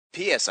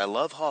P.S. I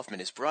Love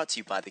Hoffman is brought to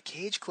you by the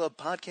Cage Club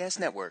Podcast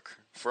Network.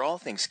 For all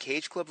things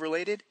Cage Club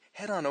related,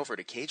 head on over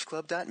to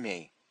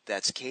cageclub.me.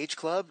 That's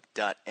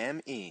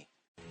cageclub.me.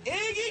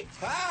 Iggy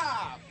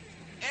Pop!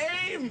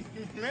 Amen!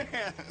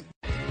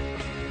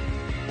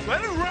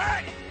 Let it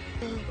ride!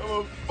 I'm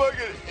a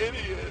fucking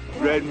idiot.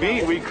 Red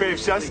meat, we crave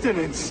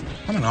sustenance.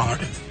 I'm an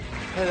artist.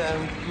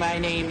 Hello, my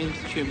name is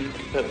Truman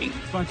Capote.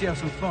 Why don't you have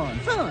some fun?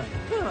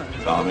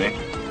 Tommy.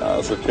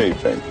 It's a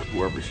taping.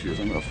 Whoever she is,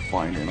 I'm gonna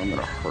find her and I'm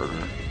gonna hurt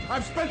her.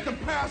 I've spent the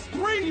past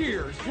 3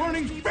 years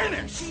learning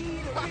Finnish!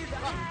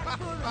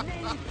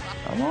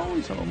 I'm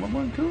always home. I'm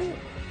on tour.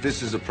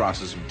 This is a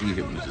process of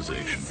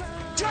dehypnotization.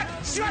 Shut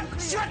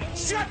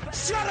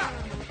up!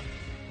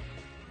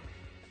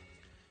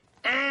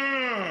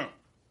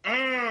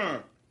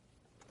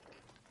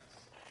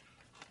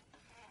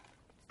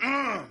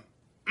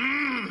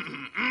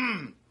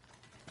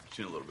 Just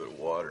need a little bit of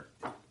water.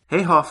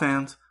 Hey Hoff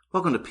fans,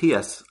 welcome to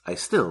P.S. I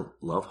Still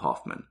Love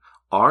Hoffman,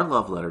 our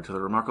love letter to the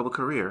remarkable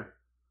career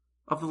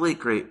of the late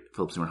great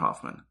Philip Seymour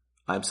Hoffman.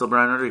 I'm still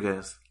Brian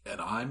Rodriguez. And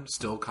I'm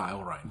still Kyle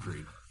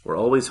Reinfried. We're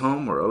always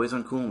home, we're always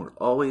uncool, and we're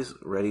always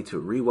ready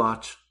to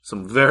rewatch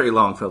some very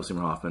long Philip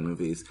Seymour Hoffman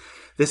movies.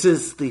 This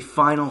is the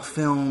final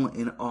film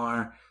in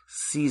our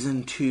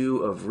Season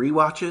 2 of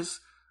rewatches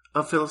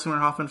of Philip Seymour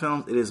Hoffman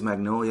films. It is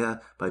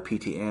Magnolia by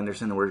P.T.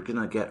 Anderson, and we're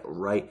going to get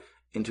right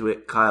into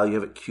it. Kyle, you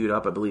have it queued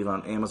up, I believe,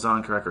 on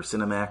Amazon, correct? Or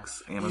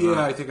Cinemax? Amazon?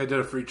 Yeah, I think I did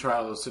a free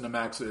trial of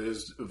Cinemax. It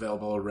is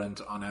available to rent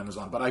on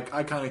Amazon. But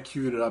I kind of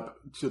queued it up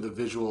to the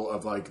visual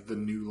of like the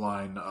New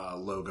Line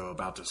logo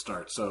about to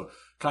start. So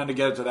kind of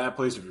get it to that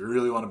place if you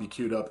really want to be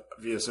queued up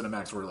via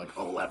Cinemax. We're like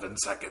 11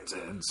 seconds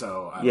in.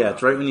 So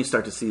it's right when you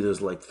start to see those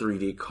like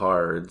 3D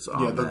cards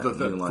on the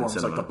New Line forms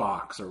Cinema. like the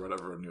box or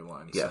whatever New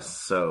Line. Yes,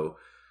 so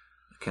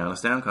count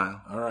us down,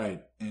 Kyle. All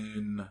right.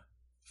 In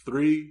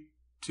 3,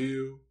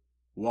 2,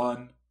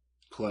 1,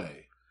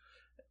 play.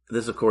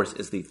 This, of course,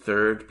 is the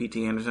third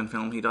P.T. Anderson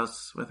film he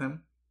does with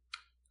him.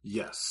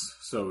 Yes.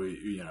 So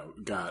we,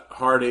 got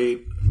Hard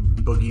Eight,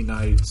 Boogie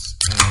Nights,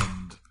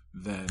 and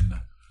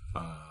then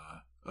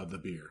the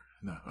beer.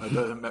 No,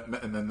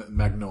 and then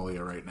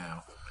Magnolia right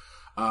now.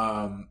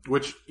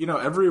 Which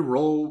every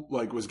role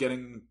was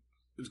getting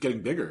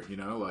bigger.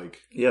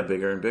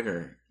 Bigger and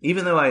bigger.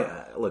 Even though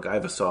I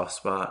have a soft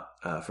spot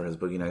for his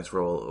Boogie Nights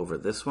role over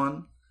this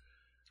one.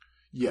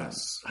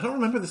 Yes, I don't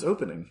remember this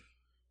opening.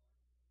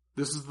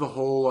 This is the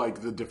whole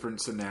the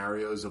different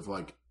scenarios of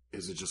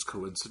is it just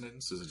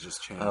coincidence? Is it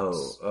just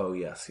chance? Oh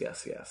yes.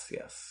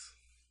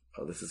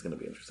 Oh, this is going to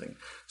be interesting.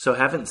 So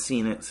haven't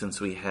seen it since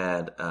we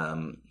had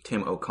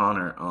Tim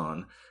O'Connor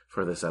on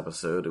for this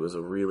episode. It was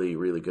a really,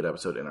 really good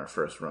episode in our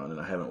first run, and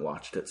I haven't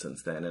watched it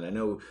since then. And I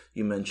know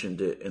you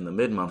mentioned it in the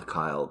mid-month,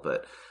 Kyle,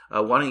 but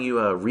why don't you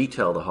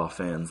retell the Hoff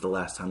fans the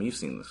last time you've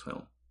seen this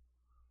film?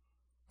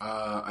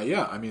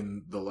 Yeah, I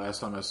mean, the last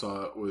time I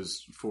saw it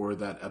was for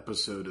that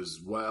episode as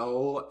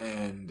well,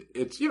 and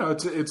it's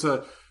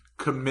a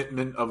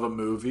commitment of a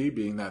movie,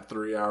 being that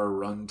 3-hour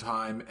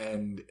runtime,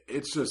 and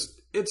it's a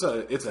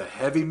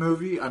heavy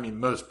movie. I mean,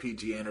 most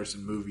P.T.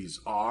 Anderson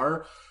movies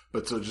are,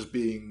 but so just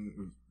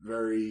being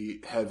very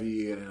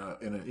heavy in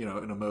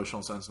an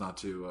emotional sense, not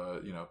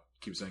to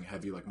keep saying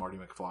heavy like Marty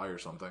McFly or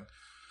something,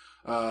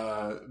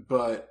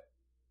 but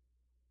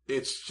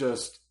it's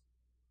just.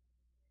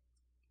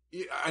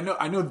 I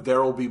know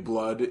There Will Be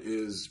Blood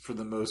is, for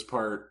the most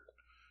part,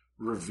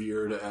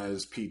 revered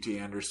as P.T.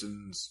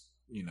 Anderson's,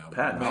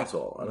 Patton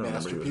Oswalt. I don't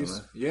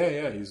masterpiece.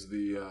 Yeah, he's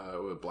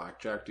the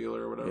blackjack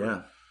dealer or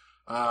whatever.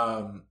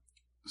 Yeah.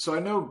 So I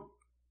know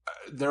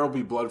There Will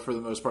Be Blood, for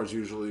the most part, is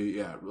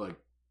usually,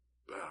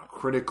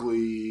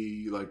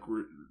 critically,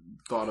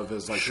 thought of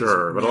as,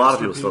 sure, but a lot of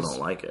people still don't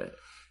like it.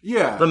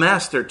 Yeah. The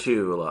Master,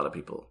 too, a lot of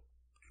people.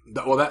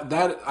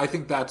 That I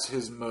think that's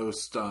his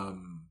most...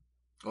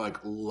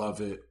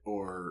 love it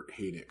or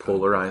hate it.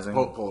 Polarizing.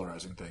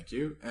 Polarizing, thank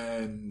you.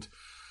 And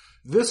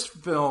this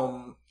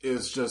film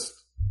is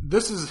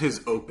this is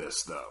his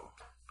opus, though.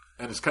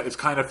 And it's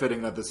kind of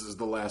fitting that this is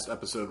the last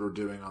episode we're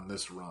doing on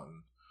this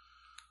run.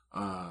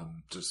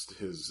 Just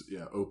his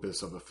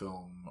opus of a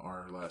film,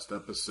 our last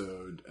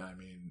episode. I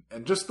mean,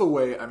 and just the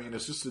way,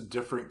 it's just a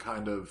different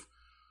kind of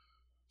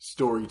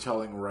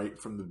storytelling right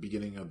from the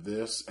beginning of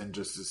this, and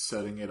just is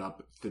setting it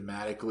up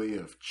thematically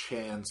of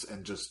chance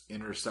and just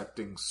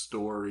intersecting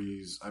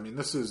stories. I mean,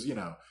 this is,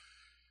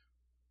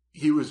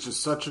 he was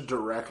just such a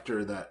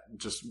director that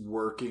just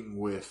working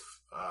with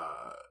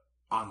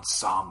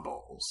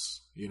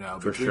ensembles,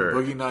 For between sure.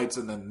 Boogie Nights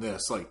and then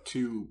this,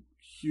 two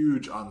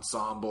huge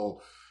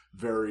ensemble,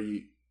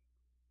 very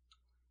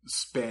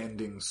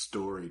spanning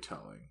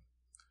storytelling.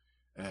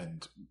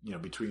 And,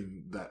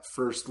 between that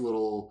first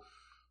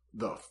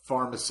the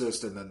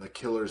pharmacist and then the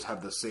killers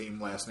have the same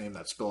last name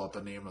that spell out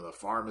the name of the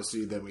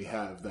pharmacy. Then we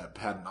have that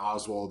Patton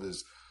Oswalt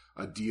is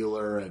a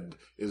dealer and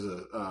is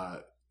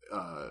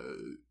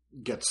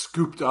gets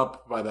scooped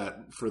up by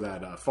that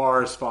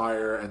forest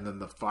fire, and then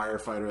the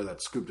firefighter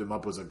that scooped him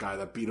up was a guy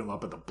that beat him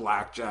up at the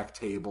blackjack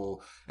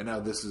table. And now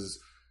this is,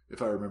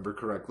 if I remember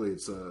correctly,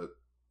 it's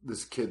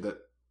this kid that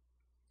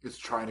is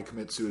trying to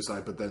commit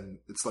suicide, but then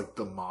it's like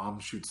the mom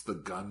shoots the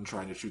gun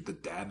trying to shoot the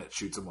dad, and it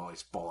shoots him while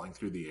he's falling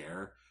through the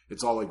air.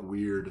 It's all like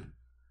weird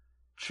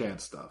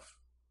chant stuff.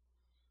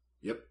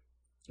 Yep.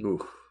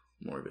 Ooh,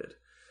 morbid.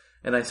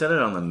 And I said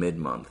it on the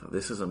mid-month.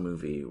 This is a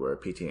movie where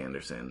P.T.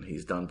 Anderson,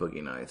 he's done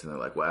Boogie Nights, and they're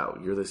like, wow,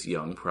 you're this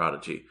young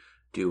prodigy.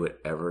 Do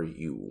whatever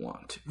you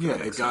want.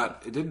 Yeah,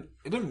 it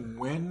didn't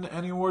win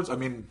any awards. I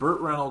mean, Burt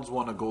Reynolds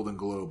won a Golden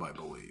Globe, I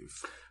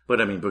believe.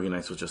 But I mean, Boogie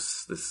Nights was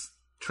just this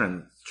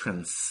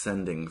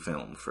transcending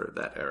film for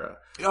that era.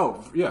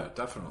 Oh yeah,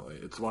 definitely.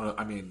 It's one of.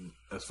 I mean,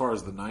 as far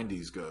as the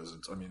 '90s goes,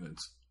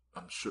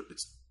 I'm sure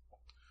it's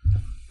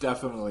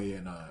definitely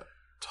in a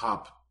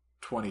top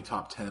 20,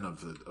 top 10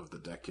 of the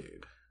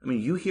decade. I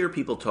mean, you hear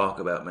people talk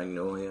about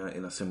Magnolia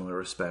in a similar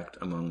respect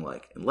among,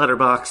 like, in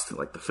Letterboxd,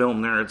 like the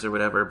film nerds or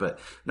whatever, but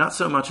not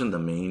so much in the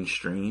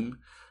mainstream.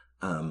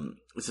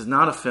 This is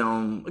not a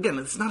film. Again,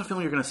 it's not a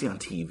film you're going to see on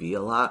TV a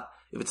lot.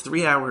 If it's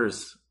 3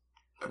 hours.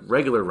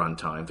 Regular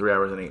runtime, 3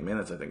 hours and 8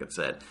 minutes, I think it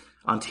said.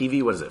 On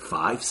TV, what is it,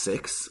 5,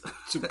 6?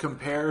 To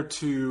compare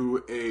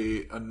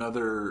to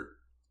another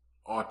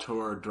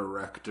auteur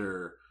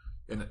director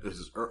in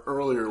his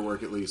earlier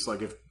work, at least,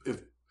 like if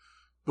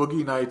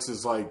Boogie Nights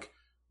is like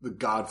The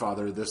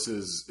Godfather, this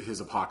is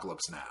his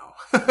Apocalypse Now,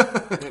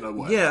 in a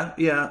way. Yeah,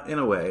 in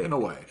a way. In a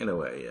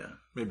way, yeah.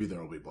 Maybe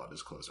There Will Be Blood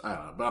is closer. I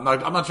don't know,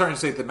 but I'm not trying to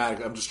say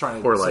thematic. I'm just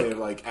trying to say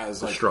like as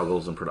the like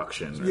struggles in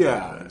production.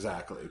 Yeah,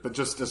 exactly. But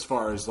just as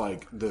far as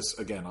like this,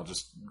 again, I'll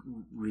just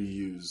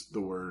reuse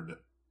the word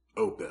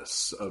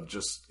opus of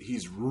just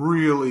he's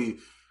really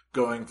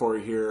going for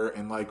it here.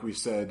 And like we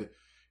said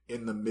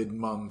in the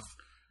mid-month,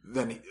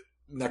 then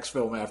next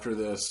film after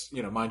this,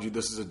 mind you,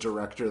 this is a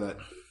director that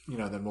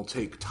then will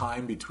take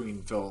time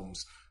between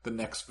films. The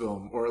next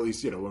film, or at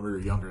least, when we were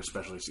younger,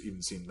 especially,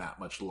 even seemed that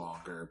much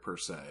longer, per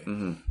se.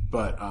 Mm-hmm.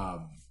 But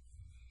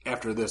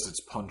after this, it's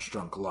Punch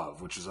Drunk Love,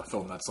 which is a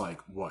film that's like,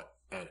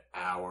 an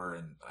hour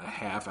and a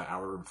half, an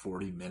hour and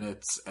 40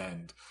 minutes,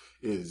 and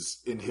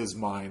is, in his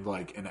mind,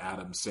 like an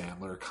Adam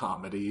Sandler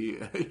comedy,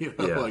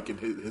 like in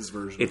his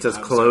version. It's as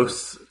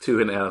close to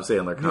an Adam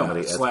Sandler comedy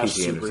as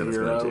P.T. Anderson is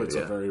going to do. It's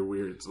a very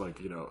weird, it's like,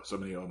 so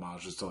many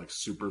homages to, like,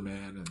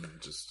 Superman and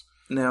just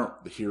now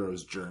the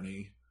hero's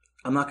journey.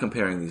 I'm not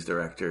comparing these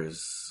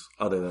directors.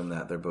 Other than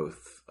that, they're both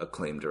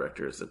acclaimed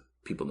directors that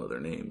people know their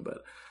name.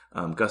 But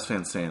Gus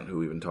Van Sant, who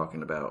we've been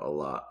talking about a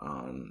lot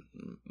on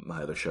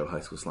my other show, High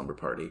School Slumber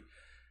Party,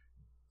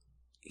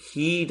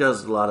 he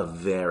does a lot of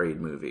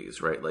varied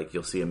movies, right? Like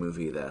you'll see a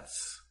movie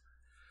that's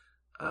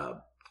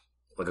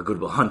like a Good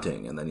Will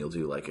Hunting, and then you'll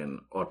do like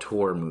an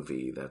auteur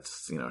movie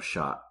that's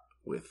shot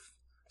with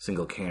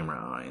single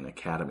camera in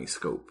Academy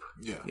scope.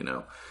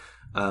 Yeah,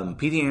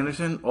 P.T.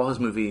 Anderson, all his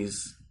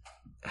movies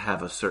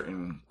have a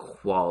certain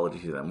quality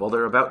to them. While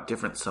they're about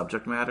different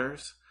subject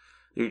matters,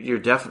 you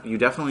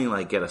definitely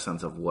like get a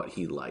sense of what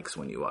he likes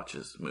when you watch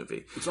his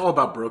movie. It's all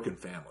about broken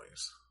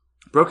families.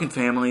 Broken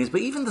families,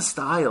 but even the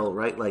style,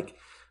 right? Like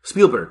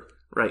Spielberg,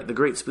 right? The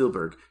great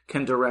Spielberg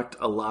can direct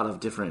a lot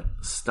of different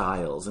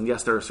styles. And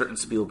yes, there are certain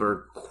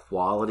Spielberg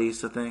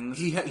qualities to things.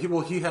 He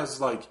has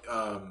like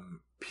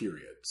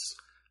periods.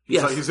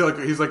 Yes. He's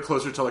like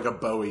closer to like a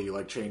Bowie,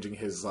 like changing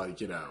his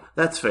like,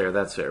 That's fair.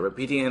 But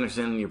P.T.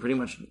 Anderson, you're pretty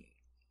much,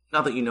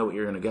 not that you know what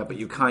you're going to get, but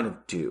you kind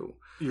of do.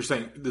 You're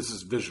saying this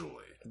is visually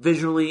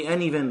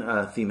and even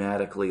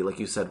thematically, like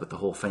you said, with the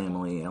whole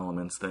family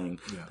elements thing.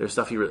 Yeah. There's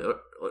stuff he really.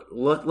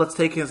 Let's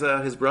take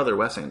his brother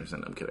Wes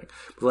Anderson. I'm kidding,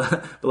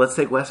 but let's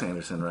take Wes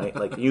Anderson, right?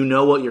 Like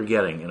what you're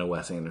getting in a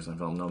Wes Anderson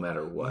film, no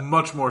matter what.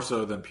 Much more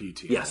so than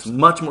P.T. Yes,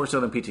 much more so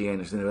than P.T.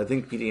 Anderson. I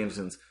think P.T.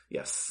 Anderson's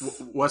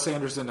Wes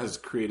Anderson has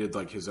created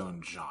like his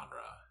own genre.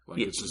 Like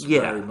it's just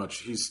very much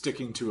he's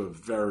sticking to a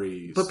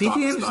very. But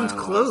P.T. Anderson's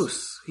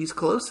close. He's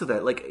close to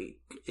that. Like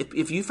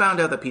if you found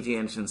out that P.T.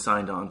 Anderson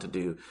signed on to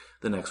do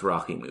the next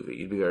Rocky movie,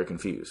 you'd be very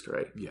confused,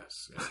 right?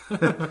 Yes.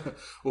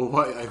 Well,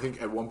 I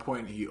think at one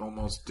point he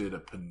almost did a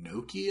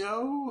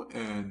Pinocchio,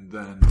 and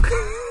then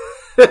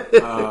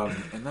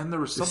there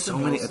was something. So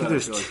many. I think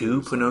there's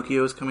two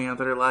Pinocchios coming out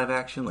that are live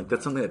action. Like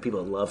that's something that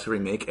people love to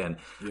remake, and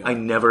I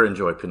never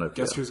enjoyed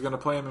Pinocchio. Guess who's going to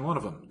play him in one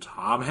of them?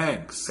 Tom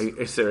Hanks. Are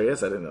you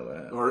serious? I didn't know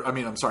that. Or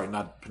I'm sorry,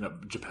 not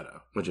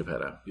Geppetto. What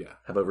Geppetto? Yeah.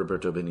 How about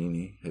Roberto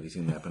Benigni? Have you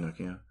seen that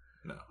Pinocchio?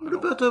 No.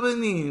 Roberto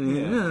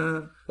Benigni.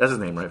 Yeah. That's his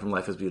name, right? From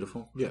Life is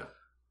Beautiful? Yeah.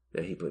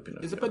 Yeah, he played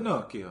Pinocchio. Is it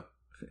Pinocchio?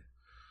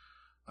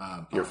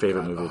 Your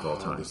favorite movie of all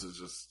time. This is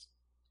just...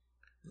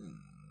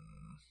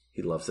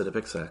 He loves to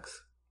depict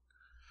sex.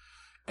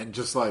 And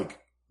was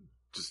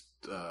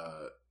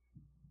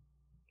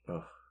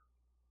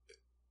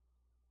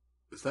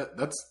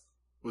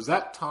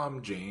that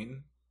Tom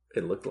Jane?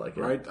 It looked like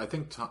it. Right? I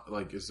think,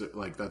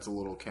 that's a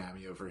little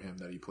cameo for him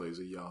that he plays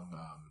a young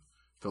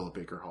Philip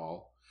Baker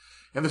Hall.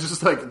 And there's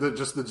just like the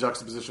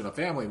juxtaposition of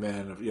Family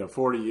Man of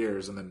 40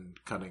 years and then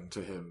cutting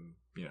to him,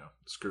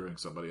 screwing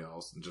somebody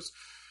else. And just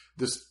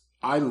this,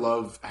 I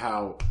love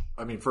how,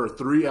 for a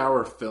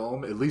 3-hour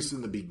film, at least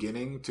in the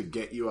beginning, to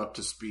get you up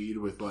to speed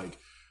with like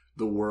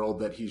the world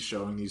that he's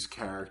showing these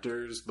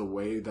characters, the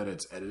way that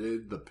it's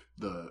edited,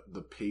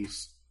 the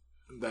pace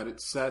that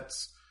it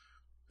sets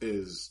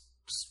is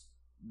just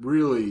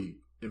really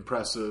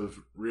impressive,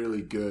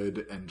 really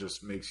good, and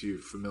just makes you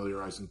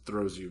familiarize and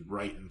throws you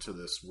right into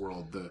this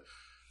world. The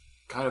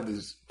kind of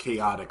these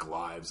chaotic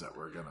lives that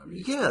we're gonna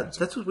be. Yeah, that's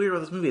what's weird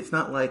about this movie. It's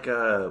not like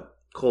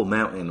Cold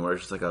Mountain, where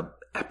it's just like a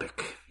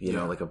epic, you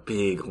know, like a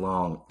big,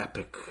 long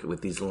epic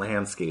with these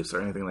landscapes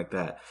or anything like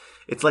that.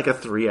 It's like a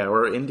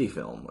 3-hour indie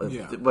film,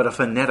 but a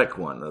phonetic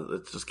one.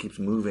 It just keeps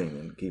moving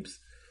and keeps...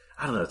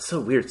 I don't know. It's so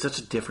weird. It's such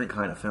a different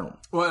kind of film.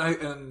 Well,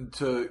 and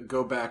to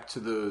go back to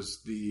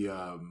those, the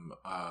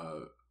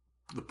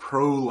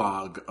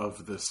prologue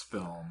of this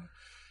film,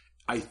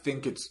 I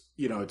think it's,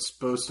 you know, it's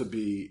supposed to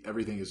be,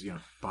 everything is, you know,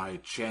 by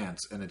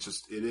chance, and it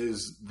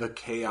is the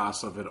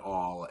chaos of it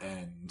all,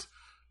 and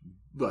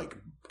like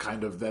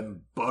kind of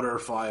then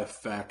butterfly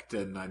effect,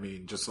 and I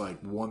mean just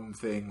like one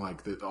thing,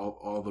 like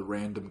all the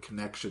random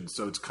connections.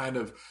 So it's kind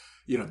of,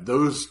 you know,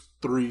 those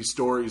 3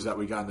 stories that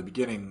we got in the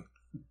beginning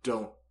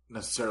don't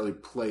necessarily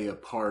play a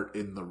part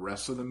in the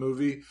rest of the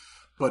movie,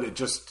 but it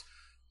just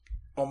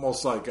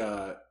almost like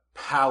a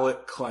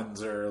palate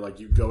cleanser, like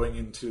you going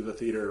into the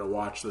theater to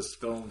watch this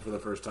film for the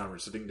first time or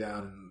sitting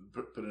down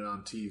and put it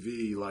on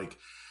TV, like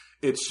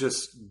it's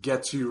just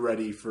gets you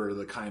ready for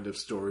the kind of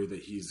story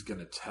that he's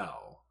gonna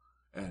tell.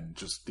 And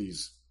just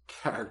these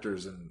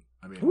characters, and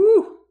I mean,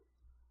 woo!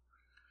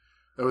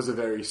 That was a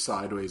very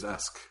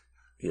Sideways-esque.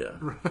 Yeah.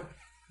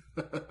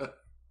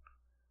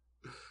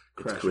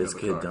 It's Quiz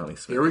Kid Donnie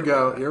Smith. Here we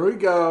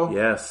go.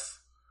 Yes.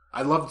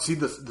 I love to see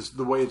this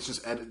the way it's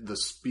just edited, the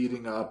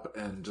speeding up,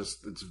 and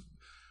just it's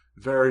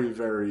very,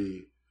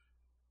 very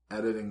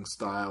editing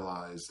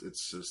stylized.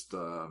 It's just,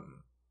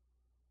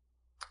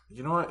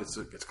 you know what?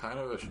 It's kind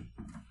of a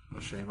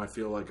shame. I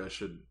feel like I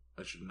should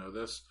know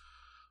this.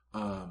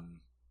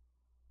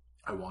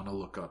 I want to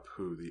look up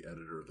who the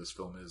editor of this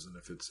film is, and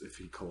if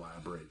he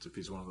collaborates, if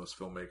he's one of those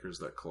filmmakers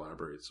that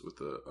collaborates with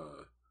the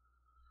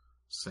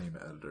same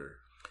editor.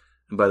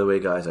 And by the way,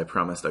 guys, I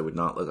promised I would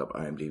not look up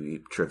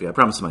IMDb trivia. I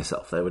promised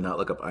myself that I would not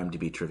look up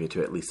IMDb trivia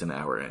to at least an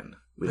hour in.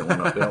 We don't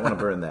want to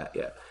burn that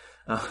yet.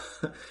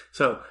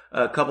 So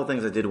a couple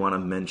things I did want to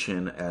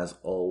mention, as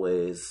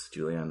always.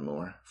 Julianne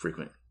Moore,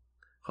 frequent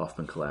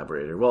Hoffman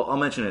collaborator. Well, I'll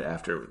mention it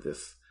after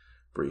this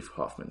brief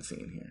Hoffman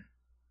scene here.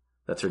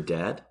 That's her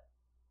dad?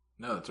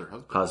 No, that's her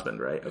husband. Husband,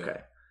 right? Yeah. Okay.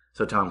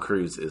 So Tom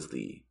Cruise is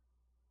the...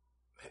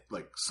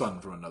 like, son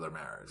from another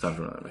marriage. Son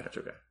from another marriage,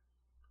 okay.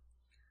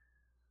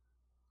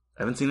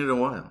 I haven't seen it in a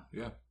while.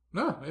 Yeah.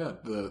 No, yeah.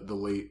 The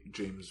late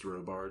James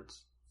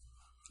Robards.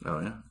 Oh,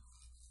 yeah?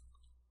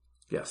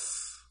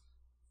 Yes.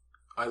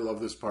 I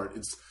love this part.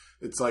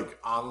 It's like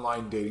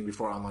online dating.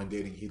 Before online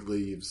dating, he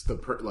leaves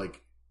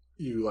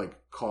you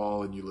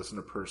call and you listen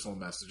to personal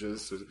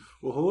messages. So,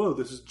 well, hello,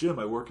 this is Jim.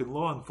 I work in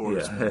law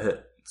enforcement. Yeah.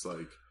 It's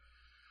like,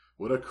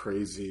 what a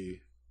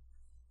crazy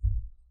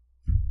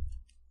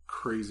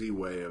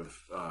way of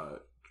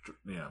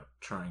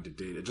trying to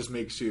date. It just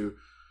makes you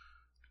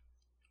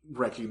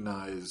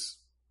recognize,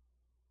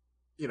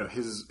 you know,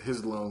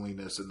 his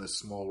loneliness in this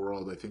small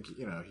world. I think,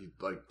 you know, he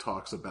like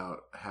talks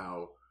about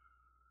how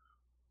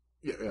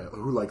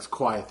who likes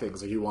quiet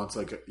things. Like he wants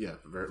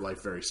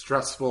life very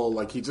stressful.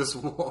 Like he just,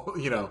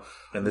 you know,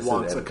 and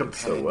wants a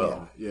companion. So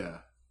well. Yeah.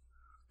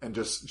 And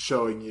just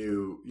showing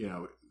you, you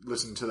know,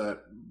 listen to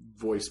that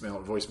voice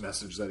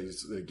message that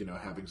he's, like, you know,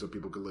 having so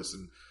people could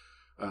listen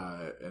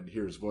and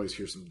hear his voice,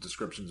 hear some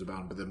descriptions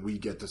about him. But then we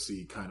get to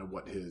see kind of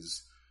what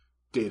his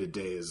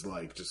day-to-day is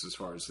like, just as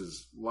far as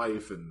his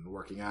life and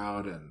working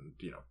out and,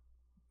 you know,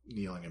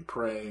 kneeling and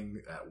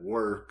praying at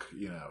work.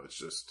 You know, it's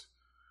just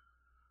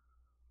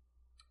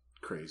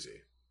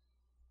crazy.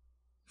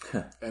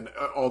 And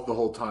all the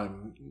whole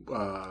time,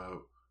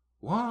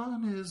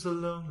 one is the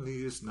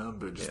loneliest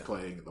number, just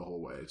playing it the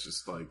whole way. It's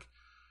just like,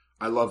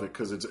 I love it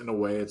because it's, in a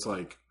way, it's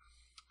like,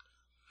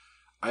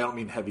 I don't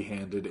mean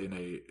heavy-handed in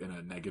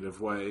a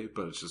negative way,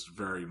 but it's just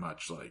very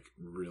much like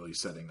really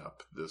setting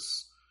up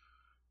this,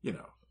 you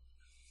know,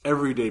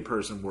 everyday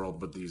person world,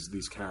 but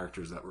these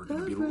characters that we're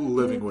going to be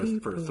living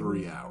with for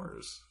 3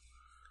 hours.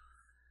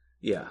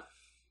 Yeah.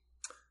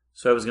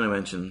 So I was going to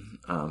mention,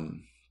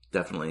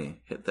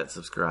 definitely hit that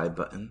subscribe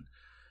button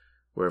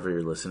wherever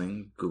you're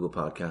listening: Google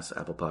Podcasts,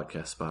 Apple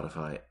Podcasts,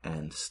 Spotify,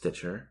 and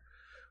Stitcher.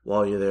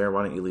 While you're there,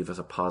 why don't you leave us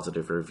a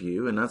positive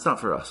review? And that's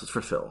not for us, it's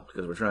for Phil,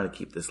 because we're trying to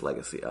keep this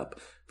legacy up,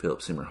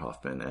 Philip Seymour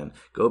Hoffman. And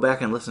go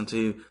back and listen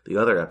to the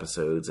other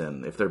episodes,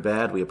 and if they're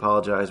bad, we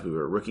apologize. We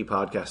were rookie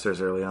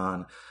podcasters early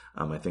on.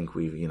 I think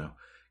we've, you know,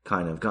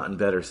 kind of gotten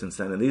better since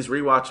then. And these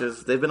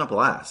rewatches, they've been a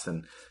blast.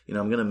 And, you know,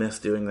 I'm going to miss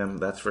doing them,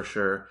 that's for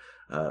sure.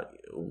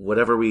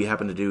 Whatever we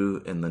happen to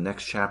do in the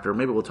next chapter,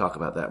 maybe we'll talk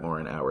about that more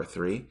in hour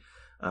 3.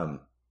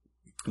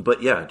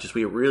 But yeah, just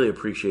we really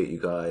appreciate you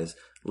guys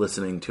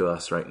listening to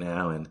us right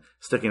now and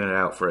sticking it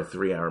out for a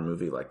 3-hour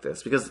movie like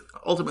this, because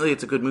ultimately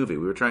it's a good movie.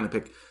 We were trying to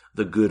pick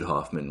the good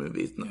Hoffman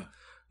movies. Yeah.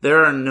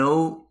 There are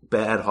no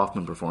bad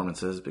Hoffman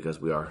performances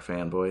because we are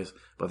fanboys,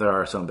 but there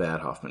are some bad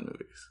Hoffman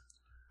movies.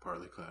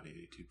 Partly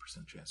cloudy,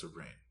 82% chance of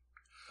rain.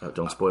 Oh,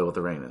 don't spoil what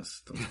the rain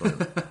is. Don't spoil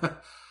it.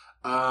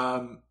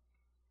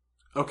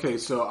 Okay,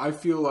 so I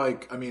feel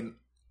like, I mean,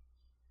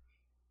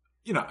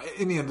 you know,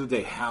 in the end of the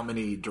day, how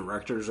many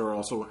directors are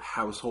also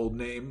household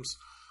names?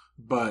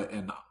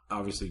 And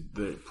obviously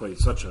they play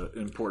such an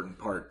important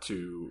part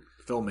to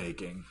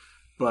filmmaking.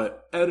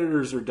 But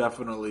editors are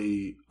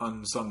definitely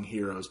unsung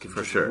heroes, can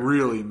just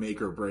really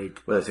make or break.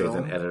 What I say is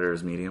an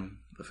editor's medium,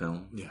 the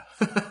film. Yeah.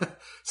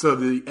 So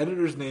the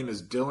editor's name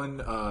is Dylan,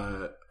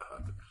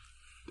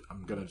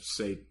 I'm going to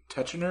say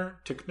Tichner.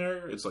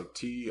 It's like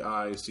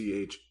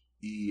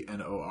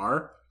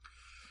Tichenor.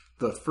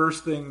 The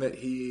first thing that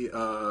he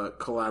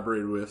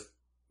collaborated with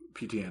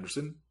P.T.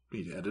 Anderson,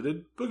 he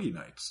edited Boogie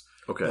Nights.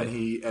 Okay. And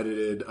he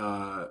edited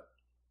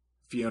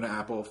Fiona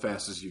Apple,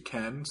 Fast as You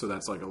Can. So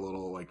that's like a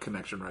little like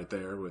connection right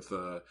there with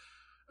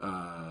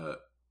and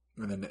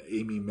then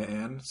Amy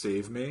Mann,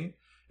 Save Me.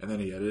 And then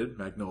he edited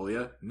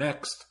Magnolia.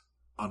 Next,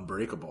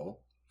 Unbreakable.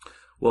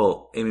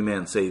 Well, Amy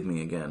Mann, Save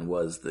Me Again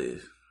was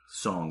the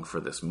song for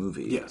this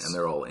movie. Yes. And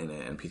they're all in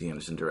it, and P.T.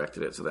 Anderson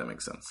directed it, so that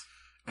makes sense.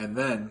 And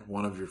then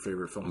one of your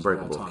favorite films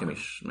Unbreakable, of all time. Kimmy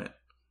Schmidt.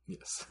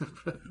 Yes.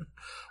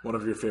 One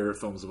of your favorite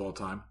films of all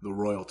time, The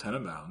Royal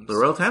Tenenbaums. The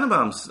Royal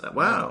Tenenbaums.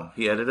 Wow.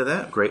 He edited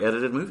that. Great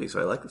edited movie,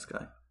 so I like this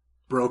guy.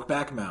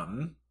 Brokeback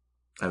Mountain.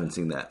 I haven't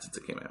seen that since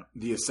it came out.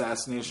 The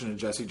Assassination of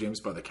Jesse James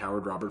by the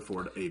coward Robert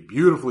Ford. A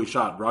beautifully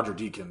shot. Roger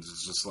Deakins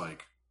is just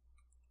like,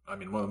 I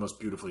mean, one of the most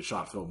beautifully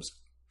shot films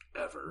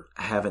ever.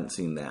 I haven't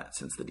seen that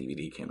since the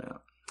DVD came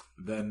out.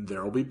 Then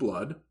There'll Be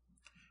Blood.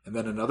 And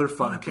then another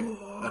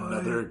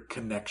another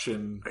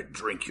connection. I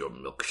drink your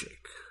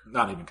milkshake.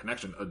 Not even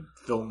connection. A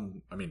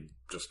film, I mean,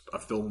 just a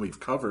film we've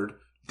covered.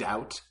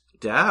 Doubt.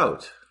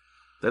 That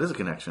is a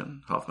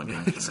connection. Hoffman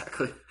connection.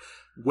 Exactly.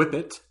 Whip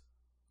It.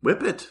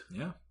 Whip It.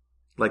 Yeah.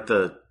 Like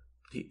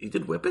he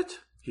did Whip It?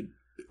 He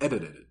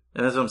edited it.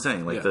 And that's what I'm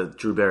saying. Like the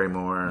Drew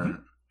Barrymore,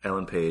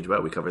 Ellen Page. Wow,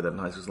 we covered that in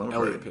High School Slumber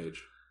Party. Elliot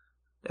Page.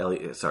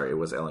 Sorry, it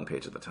was Ellen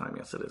Page at the time.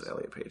 Yes, it is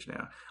Elliot Page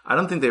now. I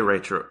don't think they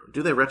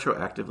do they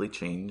retroactively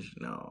change?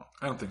 No.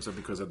 I don't think so,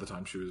 because at the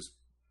time she was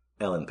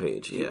Ellen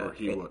Page, yeah.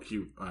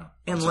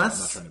 Unless, I'm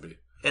not trying to be.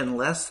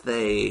 Unless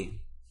they...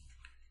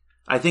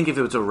 I think if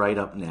it was a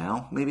write-up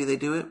now, maybe they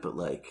do it, but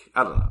like,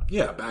 I don't know.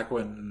 Yeah, back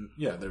when,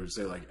 they would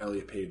say like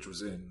Elliot Page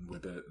was in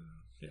with it,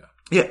 and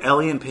Yeah,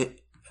 Ellen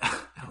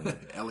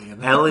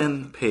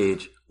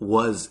Page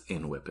was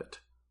in Whip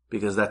It,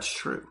 because that's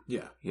true.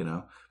 Yeah. You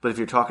know? But if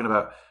you're talking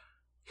about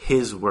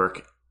his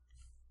work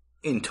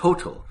in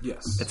total,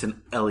 yes, it's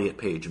an Elliot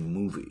Page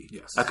movie.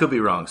 Yes. I could be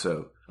wrong,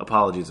 so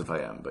apologies if I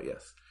am, but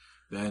yes.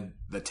 Then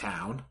The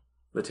Town.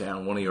 The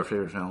Town, one of your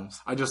favorite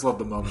films. I just love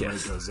the moment when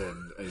he goes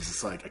in. It's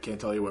just like, I can't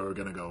tell you where we're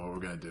going to go, what we're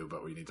going to do,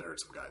 but we need to hurt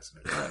some guys.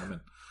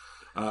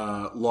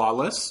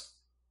 Lawless.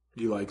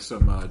 You like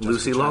some Jessica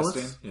Lucy Chastain?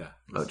 Lawless? Yeah.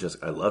 Oh,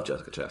 I love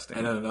Jessica Chastain.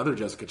 And then another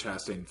Jessica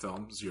Chastain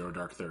film, Zero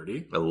Dark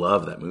 30. I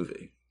love that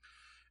movie.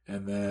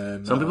 And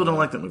then... Some people don't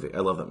like that movie. I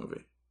love that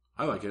movie.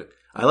 I like it.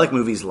 I like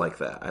movies like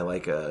that. I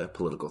like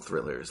political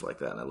thrillers like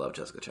that, and I love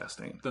Jessica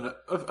Chastain. Then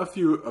a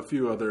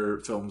few other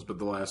films, but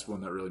the last one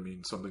that really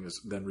means something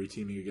is then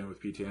reteaming again with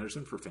P.T.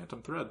 Anderson for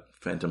Phantom Thread.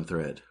 Phantom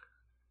Thread.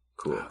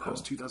 Cool. Wow, that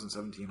was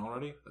 2017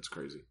 already? That's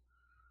crazy.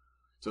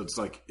 So it's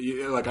like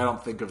I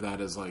don't think of that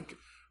as like,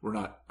 we're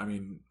not, I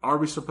mean, are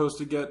we supposed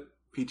to get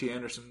P.T.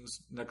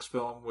 Anderson's next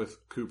film with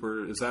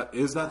Cooper? Is that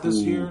this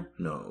year?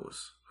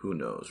 Who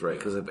knows, right?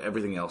 Because if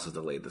everything else is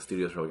delayed, the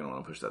studio's probably going to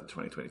want to push that to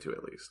 2022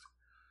 at least.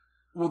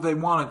 Well, they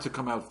want it to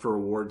come out for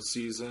awards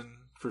season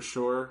for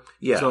sure.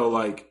 Yeah. So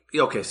like,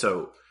 okay,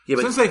 so yeah,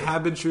 but since they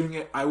have been shooting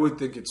it, I would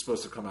think it's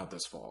supposed to come out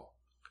this fall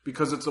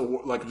because it's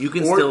you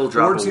can still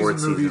drop award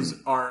season. Movies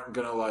aren't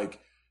gonna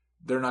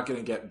they're not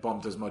gonna get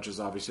bumped as much as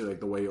obviously like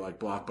the way like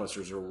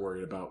blockbusters are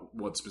worried about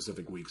what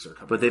specific weeks are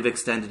coming. But they've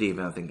extended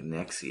even I think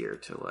next year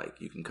to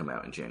like you can come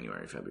out in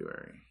January,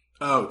 February.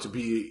 Oh, to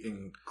be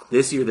in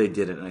this year they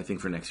didn't, and I think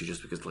for next year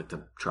just because like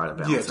to try to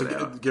balance it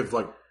out. Give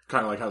like.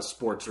 Kind of like how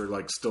sports are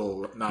like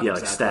still not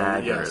like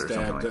staggered or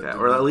something like that.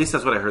 Or at least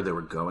that's what I heard they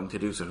were going to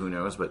do, so who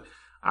knows. But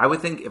I would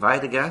think, if I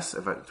had to guess,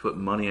 if I had to put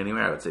money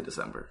anywhere, I would say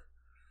December.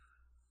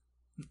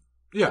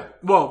 Yeah.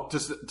 Well,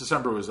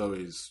 December was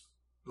always,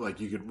 like,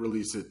 you could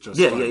release it just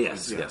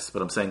yes.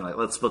 But I'm saying, like,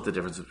 let's split the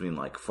difference between,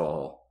 like,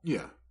 fall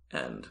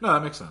and... No,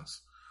 that makes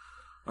sense.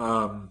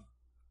 So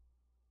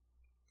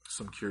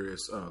I'm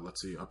curious.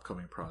 Let's see,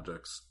 upcoming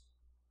projects.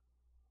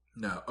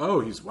 No.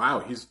 Oh, he's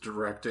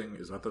directing.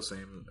 Is that the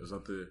same?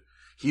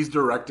 He's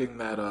directing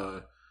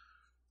that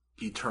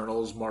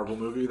Eternals Marvel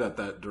movie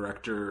that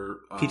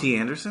director P.T.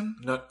 Anderson?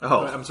 No.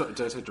 Oh, I'm sorry.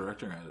 Did I say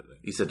directing or editing?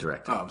 You said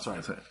directing. Oh, I'm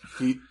sorry.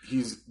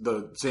 He's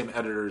the same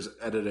editor's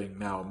editing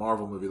now a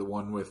Marvel movie. The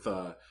one with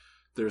I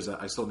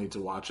still need to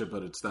watch it,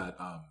 but it's that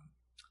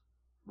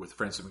with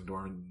Frances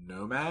McDormand,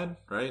 Nomad,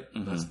 right?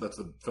 Mm-hmm. That's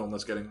the film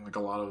that's getting like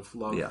a lot of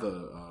love. Yeah.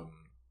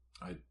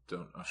 I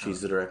don't.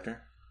 She's the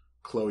director.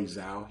 Chloe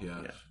Zhao,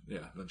 yeah.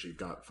 Then she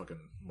got fucking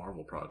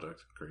Marvel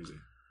project, crazy.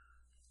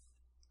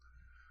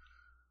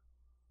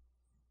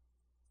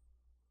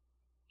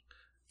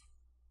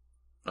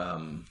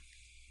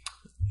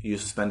 You a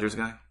suspenders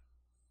guy?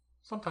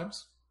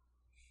 Sometimes.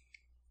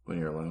 When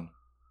you're alone.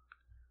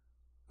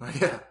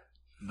 Yeah.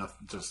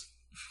 nothing, just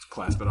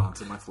clasp it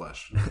onto my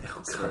flesh.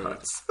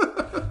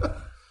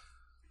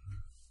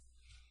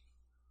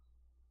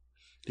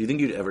 Do you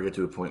think you'd ever get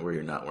to a point where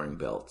you're not wearing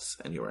belts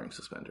and you're wearing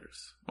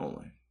suspenders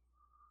only?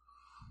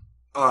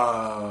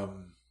 No,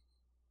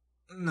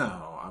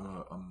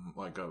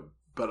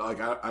 but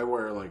I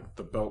wear like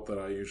the belt that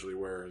I usually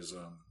wear is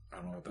I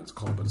don't know what that's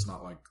called, but it's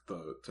not like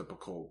the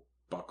typical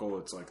buckle.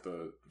 It's like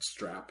the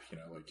strap,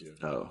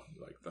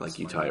 like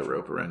you tie a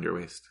rope around your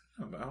waist.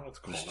 I don't know what it's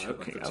called. I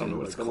don't know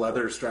what it's called. The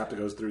leather strap that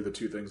goes through the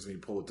two things and you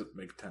pull it to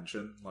make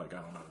tension. Like,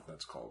 I don't know what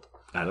that's called.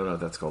 I don't know what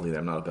that's called either.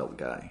 I'm not a belt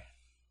guy.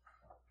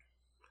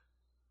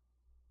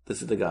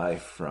 This is the guy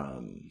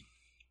from...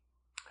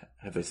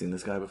 Have I seen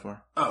this guy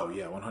before? Oh,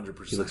 yeah,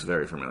 100%. He looks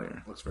very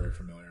familiar. Looks very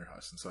familiar.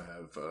 Since I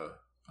have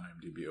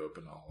IMDb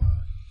open, I'll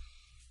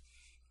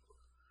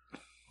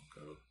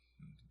go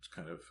and just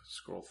kind of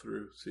scroll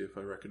through, see if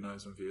I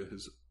recognize him via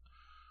his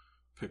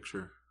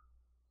picture.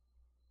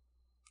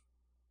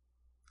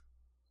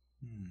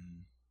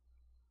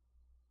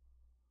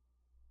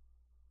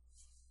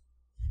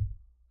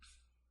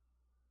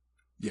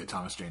 Yeah,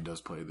 Thomas Jane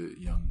does play the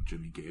young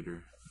Jimmy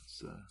Gator.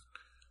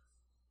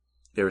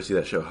 You ever see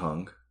that show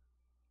Hung?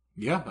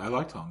 Yeah, I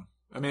liked Hung.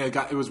 I mean,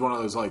 it was one of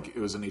those, like, it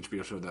was an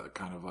HBO show that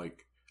kind of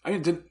like,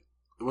 it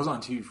wasn't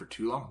on TV for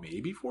too long,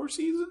 maybe 4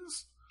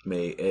 seasons?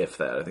 If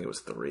that. I think it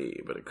was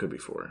 3, but it could be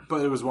 4.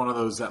 But it was one of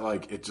those that,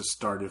 like, it just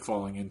started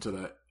falling into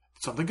that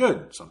something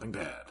good, something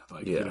bad.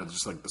 Like,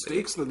 just like the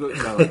stakes,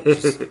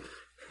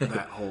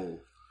 that whole.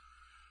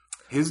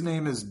 His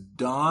name is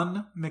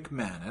Don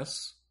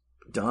McManus.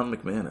 Don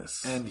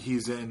McManus. And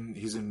he's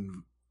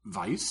in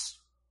Vice.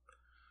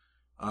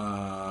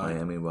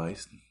 Miami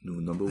Vice, new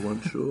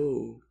 #1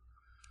 show.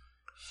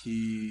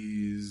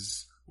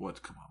 He's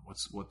what? Come on,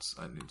 what's?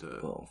 I need to.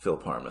 Well, Phil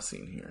Parma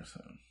scene here,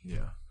 so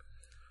yeah.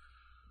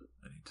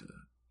 I need to.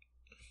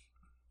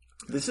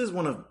 This is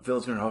one of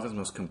Philip Seymour Hoffman's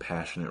most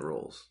compassionate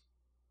roles.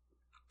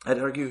 I'd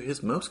argue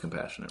his most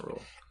compassionate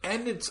role.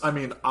 And it's, I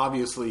mean,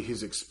 obviously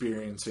he's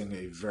experiencing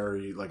a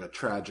very, like, a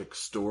tragic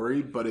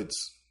story, but it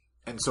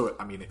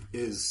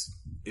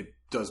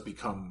does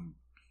become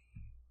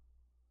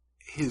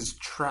his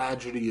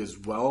tragedy as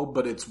well,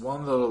 but it's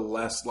one of the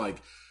less,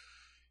 like,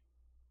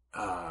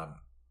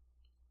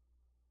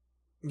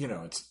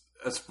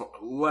 it's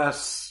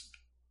less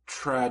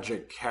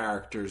tragic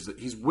characters that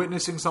he's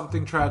witnessing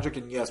something tragic,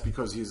 and yes,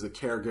 because he's the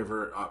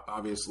caregiver,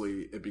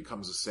 obviously it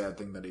becomes a sad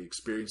thing that he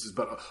experiences,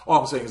 but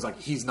all I'm saying is, like,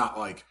 he's not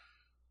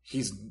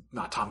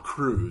Tom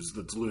Cruise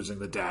that's losing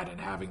the dad and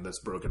having this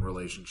broken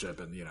relationship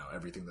and,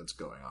 everything that's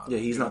going on. Yeah,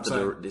 it's not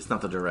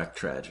the direct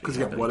tragedy. Because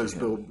what is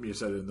Bill, you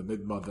said in the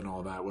mid-month and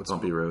all that,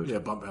 Bumpy Road. Yeah,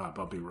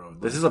 Bumpy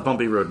Road. This is a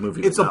Bumpy Road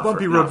movie. It's a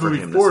Bumpy Road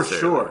movie for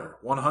sure.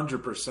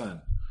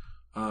 100%.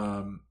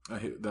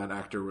 That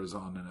actor was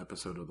on an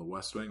episode of The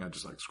West Wing. I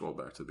just scrolled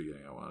back to the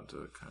beginning. I wanted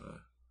to kind of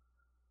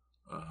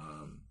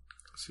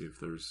see if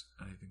there's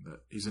anything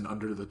that he's in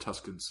Under the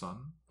Tuscan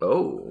Sun.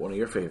 Oh, one of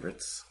your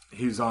favorites.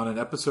 He's on an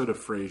episode of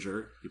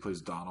Frasier. He plays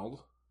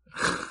Donald.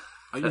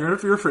 You're a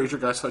Frasier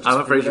guy. So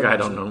I'm a Frasier guy. I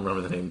don't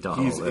remember the name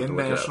Donald. He's in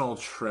National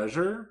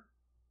Treasure.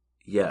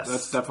 Yes,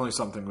 that's definitely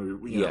something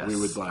we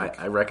would like.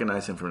 I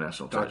recognize him from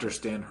National Treasure. Dr.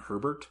 Stan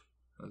Herbert.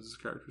 That's his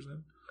character's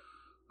name.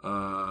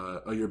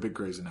 You're a big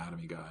Grey's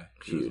Anatomy guy.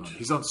 Huge.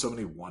 He's on so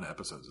many one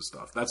episodes of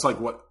stuff. That's I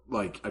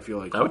feel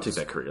like I would take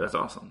that career. That's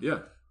awesome. Yeah.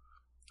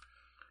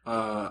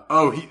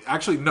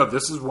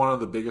 This is one of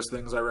the biggest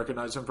things I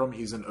recognize him from.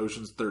 He's in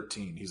Ocean's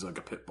 13. He's like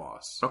a pit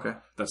boss. Okay.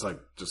 That's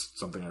just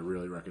something I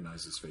really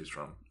recognize his face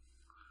from.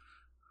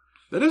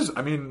 That is,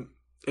 I mean,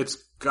 it's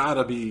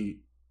gotta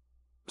be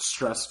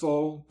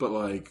stressful,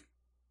 but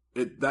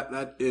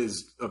that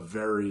is a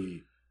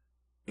very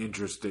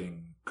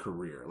interesting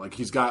career.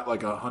 He's got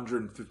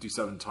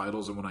 157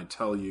 titles, and when I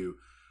tell you,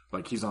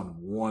 he's on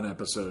one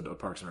episode of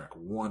Parks and Rec,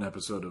 one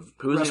episode of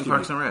Who's in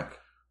Parks and Rec?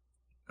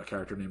 A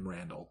character named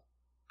Randall.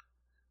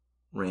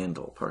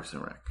 Parks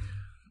and Rec.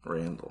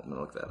 Randall. I'm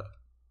gonna look that up.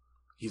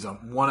 He's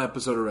on one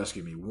episode of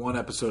Rescue Me, one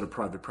episode of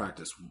Private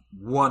Practice,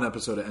 one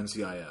episode of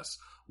NCIS,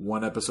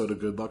 one episode of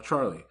Good Luck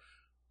Charlie.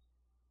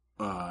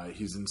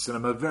 He's in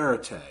Cinema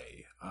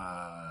Verite.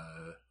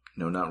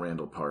 No, not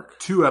Randall Park.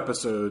 2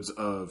 episodes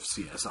of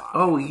CSI.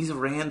 Oh, he's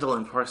Randall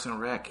in Parks and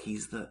Rec.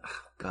 He's the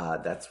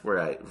God. That's where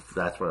I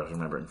was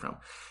remembering from.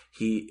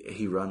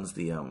 He runs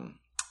the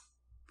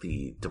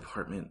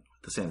department,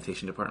 the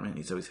sanitation department.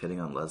 He's always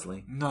hitting on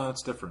Leslie. No,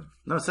 it's different.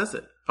 No, it says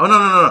it. Oh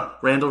no.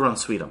 Randall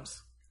runs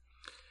Sweetums.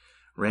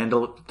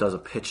 Randall does a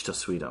pitch to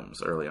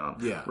Sweetums early on.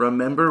 Yeah.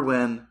 Remember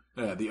when?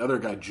 Yeah, the other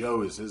guy,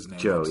 Joe, is his name.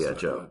 Joe.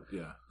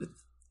 Yeah.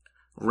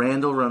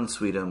 Randall runs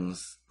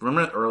Sweetums.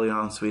 Remember early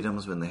on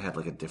Sweetums when they had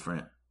a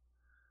different...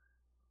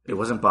 It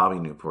wasn't Bobby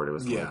Newport. It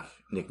was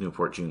Nick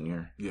Newport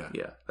Jr. Yeah.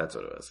 Yeah, that's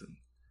what it was.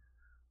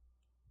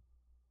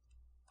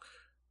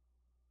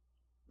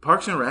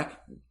 Parks and Rec,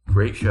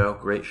 great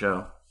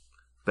show.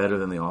 Better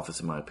than The Office,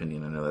 in my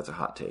opinion. I know that's a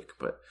hot take,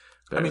 but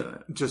better than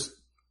it. Just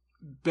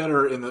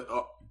better in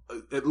the...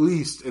 at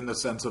least in the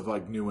sense of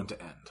new and to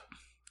end.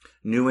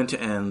 New and to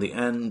end. The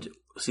end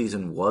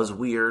season was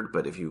weird,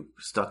 but if you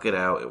stuck it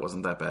out, it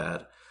wasn't that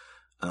bad.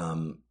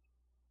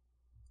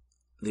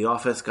 The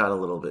Office got a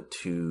little bit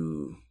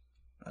too...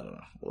 I don't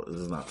know. Well,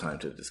 this is not time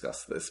to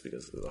discuss this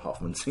because of the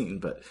Hoffman scene,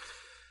 but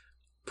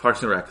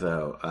Parks and Rec,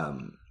 though,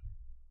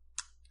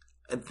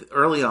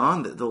 early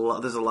on,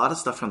 there's a lot of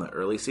stuff from the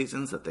early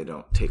seasons that they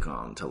don't take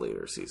on to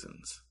later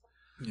seasons.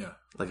 Yeah.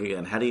 Like,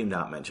 again, how do you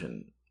not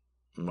mention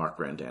Mark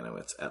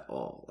Brandanowitz at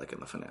all, like,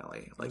 in the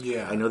finale? Like,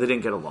 yeah. I know they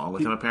didn't get along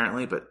with him,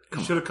 apparently, but...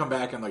 He should have come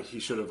back and, like,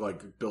 he should have,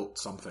 like, built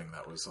something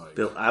that was, like...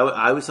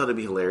 I always thought it'd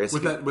be hilarious.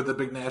 With the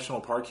big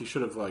national park, he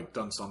should have, like,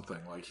 done something.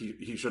 Like,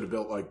 he should have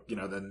built, like, you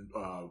know, then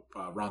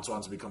Ron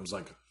Swanson becomes,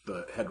 like,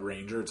 the head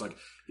ranger. It's like,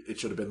 it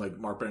should have been, like,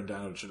 Mark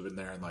Brandanowitz should have been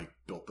there and, like,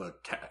 built the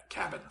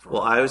cabin.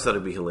 Well, I always thought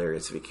it'd be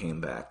hilarious if he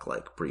came back,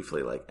 like,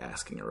 briefly, like,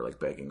 asking or, like,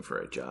 begging for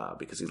a job,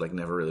 because he, like,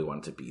 never really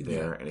wanted to be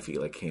there. Yeah. And if he,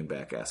 like, came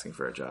back asking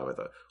for a job, I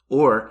thought...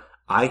 Or...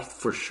 I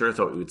for sure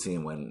thought we would see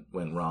him when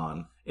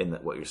Ron,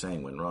 what you're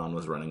saying, when Ron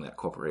was running that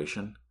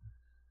corporation.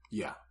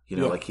 Yeah. You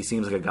know, like, he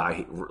seems like a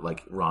guy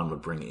like Ron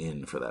would bring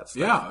in for that stuff.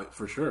 Yeah,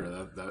 for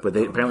sure. But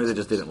apparently they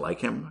just didn't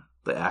like him,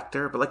 the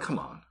actor. But, like, come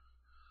on.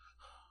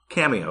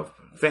 Cameo.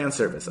 Fan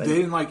service. They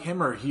didn't like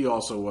him, or he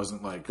also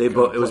wasn't, like... It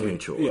was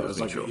mutual. Yeah, it was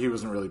mutual. Like, he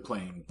wasn't really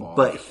playing ball.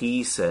 But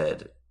he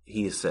said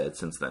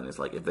since then, is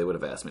like, if they would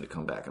have asked me to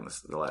come back in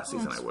the last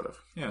season, I would have.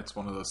 Yeah, it's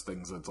one of those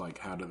things that's like,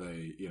 how do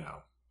they, you know...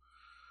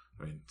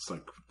 I mean, it's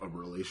like a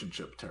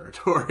relationship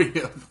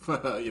territory of,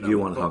 you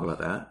want to talk about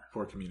that?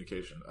 Poor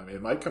communication. I mean,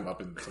 it might come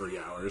up in 3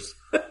 hours.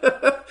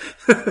 I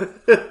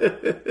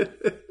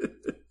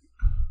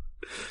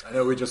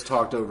know we just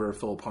talked over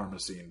Phil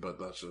Parmesine, but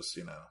that's just,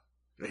 you know,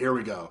 here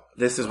we go.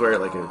 This is where,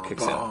 like, it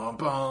kicks in.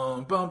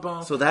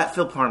 So that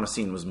Phil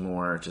Parmesine was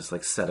more just,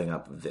 like, setting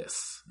up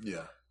this.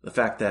 Yeah. The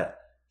fact that,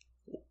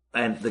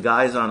 and the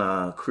guys on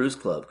a cruise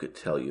club could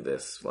tell you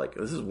this, like,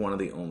 this is one of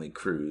the only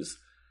crews.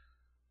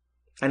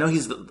 I know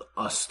he's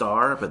a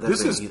star, but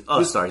he's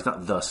a star. He's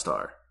not the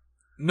star.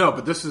 No,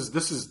 but this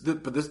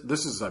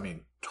is, I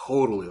mean,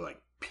 totally like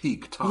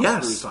peak Tom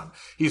Cruise time.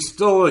 He's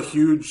still a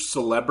huge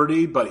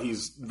celebrity, but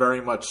he's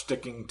very much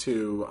sticking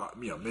to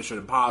you know, Mission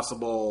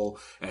Impossible,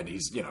 and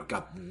he's, you know,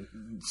 got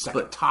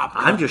second top.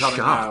 I'm just shocked.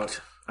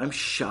 Out. I'm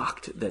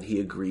shocked that he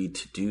agreed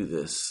to do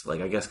this.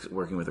 Like, I guess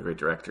working with a great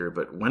director,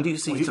 but when do you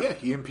see?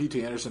 He and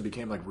P.T. Anderson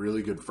became like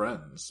really good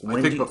friends.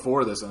 I think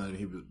before this, and then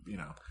he was, you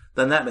know.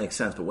 Then that makes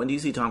sense. But when do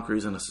you see Tom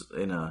Cruise in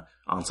a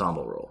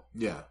ensemble role?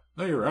 Yeah.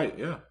 No, you're right.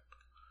 Yeah.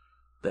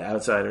 The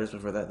Outsiders.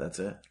 Before that, that's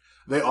it.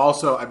 They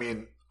also, I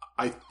mean,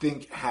 I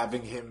think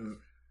having him,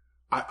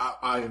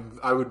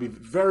 I would be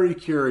very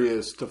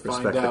curious to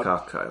find out. Respect the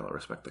cock, Kyle.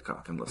 Respect the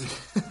cock and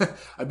listen.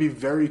 I'd be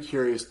very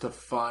curious to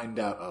find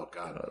out. Oh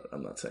God,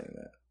 I'm not saying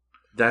that.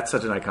 That's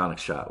such an iconic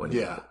shot when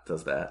he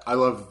does that. I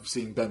love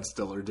seeing Ben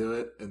Stiller do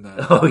it in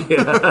that. Oh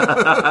yeah.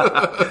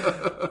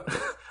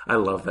 I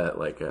love that.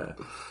 Like,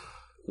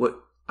 what?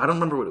 I don't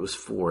remember what it was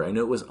for. I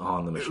know it was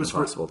on the Mission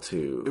Impossible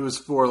 2. It was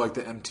for like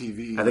the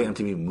MTV. I think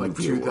MTV Movie like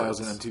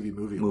 2000 Awards. MTV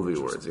Movie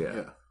Awards.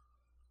 Yeah.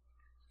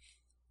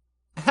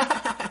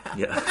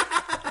 Yeah.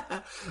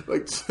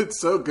 Like, it's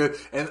so good.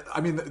 And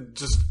I mean,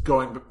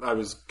 I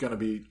was going to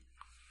be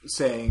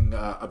saying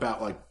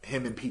about like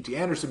him and P.T.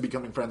 Anderson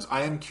becoming friends.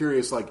 I am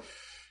curious, like,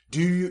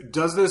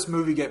 does this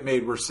movie get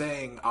made? We're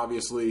saying,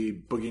 obviously,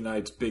 Boogie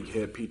Nights, big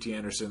hit, P.T.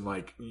 Anderson,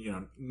 like, you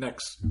know,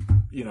 next,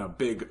 you know,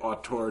 big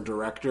auteur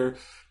director.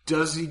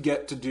 Does he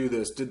get to do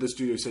this? Did the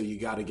studio say, you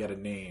got to get a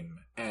name?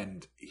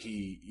 And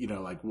he, you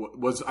know, like,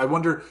 I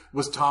wonder,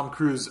 was Tom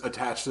Cruise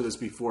attached to this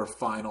before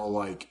final,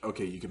 like,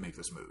 okay, you can make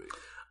this movie?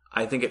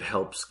 I think it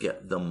helps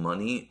get the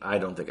money. I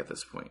don't think at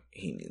this point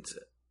he needs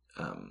it.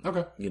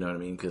 Okay. You know what I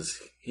mean?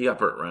 Because he got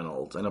Burt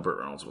Reynolds. I know Burt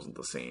Reynolds wasn't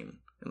in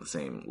the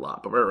same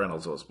lot, but Burt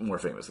Reynolds was more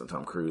famous than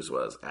Tom Cruise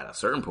was at a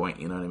certain point.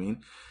 You know what I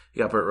mean? He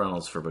got Burt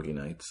Reynolds for Boogie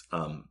Nights.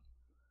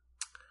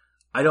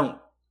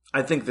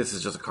 I think this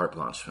is just a carte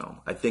blanche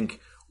film. I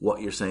think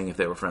what you're saying, if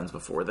they were friends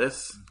before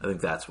this, I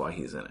think that's why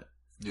he's in it.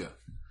 Yeah.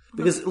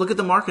 Because look at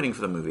the marketing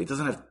for the movie. It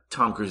doesn't have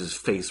Tom Cruise's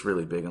face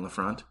really big on the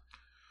front.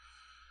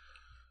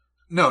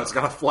 No, it's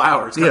got a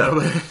flower. I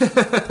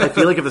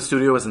feel like if the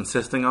studio was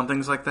insisting on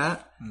things like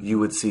that, you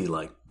would see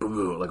like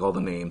all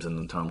the names, and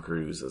then Tom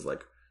Cruise is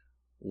like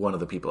one of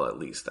the people at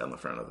least on the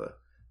front of the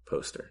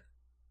poster.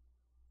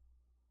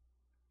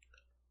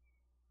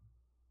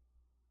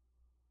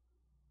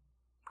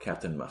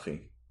 Captain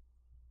Muffy.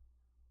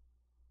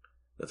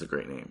 That's a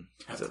great name.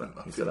 He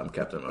said, I'm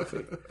Captain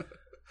Muffy.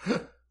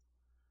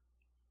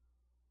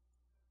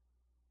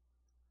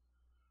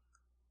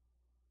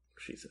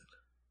 She said.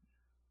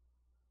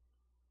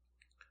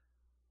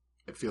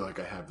 I feel like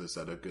I have this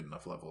at a good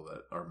enough level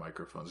that our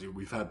microphones,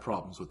 we've had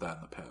problems with that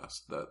in the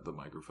past, that the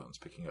microphone's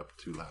picking up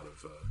too loud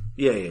of...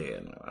 Yeah.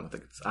 No, I don't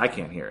think I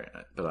can't hear it,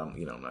 but I'm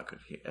not good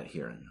at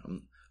hearing.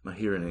 My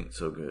hearing ain't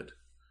so good.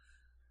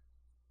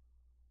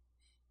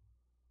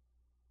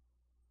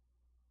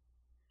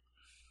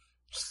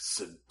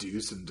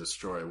 Seduce and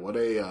destroy. What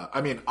a...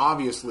 I mean,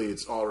 obviously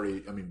it's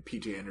already... I mean,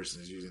 P.T.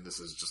 Anderson is using this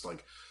as just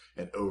like,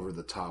 an over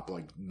the top,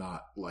 like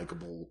not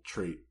likable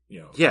trait.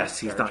 Yes,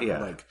 he's not. character. Yeah,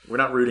 Like, we're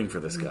not rooting for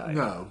this guy.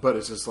 no, but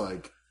it's just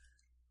like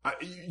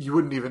you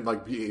wouldn't even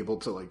like be able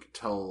to like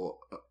tell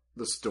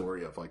the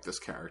story of like this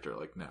character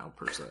like now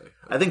per se.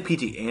 I think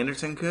P.T.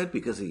 Anderson could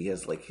because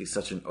he's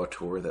such an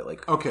auteur that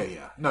like. Okay,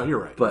 yeah, no, you're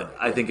right. But you're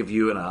right, I think if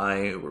you and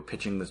I were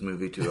pitching this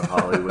movie to a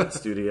Hollywood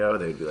studio,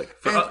 they'd be like,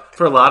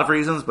 for a lot of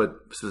reasons, but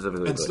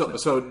specifically. and still,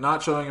 so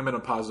not showing him in a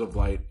positive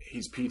light,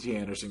 he's P.T.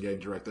 Anderson getting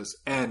to direct this,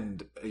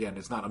 and again,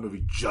 it's not a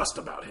movie just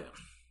about him.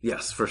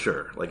 Yes, for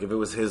sure. Like if it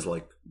was his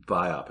like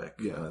biopic,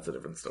 Yeah. that's a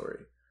different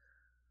story.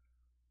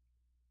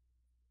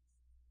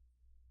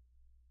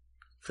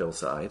 Phil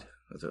sighed.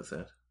 That's what it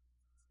said.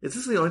 Is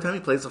this the only time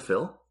he plays a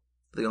Phil?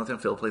 The only time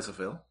Phil plays a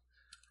Phil?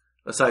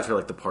 Aside for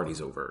like the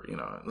party's over, I'm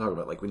talking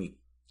about like when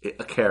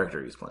a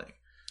character he's playing.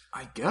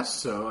 I guess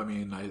so. I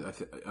mean, I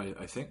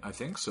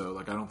think so.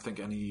 Like, I don't think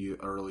any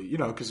early,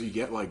 because you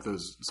get like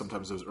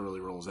sometimes those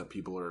early roles that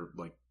people are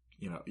like,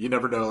 you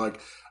never know. Like,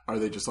 are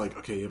they just like,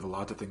 okay, you have a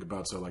lot to think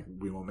about, so like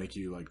we won't make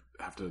you like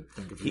have to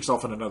think of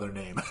yourself in another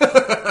name.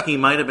 He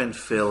might have been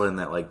Phil in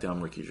that like dumb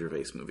Ricky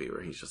Gervais movie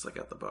where he's just like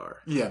at the bar.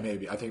 Yeah,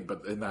 maybe. I think,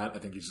 but in that, I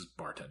think he's just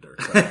bartender.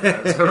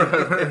 So,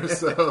 whatever.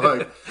 So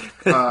like,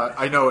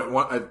 I know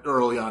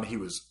early on he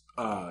was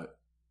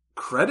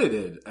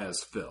credited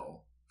as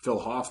Phil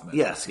Hoffman.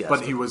 Yes.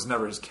 But he was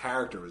never. His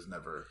character was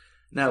never.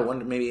 Now, I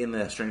wonder maybe in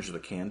the Strangers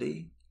with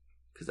Candy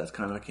because that's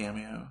kind of a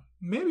cameo.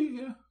 Maybe,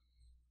 yeah.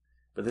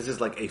 But this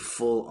is like a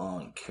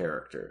full-on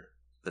character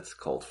that's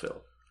called Phil.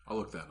 I'll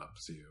look that up.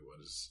 See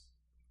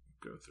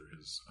go through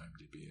his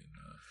IMDb and.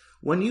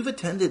 When you've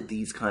attended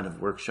these kind of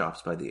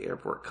workshops by the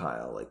airport,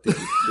 Kyle, like did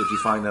you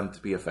find them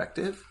to be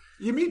effective?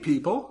 You meet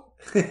people,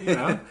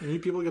 you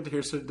meet people, get to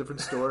hear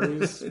different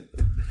stories.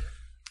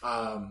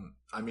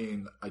 I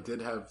mean, I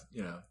did have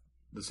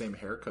the same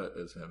haircut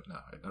as him. No,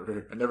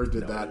 I never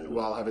did that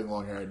while having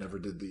long hair. I never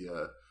did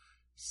the.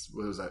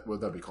 What was that? What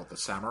would that be called? The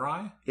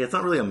samurai? Yeah, it's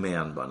not really a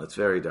man bun. It's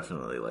very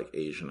definitely like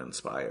Asian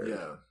inspired.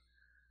 Yeah.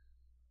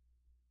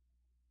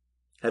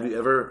 Have you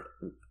ever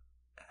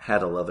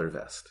had a leather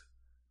vest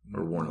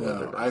or worn a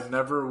leather vest? I've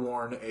never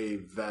worn a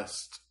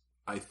vest.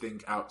 I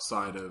think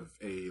outside of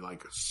a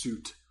like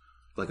suit,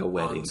 like a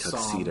wedding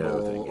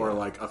tuxedo thing, or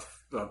like a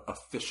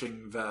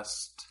fishing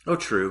vest. Oh,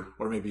 true.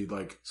 Or maybe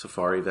like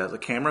safari vest, a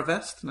camera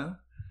vest. No,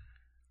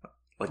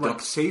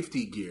 like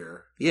safety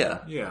gear.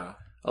 Yeah, yeah.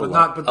 A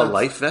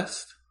life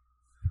vest?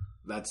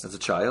 That's as a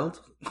child?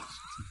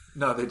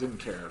 No, they didn't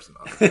care.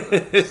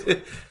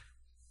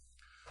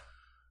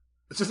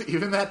 It's just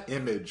even that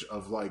image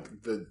of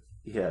like the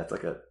it's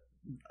like a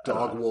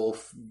dog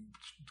wolf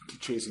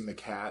chasing the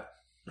cat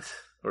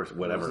or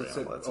whatever.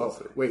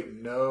 Wait,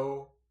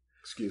 no.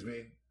 Excuse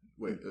me.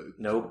 Wait,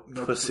 no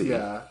pussy.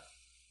 Yeah.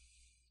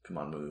 Come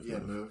on, move. Yeah,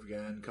 move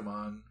again. Come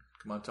on,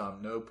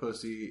 Tom. No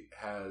pussy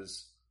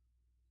has.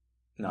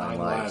 9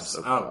 lives.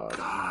 Oh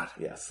God!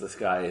 Yes, this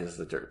guy is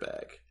the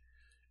dirtbag.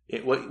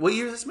 What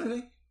year is this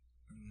movie?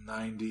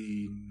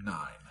 99.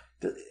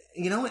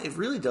 You know what? It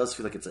really does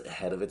feel like it's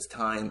ahead of its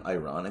time.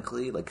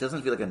 Ironically, like it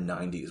doesn't feel like a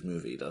 '90s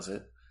movie, does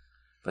it?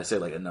 If I say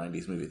like a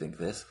 '90s movie, think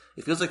this.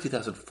 It feels like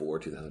 2004,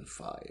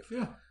 2005.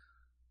 Yeah.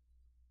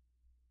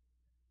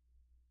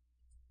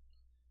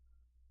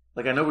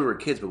 Like I know we were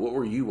kids, but what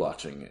were you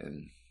watching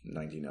in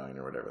 '99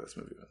 or whatever this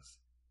movie was?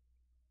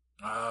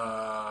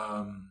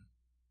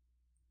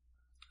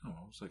 What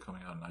was that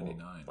coming out in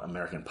 99? Well,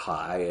 American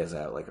Pie is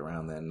out like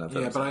around then. But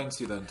I didn't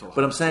see that until.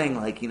 But I'm saying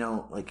like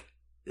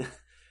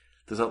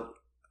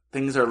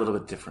things are a little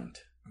bit different.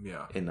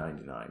 Yeah. In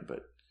 '99,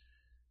 but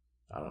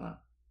I don't know.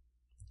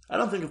 I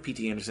don't think of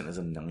P.T. Anderson as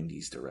a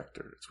 '90s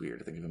director. It's weird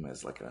to think of him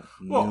as like a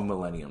new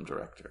millennium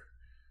director.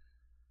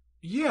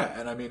 Yeah,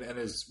 and I mean,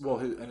 his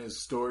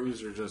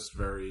stories are just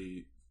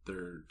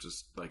they're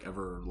just like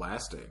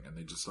everlasting, and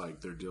they just like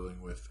they're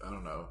dealing with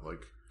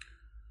like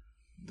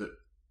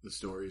the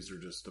stories are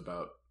just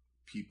about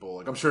people.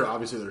 Like I'm sure,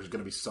 obviously, there's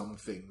going to be some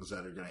things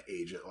that are going to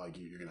age it. Like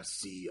you're going to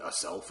see a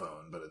cell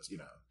phone, but it's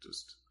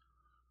just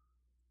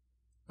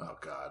oh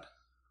God.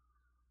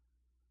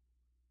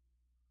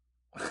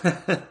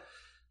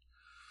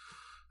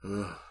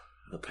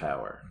 The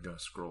power. I'm going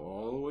to scroll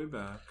all the way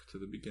back to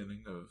the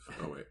beginning of.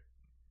 Oh wait,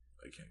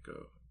 I can't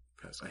go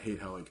past. I hate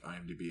how like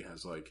IMDb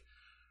has like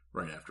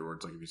right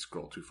afterwards. Like if you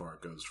scroll too far,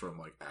 it goes from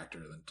like actor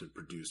then to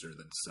producer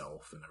then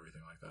self and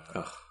everything like that.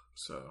 Ugh.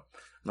 So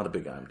I'm not a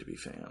big IMDb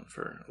fan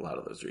for a lot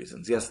of those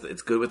reasons. Yes,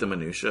 it's good with the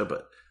minutia,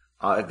 but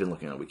I've been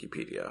looking on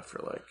Wikipedia for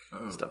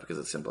like stuff because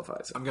it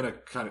simplifies it. I'm gonna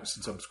kind of,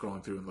 since I'm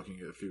scrolling through and looking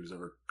at if he was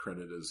ever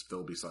credited as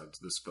Phil besides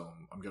this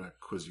film, I'm gonna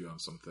quiz you on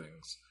some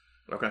things.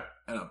 Okay.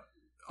 And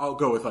I'll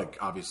go with like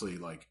obviously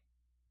like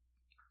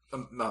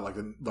not like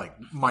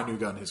my new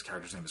gun. His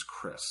character's name is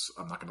Chris.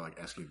 I'm not gonna like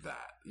ask you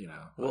that.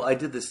 Well, I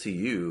did this to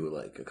you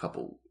like a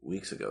couple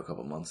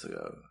months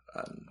ago.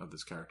 Of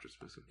this character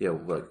specifically. Yeah,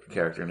 like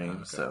character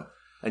names. Okay. So,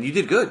 and you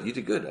did good.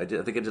 I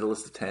think I did a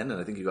list of 10,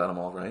 and I think you got them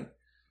all right.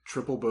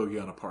 Triple bogey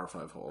on a par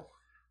 5 hole.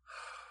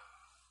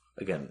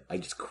 Again, I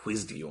just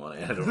quizzed you on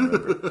it. I don't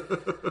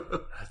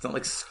remember. It's not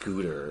like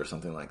scooter or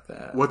something like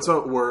that. What's a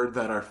word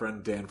that our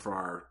friend Dan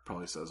Farrar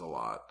probably says a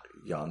lot?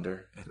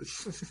 Yonder.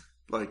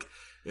 Like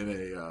in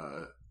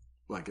a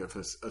like if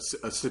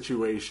a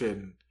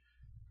situation,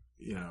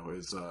 you know,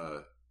 is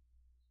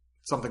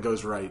something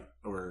goes right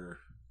or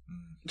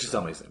just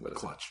tell me something. What is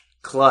clutch.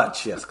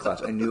 Clutch, yes,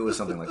 clutch. I knew it was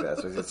something like that.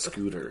 So I said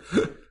scooter.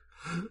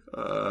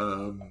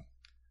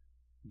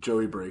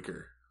 Joey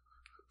Breaker.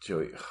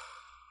 Joey.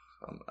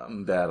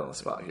 I'm bad on the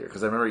spot here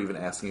because I remember even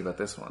asking you about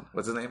this one.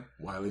 What's his name?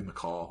 Wiley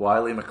McCall.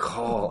 Wiley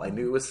McCall. I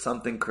knew it was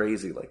something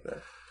crazy like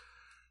that.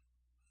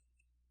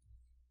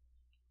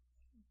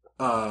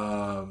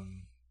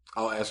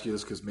 I'll ask you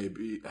this because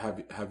maybe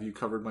have you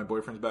covered My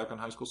Boyfriend's Back on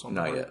High School Song?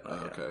 Not yet.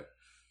 Okay.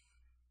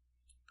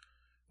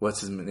 What's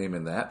his name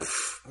in that?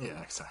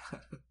 Yeah, exactly.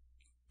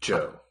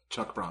 Joe.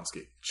 Chuck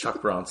Bronsky.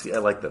 Chuck Bronsky. I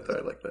like that though.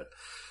 I like that.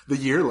 The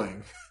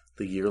Yearling.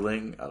 The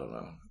Yearling. I don't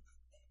know.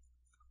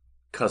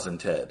 Cousin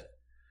Ted.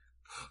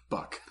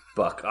 Buck.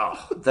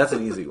 Oh, that's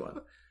an easy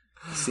one.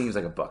 Seems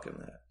like a buck in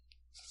that.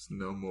 Just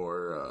no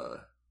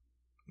more.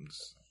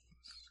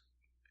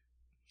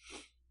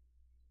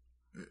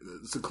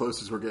 It's the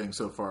closest we're getting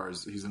so far.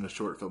 Is he's in a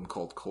short film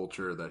called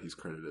Culture that he's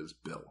credited as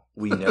Bill.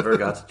 We never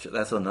got to.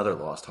 That's another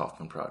lost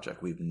Hoffman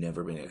project. We've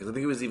never been able, because I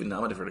think it was even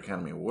nominated for an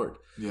Academy Award.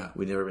 Yeah,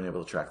 we've never been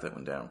able to track that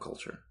one down.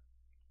 Culture.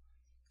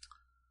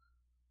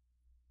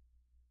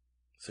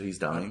 So he's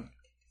dying.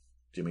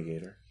 Jimmy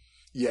Gator.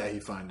 Yeah, he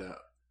find out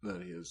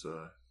that he has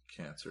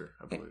cancer,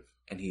 I believe.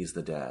 And he's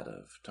the dad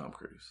of Tom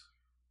Cruise.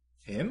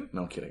 Him?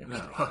 No, I'm kidding.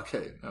 No,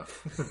 okay, no.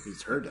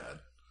 He's her dad.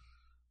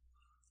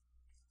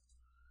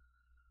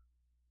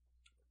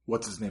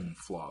 What's his name in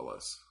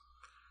Flawless?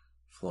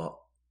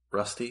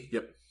 Rusty?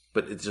 Yep.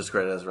 But it's just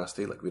credited as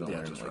Rusty? Like, we don't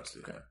learn just like, Rusty.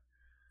 Okay. Yeah.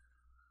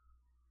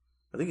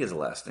 I think he has a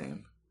last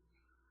name.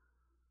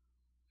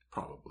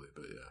 Probably,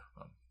 but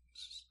yeah.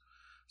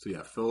 So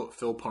yeah,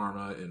 Phil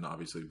Parma in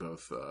obviously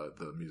both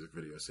the music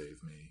video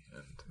Save Me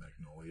and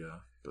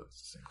Magnolia, but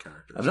it's the same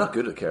character. I'm not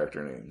good at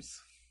character names.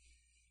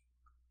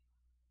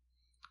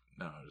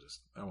 No,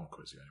 I won't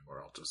quiz you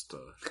anymore. I'll just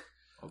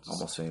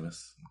Almost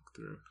Famous. Look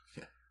through.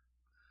 Yeah.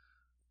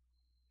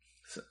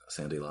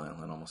 Sandy Lyle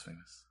and Almost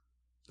Famous.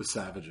 The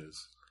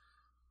Savages.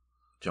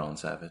 John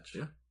Savage.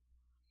 Yeah.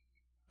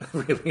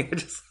 Really?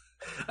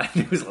 I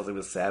knew his last name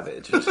was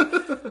Savage.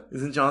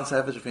 Isn't John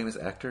Savage a famous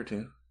actor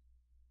too?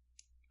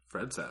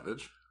 Fred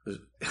Savage.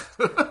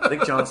 I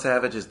think John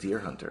Savage is Deer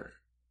Hunter.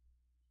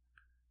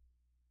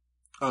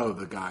 Oh,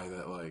 the guy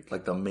that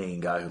like the main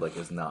guy who like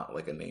is not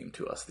like a name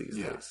to us these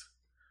days.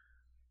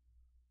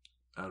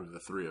 Out of the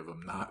three of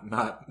them, not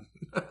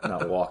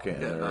Walken.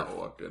 Yeah, not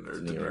Walken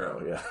or De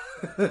Niro.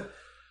 Yeah.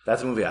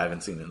 That's a movie I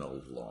haven't seen in a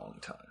long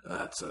time.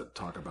 That's a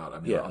talk about. I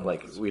mean, yeah,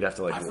 like we'd have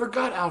to like. I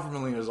forgot Alfred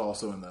Molina's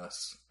also in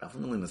this.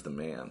 Alfred Molina's the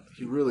man.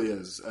 He really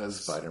is as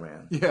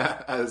Spider-Man.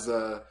 Yeah, as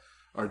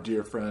our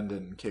dear friend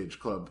and Cage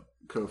Club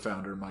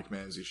co-founder Mike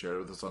Manzi shared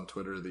with us on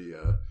Twitter.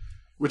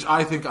 Which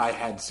I think I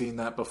had seen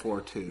that before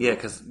too. Yeah,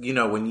 because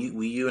when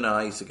you and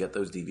I used to get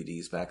those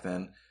DVDs back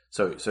then.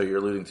 So you're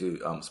alluding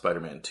to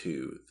Spider-Man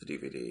 2, the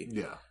DVD.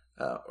 Yeah.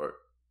 Or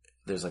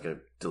there's like a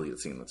deleted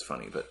scene that's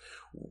funny, but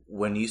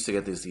when you used to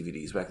get these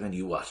DVDs back then,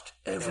 you watched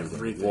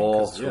everything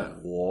wall to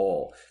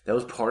wall. That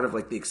was part of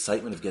like the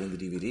excitement of getting the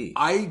DVD.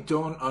 I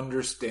don't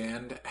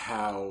understand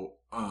how.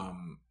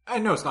 I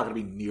know it's not going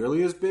to be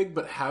nearly as big,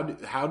 but how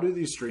do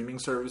these streaming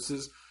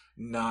services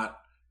not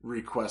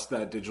request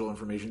that digital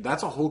information?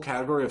 That's a whole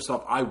category of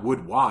stuff I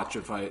would watch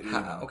if I.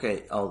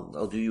 Okay,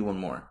 I'll do you one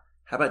more.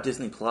 How about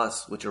Disney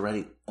Plus, which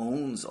already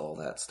owns all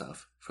that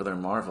stuff for their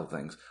Marvel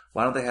things?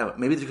 Why don't they have?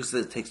 Maybe because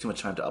it takes too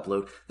much time to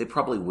upload. They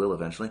probably will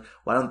eventually.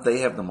 Why don't they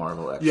have the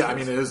Marvel extras? Yeah, I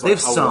mean, it is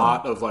like a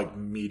lot of like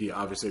media.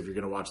 Obviously, if you're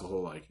going to watch the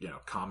whole like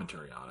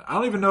commentary on it, I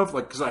don't even know if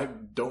because I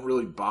don't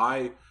really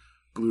buy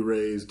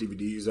Blu-rays,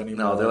 DVDs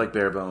anymore. No, they're like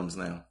bare bones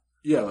now.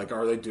 Yeah, like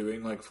are they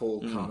doing like full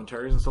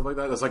commentaries and stuff like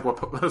that? That's like what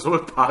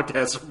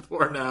podcasts are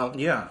for now.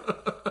 Yeah.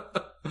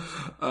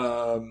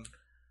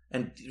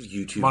 And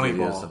YouTube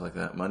Moneyball. videos, stuff like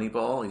that.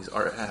 Moneyball, he's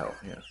art how?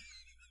 Yeah.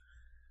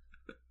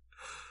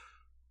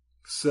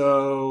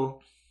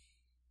 So,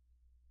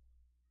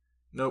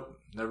 nope,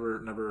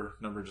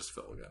 never just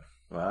Phil again.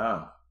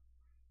 Wow.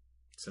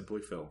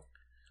 Simply Phil.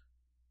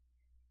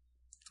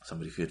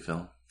 Somebody feed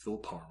Phil. Phil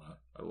Parma.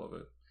 I love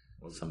it.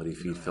 Somebody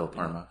feed Phil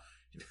Parma.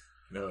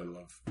 I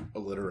love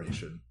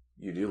alliteration.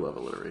 You do love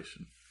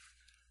alliteration.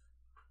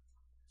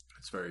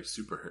 It's very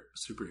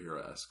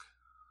superhero-esque.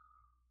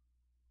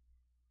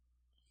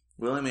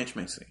 William H.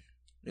 Macy.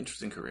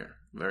 Interesting career.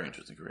 Very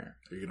interesting career.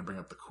 Are you going to bring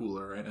up the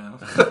Cooler right now?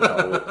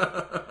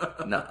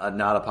 No,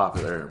 not a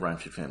popular Rhyme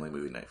Street Family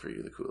movie night for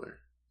you, the Cooler.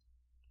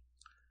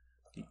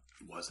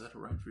 Was that a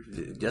Rhyme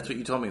Street? That's what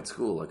you told me at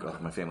school.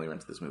 Like, my family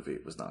rented this movie.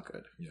 It was not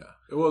good. Yeah.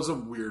 It was a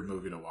weird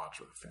movie to watch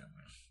with a family.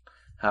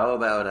 How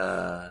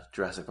about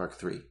Jurassic Park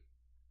 3? I mean,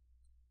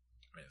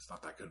 it's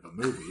not that good of a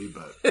movie,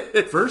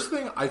 but first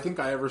thing I think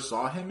I ever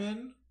saw him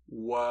in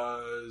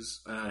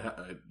was, and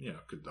I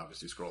could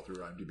obviously scroll through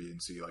IMDb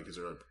and see, like, is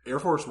there Air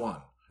Force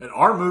One? And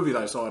our movie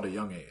that I saw at a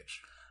young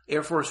age.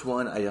 Air Force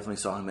One, I definitely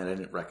saw him and I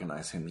didn't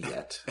recognize him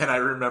yet. And I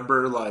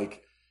remember,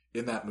 like,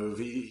 in that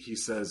movie, he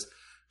says,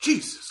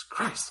 Jesus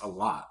Christ, a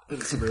lot.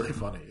 It's really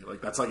funny.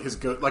 Like, that's like his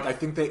good, like, I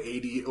think they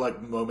 80,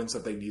 like, moments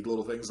that they need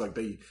little things, like,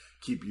 they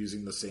keep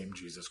using the same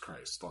Jesus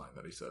Christ line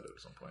that he said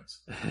at some points.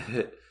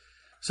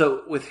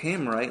 So, with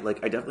him, right,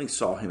 like, I definitely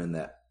saw him in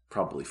that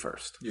probably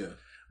first. Yeah.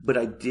 But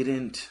I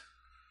didn't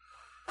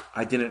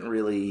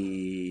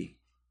really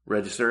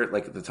register it.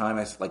 Like, at the time,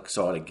 I, like,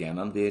 saw it again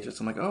on VHS.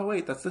 I'm like, oh,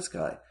 wait, that's this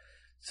guy.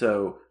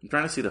 So, I'm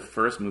trying to see the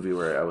first movie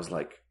where I was,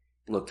 like,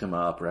 looked him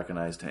up,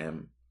 recognized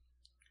him.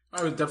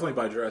 I was definitely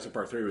by Jurassic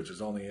Park 3, which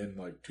is only in,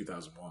 like,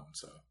 2001,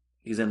 so.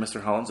 He's in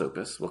Mr. Holland's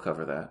Opus. We'll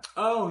cover that.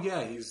 Oh,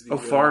 yeah, he's the...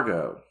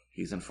 Fargo.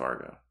 He's in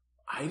Fargo.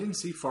 I didn't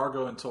see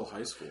Fargo until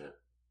high school.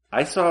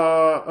 I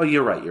saw... Oh,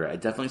 you're right. I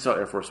definitely saw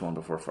Air Force One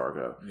before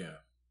Fargo. Yeah.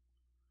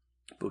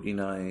 Boogie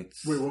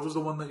Nights. Wait, what was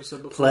the one that you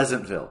said before?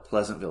 Pleasantville,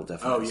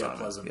 definitely. Oh, yeah,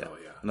 Pleasantville,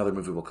 yeah. Another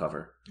movie we'll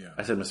cover. Yeah.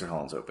 I said Mr.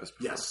 Holland's Opus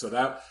before. Yes, so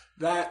that...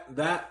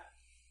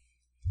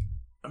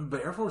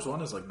 But Air Force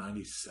One is like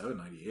 97,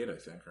 98, I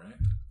think,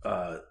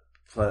 right?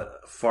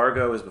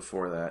 Fargo is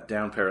before that.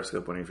 Down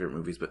Periscope, one of your favorite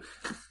movies, but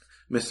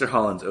Mr.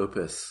 Holland's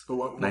Opus, but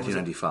what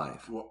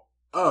 1995.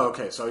 Oh,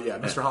 okay. So, yeah,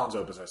 Mr. Holland's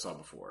Opus I saw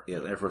before. Yeah,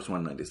 Air Force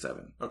One,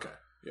 97. Okay,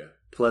 yeah.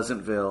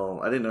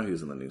 Pleasantville. I didn't know he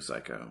was in the new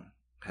Psycho.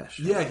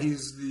 Yeah,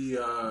 he's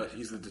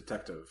the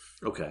detective.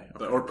 Okay.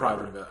 Or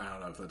private. I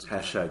don't know if that's...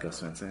 Hashtag Gus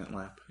Van Sant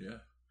lap. Yeah.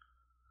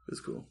 It's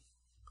cool.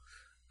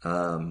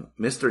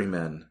 Mystery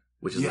Men,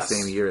 which is the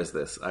same year as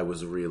this, I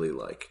was really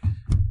like...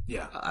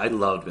 Yeah. I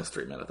loved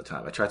Mystery Men at the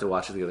time. I tried to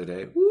watch it the other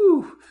day.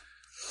 Woo!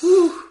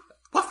 Woo!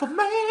 Waffle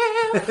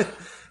Man!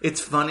 It's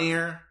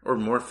funnier, or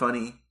more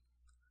funny.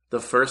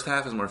 The first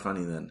half is more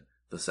funny than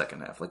the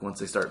second half. Like, once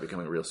they start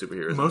becoming real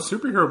superheroes. Most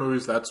superhero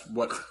movies, that's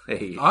what...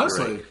 Hey,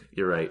 honestly...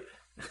 You're right.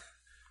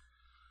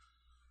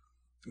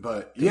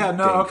 But, yeah,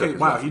 no, okay,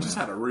 wow, he just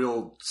had a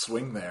real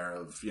swing there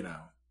of, you know...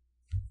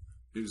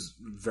 He was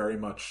very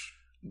much...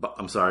 But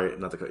I'm sorry,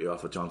 not to cut you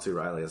off with John C.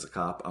 Reilly as a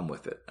cop. I'm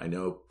with it. I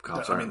know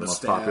cops aren't the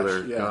most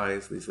popular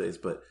guys these days,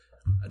 but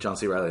John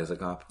C. Reilly as a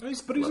cop. But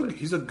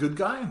he's a good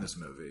guy in this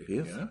movie. He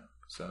is. You know?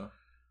 So.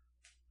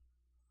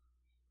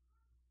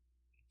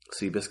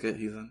 Seabiscuit,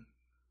 he's in?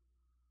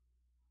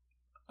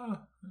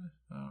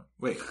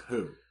 Wait,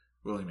 who?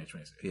 William H.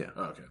 Macy. Yeah.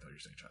 Oh, okay, I thought you were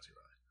saying John C.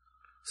 Reilly.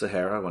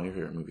 Sahara, one of your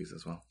favorite movies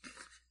as well.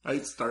 I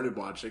started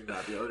watching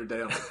that the other day.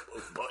 I'm like,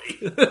 oh boy.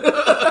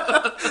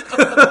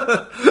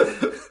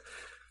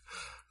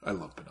 I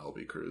love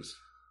Penelope Cruz.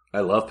 I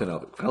love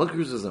Penelope. Penelope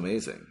Cruz is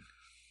amazing.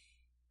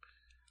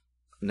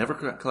 Never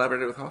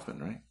collaborated with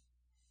Hoffman, right?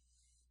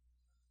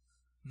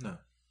 No.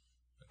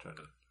 I tried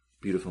to.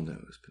 Beautiful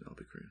nose,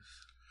 Penelope Cruz.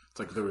 It's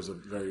like there's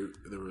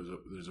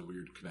a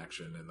weird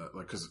connection in that,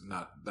 like, because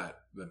not that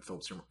then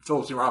Philip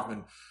Seymour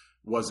Hoffman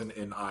wasn't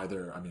in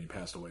either. I mean, he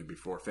passed away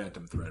before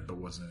Phantom Thread, but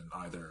wasn't in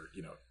either.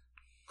 You know,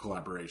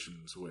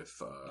 collaborations with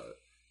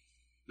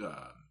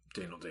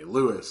Daniel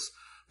Day-Lewis.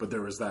 But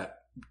there was that.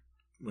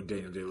 When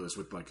Daniel Day-Lewis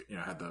would, like, you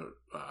know, had the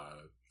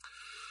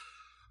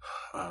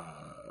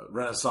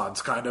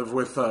Renaissance kind of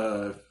with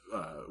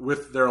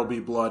There'll Be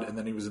Blood, and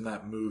then he was in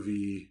that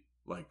movie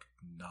like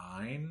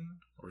 9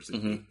 or is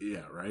it 8?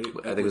 Yeah, right.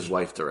 I think his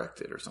wife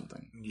directed or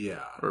something.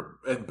 Yeah,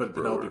 but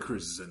Penelope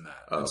Cruz is in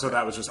that, and so okay.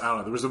 that was just, I don't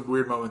know. There was a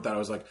weird moment that I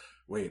was like,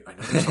 wait, I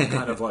know there's some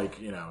kind of,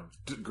 like, you know,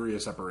 degree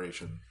of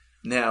separation.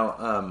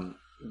 Now,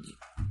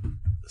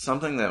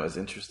 something that was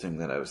interesting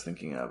that I was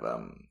thinking of.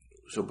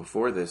 So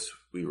before this,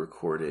 we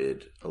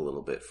recorded a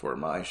little bit for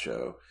my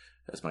show,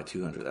 as my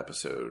 200th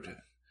episode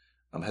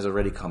has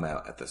already come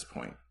out at this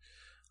point.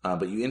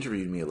 But you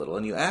interviewed me a little,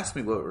 and you asked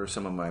me what were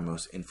some of my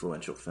most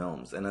influential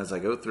films. And as I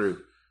go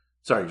through,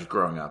 just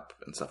growing up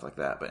and stuff like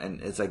that, and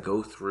as I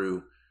go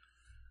through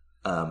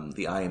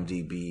the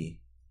IMDb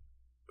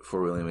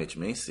for William H.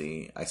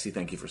 Macy, I see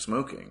Thank You for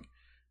Smoking.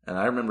 And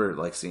I remember,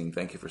 like, seeing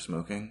Thank You for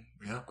Smoking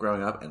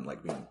growing up and,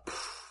 like, being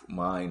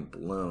mind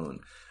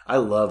blown. I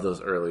love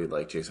those early,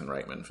 like, Jason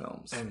Reitman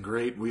films. And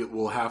great.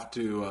 We'll have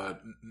to,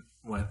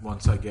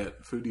 once I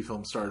get Foodie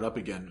Film started up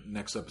again,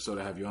 next episode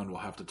I have you on, we'll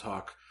have to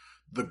talk.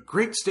 The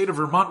great state of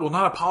Vermont will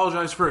not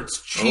apologize for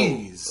its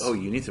cheese. Oh,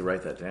 you need to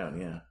write that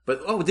down, yeah.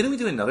 But, didn't we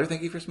do another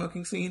Thank You for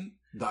Smoking scene?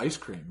 The ice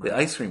cream, right? The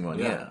ice cream one,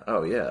 yeah.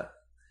 Oh, yeah.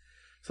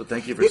 So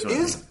Thank You for Smoking.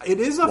 It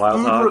is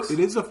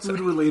a food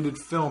related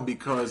film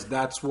because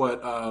that's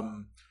what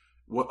Dan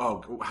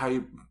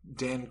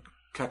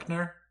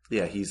Koechner?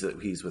 Yeah, he's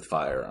with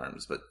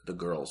firearms, but the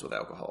girl's with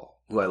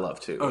alcohol, who I love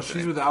too. Oh,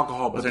 she's with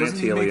alcohol, but doesn't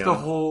he make the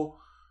whole?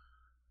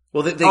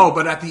 Well,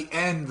 but at the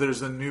end,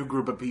 there's a new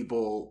group of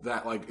people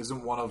that, like,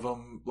 isn't one of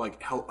them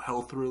like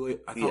health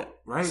related?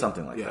 Right?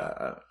 Something like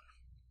that.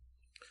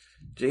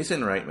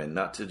 Jason Reitman,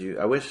 not to do.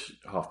 I wish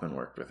Hoffman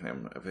worked with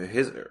him.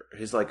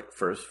 His like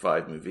first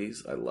 5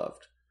 movies, I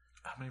loved.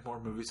 How many more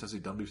movies has he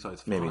done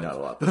besides 5? Maybe not a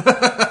lot.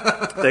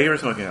 Thank You for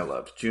Smoking, I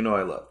loved. Juno,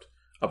 I loved.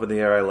 Up in the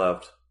Air, I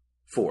loved.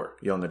 4,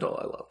 Young Adult,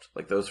 I loved.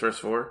 Like, those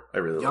first 4, I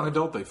really loved. Young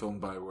Adult, they filmed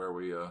by where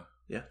we...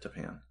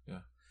 Japan.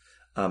 Yeah.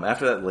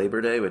 After that, Labor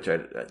Day, which I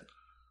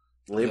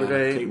Labor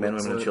Day, Kate Men,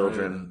 Women, and Winslet,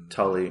 Children, right?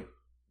 Tully,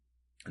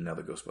 and now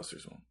the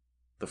Ghostbusters one.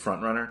 The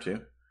Front Runner,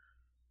 too.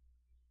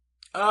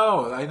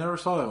 Oh, I never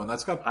saw that one.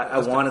 I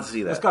wanted to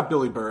see that. That's got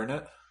Billy Burr in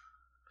it.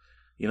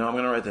 You know, I'm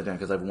going to write that down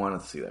because I've wanted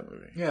to see that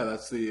movie. Yeah,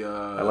 that's the...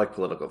 I like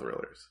political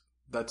thrillers.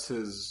 That's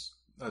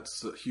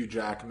Hugh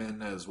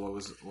Jackman as... What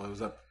was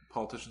that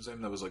politician's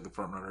name? That was like the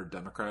front runner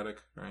Democratic,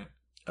 right?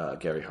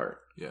 Gary Hart.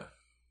 Yeah.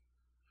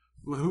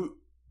 Who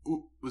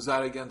was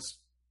that against?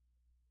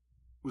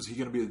 Was he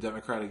going to be the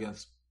Democrat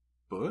against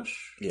Bush?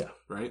 Yeah.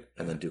 Right?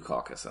 And then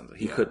Dukakis.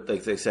 He could,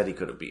 like they said he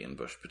could have beaten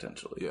Bush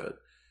potentially, Yeah. but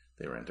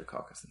they ran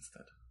Dukakis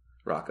instead.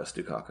 Rock us,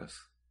 Dukakis.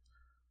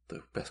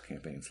 The best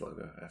campaign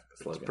slogan.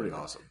 It's pretty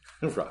awesome.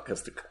 Rock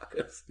us,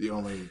 Dukakis. The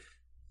only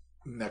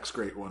next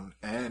great one,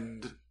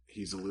 and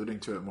he's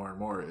alluding to it more and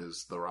more,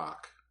 is The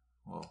Rock.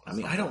 Well, I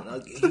mean, I don't know.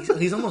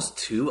 He's almost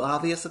too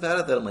obvious about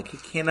it that I'm like, he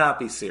cannot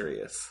be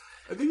serious.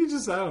 I think he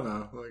just, I don't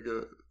know. Like,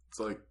 it's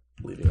like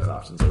leaving his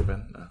options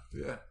open. No.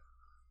 Yeah.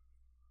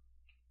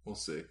 We'll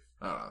see.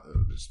 I don't know. It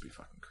would just be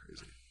fucking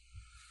crazy.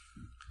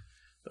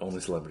 The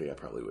only celebrity I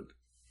probably would,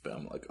 but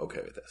I'm like,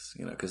 okay with this,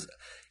 because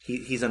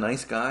he's a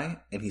nice guy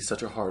and he's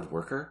such a hard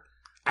worker.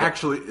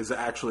 Is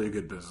actually a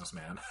good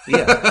businessman.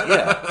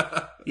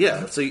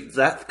 Yeah. So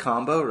that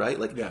combo, right?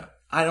 Like, yeah.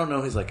 I don't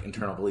know his like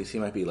internal beliefs. He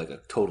might be like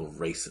a total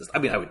racist. I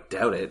mean, I would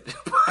doubt it.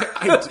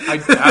 I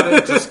doubt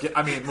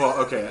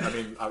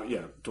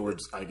it.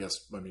 Towards, I guess,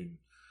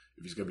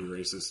 if he's going to be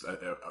racist,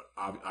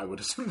 I would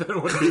assume that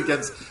it would be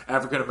against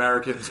African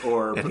Americans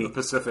or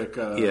Pacific.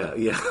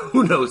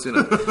 Who knows?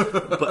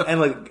 But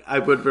I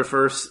would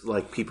prefer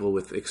like people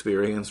with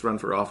experience run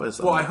for office.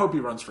 Well, I hope he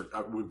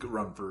would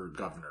run for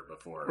governor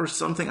before or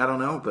something. I don't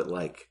know, but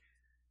like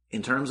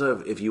in terms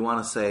of if you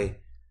want to say.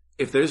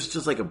 If there's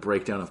just like a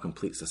breakdown of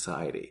complete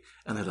society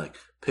and they're like,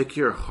 pick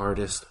your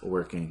hardest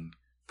working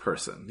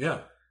person. Yeah.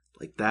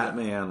 Like that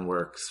man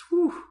works.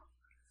 Whew.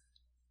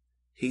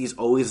 He's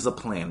always a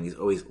plan. He's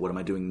always, what am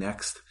I doing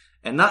next?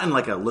 And not in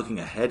like a looking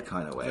ahead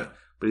kind of way. Yeah.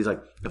 But he's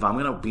like, if I'm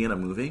going to be in a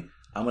movie,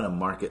 I'm going to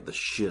market the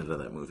shit out of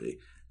that movie.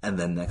 And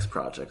then next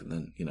project. And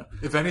then,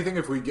 If anything,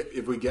 if we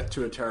get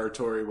to a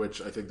territory,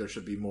 which I think there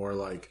should be more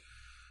like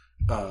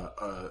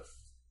a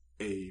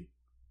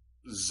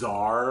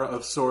czar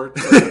of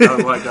sorts,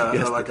 like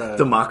a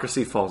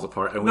democracy falls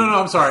apart. No,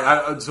 I'm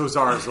sorry. So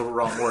czar is the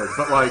wrong word,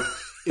 but like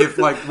if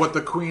like what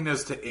the Queen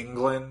is to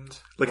England,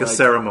 like a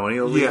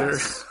ceremonial leader.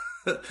 Yes.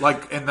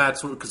 And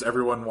that's because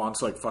everyone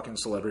wants like fucking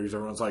celebrities.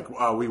 Everyone's like,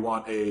 we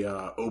want a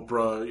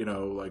Oprah,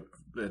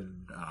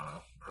 and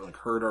or like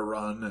her to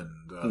run.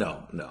 And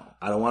no,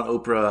 I don't want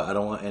Oprah. I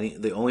don't want any.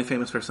 The only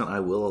famous person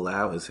I will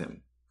allow is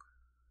him.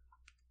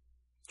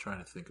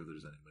 Trying to think if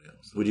there's anybody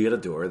else. Would you get a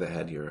door that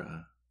had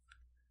your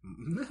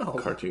no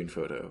cartoon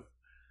photo?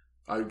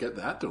 I would get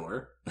that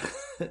door.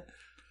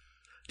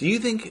 Do you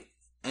think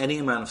any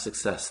amount of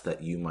success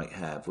that you might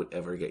have would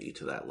ever get you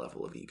to that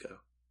level of ego?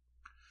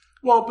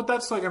 Well, but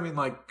that's like,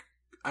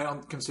 I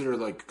don't consider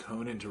like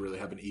Conan to really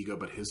have an ego,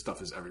 but his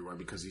stuff is everywhere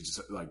because he just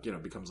like,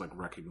 becomes like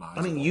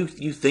recognizable. I mean, you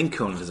think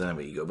Conan doesn't have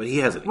an ego, but he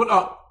has an ego.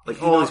 Well,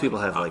 all these people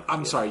have like.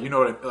 I'm sorry,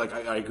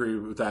 I agree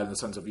with that in the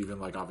sense of even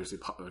like obviously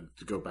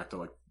to go back to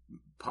like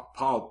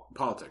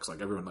politics, like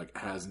everyone like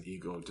has an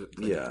ego.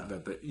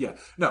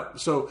 No,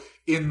 so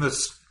in the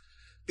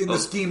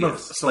scheme of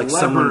celebrities, like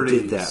someone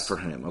did that for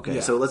him. Okay,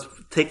 so let's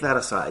take that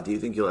aside. Do you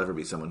think you'll ever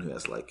be someone who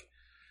has like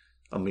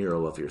a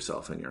mural of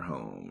yourself in your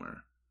home,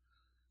 or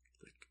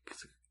like,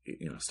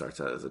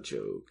 starts out as a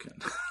joke?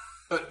 And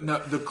no,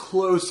 the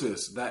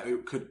closest that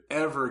it could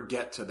ever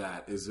get to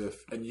that is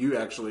and you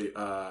actually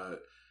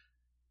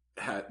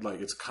had like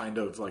it's kind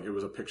of like it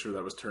was a picture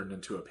that was turned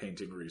into a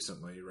painting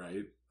recently,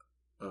 right?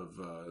 Of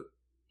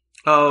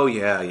oh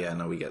yeah,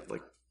 no, we get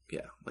like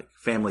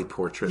family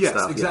portrait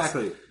stuff. Yes,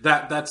 exactly.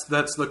 That's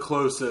the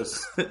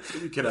closest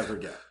you could ever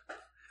get.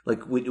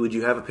 Like, would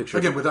you have a picture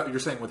again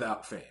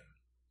without fame?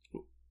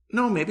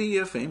 No, maybe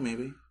fame,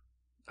 maybe.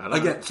 I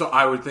don't know. So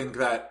I would think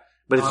that.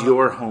 But it's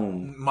your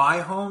home.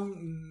 My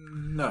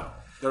home? No.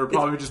 There would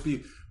probably just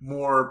be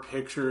more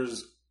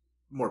pictures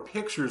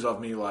of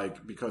me,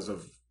 like, because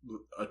of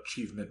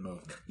achievement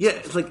moments. Yeah,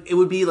 it's like, it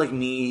would be like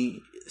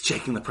me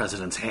shaking the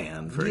president's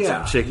hand, for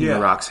example. Shaking The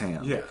Rock's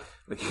hand. Yeah.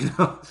 Like,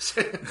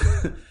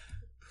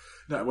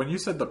 No, when you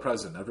said the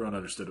president, everyone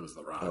understood it was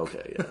The Rock.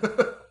 Okay,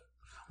 yeah.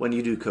 When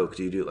you do coke,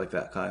 do you do it like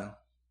that, Kyle?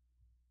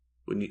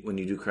 When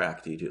you do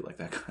crack, do you do it like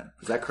that?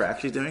 Is that crack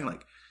she's doing?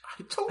 Like,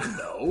 I don't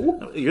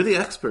know. You're the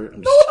expert.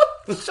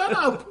 Shut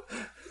up.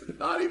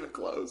 Not even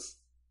close.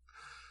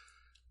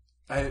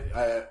 I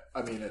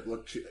mean, it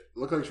looked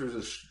like she was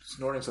just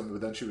snorting something,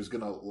 but then she was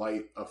going to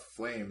light a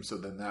flame. So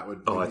then that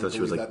would. I thought she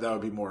was like that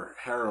would be more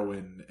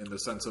heroin in the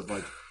sense of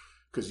like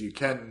because you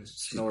can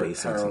snort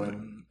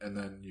heroin and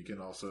then you can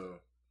also.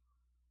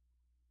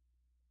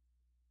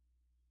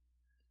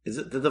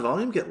 Did the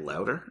volume get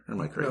louder? Or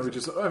am I crazy? No,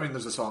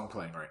 there's a song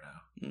playing right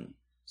now.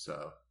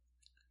 So.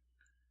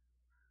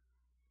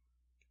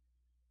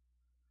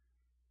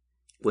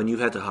 When you've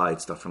had to hide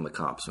stuff from the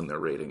cops when they're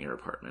raiding your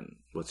apartment,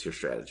 what's your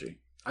strategy?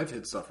 I've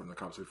hid stuff from the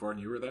cops before and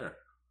you were there.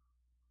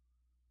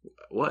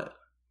 What?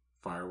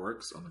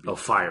 Fireworks on the beach. Oh,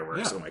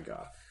 fireworks! Yeah. Oh my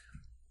god.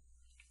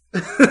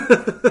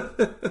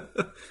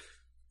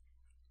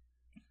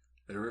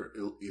 They were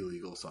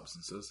illegal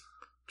substances.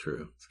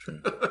 True.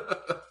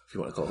 If you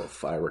want to call a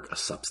firework a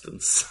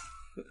substance.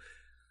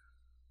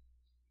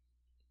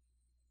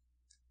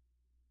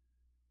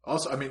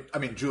 Also, I mean,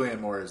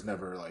 Julianne Moore has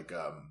never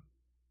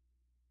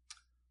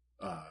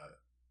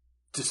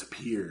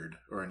disappeared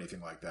or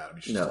anything like that. I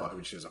mean, she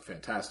has a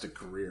fantastic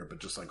career, but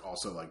just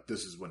also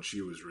this is when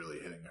she was really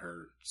hitting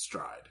her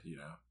stride,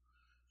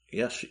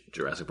 Yeah,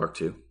 Jurassic Park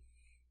 2.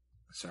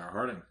 Sarah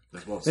Harding,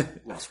 as well as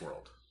Lost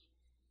World.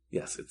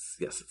 Yes, it's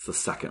the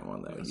second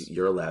one though. Yes.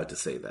 You're allowed to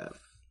say that.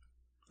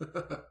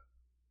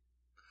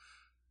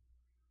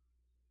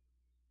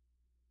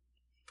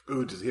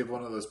 Ooh, does he have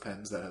one of those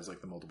pens that has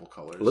the multiple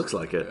colors? Looks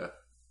like it. Yeah.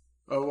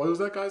 Oh, what was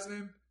that guy's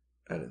name?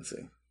 I didn't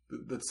see.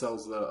 That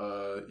sells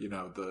the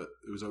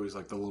it was always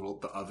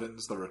the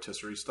ovens, the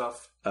rotisserie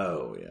stuff.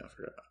 Oh yeah,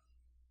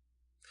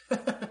 I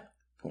forgot.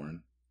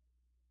 Porn.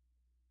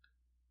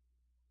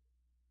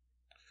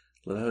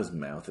 Look how his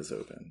mouth is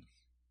open.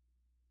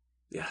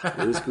 Yeah,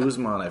 Luis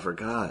Guzman, I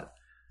forgot.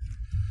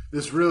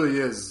 This really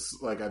is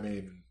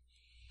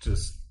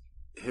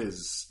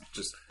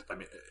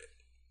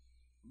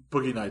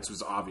Boogie Nights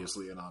was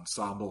obviously an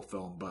ensemble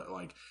film, but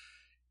I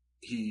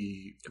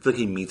feel like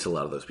he meets a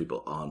lot of those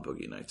people on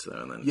Boogie Nights though,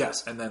 and then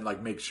yes, and then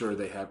make sure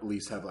they at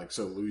least have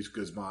so Luis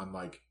Guzman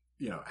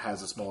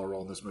has a smaller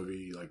role in this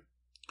movie.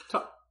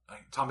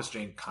 Thomas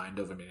Jane kind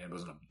of. I mean, it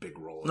wasn't a big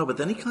role. No, but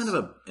then he kind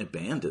of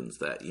abandons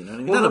that. You know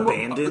what I mean? Not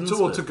abandons.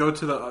 To go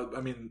to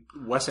the.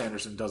 Wes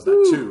Anderson does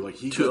that too.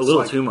 He gets, a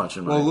little too much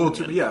in my opinion.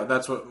 Too. Yeah,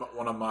 that's what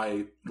one of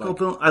my.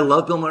 I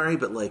love Bill Murray,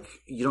 but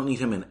you don't need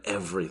him in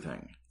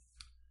everything.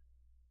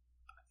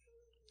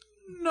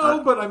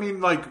 No, but I mean,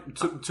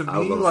 to me, I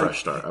would love Fresh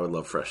Start. I would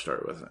love Fresh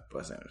Start with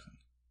Wes Anderson.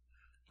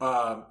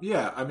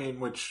 Yeah, I mean,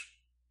 which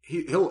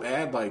he'll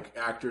add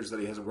actors that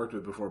he hasn't worked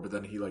with before, but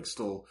then he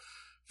still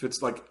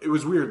fits. It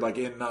was weird.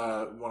 In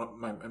one of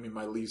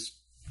my least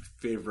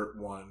favorite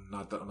one.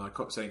 Not that I'm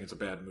not saying it's a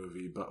bad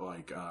movie, but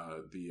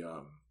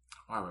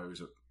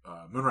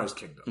Moonrise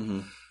Kingdom.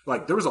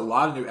 Mm-hmm. There was a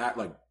lot of new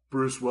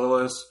Bruce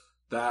Willis.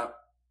 That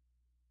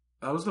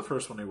was the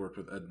first one he worked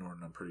with Ed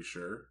Norton, I'm pretty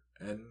sure,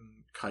 and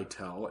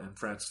Keitel and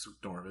Francis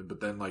McDormand,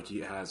 but then he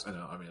has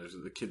there's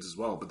the kids as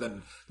well, but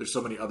then there's so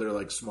many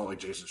other small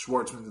Jason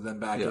Schwartzman then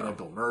back in it,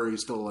 Bill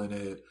Murray's still in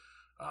it.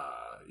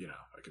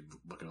 I could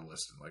look at a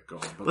list and go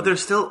on, but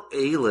there's still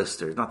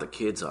A-listers, not the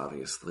kids,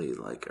 obviously.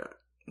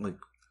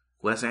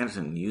 Wes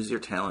Anderson, use your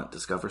talent,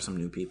 discover some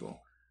new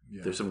people.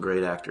 Yeah. There's some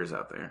great actors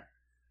out there.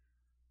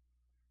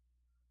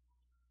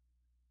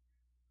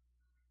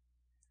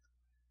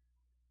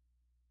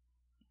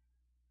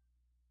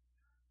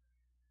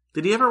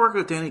 Did he ever work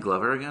with Danny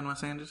Glover again,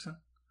 Wes Anderson?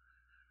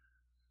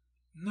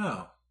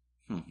 No.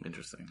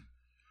 Interesting.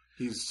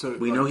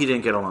 We know he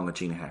didn't get along with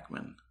Gene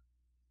Hackman.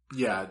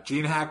 Yeah,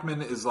 Gene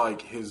Hackman is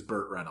his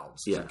Burt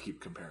Reynolds. Yeah. To keep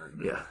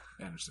comparing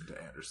Anderson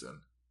to Anderson.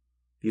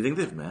 Do you think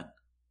they've met?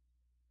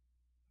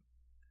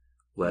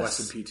 Wes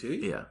and PT?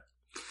 Yeah.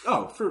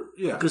 Oh,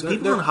 because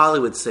people in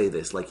Hollywood say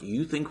this,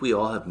 you think we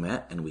all have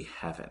met, and we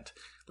haven't.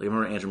 I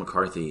remember Andrew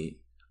McCarthy,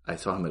 I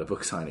saw him at a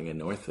book signing in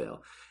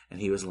Northville, and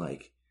he was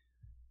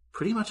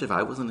pretty much if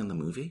I wasn't in the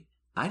movie,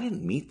 I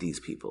didn't meet these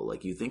people.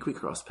 You think we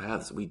cross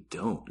paths. We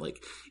don't.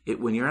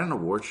 When you're at an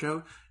award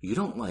show, you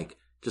don't,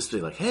 just be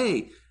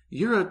hey,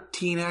 you're a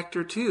teen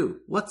actor too.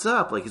 What's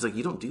up? He's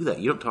you don't do that.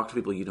 You don't talk to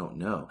people you don't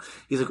know.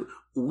 He's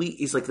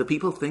the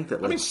people think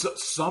that,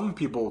 some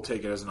people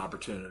take it as an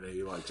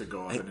opportunity, to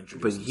go up and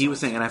introduce But he was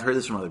saying, and I've heard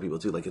this from other people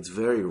too, it's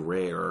very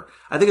rare.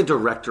 I think a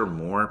director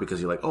more,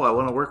 because you're oh, I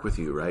want to work with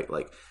you, right?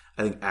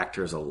 I think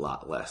actors a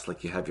lot less.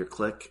 You have your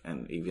clique,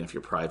 and even if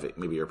you're private,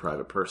 maybe you're a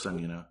private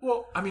person,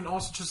 Well,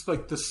 also just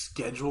the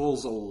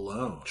schedules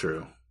alone.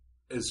 True.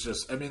 Is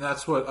just,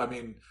 that's what,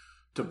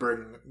 to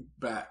bring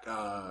back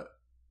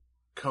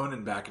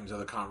Conan back into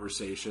the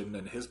conversation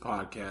and his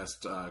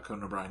podcast,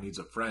 Conan O'Brien Needs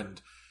a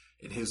Friend,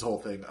 and his whole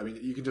thing.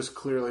 You can just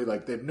clearly,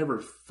 they've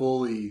never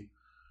fully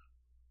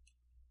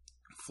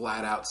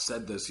flat out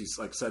said this. He's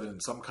said it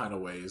in some kind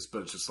of ways,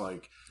 but it's just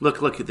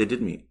look, they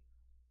did meet.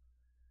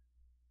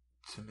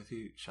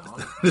 Timothy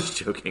Chalamet? Just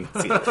joking.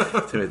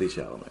 Timothy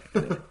Chalamet.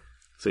 Anyway.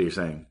 So you're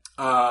saying?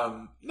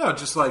 No,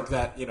 just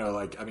that,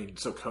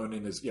 so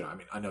Conan is,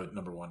 I know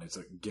number one, it's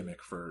a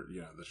gimmick for,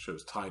 the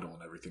show's title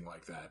and everything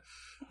like that.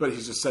 But he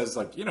just says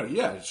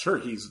yeah,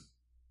 sure,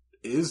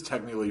 is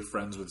technically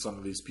friends with some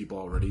of these people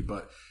already,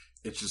 but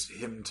it's just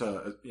him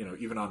to,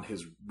 even on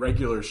his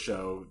regular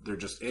show, they're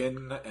just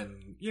in,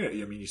 and,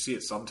 you see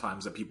it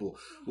sometimes that people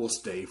will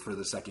stay for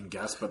the second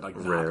guest, but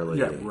rarely.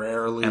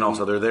 Rarely. And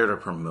also they're there to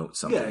promote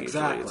something. Yeah,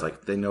 exactly. Usually.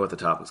 It's they know what the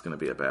topic's going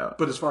to be about.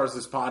 But as far as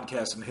this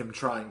podcast and him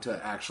trying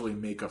to actually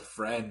make a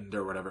friend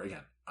or whatever,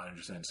 again, I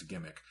understand it's a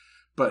gimmick,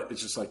 but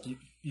it's just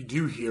you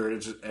do hear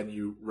it and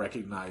you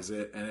recognize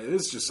it, and it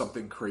is just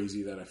something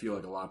crazy that I feel a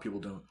lot of people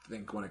don't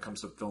think when it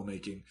comes to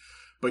filmmaking.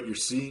 But you're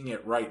seeing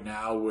it right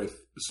now with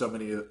so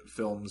many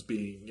films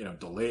being,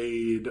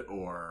 delayed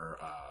or,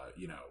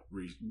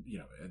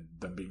 and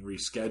them being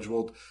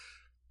rescheduled,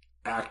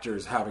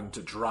 actors having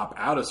to drop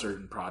out of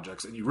certain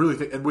projects, and you really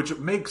think, and which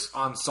makes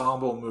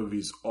ensemble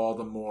movies all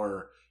the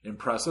more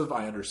impressive.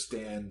 I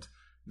understand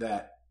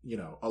that,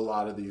 a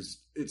lot of these,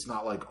 it's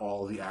not like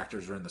all the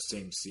actors are in the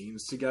same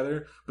scenes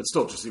together, but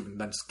still, just even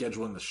then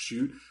scheduling the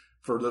shoot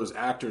for those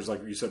actors,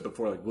 like you said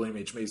before, like William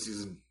H.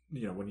 Macy's, and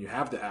when you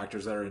have the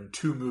actors that are in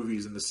 2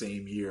 movies in the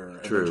same year,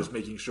 and they're just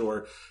making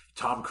sure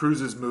Tom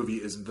Cruise's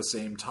movie isn't the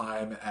same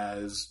time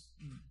as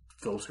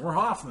Philip Seymour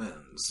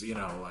Hoffman's,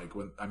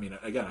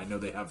 again, I know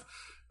they have,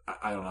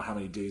 I don't know how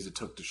many days it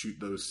took to shoot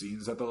those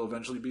scenes that they'll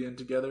eventually be in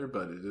together,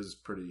 but it is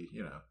pretty,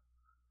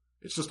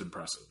 it's just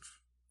impressive.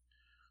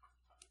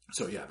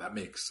 So yeah, that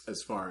makes,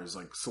 as far as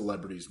like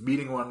celebrities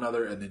meeting one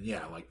another and then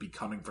like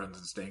becoming friends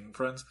and staying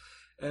friends.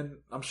 And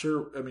I'm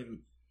sure,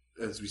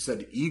 as we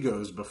said,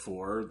 egos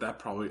before, that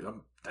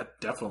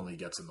definitely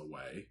gets in the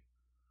way.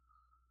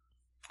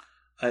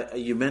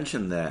 You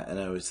mentioned that, and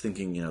I was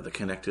thinking, the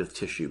connective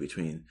tissue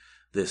between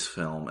this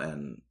film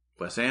and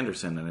Wes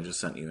Anderson, and I just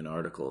sent you an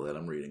article that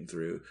I'm reading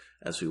through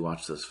as we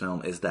watch this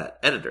film, is that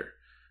editor.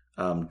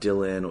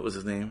 Dylan, what was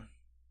his name?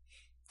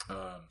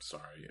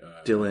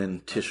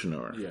 Dylan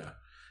Tichenor. Yeah.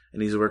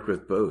 And he's worked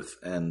with both.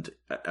 And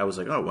I was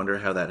like, I wonder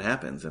how that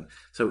happens. And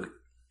so,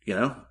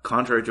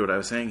 contrary to what I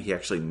was saying, he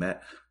actually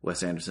met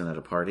Wes Anderson at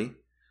a party.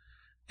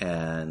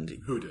 And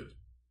who did?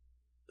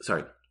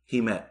 Sorry.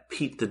 He met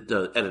Pete,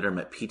 the editor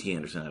met P.T.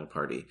 Anderson at a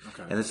party.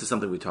 Okay. And this is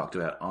something we talked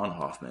about on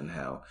Hoffman,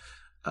 how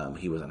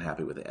he was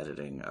unhappy with the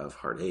editing of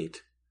Heart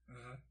 8.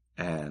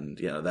 Mm-hmm. And,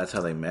 that's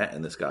how they met.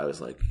 And this guy was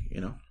like,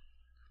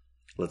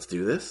 let's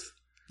do this.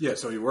 Yeah,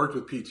 so he worked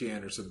with P.T.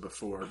 Anderson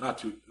before, not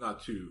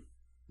too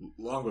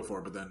long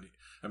before, but then,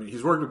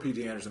 he's worked with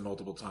P.T. Anderson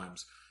multiple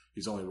times.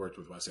 He's only worked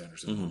with Wes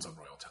Anderson once on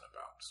Royal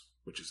Tenenbaums,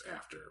 which is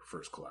after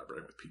first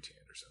collaborating with P.T.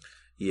 Anderson.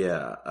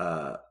 Yeah.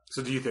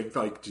 So do you think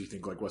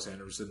like Wes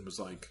Anderson was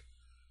like,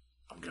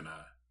 I'm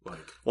gonna like...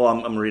 Well,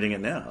 I'm reading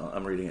it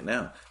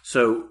now.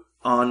 So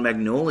on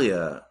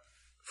Magnolia,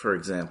 for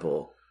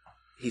example,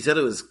 he said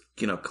it was,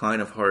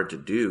 kind of hard to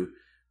do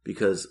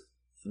because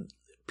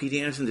P.T.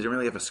 Anderson didn't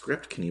really have a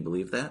script. Can you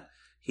believe that?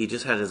 He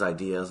just had his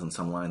ideas and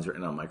some lines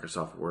written on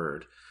Microsoft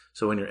Word.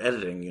 So when you're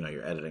editing,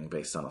 you're editing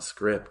based on a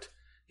script.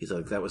 He's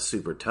like, that was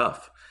super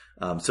tough.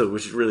 So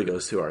which really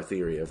goes to our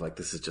theory of like,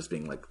 this is just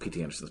being like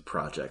P.T. Anderson's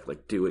project,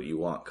 like do what you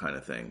want kind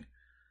of thing.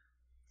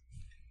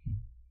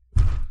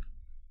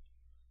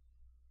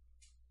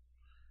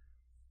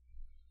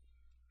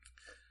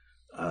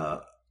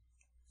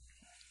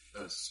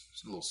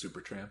 That's a little super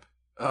tramp.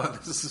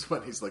 This is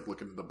when he's like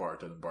looking at the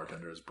bartender, and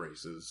bartender has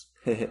braces.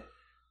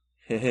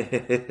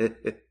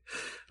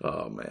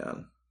 Oh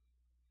man.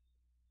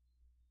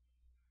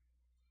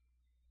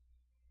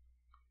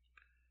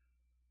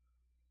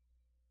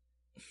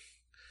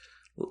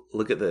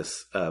 Look at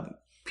this.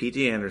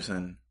 P.T.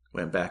 Anderson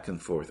went back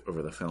and forth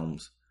over the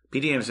films.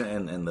 P.T.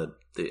 Anderson and the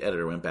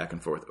editor went back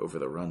and forth over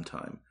the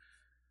runtime.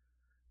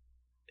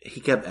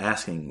 He kept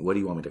asking, what do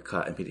you want me to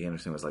cut? And P.T.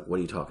 Anderson was like, what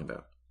are you talking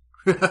about?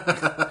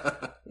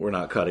 We're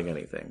not cutting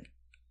anything.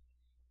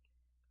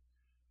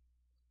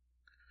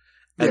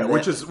 Yeah,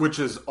 which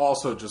is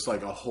also just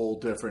like a whole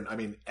different,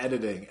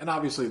 editing, and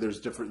obviously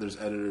there's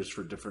editors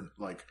for different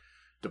like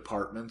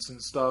departments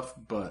and stuff,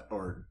 but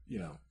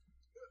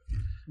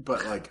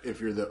like if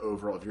you're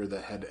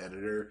the head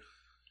editor,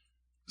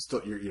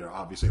 still you're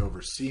obviously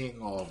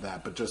overseeing all of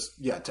that, but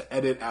just to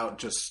edit out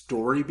just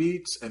story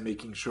beats and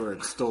making sure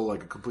it's still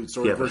like a complete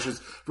story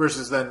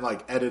versus then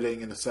like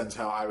editing in the sense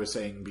how I was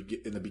saying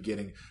in the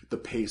beginning, the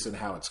pace and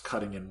how it's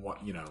cutting in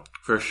what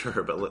for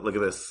sure. But look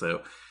at this.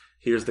 So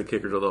here's the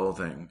kicker to the whole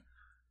thing.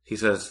 He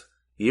says,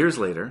 years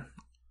later,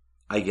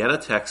 I get a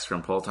text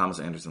from Paul Thomas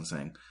Anderson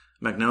saying,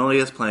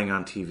 Magnolia is playing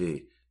on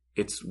TV.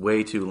 It's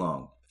way too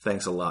long.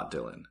 Thanks a lot,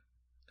 Dylan.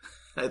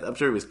 I'm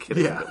sure he was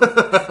kidding. Yeah.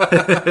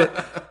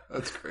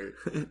 That's great.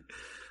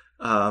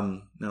 Now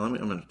I'm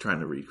going to try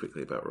to read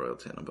quickly about Royal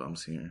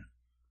Tenenbaums here.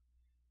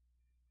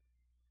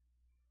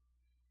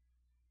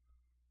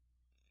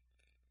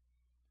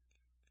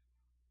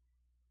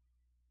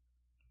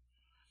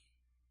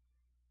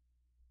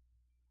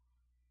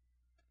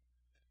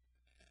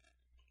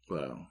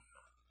 Wow.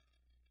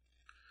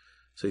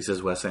 So he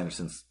says Wes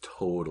Anderson's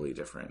totally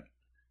different.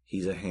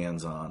 He's a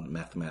hands-on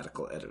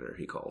mathematical editor,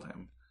 he called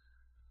him.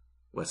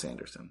 Wes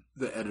Anderson.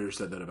 The editor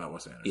said that about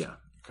Wes Anderson? Yeah.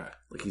 Okay.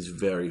 Like he's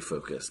very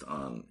focused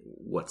on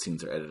what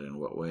scenes are edited in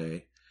what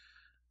way.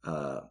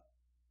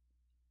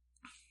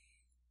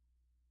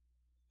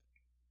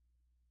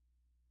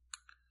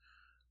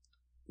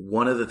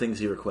 One of the things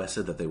he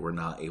requested that they were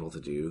not able to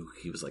do,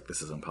 he was like,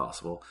 this is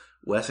impossible.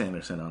 Wes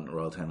Anderson on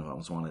Royal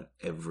Tenenbaums wanted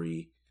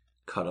every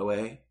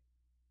cutaway,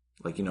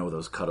 like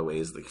those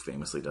cutaways that he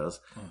famously does,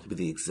 to be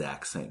the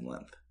exact same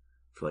length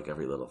for like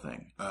every little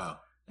thing. Oh.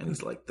 And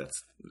he's like,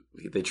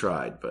 they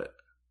tried, but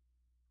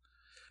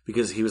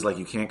because he was like,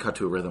 you can't cut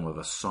to a rhythm of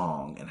a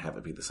song and have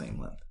it be the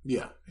same length.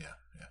 Yeah.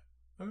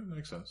 That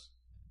makes sense.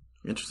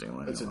 Interesting.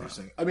 That's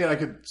interesting. I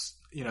could,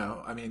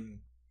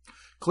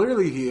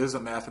 Clearly, he is a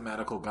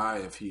mathematical guy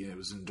if he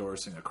was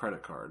endorsing a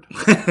credit card.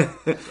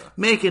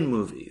 Making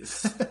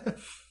movies.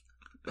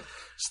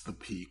 It's the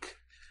peak.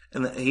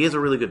 And he has a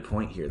really good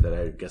point here that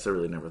I guess I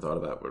really never thought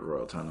about with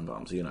Royal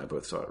Tenenbaums. You and I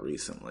both saw it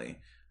recently,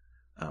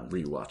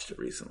 rewatched it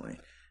recently.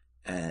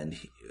 And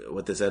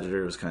what this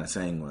editor was kind of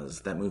saying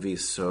was that movie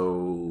is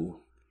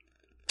so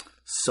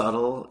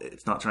subtle.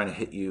 It's not trying to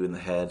hit you in the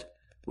head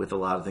with a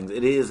lot of things.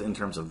 It is in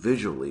terms of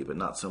visually, but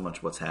not so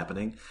much what's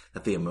happening,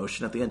 that the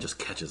emotion at the end just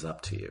catches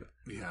up to you.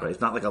 Yeah. Right?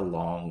 It's not like a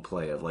long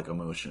play of like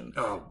emotion.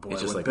 Oh boy,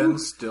 it's just when like Ben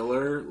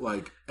Stiller,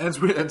 like, and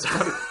it's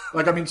funny.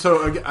 Like, I mean,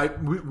 so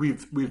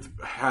we've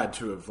had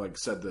to have like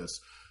said this.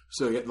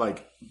 So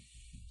like,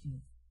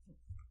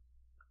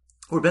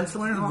 were Ben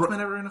Stiller and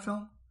Hoffman ever in a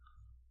film?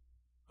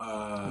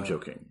 I'm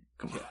joking.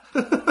 Come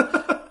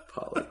on,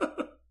 Polly.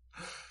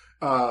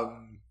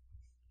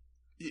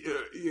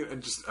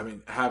 And just, I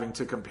mean, having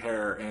to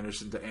compare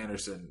Anderson to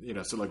Anderson,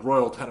 so like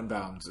Royal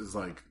Tenenbaums is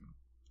like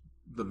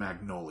the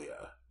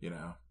Magnolia,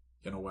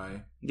 in a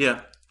way.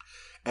 Yeah.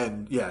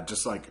 And yeah,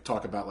 just like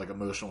talk about like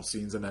emotional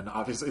scenes. And then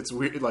obviously it's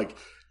weird, like,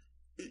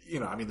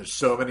 I mean, there's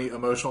so many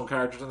emotional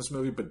characters in this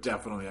movie, but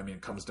definitely, I mean,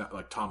 it comes down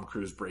like Tom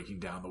Cruise breaking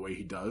down the way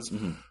he does.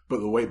 Mm-hmm. But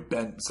the way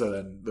Ben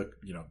Stiller,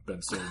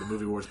 the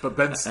movie wars, but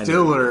Ben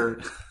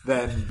Stiller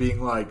then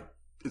being like,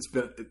 it's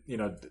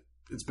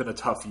been a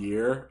tough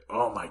year.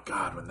 Oh my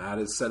God, when that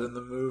is said in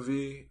the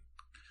movie,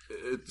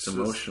 it's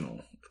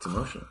emotional. It's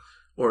emotional.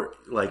 Or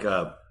like,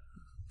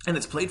 and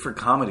it's played for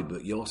comedy,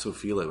 but you also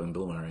feel it when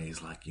Bill Murray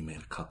is like, "You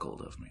made a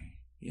cuckold of me,"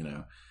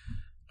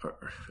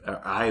 Or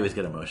I always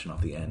get emotional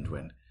at the end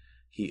when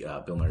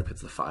Bill Murray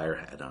puts the fire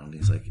hat on, and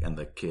he's like, and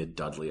the kid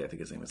Dudley, I think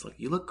his name is like,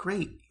 "You look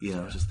great,"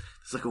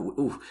 it's like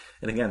ooh.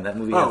 And again, that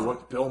movie. When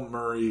Bill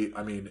Murray,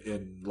 I mean,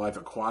 in Life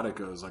Aquatic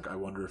goes like, "I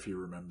wonder if he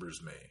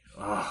remembers me."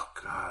 Oh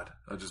God,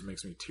 that just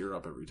makes me tear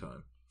up every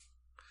time.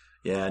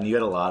 Yeah, and you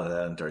had a lot of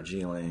that in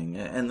Darjeeling,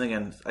 and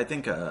again, I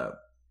think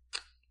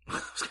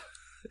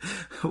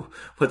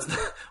what's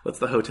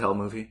the hotel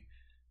movie?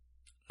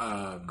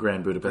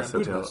 Grand Budapest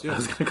Hotel. Yeah. I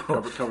was going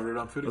to covered it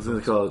on Foodie. I was going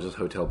to call it just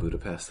Hotel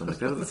Budapest. I'm like,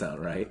 that doesn't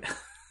sound right.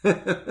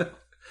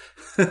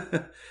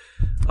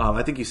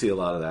 I think you see a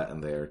lot of that in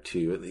there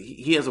too.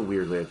 He has a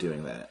weird way of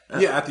doing that.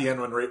 Yeah, at the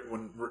end when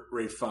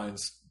Rafe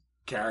finds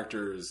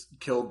characters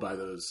killed by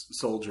those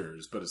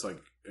soldiers, but it's like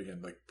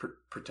again like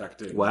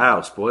protecting. Wow,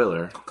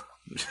 spoiler.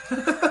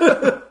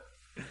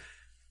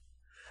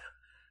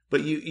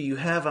 But you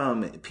have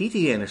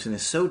P.T. Anderson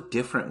is so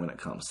different when it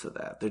comes to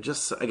that. They're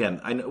just, again,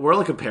 we're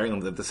only comparing them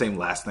with the same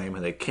last name,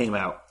 and they came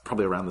out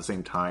probably around the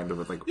same time. But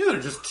with like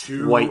they're just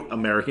two white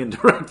American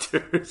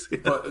directors.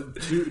 But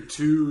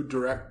two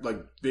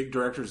big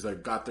directors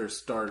that got their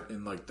start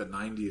in like the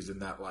 90s in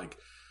that like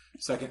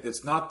second.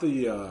 It's not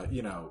the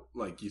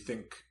like you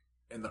think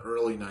in the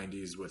early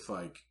 90s with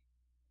like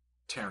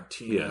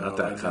Tarantino. Yeah, not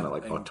that kind of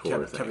like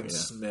auteur thing. Kevin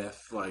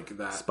Smith, like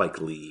that.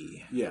 Spike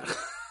Lee. Yeah.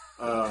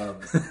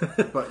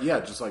 But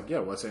yeah, just like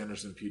Wes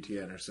Anderson, P.T.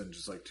 Anderson,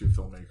 just like two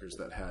filmmakers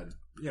that had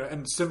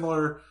and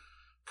similar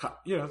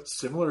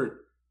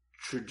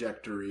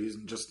trajectories,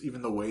 and just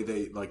even the way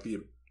they like the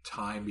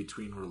time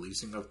between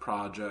releasing of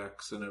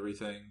projects and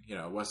everything.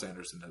 Wes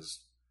Anderson has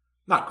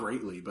not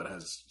greatly, but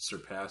has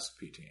surpassed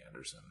P.T.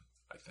 Anderson,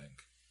 I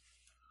think.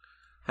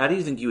 How do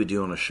you think you would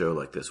do on a show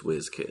like this,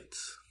 Whiz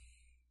Kids?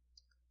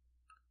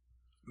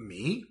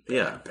 Me?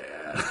 Yeah.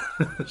 Bad.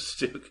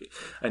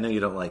 I know you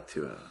don't like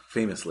to.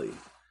 Famously,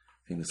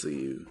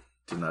 you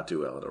did not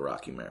do well at a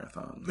Rocky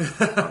Marathon.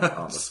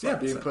 On the spot,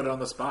 being put on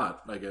the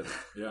spot. I get it.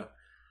 Yeah.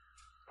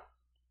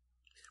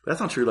 But that's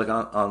not true. Like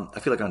I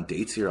feel like on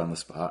dates you're on the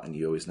spot and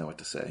you always know what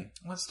to say.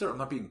 I'm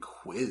not being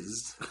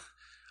quizzed.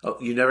 Oh,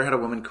 you never had a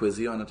woman quiz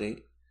you on a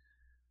date?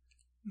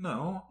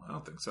 No, I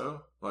don't think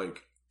so.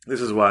 Like,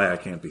 this is why I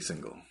can't be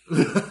single.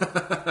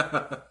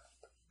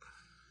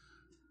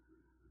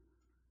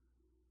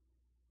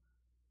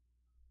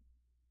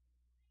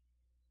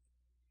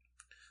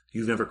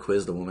 You've never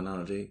quizzed a woman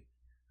on a date?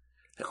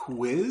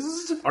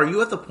 Quizzed? Are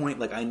you at the point,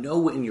 like, I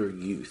know in your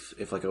youth,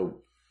 if like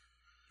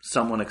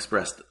someone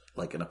expressed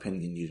like an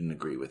opinion you didn't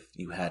agree with,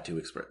 you had to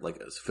express, like,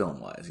 as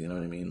film-wise, you know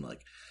what I mean? Like,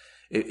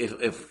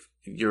 if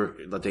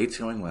the date's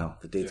going well,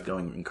 the date's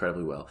going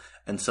incredibly well,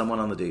 and someone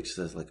on the date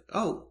says like,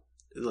 oh,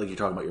 like you're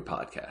talking about your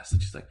podcast,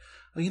 and she's like,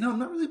 oh, I'm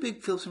not really a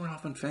big Philip Seymour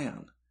Hoffman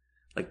fan.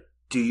 Like,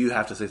 do you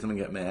have to say something,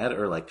 get mad,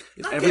 or like,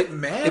 get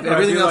mad? If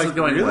everything else is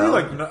going well,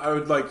 like, no,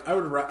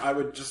 I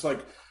would just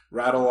like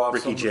rattle off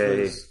Ricky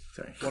Jay.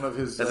 Sorry, one of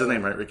his. That's his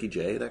name, right? Ricky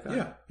Jay. That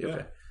guy.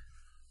 Yeah.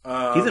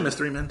 Okay. He's in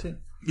Mystery Men too.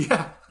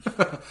 Yeah,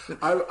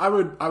 I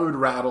would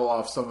rattle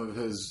off some of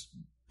his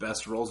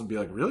best roles and be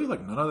like, really,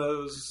 like none of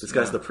those. This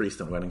guy's the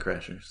priest in Wedding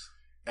Crashers,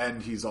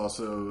 and he's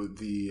also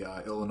the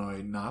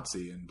Illinois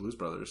Nazi in Blues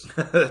Brothers.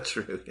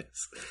 True.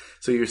 Yes.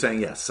 So you're saying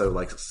yes. So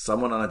like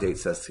someone on a date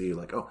says to you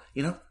like, oh,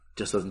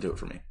 just doesn't do it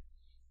for me.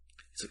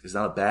 He's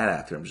not a bad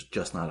actor. I'm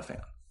just not a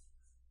fan.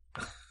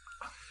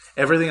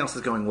 Everything else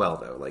is going well,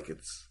 though. Like,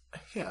 it's...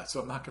 Yeah,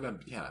 so I'm not gonna.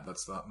 Yeah,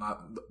 that's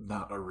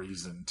not a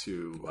reason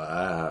to.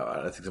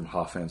 Wow, I think some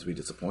Hoff fans will be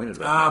disappointed.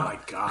 Oh my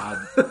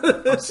god!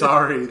 I'm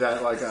sorry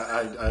that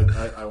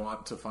I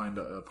want to find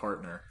a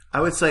partner.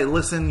 I would say,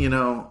 listen,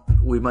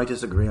 we might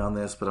disagree on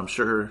this, but I'm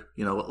sure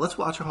let's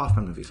watch a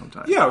Hoffman movie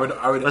sometime. Yeah,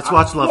 I would. Let's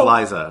watch Love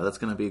Liza. That's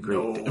going to be a great.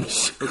 Oh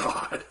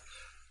god!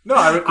 No,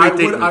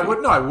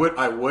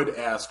 I would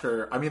ask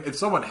her. I mean, if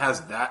someone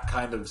has that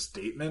kind of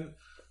statement,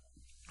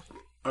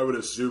 I would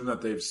assume that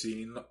they've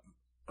seen.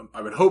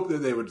 I would hope that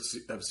they would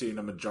have seen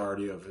a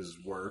majority of his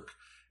work,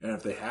 and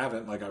if they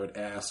haven't, I would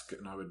ask,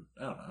 and I don't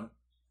know.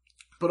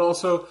 But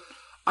also,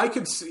 I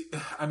could see.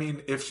 I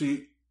mean,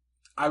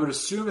 I would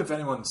assume if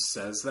anyone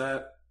says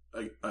that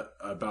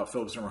about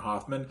Philip Seymour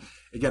Hoffman,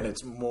 again,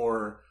 it's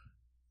more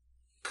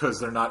because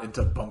they're not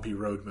into bumpy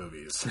road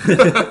movies. Should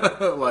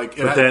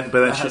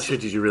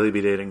you really be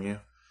dating you?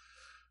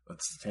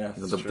 Yeah,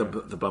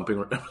 the bumping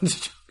road.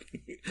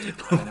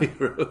 Bumpy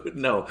road.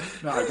 No,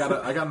 I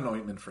got an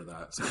ointment for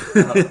that. So,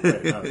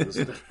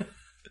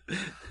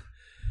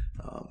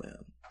 oh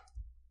man,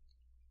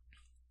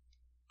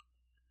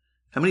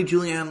 how many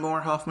Julianne Moore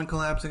Hoffman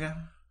collabs again?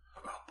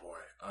 Oh boy!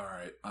 All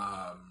right,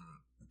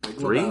 Big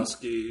 3?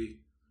 Lebowski,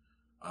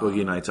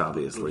 Boogie Nights,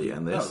 obviously,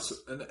 and this,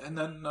 and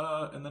then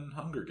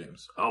Hunger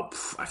Games. Oh,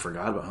 I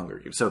forgot about Hunger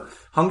Games. So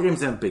Hunger Games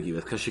is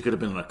ambiguous because she could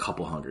have been in a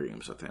couple Hunger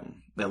Games with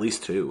him, at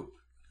least 2.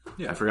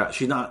 Yeah, I forgot.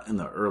 She's not in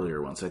the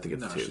earlier ones. I think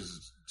it's 2.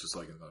 She's just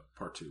in the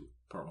part 1,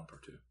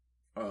 part 2.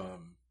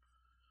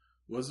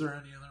 Was there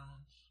any other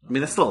ones? I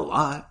mean, that's still a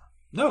lot.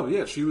 No,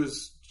 yeah, she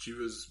was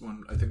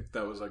one. I think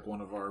that was one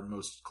of our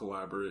most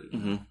collaborated.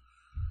 Mm-hmm.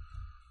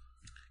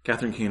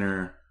 Catherine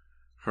Keener,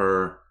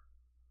 her.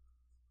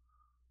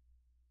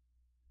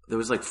 There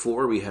was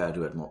 4 we had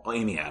who had more. Oh,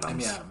 Amy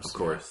Adams, of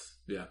course.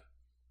 Yeah.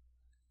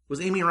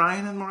 Was Amy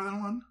Ryan in more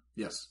than one?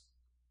 Yes.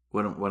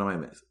 What am I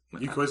missing?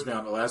 You quizzed me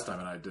on the last time,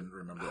 and I didn't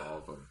remember all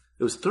of them.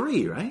 It was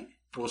 3, right?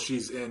 Well,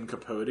 she's in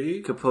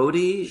Capote.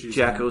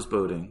 Jack Goes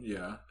Boating.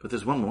 Yeah. But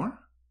there's one more?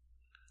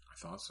 I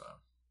thought so.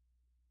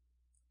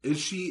 Is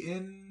she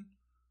in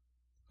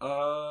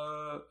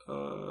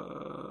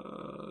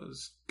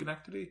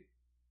Schenectady?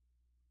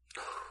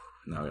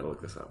 Now I gotta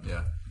look this up.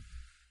 Yeah.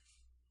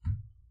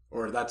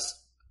 Or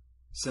that's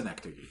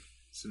Synecdoche.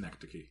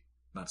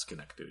 Not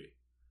Schenectady.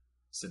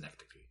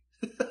 Synecdoche.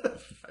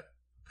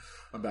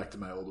 I'm back to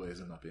my old ways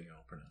of not being able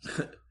to pronounce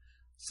it.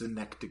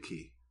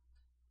 Synecdoche.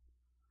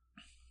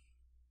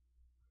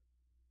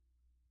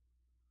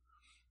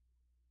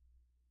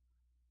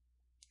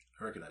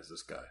 I recognize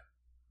this guy.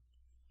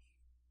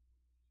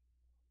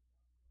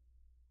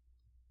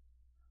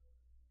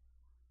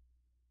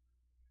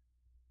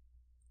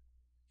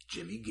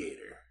 Jimmy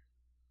Gator.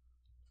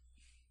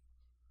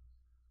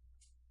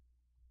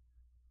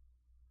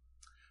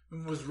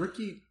 And was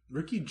Ricky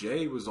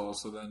Jay was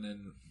also then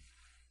in...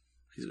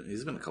 He's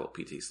been in a couple of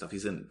PT stuff.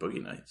 He's in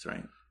Boogie Nights,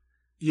 right?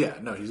 Yeah,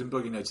 no, he's in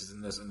Boogie Nights. He's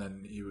in this, and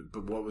then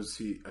but what was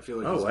he? I feel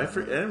like. Oh, I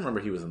didn't remember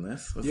he was in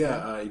this.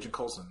 Agent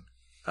Coulson.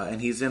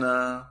 And he's in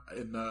Wow,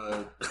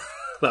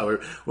 we're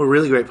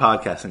really great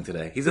podcasting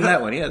today. He's in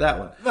that one. Yeah, that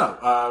one.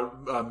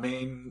 No,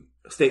 Maine.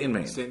 State in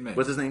Maine.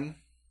 What's his name?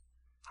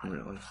 In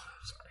real life.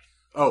 Sorry.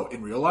 Oh,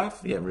 in real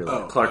life? Yeah, in real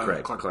life. Clark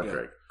Gregg. Clark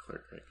Gregg.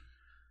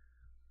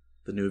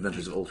 The New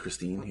Adventures of Old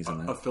Christine. He's in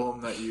that. A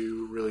film that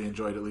you really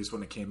enjoyed, at least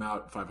when it came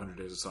out, 500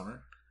 Days of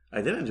Summer.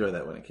 I did enjoy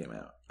that when it came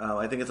out.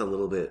 I think it's a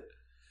little bit...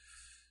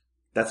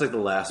 That's the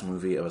last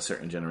movie of a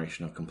certain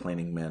generation of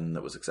complaining men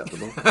that was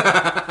acceptable.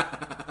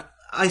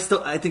 I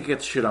think it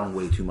gets shit on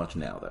way too much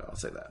now, though. I'll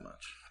say that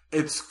much.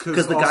 It's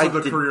because the guy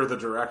the career of the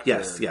director.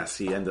 Yes,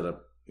 he ended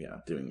up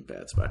doing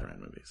bad Spider-Man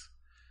movies.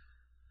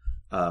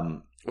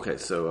 Okay,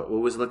 so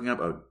what was looking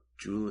up? Oh,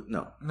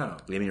 No,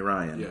 Amy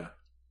Ryan. Yeah.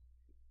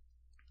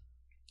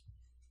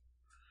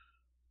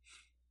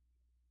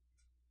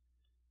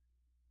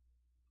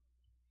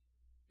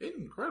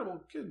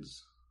 Incredible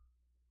Kids.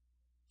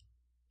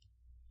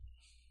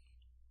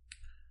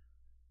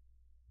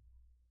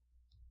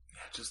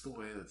 Yeah, just the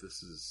way that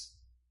this is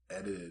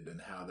edited and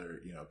how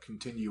they're,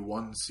 continue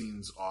one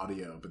scene's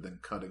audio, but then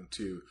cutting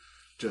to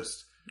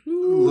just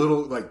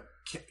little,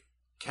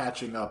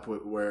 catching up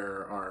with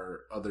where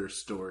our other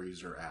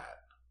stories are at.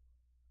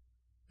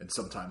 And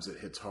sometimes it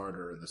hits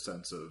harder in the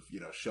sense of,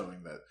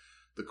 showing that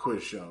the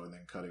quiz show and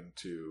then cutting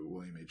to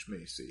William H.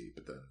 Macy,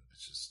 but then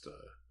it's just,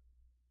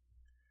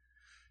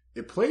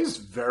 it plays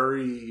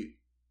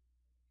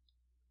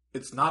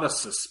it's not a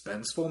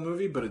suspenseful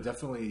movie, but it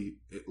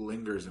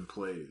lingers and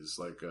plays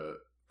like a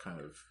kind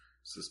of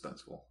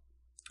suspenseful.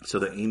 So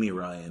the Amy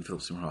Ryan,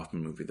 Philip Seymour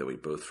Hoffman movie that we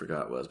both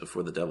forgot was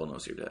Before the Devil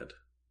Knows You're Dead.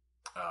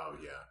 Oh,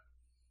 yeah.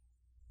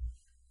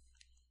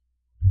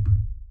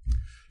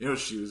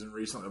 She was in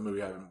recently, a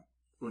movie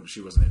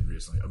she wasn't in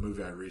recently, a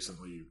movie I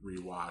recently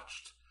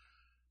rewatched,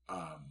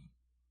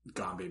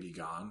 Gone Baby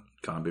Gone.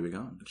 Gone Baby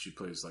Gone. And she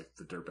plays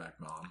the dirtbag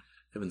mom.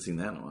 Haven't seen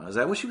that in a while. Is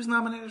that what she was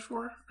nominated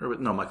for? Or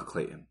no, Michael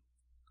Clayton.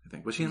 I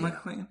think. Was she in Michael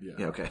Clayton? Yeah.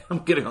 Yeah, okay.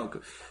 I'm getting all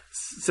good.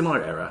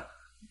 Similar era.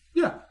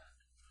 Yeah.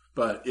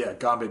 But yeah,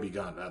 Gone Baby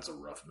Gone, that's a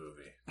rough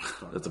movie.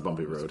 That's a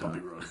bumpy road. It's a bumpy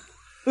road.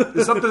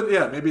 It's something,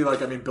 yeah, maybe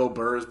like, I mean, Bill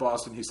Burr is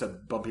Boston. He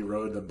said bumpy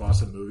road, then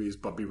Boston movies,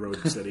 bumpy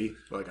road city.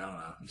 Like, I don't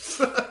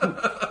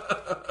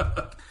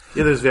know.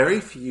 Yeah, there's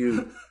very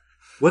few.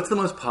 What's the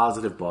most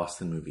positive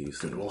Boston movie you've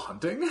seen? Good Will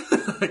Hunting?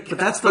 But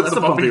that's a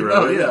bumpy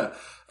road, yeah.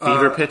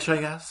 Fever Pitch, I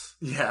guess.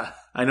 Yeah.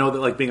 I know that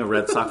like being a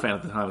Red Sox fan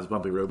at the time was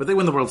bumpy road, but they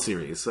win the World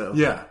Series, so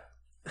Yeah.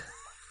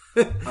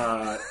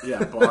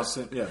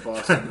 Boston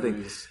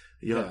movies.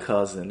 Your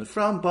cousin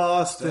from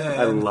Boston.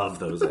 I love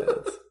those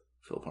ads.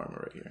 Phil Parma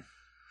right here.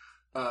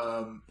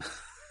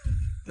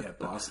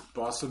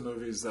 Boston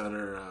movies that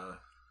are,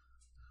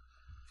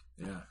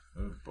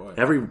 oh boy.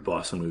 Every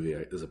Boston movie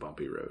is a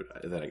bumpy road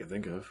that I can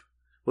think of.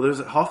 Well,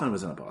 Hoffman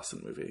was in a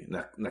Boston movie,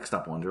 Next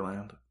Stop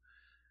Wonderland.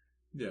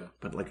 Yeah.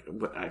 But like,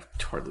 I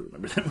hardly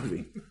remember that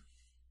movie.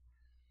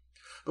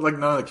 But like,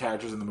 none of the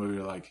characters in the movie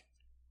are like,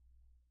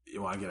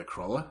 you want to get a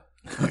crulla?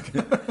 Like,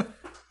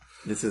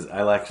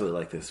 I actually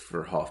like this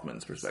for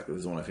Hoffman's perspective.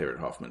 This is one of my favorite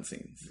Hoffman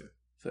scenes. Yeah.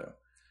 So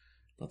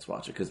let's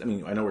watch it. Because, I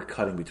mean, I know we're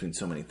cutting between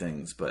so many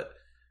things, but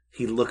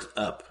he looks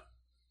up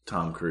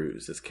Tom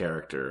Cruise, his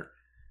character.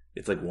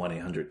 It's like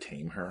 1-800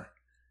 Tame Her.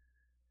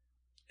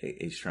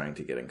 He's trying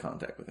to get in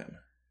contact with him.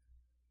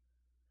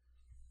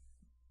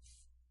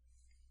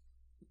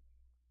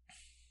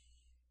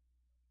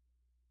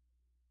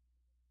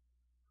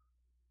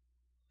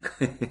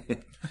 You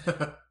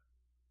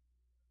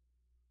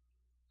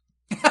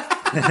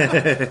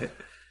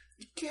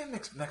can't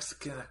mix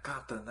Mexican and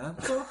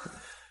Continental.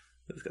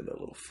 He's got that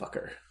little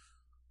fucker.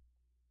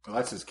 Oh,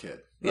 that's his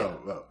kid. Yeah.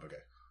 Oh, okay.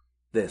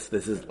 This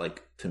is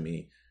like, to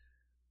me,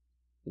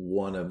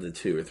 one of the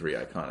 2 or 3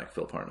 iconic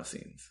Phil Parma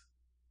scenes.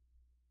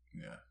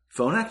 Yeah.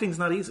 Phone acting's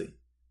not easy.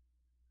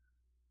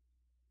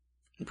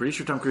 I'm pretty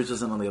sure Tom Cruise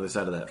isn't on the other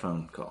side of that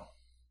phone call.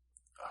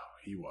 Oh,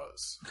 he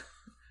was.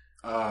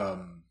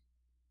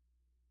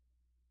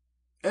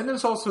 And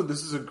there's also,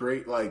 this is a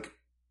great, like,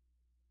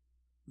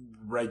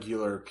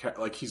 regular,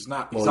 like, he's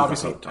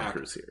obviously Tom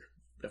Cruise here.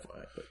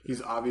 FYI, but.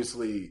 He's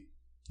obviously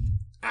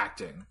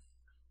acting,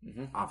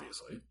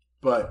 obviously.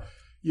 But,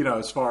 you know,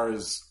 as far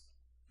as,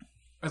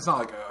 it's not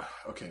like,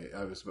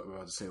 I was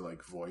about to say,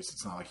 like, voice.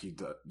 It's not like he,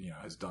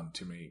 has done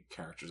too many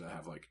characters that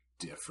have, like,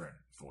 different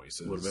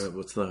voices.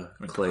 What's the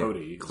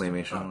Cody,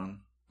 claymation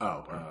one?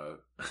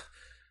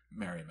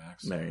 Mary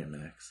Max. Yeah.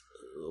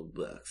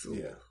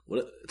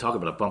 Talk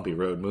about a bumpy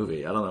road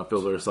movie. I don't know if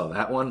Bill Burr saw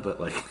that one,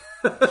 but like,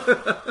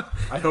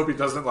 I hope he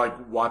doesn't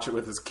like watch it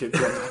with his kids.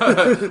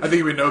 I think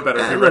he would know better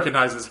if he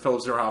recognizes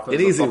Philip Seymour Hoffman.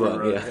 An easy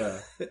one,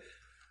 yeah.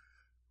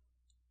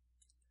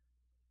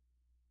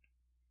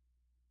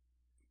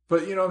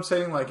 But you know what I'm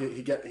saying? Like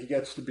he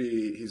gets to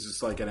be, he's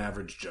just like an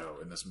average Joe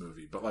in this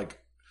movie, but like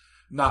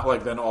not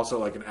like then also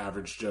like an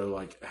average Joe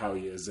like how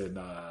he is in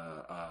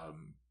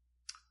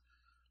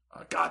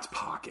God's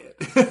Pocket.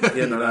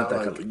 Yeah, no, not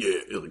that kind of.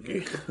 Yeah,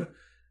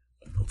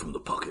 I'm from the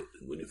pocket.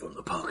 Winnie from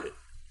the pocket.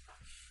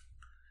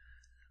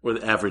 Or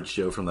the average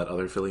Joe from that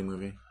other Philly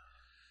movie.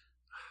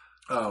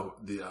 Oh,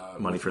 the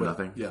Money for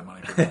Nothing. Yeah,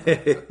 Money for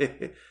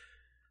Nothing.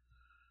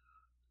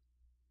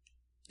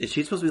 Is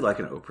she supposed to be like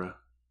an Oprah,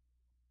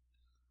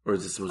 or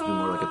is this supposed to be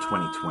more like a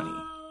 2020?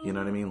 You know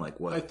what I mean? Like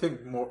what? I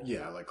think more.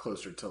 Yeah, like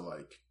closer to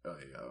like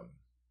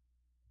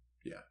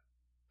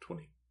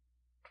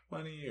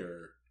 2020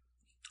 or.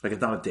 Like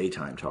it's not a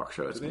daytime talk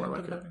show. It's Do they more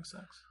end like up having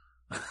sex.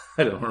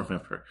 I don't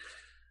remember.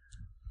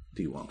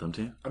 Do you want them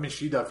to? I mean,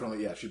 she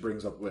definitely. Yeah, she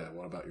brings up. Yeah,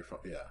 what about your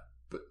phone? Yeah,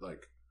 but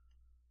like,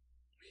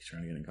 he's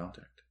trying to get in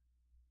contact.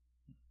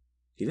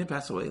 He didn't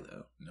pass away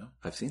though. No,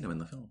 I've seen him in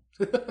the film.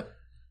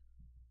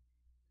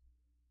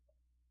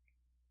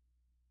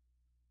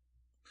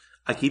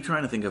 I keep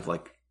trying to think of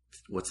like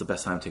what's the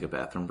best time to take a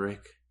bathroom break,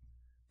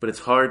 but it's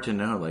hard to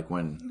know like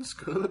when. Let's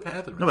go to the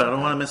bathroom. No, but I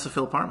don't want to miss a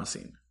Phil Parma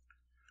scene.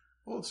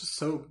 Well, it's just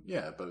so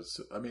but it's.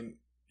 I mean,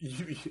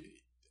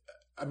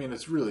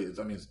 it's really. It's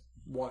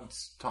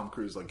once Tom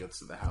Cruise like gets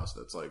to the house,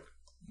 that's like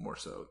more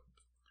so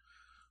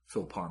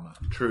Phil Parma.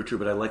 True,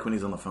 but I like when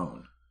he's on the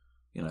phone.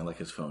 You know, I like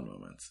his phone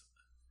moments.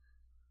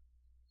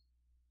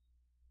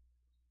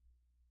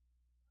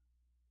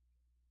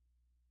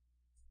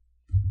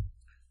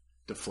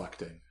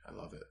 Deflecting, I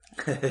love it.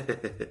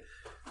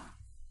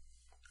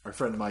 Our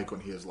friend Mike,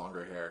 when he has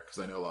longer hair, because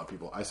I know a lot of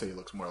people, I say he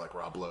looks more like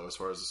Rob Lowe as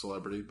far as a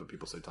celebrity, but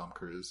people say Tom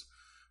Cruise.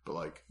 But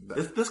like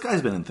this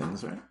guy's been in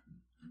things, right?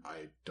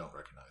 I don't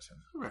recognize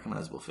him.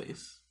 Recognizable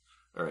face.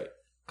 All right,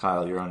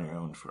 Kyle, you're on your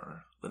own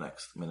for the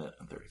next minute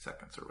and 30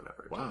 seconds or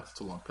whatever. Wow, it's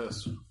a long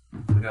piss.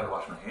 I gotta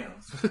wash my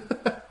hands.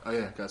 Oh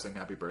yeah, gotta sing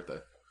happy birthday.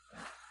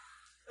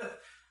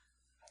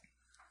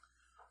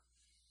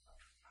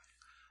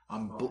 I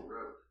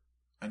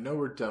know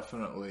we're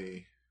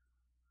definitely.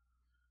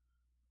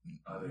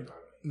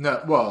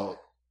 No, well,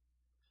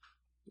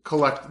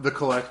 the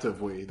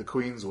collective we, the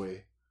Queens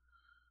we.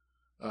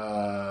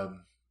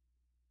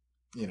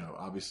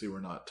 Obviously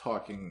we're not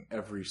talking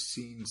every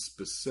scene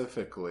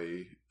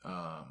specifically.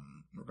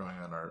 We're going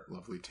on our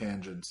lovely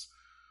tangents,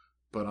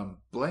 but I'm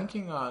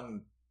blanking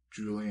on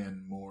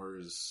Julianne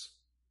Moore's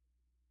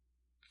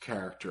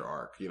character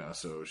arc,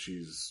 so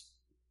she's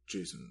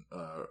Jason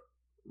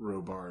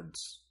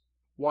Robards'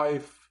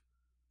 wife.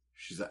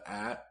 She's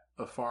at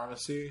a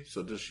pharmacy.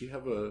 So does she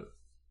have a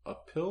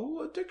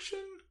pill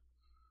addiction?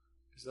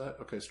 Is that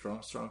okay?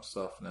 Strong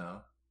stuff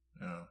now.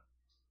 Yeah.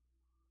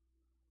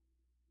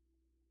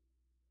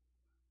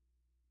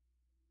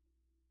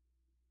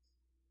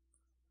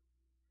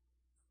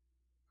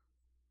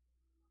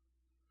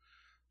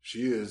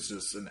 She is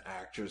just an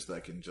actress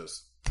that can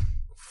just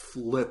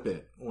flip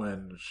it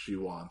when she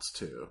wants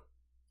to.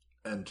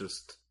 And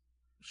just,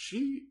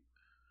 she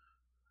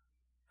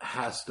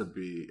has to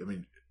be,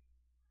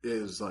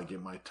 is like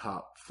in my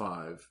top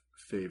 5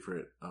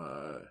 favorite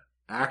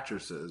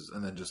actresses.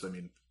 And then just,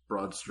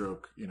 broad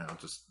stroke,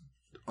 just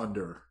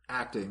under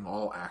acting,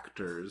 all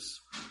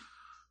actors.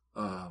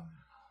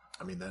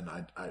 Then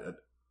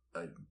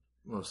I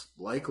most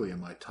likely in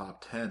my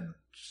top 10,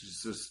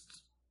 she's just,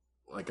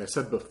 like I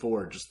said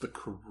before, just the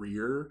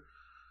career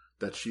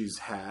that she's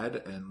had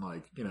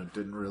and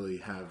didn't really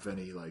have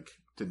any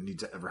didn't need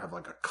to ever have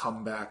a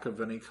comeback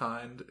of any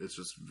kind. It's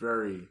just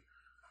very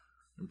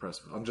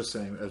impressive. I'm just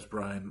saying, as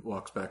Brian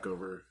walks back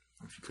over,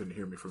 if you couldn't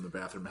hear me from the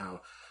bathroom,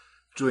 how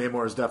Julianne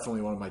Moore is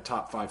definitely one of my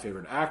top 5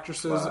 favorite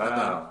actresses.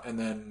 Wow. And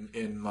then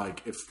in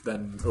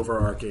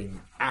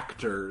overarching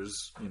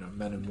actors,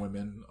 men and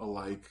women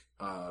alike,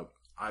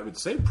 I would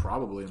say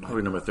probably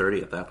probably number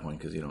 30 at that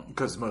point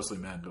because mostly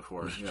men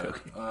before. Yeah.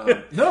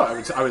 No,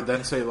 I would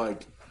then say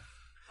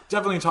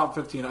definitely top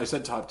 15. I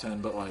said top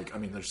 10, but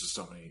there's just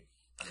so many.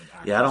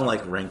 I don't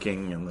like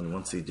ranking, and then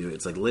once you do it,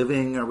 it's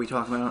living. Are we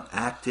talking about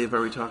active?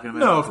 Are we talking about?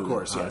 No, of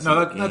course, yeah.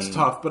 No, that's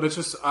tough, but it's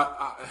just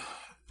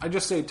I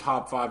just say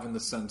top 5 in the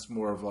sense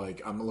more of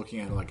I'm looking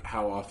at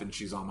how often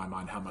she's on my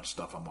mind, how much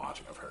stuff I'm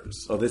watching of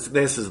hers. Oh, this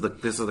is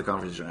the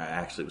conversation I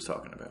actually was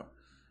talking about.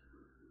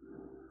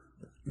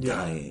 Yeah.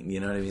 Dying, you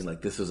know what I mean?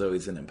 This was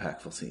always an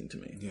impactful scene to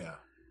me. Yeah.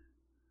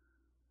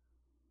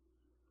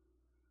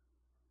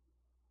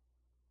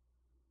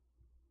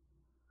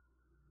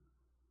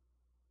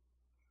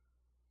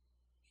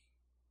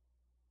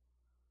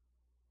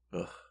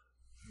 Ugh.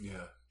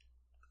 Yeah.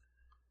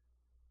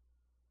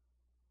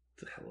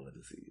 It's a hell of a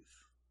disease.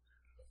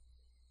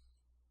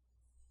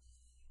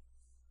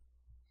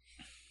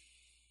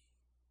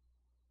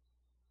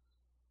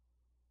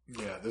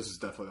 Yeah, this is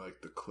definitely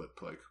the clip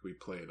we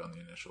played on the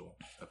initial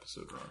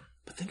episode run.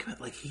 But think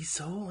about he's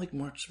so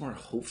much more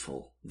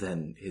hopeful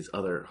than his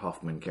other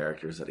Hoffman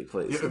characters that he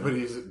plays. Yeah, but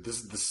this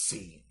is the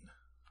scene.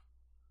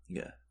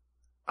 Yeah.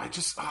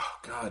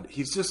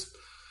 He's just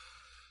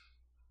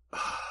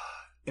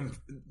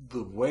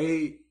the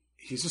way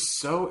he's just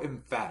so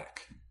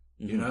emphatic,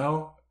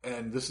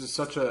 And this is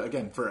such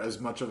for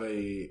as much of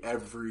a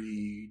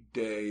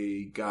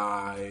everyday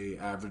guy,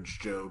 average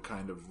Joe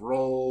kind of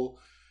role.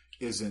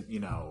 Isn't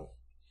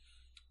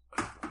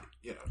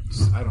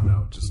I don't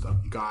know, just a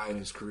guy in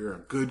his career,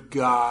 a good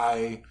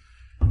guy.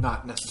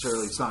 Not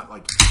necessarily. It's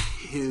not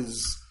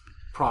his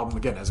problem.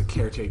 Again, as a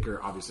caretaker,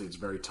 obviously, it's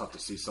very tough to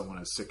see someone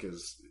as sick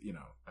as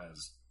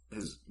as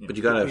his. But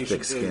you gotta have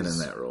thick skin in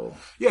that role.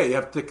 Yeah, you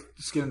have thick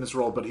skin in this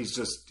role, but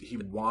he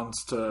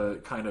wants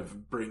to kind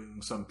of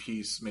bring some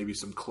peace, maybe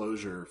some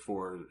closure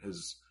for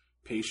his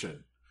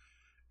patient,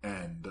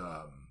 and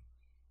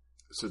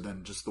so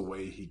then just the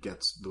way he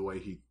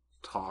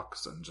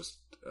talks and just,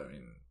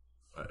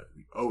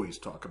 we always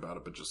talk about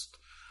it, but just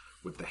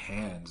with the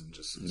hands and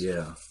just his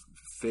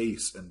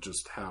face and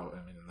just how,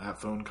 in that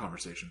phone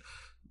conversation.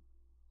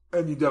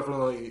 And you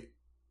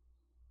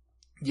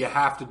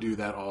have to do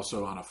that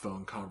also on a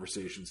phone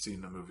conversation scene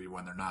in a movie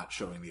when they're not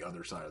showing the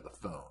other side of the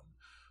phone.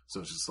 So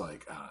it's just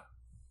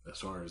as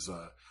far as,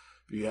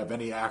 if you have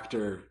any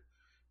actor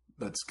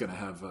that's going to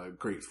have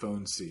great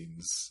phone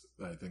scenes,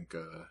 I think,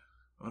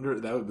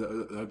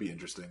 that would be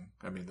interesting.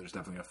 There's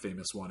definitely a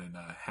famous one in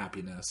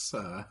Happiness.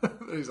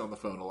 He's on the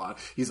phone a lot.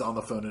 He's on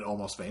the phone in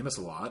Almost Famous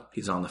a lot.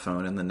 He's on the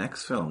phone in the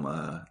next film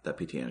that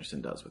P.T.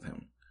 Anderson does with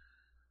him,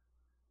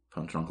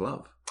 Punch Drunk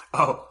Love.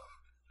 Oh,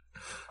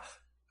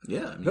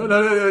 yeah. No,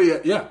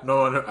 yeah.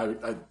 No,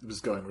 I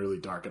was going really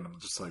dark, and I'm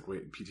just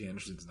wait, P.T.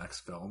 Anderson's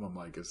next film. I'm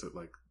is it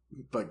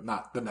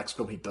not the next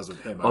film he does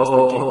with him?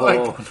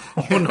 No.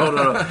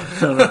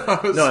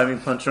 No,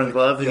 Punch Drunk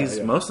Love. He's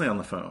mostly on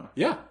the phone.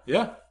 Yeah.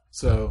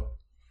 So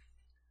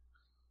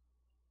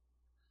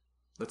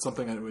that's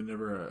something I would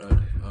never,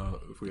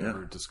 if we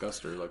ever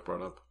discussed or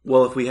brought up.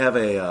 Well, if we have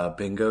a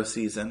bingo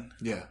season,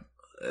 yeah,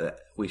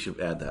 we should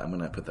add that. I'm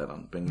going to put that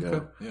on bingo.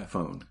 Okay. Yeah.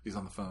 Phone. He's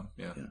on the phone.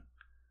 Yeah.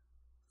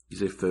 You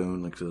say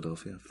phone like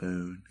Philadelphia.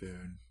 Phone.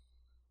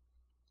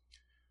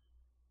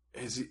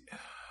 Is he?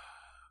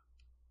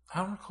 I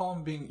don't recall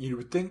him being. You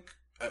would think.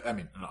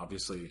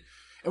 Obviously,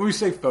 and when we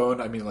say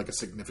phone, a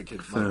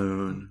significant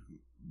phone.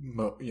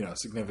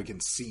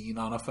 Significant scene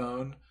on a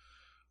phone.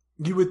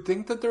 You would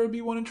think that there would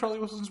be one in Charlie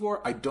Wilson's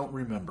War. I don't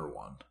remember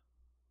one.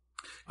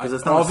 Because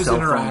it's not all of his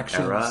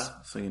interactions.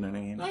 Era, so you know what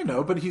I mean. I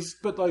know, but who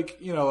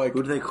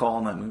do they call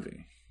in that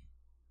movie?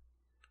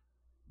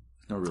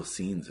 There's no real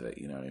scenes of it.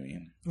 You know what I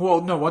mean?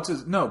 Well, no.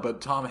 But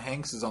Tom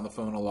Hanks is on the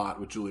phone a lot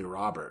with Julia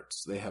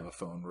Roberts. They have a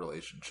phone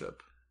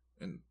relationship.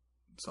 in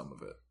some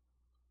of it.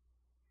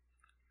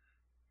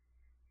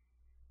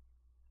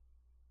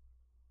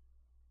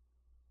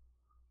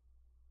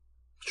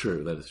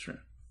 True, that is true.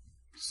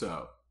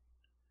 So,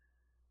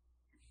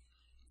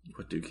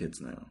 what do kids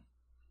know?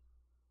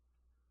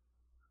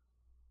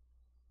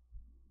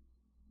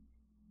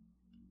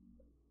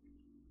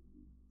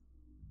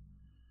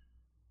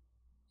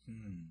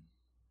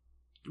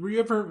 Were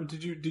you ever?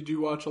 Did you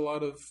watch a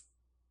lot of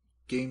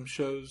game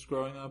shows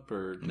growing up,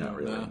 or not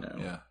really?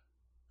 No.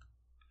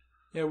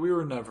 Yeah. We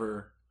were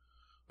never.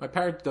 My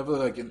parents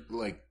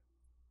definitely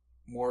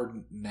more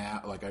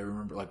now. Like I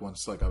remember, like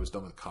once like I was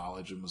done with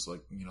college and was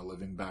like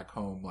living back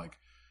home, like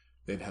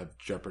they'd have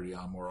Jeopardy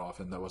on more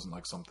often. That wasn't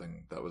like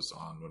something that was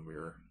on when we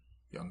were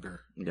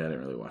younger. Yeah, I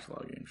didn't really watch a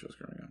lot of game shows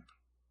growing up.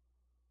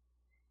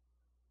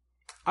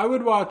 I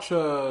would watch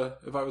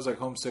if I was like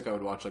homesick. I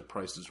would watch like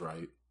Price is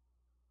Right.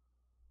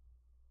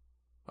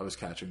 I was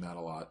catching that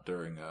a lot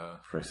during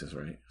Price is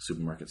Right,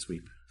 Supermarket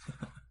Sweep,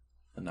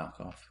 a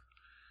knockoff.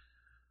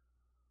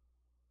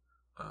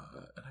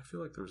 And I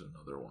feel like there was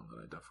another one that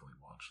I definitely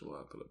watched a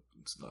lot, but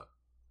it's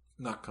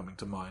not coming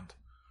to mind.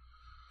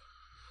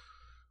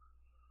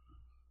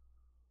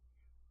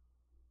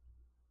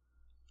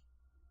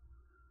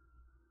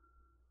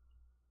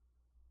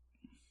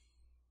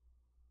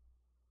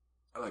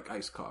 I like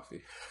iced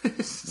coffee.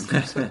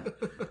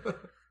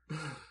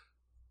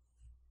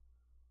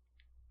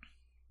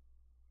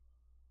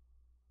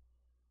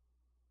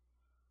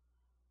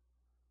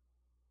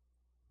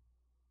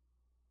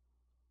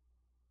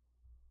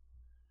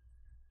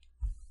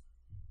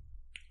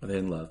 Are they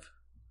in love?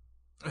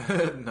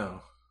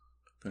 No.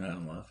 They're not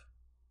in love?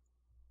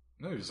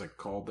 No, he just like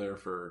called there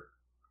for...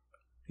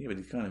 Yeah, but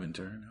he's kind of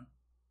into her now.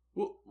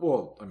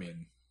 Well, I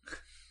mean...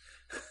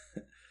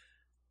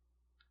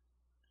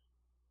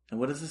 And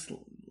what is this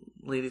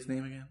lady's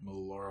name again?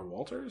 Melora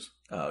Walters?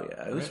 Oh,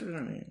 yeah. I always forget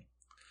her name.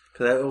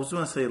 Because I was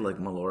going to say, like,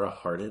 Melora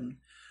Hardin,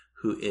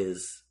 who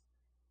is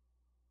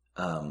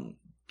Jan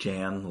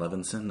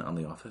Levinson on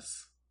The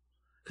Office.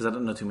 Because I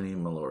don't know too many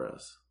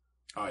Meloras.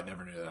 Oh, I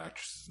never knew that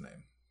actress's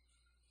name.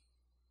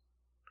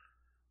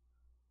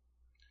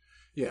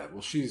 Yeah,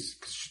 well, so she's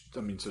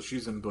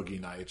in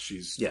Boogie Nights.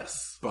 She's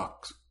yes,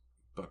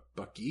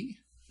 Bucky.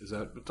 Is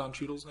that what Don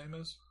Cheadle's name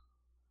is?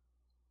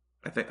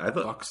 I thought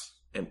Bucks.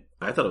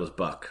 I thought it was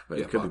Buck, but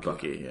it could Buck, be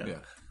Bucky.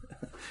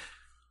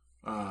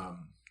 Yeah.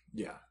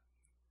 Yeah.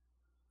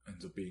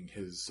 Ends up being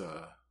his.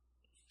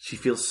 She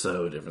feels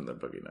so different than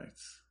Boogie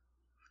Nights.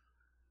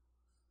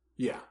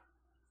 Yeah.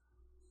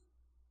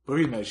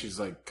 Boogie Nights, she's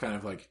like kind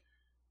of like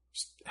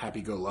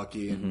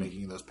happy-go-lucky and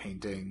making those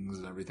paintings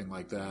and everything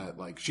like that.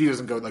 Like she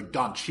doesn't go like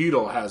Don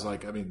Cheadle has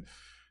like. I mean,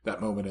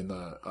 that moment in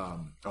the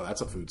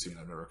that's a food scene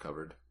I've never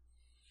covered.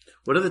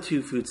 What are the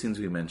two food scenes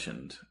we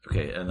mentioned?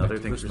 Okay, another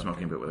thing for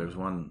smoking, but there was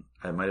one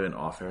I might have been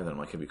off air that I'm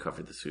like, have you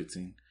covered this food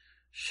scene?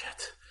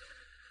 Shit.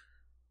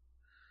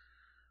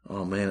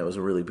 Oh man, it was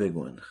a really big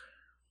one.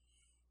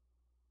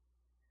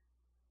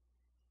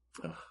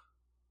 Oh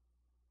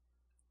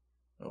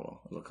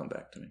well, it'll come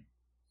back to me.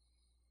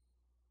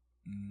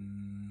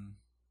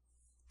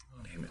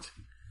 Damn it.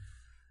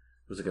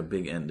 It was like a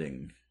big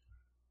ending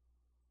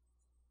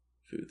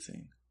food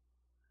scene.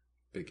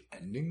 Big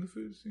ending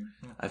food scene?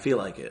 I feel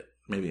like it.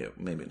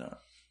 Maybe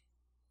not.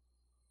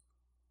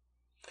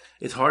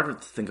 It's hard to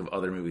think of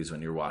other movies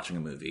when you're watching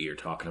a movie. You're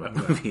talking about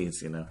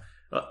movies,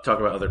 talk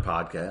about other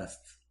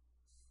podcasts.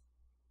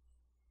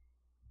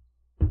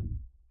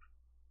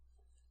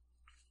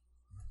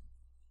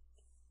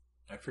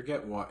 I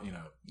forget what,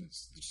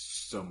 there's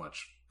so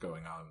much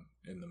going on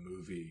in the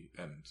movie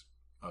and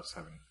us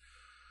having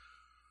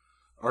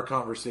our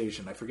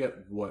conversation. I forget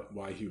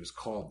why he was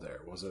called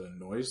there. Was it a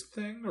noise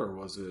thing or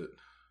was it,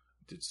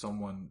 I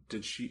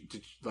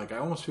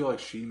almost feel like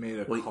she made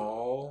a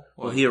call.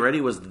 Well, he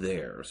already was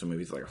there, so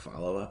maybe it's like a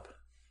follow-up.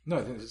 No,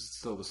 I think this is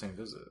still the same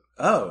visit.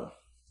 Oh,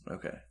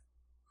 okay.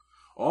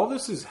 All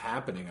this is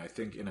happening, I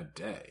think, in a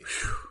day.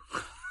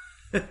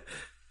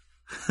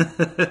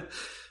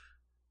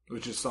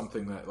 Which is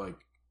something that,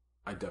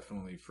 I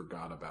definitely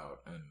forgot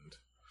about. And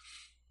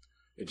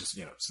it just,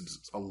 since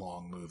it's a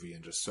long movie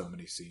and just so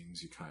many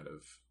scenes, you kind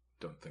of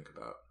don't think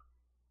about.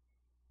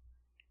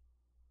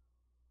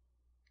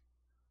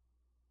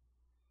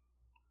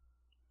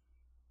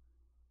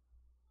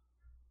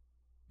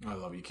 I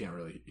love it. You can't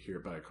really hear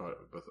it, but I caught it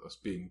with us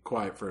being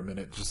quiet for a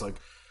minute, just like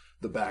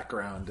the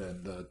background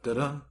and the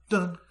dun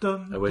dun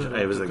dun. I wish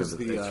I was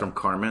it's from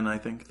Carmen, I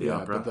think, the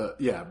opera. But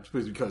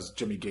because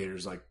Jimmy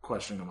Gator's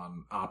questioning him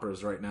on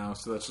operas right now,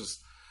 so I said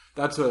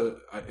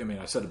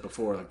it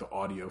before, the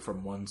audio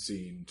from one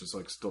scene just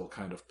still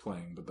kind of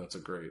playing, but that's a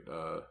great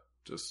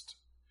just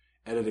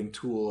editing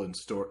tool and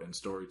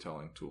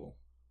storytelling tool.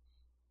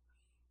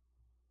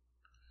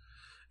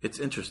 It's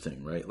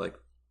interesting, right?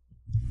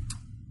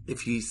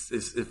 If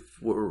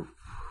what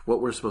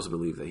we're supposed to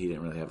believe that he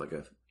didn't really have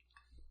a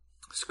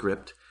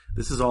script,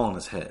 this is all in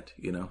his head,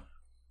 Yeah,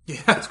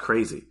 it's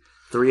crazy.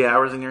 3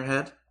 hours in your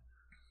head.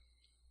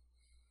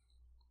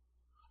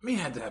 I mean,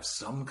 he had to have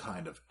some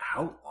kind of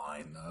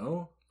outline,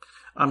 though.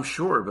 I'm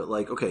sure, but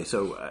like, okay,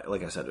 so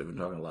like I said, I've been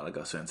talking a lot of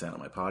Gus Van Sant on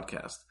my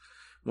podcast.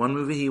 One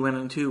movie he went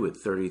into with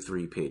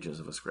 33 pages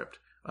of a script.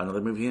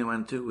 Another movie he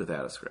went into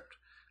without a script.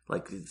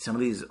 Like, some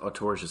of these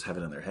auteurs just have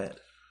it in their head.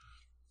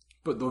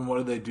 But then what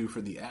do they do for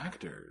the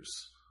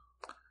actors?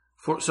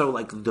 So,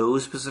 like,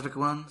 those specific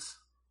ones,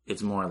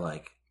 it's more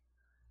like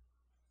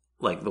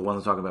the one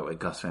I'm talking about with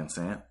Gus Van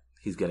Sant.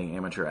 He's getting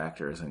amateur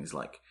actors, and he's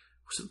like,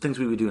 things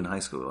we would do in high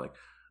school, like,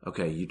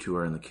 okay, you two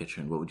are in the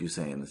kitchen. What would you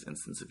say in this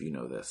instance if you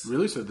know this?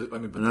 Really? So,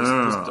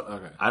 No.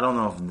 Okay. I don't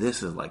know if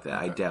this is like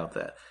that. Okay. I doubt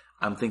that.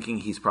 I'm thinking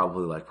he's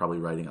probably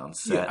writing on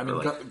set. Yeah, I mean,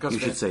 like, you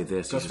should say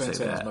this, you should say that. Gus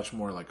Van Sant is much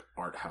more like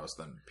art house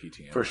than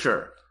P.T. Anderson. For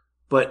sure.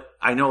 But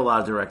I know a lot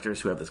of directors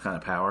who have this kind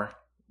of power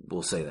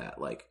will say that.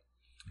 Like,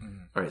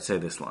 all right, say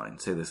this line.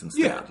 Say this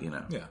instead, you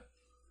know? Yeah.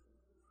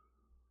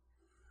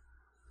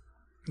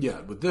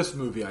 Yeah, with this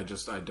movie, I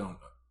don't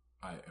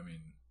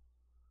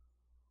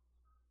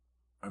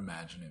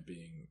imagine it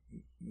being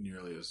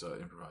nearly as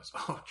improvised.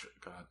 Oh,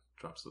 God,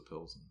 drops the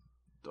pills and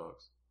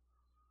dogs.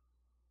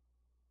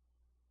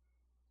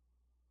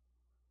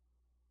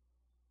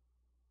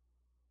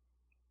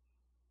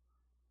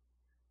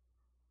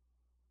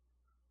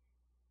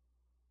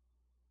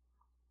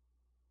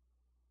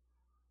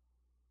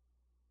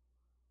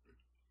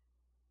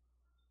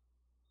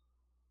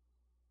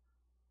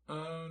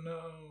 Oh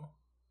no,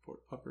 poor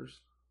puppers.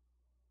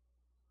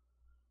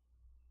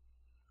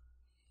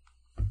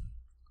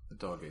 The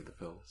dog ate the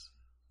pills.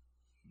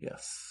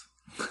 Yes,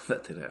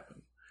 that did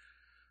happen.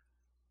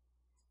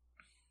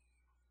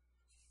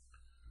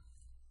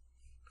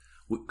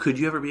 Could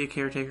you ever be a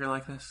caretaker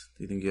like this?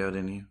 Do you think you have it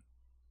in you?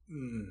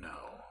 No.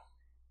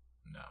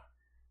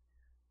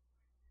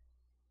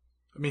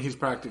 I mean, he's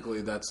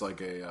practically, that's like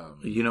a...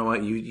 You know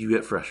what? You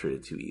get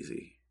frustrated too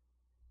easy.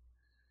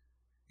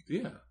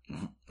 Yeah.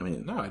 Mm-hmm. I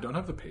mean... No, I don't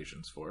have the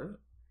patience for it.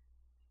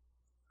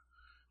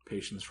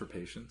 Patience for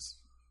patience.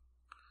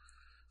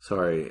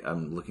 Sorry,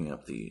 I'm looking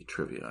up the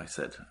trivia. I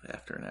said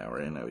after an hour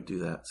in I would do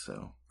that,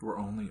 so... We're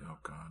only... Oh,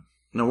 God.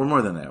 No, we're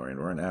more than an hour in.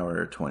 We're an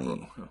hour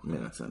 20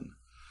 minutes in.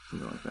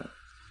 Something like that.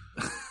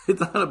 It's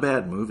not a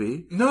bad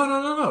movie.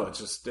 No. It's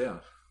just, yeah.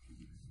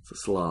 It's a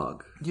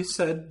slog.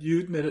 You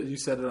admitted, you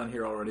said it on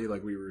here already,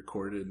 like we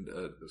recorded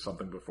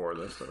something before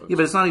this. So yeah,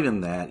 but it's not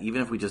even that.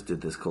 Even if we just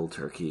did this cold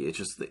turkey, it's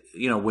just,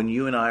 when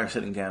you and I are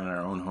sitting down in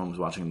our own homes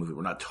watching a movie,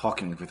 we're not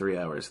talking for 3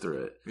 hours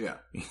through it. Yeah.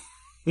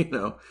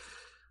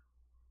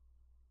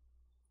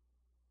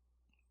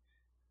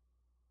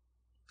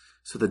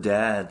 So the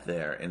dad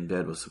there in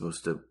bed was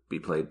supposed to be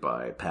played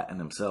by Patton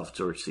himself,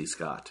 George C.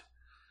 Scott.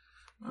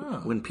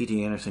 Oh. When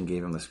P.T. Anderson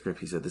gave him the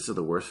script, he said, "This is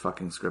the worst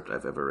fucking script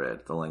I've ever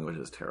read. The language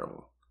is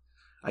terrible."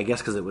 I guess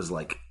because it was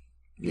like,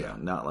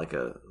 not like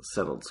a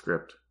settled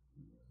script.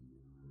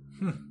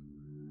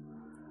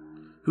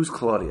 Who's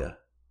Claudia?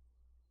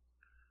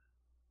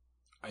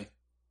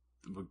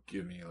 Would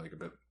give me like a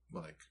bit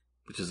like...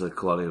 Which is like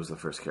Claudia was the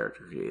first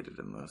character created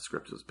and the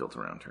script was built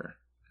around her.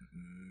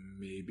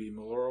 Maybe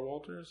Melora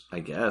Walters?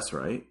 I guess,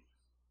 right?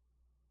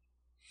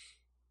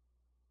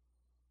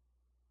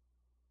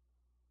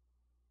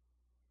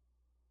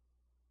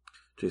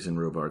 Jason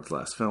Robards'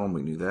 last film,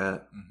 we knew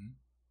that. Mm-hmm.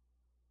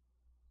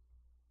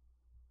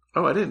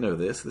 Oh, I didn't know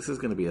this. This is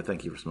going to be a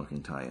Thank You for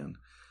Smoking tie-in.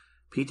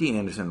 P.T.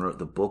 Anderson wrote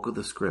the bulk of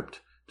the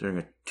script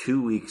during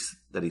 2 weeks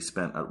that he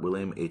spent at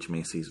William H.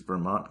 Macy's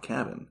Vermont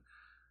cabin.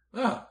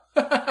 Oh.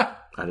 I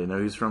didn't know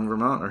he was from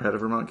Vermont or had a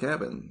Vermont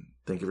cabin.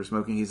 Thank You for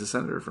Smoking, he's a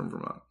senator from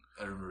Vermont.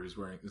 I remember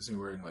isn't he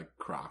wearing like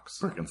Crocs?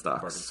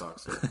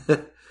 Birkenstocks.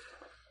 Yeah.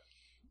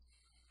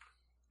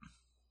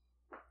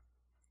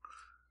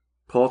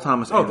 Paul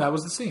Thomas Anderson. That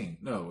was the scene.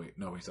 No,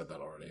 he said that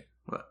already.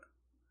 What?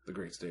 The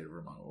Great State of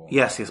Vermont.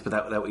 Yes, but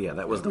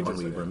that was the one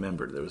we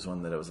remembered. There was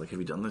one that I was like, have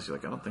you done this? You're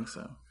like, I don't think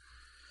so.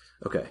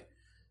 Okay.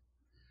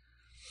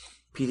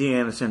 P.T.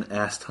 Anderson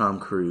asked Tom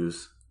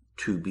Cruise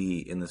to be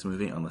in this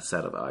movie on the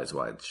set of Eyes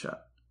Wide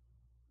Shut.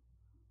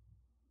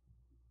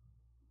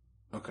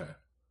 Okay.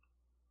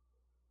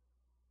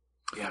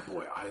 Yeah,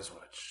 boy, Eyes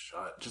Wide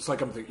Shut. Just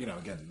like I'm thinking,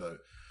 again,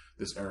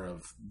 this era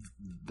of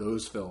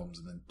those films,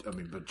 and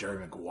then, but Jerry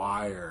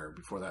Maguire,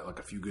 before that, like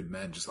A Few Good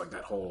Men, just like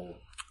that whole...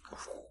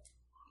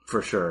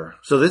 For sure.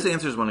 So this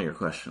answers one of your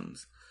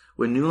questions.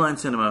 When New Line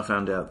Cinema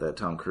found out that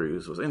Tom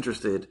Cruise was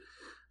interested,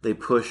 they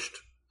pushed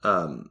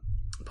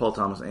Paul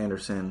Thomas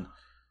Anderson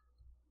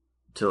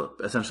to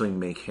essentially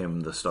make him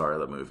the star of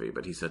the movie.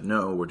 But he said,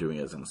 no, we're doing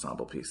it as an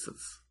ensemble piece.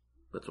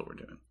 That's what we're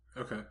doing.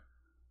 Okay.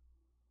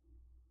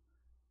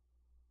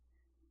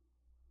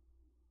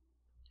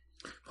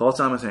 Paul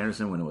Thomas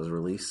Anderson, when it was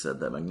released,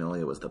 said that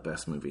Magnolia was the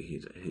best movie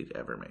he'd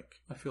ever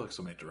make. I feel like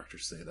so many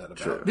directors say that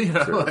about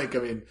it.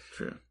 True.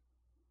 True.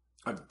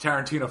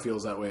 Tarantino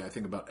feels that way, I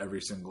think, about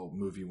every single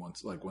movie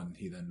once, like when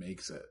he then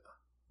makes it.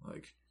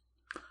 Like,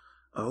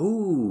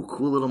 oh,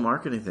 cool little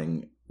marketing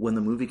thing. When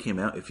the movie came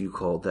out, if you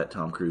called that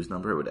Tom Cruise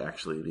number, it would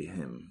actually be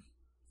him,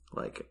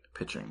 like,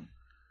 pitching.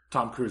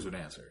 Tom Cruise would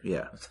answer.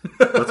 Yeah.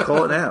 Let's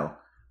call it now.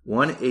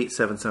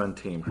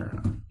 1-877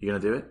 her. You gonna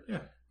do it?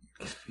 Yeah.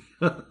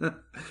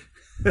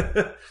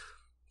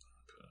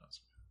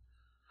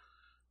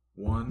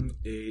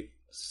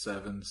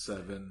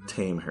 1877.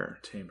 Tame Her.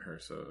 Tame Her.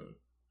 So.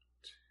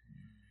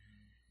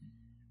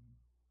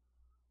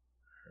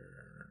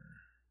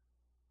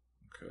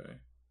 Okay.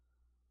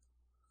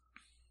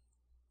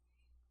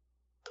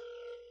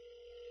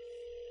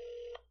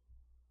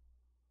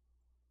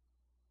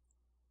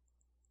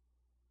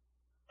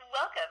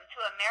 Welcome to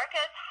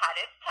America's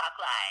hottest talk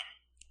line.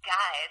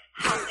 Guys,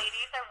 how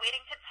ladies are waiting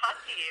to talk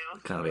to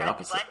you. Kind of the Press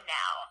opposite. 1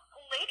 now.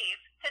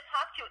 Ladies, to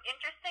talk to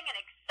interesting and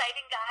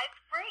exciting guys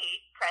free.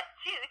 Press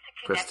 2 to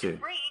Press connect 2.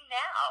 free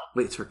now.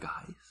 Wait, it's for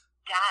guys?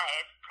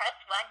 Guys, press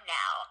 1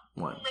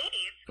 now. 1.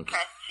 Ladies, Okay.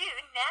 press 2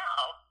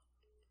 now.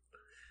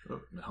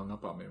 Oh, it hung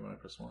up on me when I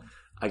pressed 1.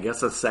 I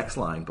guess a sex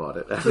line bought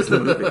it after the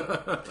movie.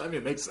 I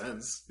mean, it makes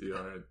sense. You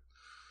know, right?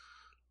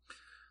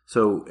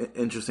 So,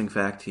 interesting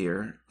fact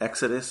here.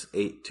 Exodus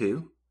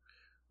 8:2,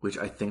 which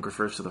I think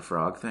refers to the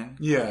frog thing.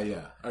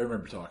 Yeah. I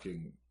remember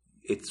talking.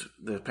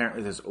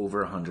 Apparently there's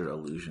over 100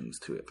 allusions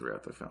to it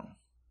throughout the film.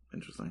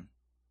 Interesting.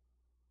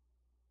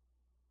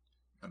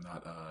 I'm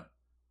not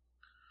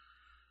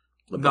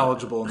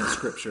knowledgeable in the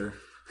scripture.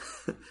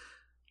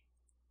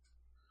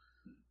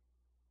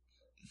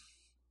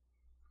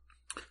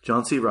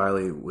 John C.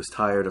 Reilly was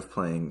tired of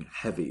playing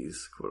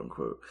heavies, quote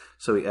unquote,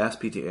 so he asked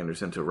P.T.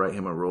 Anderson to write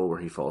him a role where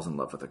he falls in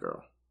love with a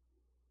girl.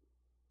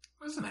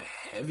 Wasn't it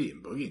heavy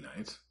in Boogie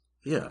Nights?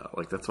 Yeah,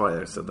 like that's why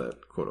I said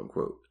that, quote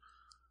unquote.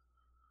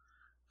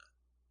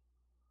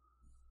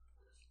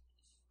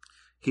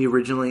 He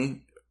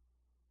originally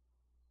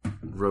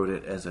wrote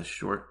it as a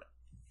short.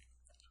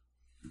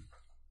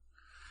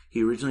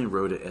 He originally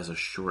wrote it as a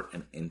short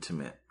and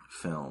intimate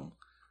film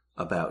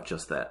about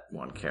just that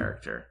one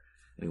character.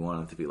 And he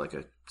wanted it to be like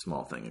a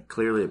small thing. And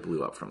clearly it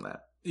blew up from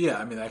that. Yeah,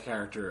 I mean, that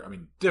character,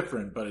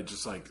 different, but it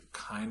just,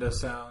 kind of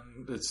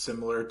it's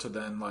similar to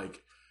then,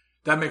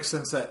 that makes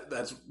sense that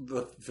that's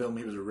the film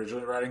he was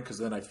originally writing, because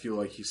then I feel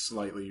like it's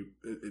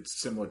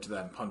similar to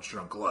that in Punch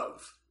Drunk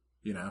Love,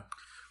 you know?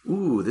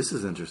 Ooh, this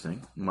is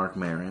interesting. Mark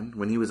Maron.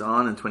 When he was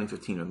on in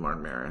 2015 with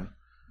Mark Maron,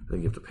 I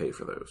think you have to pay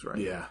for those, right?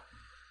 Yeah.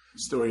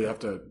 Still, you have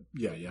to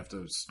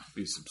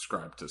be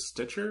subscribed to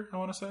Stitcher, I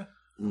want to say.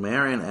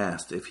 Maron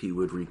asked if he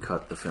would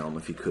recut the film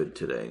if he could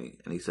today,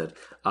 and he said,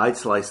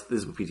 this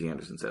is what P.T.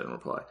 Anderson said in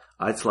reply,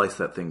 I'd slice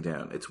that thing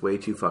down. It's way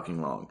too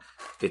fucking long.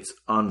 It's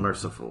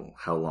unmerciful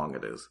how long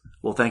it is.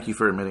 Well, thank you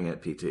for admitting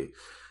it, P.T.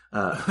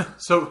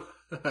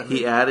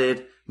 He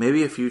added,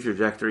 maybe a few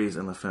trajectories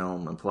in the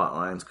film and plot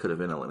lines could have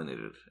been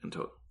eliminated in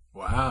total.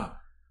 Wow.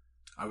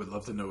 I would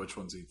love to know which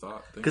ones he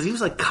thought. Because he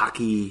was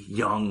cocky,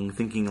 young,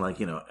 thinking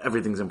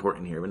everything's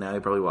important here, but now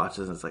he probably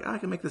watches and it's I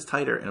can make this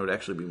tighter, and it would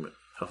actually be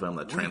a film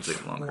that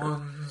translates longer.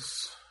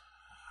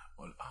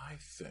 What I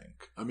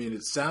think.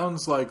 It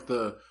sounds like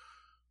the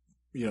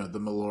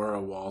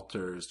Melora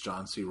Walters,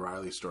 John C.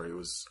 Reilly story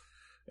was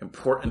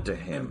important to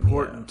him.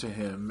 To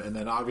him. And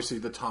then obviously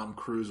the Tom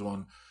Cruise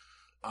one.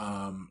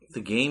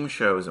 The game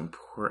show is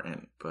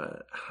important,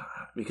 but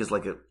because I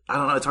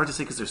don't know, it's hard to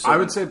say because there's so I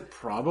would say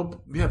probably,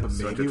 but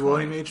maybe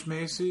William H.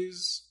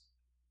 Macy's.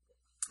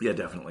 Yeah,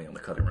 definitely on the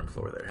cutting room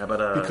floor there. How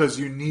about because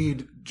you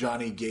need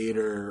Johnny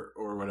Gator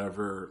or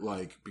whatever,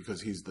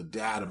 because he's the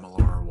dad of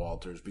Melora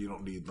Walters, but you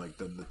don't need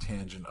the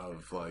tangent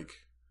of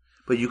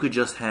But you could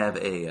just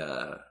have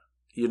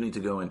you need to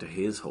go into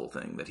his whole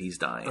thing that he's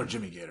dying. Or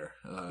Jimmy Gator.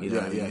 You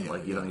don't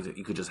need to.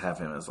 You could just have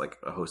him as a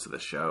host of the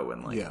show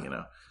and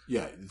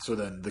Yeah. So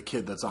then the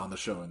kid that's on the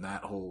show and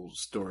that whole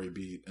story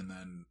beat, and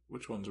then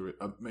which ones are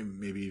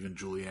maybe even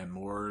Julianne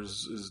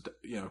Moore's is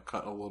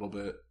cut a little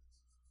bit.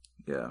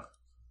 Yeah.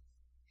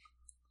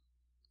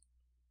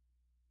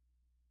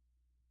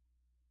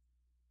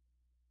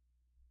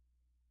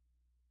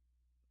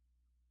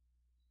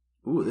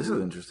 Ooh, this is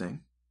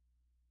interesting.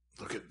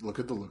 Look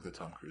at the look that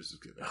Tom Cruise is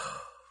giving.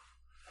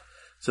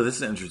 So this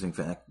is an interesting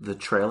fact. The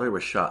trailer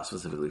was shot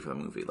specifically for the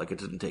movie. It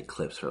didn't take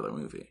clips for the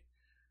movie.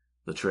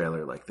 The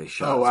trailer, they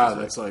shot. Oh wow,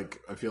 that's I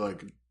feel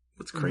like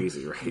it's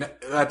crazy, right?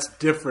 That's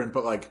different,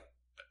 but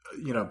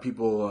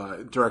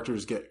people,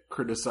 directors get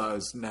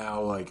criticized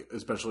now,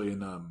 especially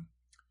in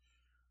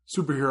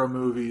superhero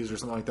movies or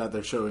something like that.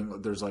 They're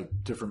showing there's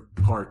different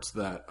parts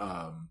that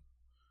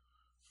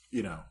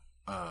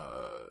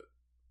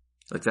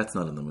that's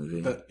not in the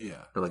movie.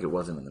 Yeah, or it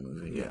wasn't in the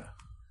movie. Yeah.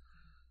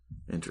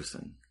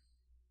 Interesting.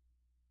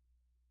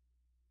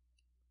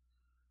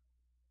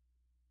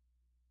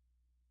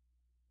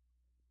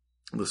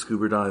 The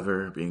scuba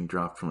diver being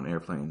dropped from an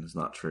airplane is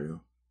not true.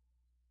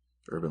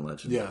 Urban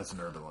legend. Yeah, it's an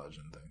urban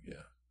legend thing,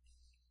 yeah.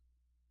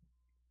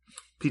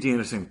 P.T.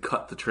 Anderson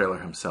cut the trailer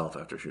himself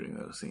after shooting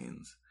those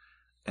scenes.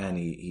 And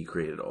he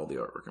created all the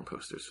artwork and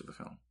posters for the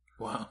film.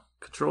 Wow.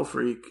 Control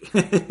freak.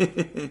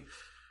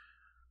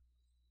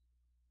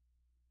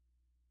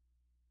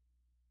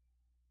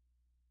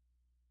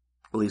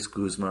 Luis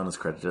Guzman is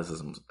credited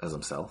as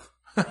himself.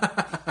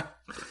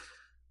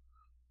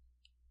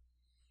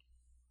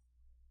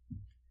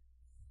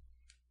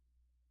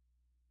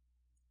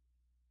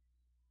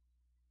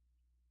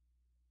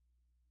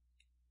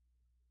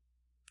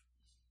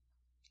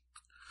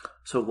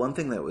 So one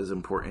thing that was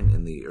important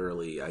in the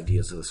early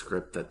ideas of the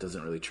script that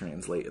doesn't really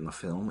translate in the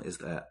film is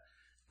that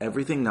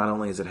everything, not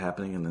only is it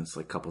happening in this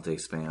like couple day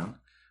span,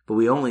 but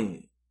we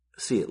only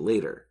see it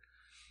later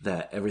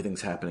that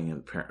everything's happening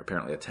in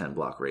apparently a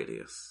 10-block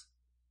radius.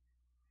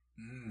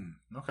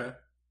 Okay.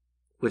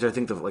 Which I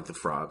think the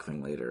frog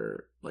thing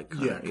later, like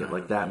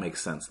that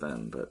makes sense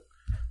then, but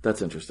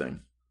that's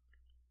interesting.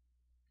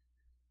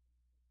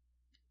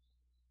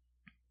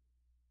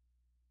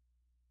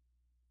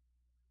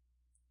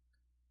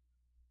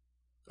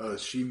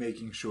 Is she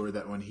making sure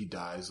that when he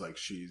dies, like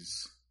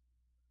she's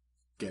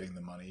getting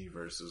the money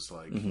versus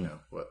like you know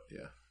what?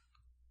 Yeah.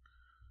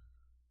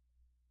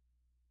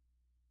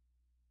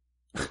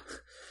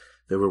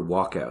 There were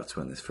walkouts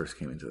when this first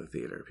came into the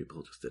theater.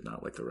 People just did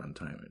not like the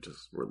runtime and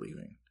just were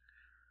leaving.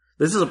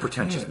 This is a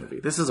pretentious movie.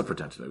 This is a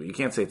pretentious movie. You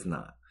can't say it's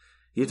not.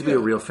 You have to be a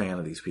real fan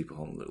of these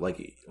people. Like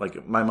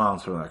my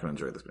mom's probably not going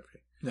to enjoy this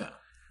movie.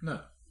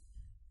 No.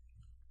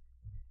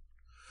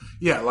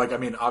 Yeah, like, I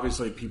mean,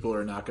 obviously people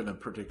are not going to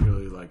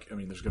particularly, like, I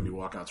mean, there's going to be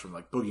walkouts from,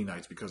 like, Boogie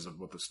Nights because of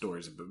what the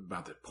story's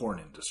about the porn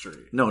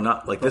industry. No,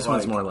 not, like, this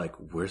one's more like,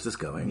 where's this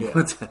going? Yeah.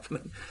 What's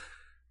happening?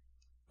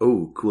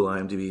 Oh, cool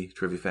IMDb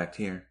trivia fact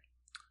here.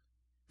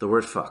 The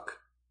word fuck.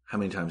 How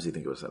many times do you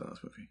think it was said in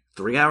this movie?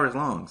 3 hours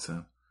long,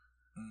 so.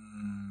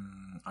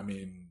 I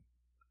mean,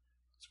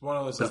 it's one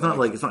of those. It's not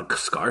like it's not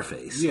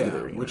Scarface. Yeah,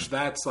 either, which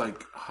that's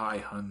like high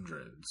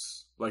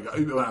hundreds. Like,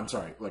 I'm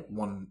sorry, like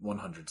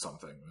 100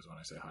 something is when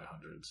I say high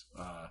hundreds.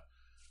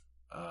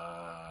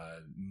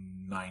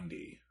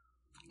 90.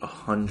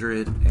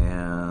 100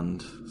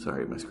 and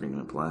sorry, my screen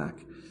went black.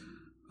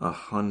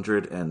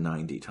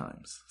 190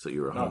 times. So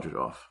you were 100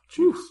 off.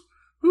 Jeez.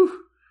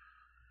 Whew.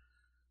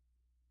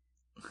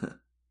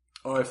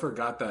 Oh, I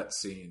forgot that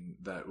scene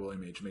that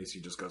William H. Macy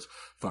just goes,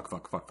 fuck,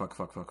 fuck, fuck, fuck,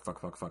 fuck, fuck, fuck,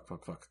 fuck, fuck,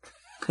 fuck, fuck.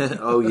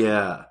 Oh,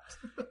 yeah.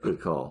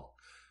 Good call.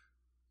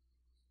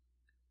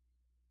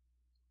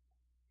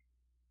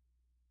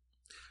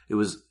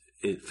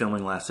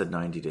 Filming lasted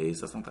 90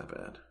 days. That's not that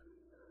bad.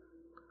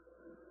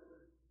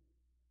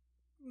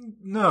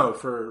 No,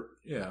 For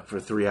a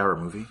 3-hour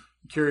movie?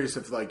 I'm curious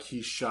if, like,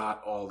 he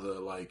shot all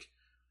the, like,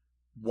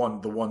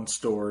 the one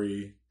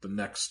story, the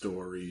next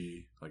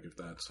story, like if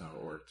that's how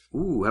it worked.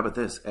 Ooh, how about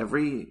this?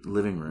 Every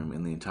living room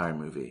in the entire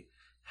movie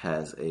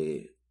has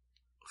a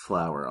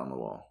flower on the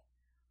wall.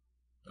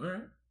 All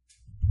right.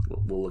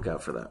 We'll look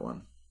out for that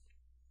one.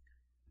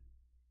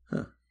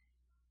 Huh.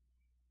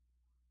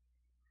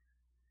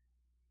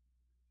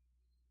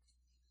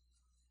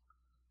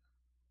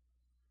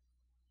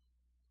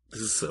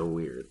 This is so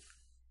weird.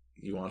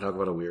 You want to talk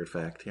about a weird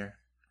fact here?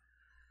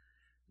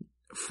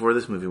 For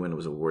this movie, when it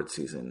was award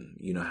season,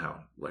 you know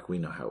how, like, we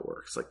know how it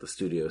works. Like, the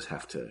studios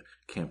have to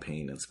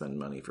campaign and spend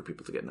money for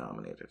people to get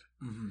nominated.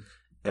 Mm-hmm.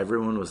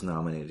 Everyone was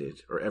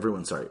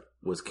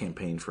was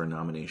campaigned for a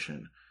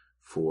nomination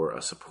for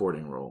a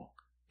supporting role,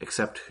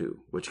 except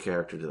who? Which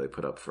character do they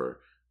put up for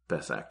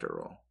Best Actor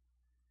role?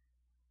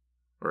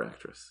 Or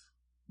actress?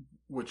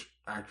 Which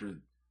actor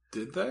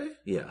did they?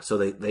 Yeah, so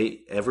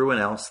everyone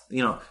else,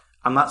 you know,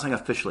 I'm not saying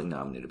officially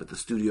nominated, but the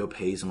studio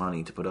pays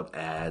money to put up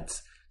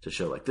ads to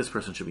show, like, this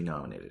person should be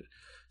nominated.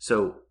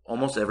 So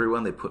almost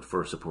everyone they put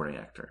for a supporting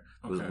actor.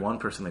 There was one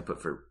person they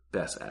put for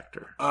Best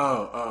Actor.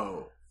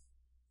 Oh.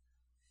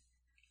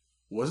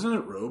 Wasn't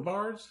it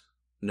Robards?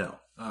 No.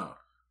 Oh.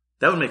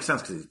 That would make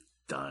sense because he's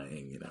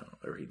dying, you know,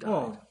 or he died.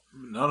 Well,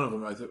 none of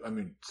them,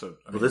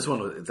 this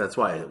one, that's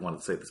why I wanted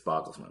to say this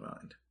boggles my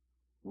mind.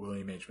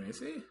 William H.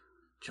 Macy?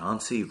 John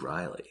C.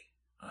 Reilly.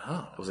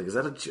 Oh. I was like, is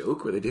that a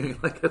joke? Were they doing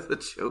it like as a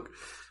joke?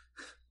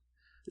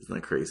 Isn't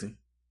that crazy?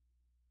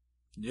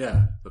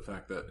 Yeah, the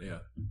fact that, yeah.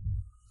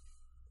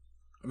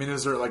 I mean,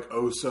 is there, like,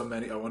 so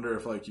many? I wonder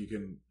if, like, you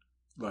can,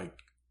 like...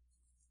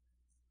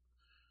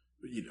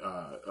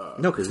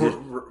 no, because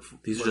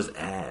these are just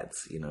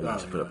ads, you know, you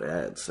just put up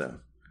ads, so...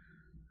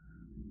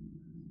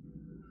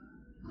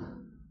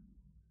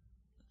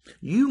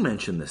 You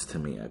mentioned this to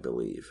me, I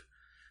believe,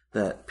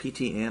 that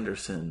P.T.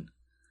 Anderson,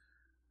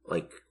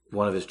 like,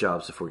 one of his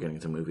jobs before getting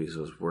into movies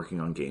was working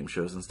on game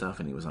shows and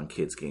stuff, and he was on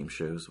kids' game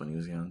shows when he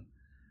was young.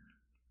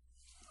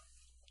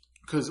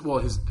 Because, well,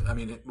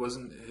 it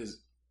wasn't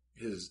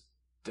his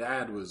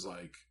dad was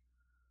like,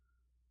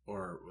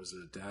 or was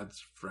it a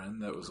dad's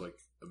friend that was like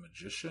a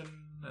magician?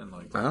 And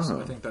like, so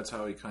I think that's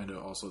how he kind of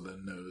also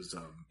then knows.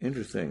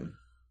 Interesting.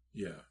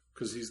 Yeah,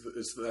 because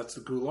that's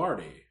the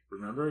Ghoulardi.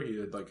 Remember, he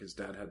had like his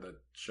dad had that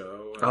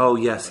show. Oh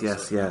yes.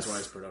 That's why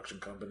his production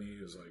company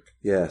was like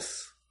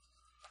yes.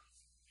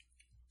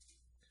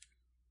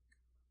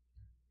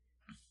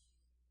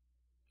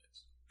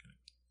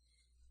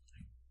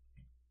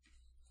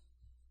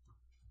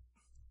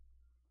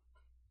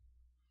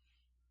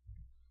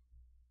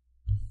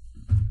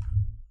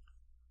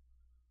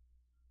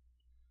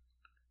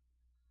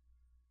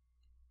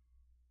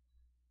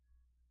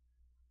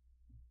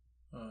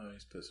 Oh,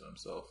 he's pissing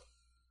himself.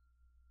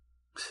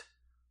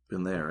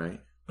 Been there,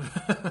 right?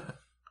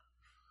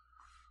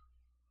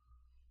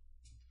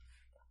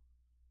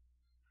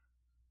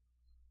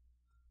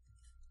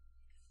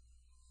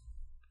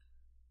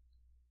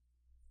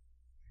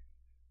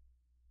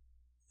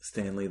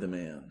 Stanley the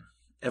Man.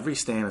 Every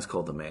Stan is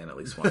called the Man at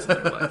least once in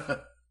their life.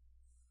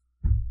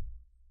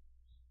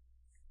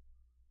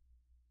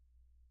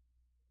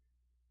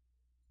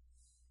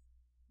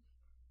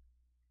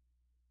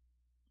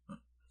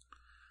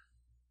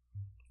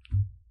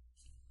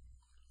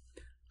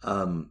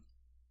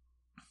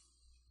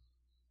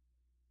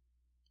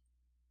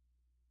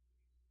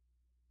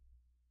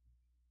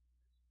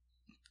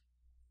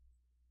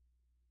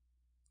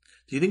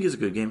 Do you think he's a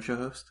good game show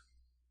host?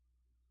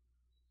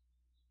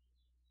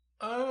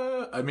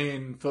 I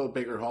mean, Philip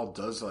Baker Hall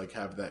does like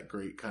have that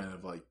great kind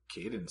of like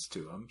cadence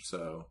to him,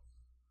 so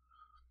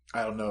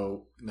I don't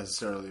know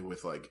necessarily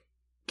with like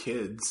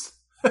kids.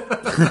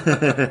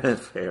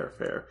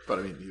 Fair. But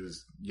I mean, he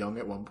was young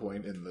at one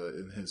point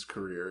in his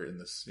career in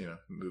this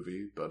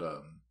movie, but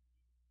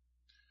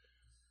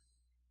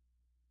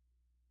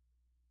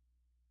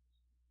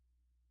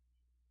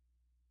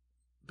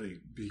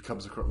he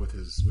comes across with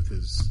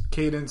his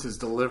cadence, his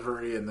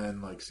delivery, and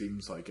then like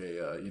seems like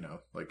a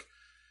like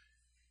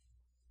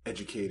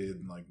educated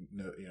and like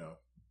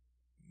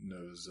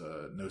knows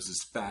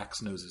his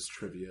facts, knows his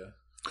trivia.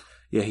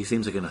 Yeah, he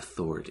seems like an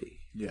authority.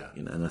 Yeah,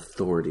 an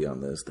authority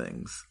on those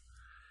things.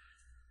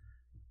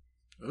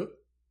 Oh.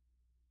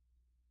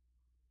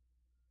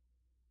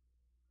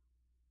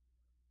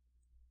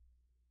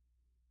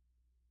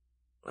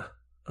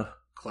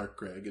 Clark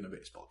Gregg in a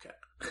baseball cap.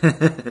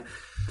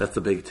 That's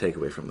the big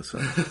takeaway from this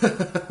film.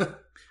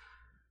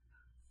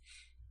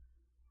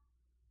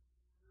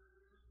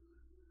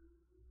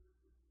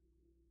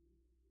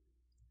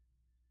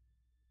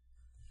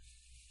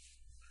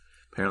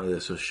 Apparently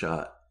this was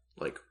shot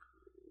like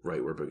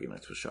right where Boogie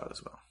Nights was shot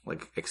as well.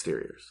 Like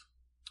exteriors.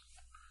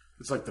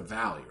 It's like the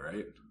valley,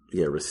 right?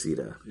 Yeah,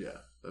 Reseda. Yeah.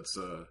 That's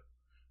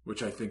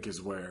which I think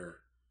is where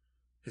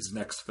his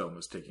next film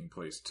is taking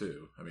place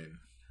too. I mean,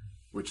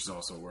 which is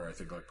also where I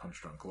think like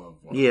Punch Drunk Love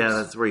was. Yeah,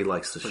 that's where he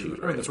likes to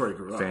shoot. I mean, that's where he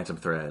grew up. Phantom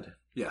Thread.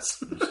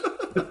 Yes.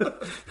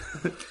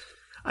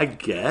 I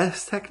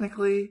guess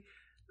technically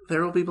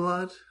There Will Be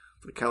Blood.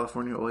 The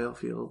California oil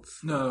fields.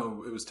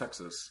 No, it was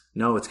Texas.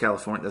 No, it's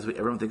California. That's what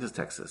everyone thinks it's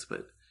Texas,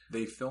 but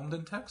they filmed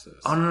in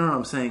Texas. Oh no!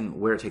 I'm saying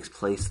where it takes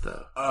place,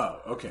 though. Oh,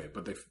 okay,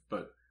 but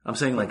I'm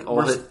saying like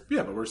all the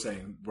but we're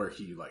saying where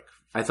he like.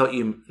 I thought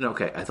you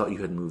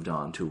had moved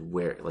on to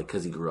where like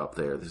because he grew up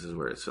there. This is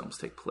where his films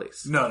take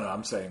place. No,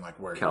 I'm saying like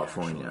where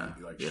California,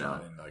 he actually,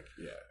 shot in like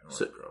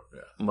So, he grew up,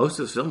 yeah. Most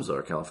of his films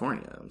are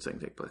California. I'm saying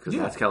take place because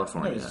that's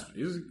California. No,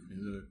 he's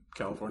a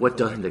California. What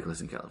doesn't take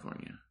place in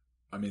California?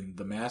 I mean,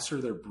 The Master.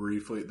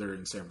 They're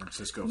in San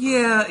Francisco.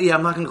 Yeah.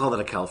 I'm not going to call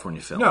that a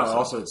California film. No,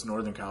 also it's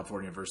Northern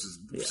California versus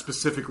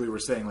specifically we're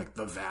saying like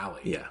the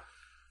Valley. Yeah.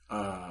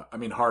 I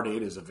mean, Hard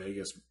 8 is a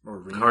Vegas or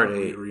Reno, Hard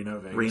 8, Reno,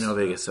 Vegas. Reno,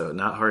 Vegas. So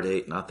not Hard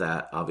 8, not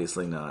that.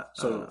 Obviously not.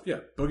 So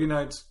Boogie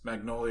Nights,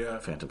 Magnolia,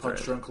 Phantom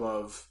Punch Thread. Drunk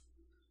Love.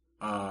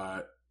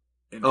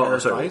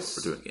 Inherent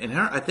Vice. We're doing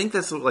Inherent. I think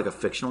that's like a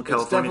fictional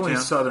California it's definitely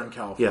town. Southern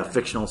California. Yeah,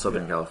 fictional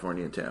Southern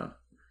California town.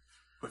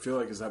 I feel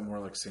like, is that more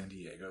like San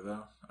Diego,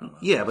 though? I don't know.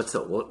 Yeah, but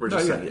still, we're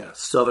just saying,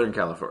 Southern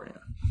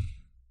California.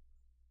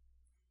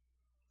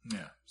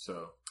 Yeah,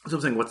 so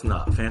I'm saying, what's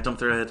not? Phantom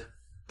Thread?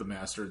 The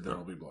Master, There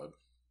Will Be Blood.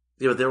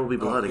 Yeah, but There Will Be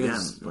Blood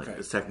again. Okay.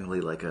 It's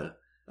technically like a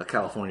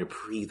California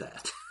pre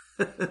that.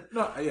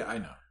 No, yeah, I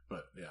know.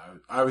 But yeah,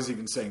 I was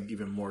even saying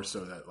even more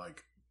so that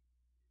like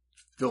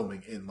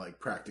filming in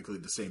like practically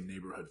the same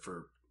neighborhood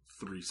for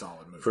 3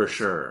 solid movies. For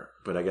sure.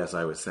 But I guess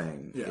I was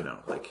saying,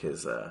 like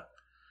his...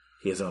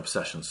 he has an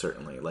obsession,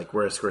 certainly. Like,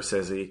 whereas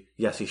Scorsese,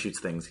 yes, he shoots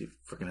things. He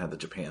freaking had the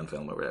Japan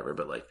film or whatever,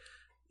 but, like,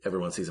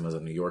 everyone sees him as a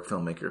New York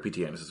filmmaker.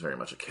 P.T. Anderson is very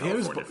much a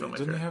California filmmaker.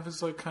 Didn't he have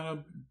his, like, kind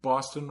of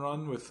Boston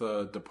run with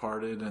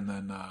Departed and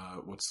then,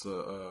 what's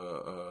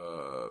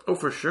the... Oh,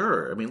 for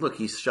sure. I mean, look,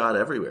 he's shot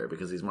everywhere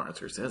because he's Martin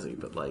Scorsese,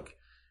 but, like,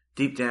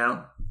 deep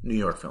down, New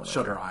York filmmaker.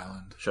 Shutter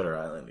Island. Shutter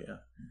Island, yeah.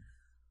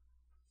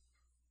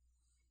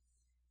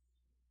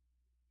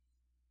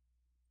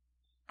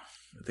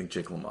 I think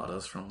Jake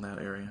LaMotta's from that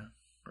area.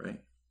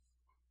 Right?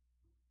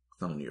 It's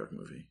not a New York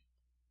movie.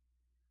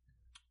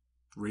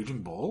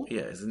 Raging Bull?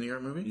 Yeah, is it a New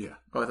York movie? Yeah.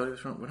 Oh, I thought he was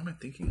from... What am I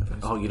thinking of?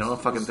 Oh, you know what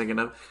I'm fucking thinking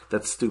of?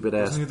 That stupid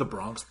ass... Wasn't he the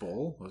Bronx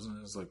Bull?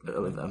 Wasn't it? Like...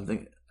 I'm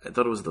thinking... I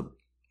thought it was the...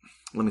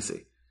 Let me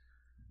see.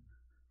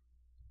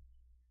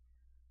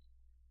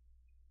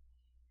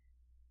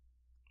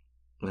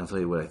 And I'll tell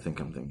you what I think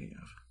I'm thinking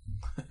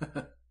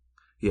of.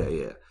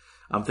 Yeah.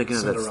 I'm thinking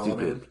of that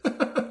stupid...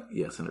 Man.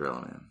 Yeah,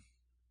 Cinderella Man.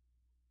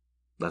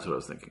 That's what I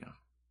was thinking of.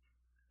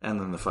 And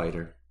then The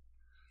Fighter.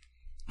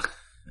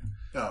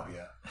 Oh,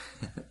 yeah.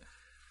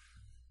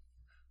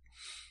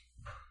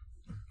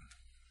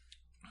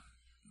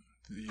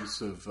 The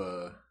use of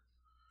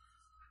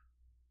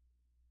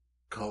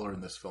color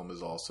in this film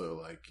is also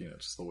like,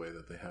 just the way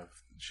that they have...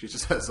 She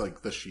just has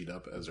like the sheet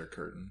up as her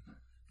curtain.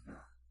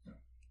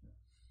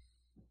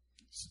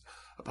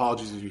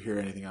 Apologies if you hear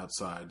anything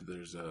outside.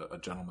 There's a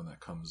gentleman that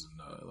comes and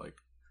like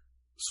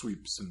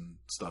sweeps and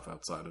stuff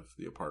outside of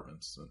the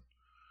apartments, and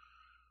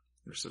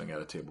they're sitting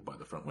at a table by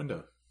the front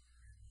window.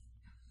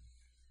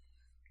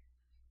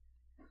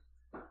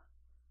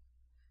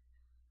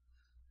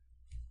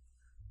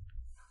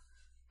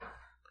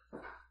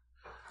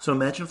 So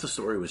imagine if the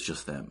story was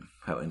just them.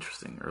 How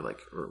interesting, or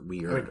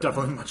weird.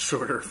 Definitely much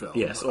shorter film.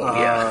 Yes. Oh,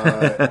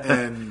 yeah.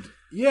 And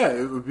yeah,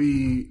 it would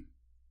be.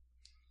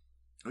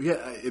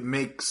 Yeah, it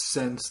makes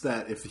sense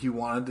that if he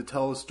wanted to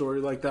tell a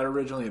story like that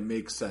originally, it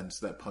makes sense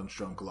that Punch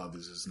Drunk Love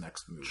is his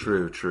next movie.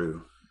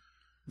 True.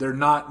 They're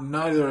not.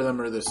 Neither of them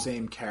are the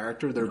same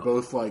character. They're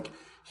both like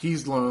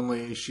he's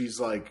lonely. She's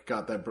like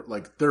got that.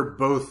 Like they're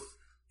both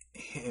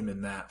him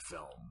in that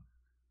film.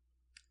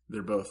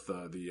 They're both why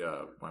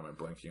am I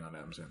blanking on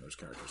Adam Sandler's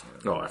character's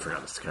name? Oh, I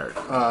forgot his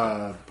character.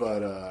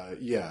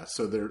 Yeah,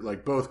 so they're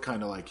like both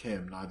kind of like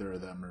him. Neither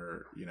of them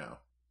are,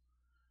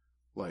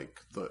 like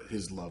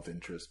his love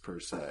interest per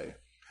se.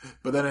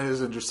 But then it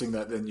is interesting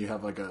that then you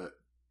have like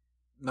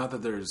not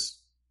that there's,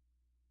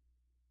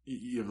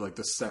 you have like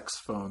the sex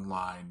phone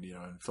line,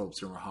 and Philip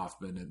Seymour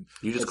Hoffman, and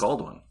you just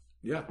called one.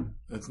 Yeah,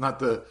 it's not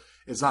the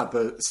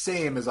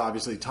same as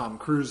obviously Tom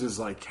Cruise's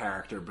like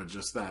character, but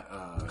just that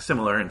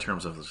similar in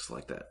terms of just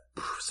like that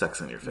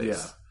sex in your face.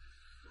 Yeah,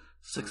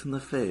 sex in the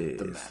face.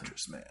 The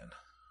mattress man.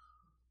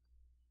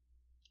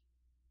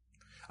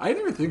 I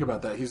didn't even think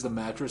about that. He's the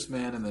mattress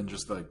man, and then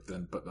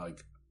but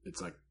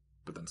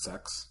then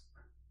sex.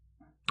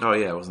 Oh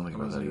yeah, I wasn't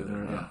thinking about that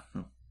either.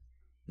 Yeah.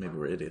 Maybe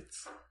we're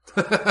idiots.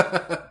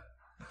 I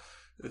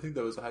think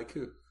that was a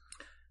haiku.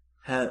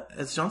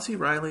 As John C.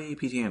 Reilly,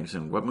 P.T.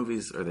 Anderson, what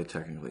movies have they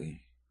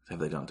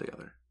done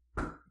together?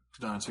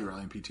 John C.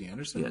 Reilly and P.T.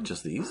 Anderson? Yeah,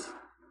 just these?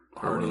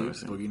 Hardy,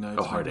 Boogie Nights.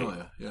 Oh, Hardy.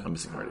 Yeah. I'm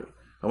missing Hardy.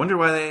 I wonder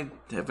why they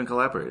haven't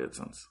collaborated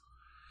since.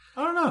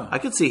 I don't know. I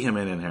could see him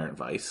in Inherent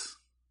Vice.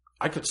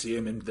 I could see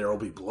him in There'll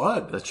Be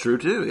Blood. That's true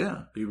too,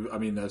 yeah. I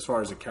mean, as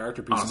far as a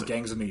character piece in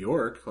Gangs of New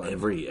York. Like,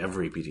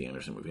 every P.T.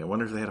 Anderson movie. I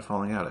wonder if they had a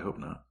falling out. I hope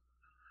not.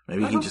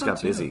 Maybe he just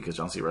got busy because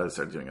John C. Reilly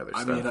started doing other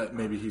stuff. I mean,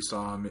 maybe he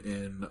saw him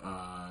in... what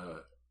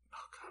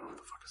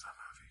the fuck is that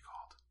movie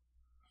called?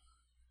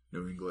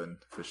 New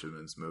England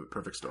Fisherman's movie,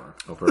 Perfect Storm.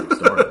 Oh, Perfect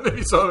Storm. Maybe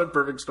he saw him in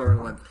Perfect Storm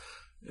and went,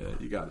 yeah,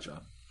 you got it,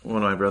 John.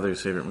 One of my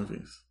brother's favorite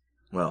movies.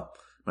 Well,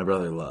 my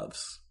brother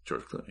loves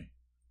George Clooney.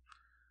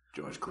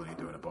 George Clooney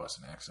doing a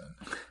Boston accent.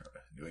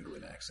 New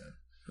England accent.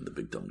 And the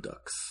Big Dumb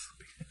Ducks.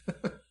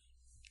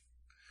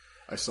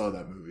 I saw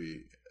that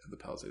movie at the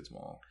Palisades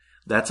Mall.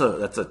 That's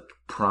a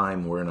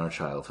prime We're in Our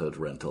Childhood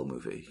rental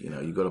movie.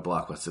 You go to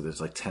Blockbuster, there's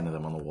like 10 of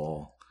them on the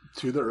wall.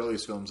 Two of the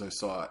earliest films I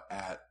saw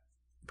at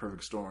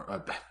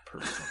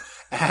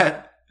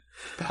at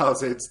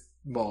Palisades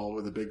Mall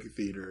with a big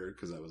theater,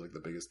 because that was like the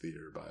biggest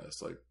theater by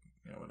us, like,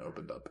 when it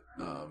opened up.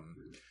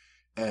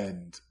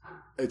 And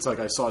it's like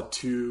I saw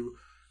two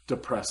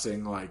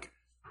depressing, like,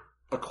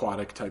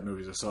 aquatic type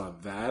movies. I saw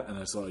that, and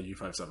I saw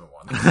U-571.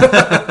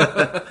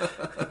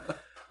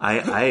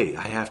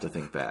 I have to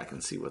think back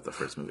and see what the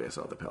first movie I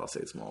saw at the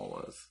Palisades Mall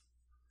was.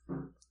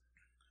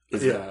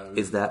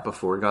 Is that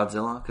before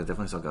Godzilla? Because I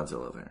definitely saw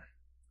Godzilla there.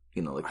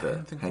 Like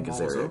the Hank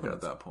Azaria open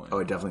at that point. Oh,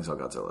 I definitely saw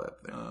Godzilla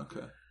there. Oh,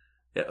 okay.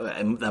 Yeah,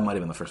 and that might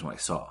have been the first one I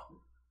saw.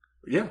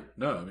 Yeah,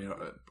 no, I mean,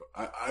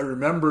 I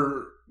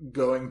remember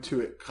going to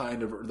it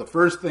kind of. The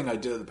first thing I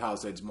did at the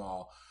Palisades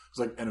Mall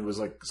was like, and it was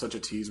like such a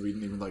tease. We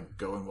didn't even like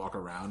go and walk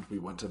around. We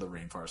went to the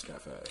Rainforest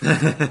Cafe.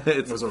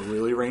 It was a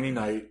really rainy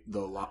night.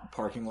 The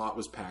parking lot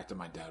was packed, and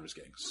my dad was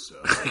getting so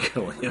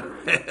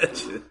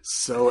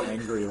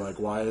angry. Like,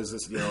 why is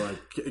this?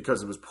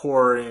 Because it was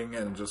pouring,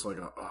 and just like,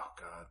 oh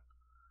god,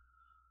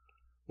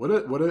 what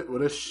a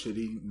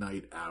shitty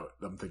night out.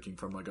 I'm thinking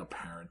from like a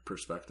parent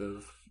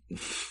perspective.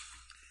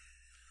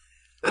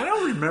 I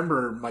don't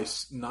remember I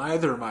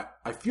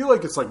feel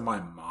like it's like my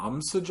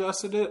mom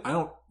suggested it. I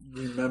don't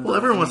remember. Well,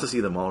 everyone wants to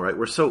see them all, right?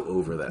 We're so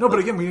over that. No, but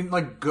again, we didn't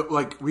like go,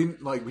 like we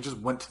just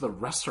went to the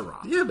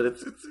restaurant. Yeah, but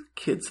it's a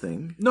kid's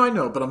thing. No, I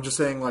know, but I'm just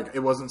saying like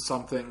it wasn't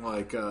something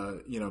like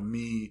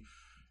me.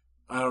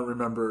 I don't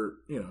remember,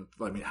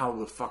 I mean, how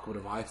the fuck would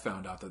have I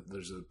found out that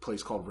there's a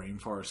place called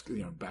Rainforest,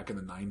 back in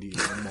the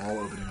 90s, a mall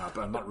opening up?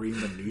 I'm not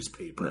reading the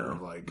newspaper.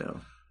 No.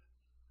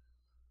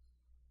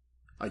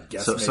 I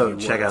guess so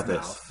check out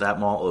this. That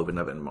mall opened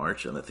up in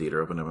March, and the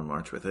theater opened up in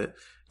March with it.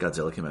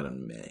 Godzilla came out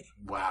in May.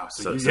 Wow.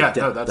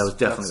 That was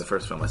definitely the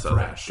first film I saw.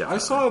 I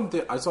saw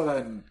that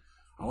in,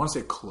 I want to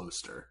say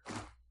Closter.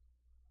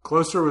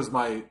 Closter was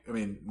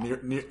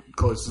near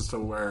closest to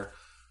where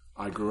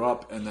I grew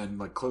up, and then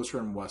like Closter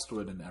and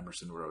Westwood and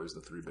Emerson were always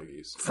the three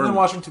biggies. And then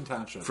Washington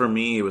Township. For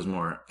me, it was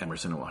more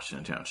Emerson and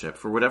Washington Township.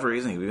 For whatever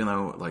reason, even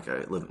though like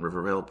I lived in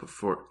Riverville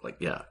before,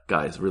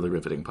 guys, really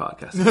riveting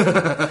podcast.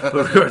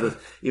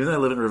 Even though I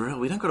lived in Riverville,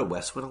 we didn't go to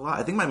Westwood a lot.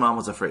 I think my mom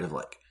was afraid of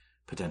like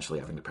potentially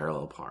having to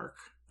parallel park.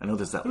 I know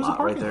there's that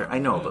lot right there. I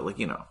know, but like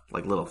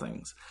like little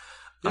things.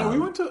 Yeah, we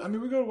go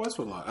to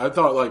Westwood a lot. I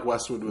thought like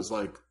Westwood was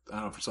like, I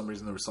don't know, for some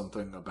reason there was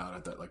something about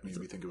it that like made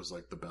me think it was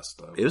like the best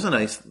stuff. It was a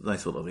nice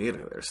little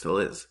theater there. Still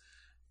is.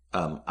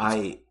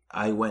 I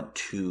went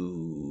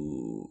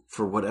to,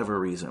 for whatever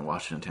reason,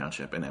 Washington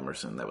Township and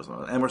Emerson.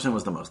 Emerson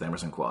was the most, the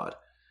Emerson Quad.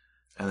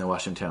 And then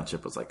Washington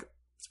Township was like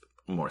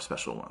a more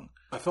special one.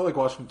 I felt like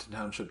Washington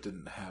Township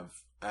didn't have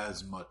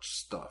as much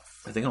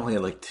stuff. I think I only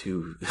had like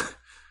two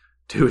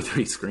or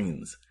three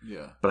screens.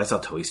 Yeah. But I saw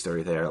Toy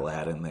Story there,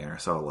 Aladdin there. I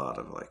saw a lot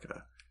of like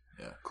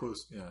Yeah,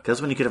 close. Yeah, because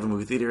when you could have a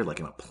movie theater like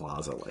in a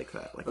plaza like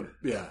that, like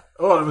yeah.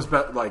 Oh, and it was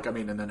like I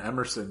mean, and then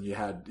Emerson, you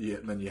had Lucky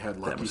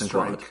Emerson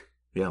Strike, Club.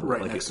 Yeah,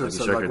 right like next to it.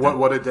 So Strike like,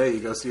 what a day you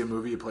go see a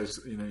movie, you play,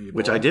 you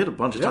which bowl. I did a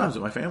bunch of times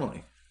with my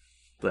family.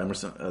 The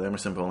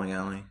Emerson bowling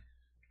alley.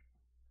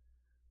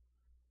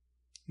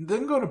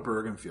 Didn't go to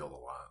Bergenfield a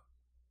lot.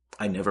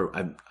 I've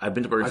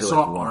been to Bergenfield. I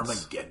saw like once.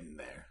 Armageddon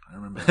there. I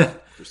remember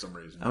that for some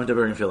reason. I went to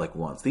Bergenfield like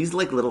once. These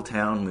like little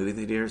town movie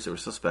theaters, they were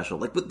so special.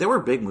 Like there were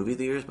big movie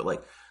theaters, but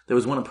like there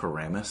was one in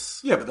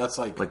Paramus. Yeah, but that's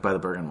like by the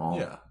Bergen Mall.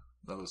 Yeah,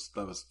 that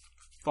was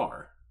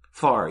far.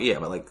 Far, yeah,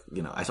 but like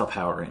I saw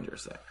Power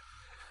Rangers there.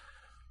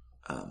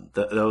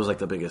 That was like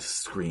the biggest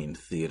screened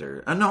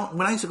theater. No,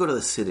 when I used to go to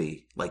the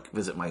city, like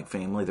visit my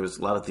family, there was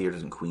a lot of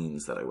theaters in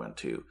Queens that I went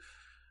to.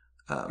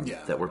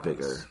 That were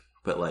bigger.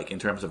 But like in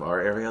terms of our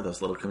area,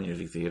 those little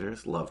community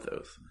theaters, love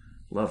those.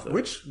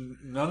 Which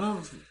none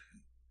of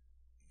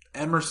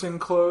Emerson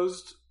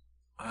closed.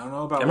 I don't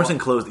know about Emerson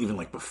closed even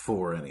like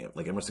before any of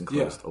Emerson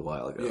closed a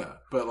while ago. Yeah,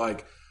 but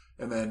like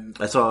and then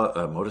I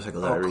saw Motorcycle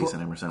Diaries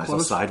in Emerson. I saw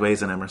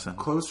Sideways in Emerson.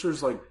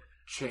 Closer's like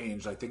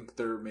changed. I think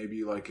there may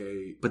be like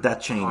but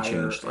that chain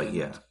changed. Like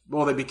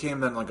well, they became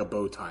then like a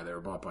bow tie. They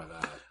were bought by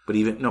that. But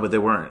they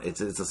weren't. It's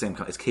the same.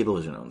 It's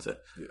Cablevision owns it.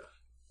 Yeah.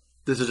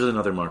 This is just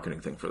another marketing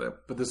thing for them.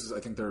 But I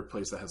think they're a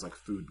place that has like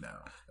food now.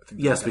 I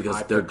think yes,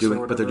 because they're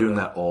doing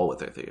that all with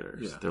their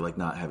theaters. Yeah. They're like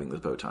not having the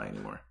bow tie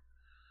anymore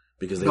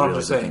because they. No, I'm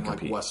just saying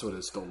like Westwood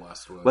is still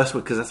Westwood.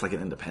 Westwood because that's like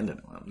an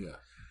independent one. Yeah,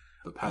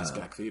 the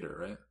Pascack Theater,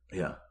 right?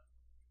 Yeah,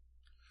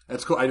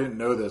 that's cool. I didn't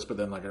know this, but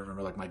then like I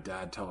remember like my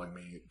dad telling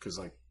me because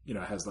like it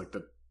has like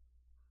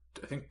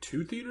I think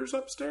 2 theaters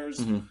upstairs,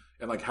 and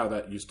like how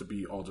that used to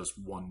be all just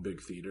one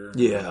big theater.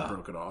 Yeah,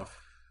 broke it off.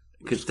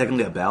 Because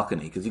technically a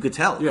balcony, because you could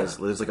tell. Yeah.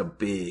 There's like a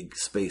big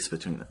space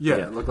between them. Yeah,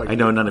 it looked like I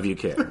know none of you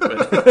care.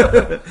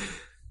 But,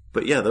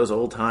 but yeah, those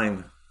old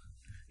time,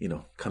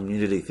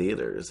 community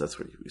theaters, that's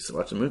where you used to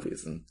watch the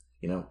movies. And,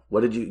 what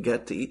did you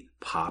get to eat?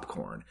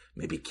 Popcorn,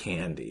 maybe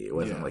candy. It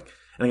wasn't and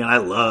again,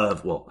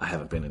 I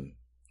haven't been in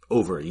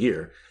over a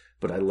year,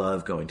 but I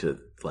love going to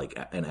like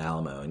an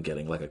Alamo and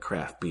getting like a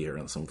craft beer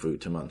and some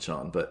food to munch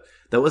on. But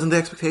that wasn't the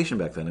expectation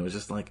back then. It was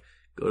just like,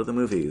 go to the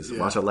movies,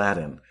 watch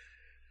Aladdin.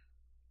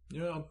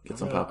 Yeah, get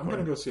some popcorn. I'm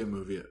going to go see a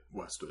movie at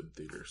Westwood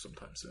Theater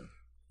sometime soon.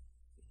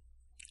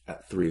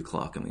 At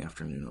 3:00 in the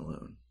afternoon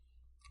alone.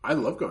 I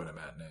love going to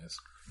matinees.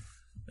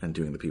 And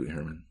doing the Pee Wee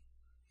Herman.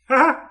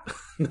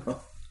 No.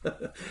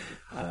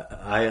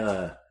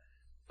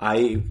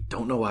 I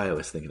don't know why I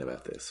was thinking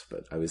about this,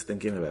 but I was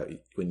thinking about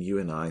when you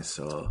and I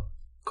saw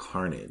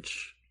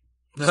Carnage.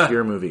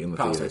 Obscure movie in the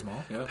Palisades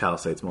theater. Mall, yeah.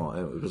 Palisades Mall.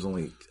 It was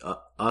only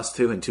us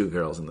 2 and 2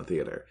 girls in the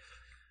theater.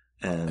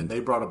 And they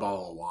brought a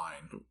bottle of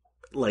wine.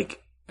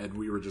 Like... And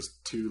we were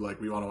just 2, like,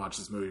 we want to watch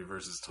this movie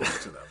versus talk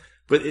to them.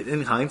 But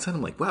in hindsight,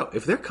 I'm like, wow,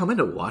 if they're coming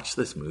to watch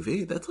this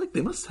movie, that's like,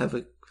 they must have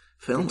a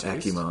film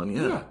acumen.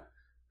 Yeah.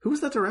 Who was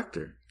that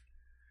director?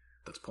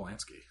 That's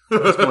Polanski.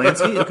 That's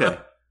Polanski? Okay.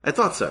 I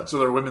thought so. So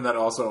there are women that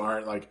also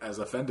aren't, like, as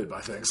offended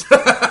by things.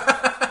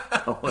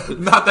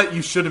 Not that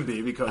you shouldn't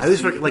be, because... I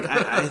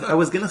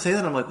was going to say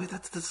that. I'm like, wait,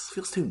 this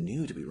feels too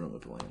new to be Roman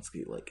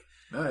Polanski. Like...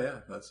 Oh,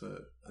 yeah, that's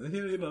it. I think he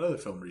did another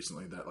film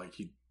recently that, like,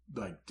 he,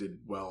 like, did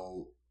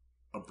well...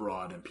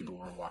 abroad and people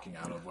were walking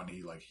out of when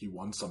he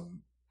won some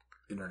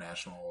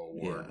international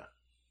award. Yeah.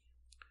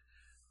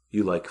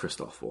 You like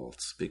Christoph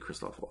Waltz, big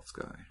Christoph Waltz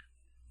guy.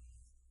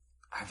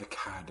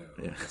 Avocado.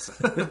 Yeah.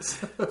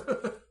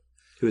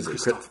 Who is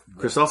it?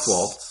 Christoph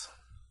Waltz.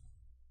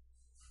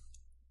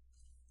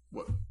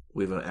 What?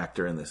 We have an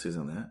actor in this who's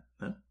in that.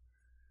 No?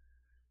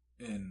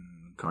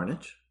 In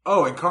Carnage?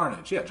 Oh, in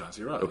Carnage, yeah, John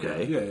C. Reilly.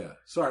 Okay. Yeah.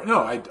 Sorry, no,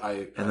 I.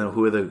 And then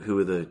who are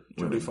the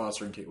Jodie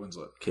Foster and Kate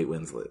Winslet. Kate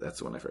Winslet, that's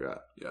the one I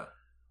forgot. Yeah.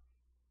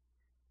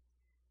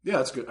 Yeah,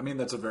 that's good. I mean,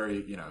 that's a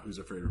very, Who's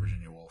Afraid of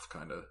Virginia Woolf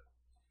kind of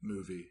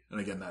movie. And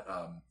again, that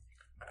I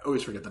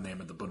always forget the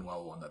name of the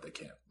Buñuel one that they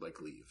can't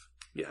leave.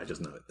 Yeah, I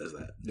just know it. There's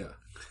that. Yeah.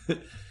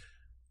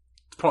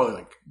 It's probably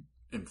like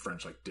in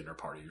French, like Dinner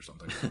Party or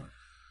something.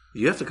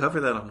 You have to cover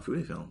that on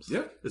Foodie Films.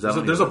 Yeah, is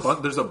that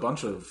there's a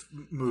bunch of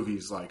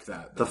movies like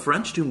that. The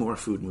French do more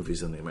food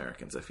movies than the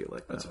Americans. I feel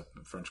like that's a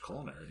French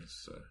culinary.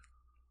 So.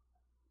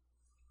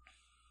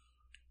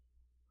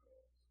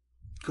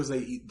 Because they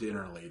eat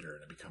dinner later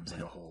and it becomes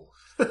like a whole...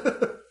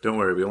 Don't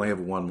worry, we only have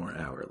 1 more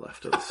hour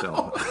left of the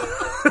film.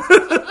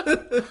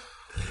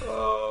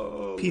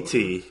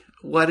 PT,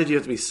 why did you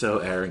have to be so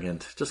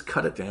arrogant? Just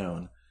cut it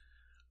down.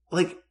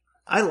 Like,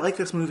 I like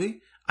this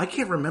movie. I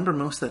can't remember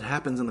most that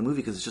happens in the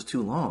movie because it's just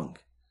too long.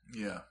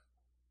 Yeah.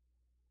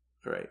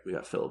 All right, we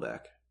got Phil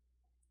back.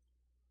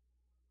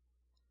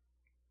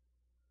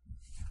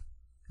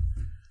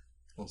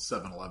 Little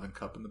 7-Eleven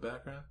cup in the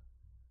background.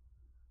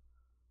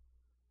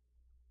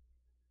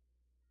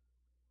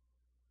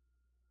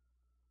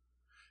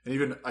 And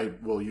even, I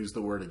will use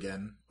the word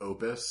again,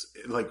 opus.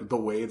 Like,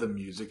 the way the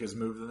music is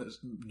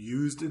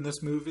used in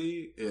this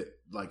movie, it,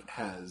 like,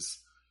 has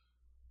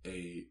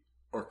a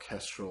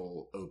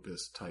orchestral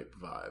opus type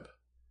vibe.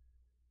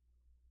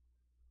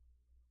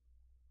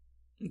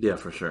 Yeah,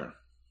 for sure.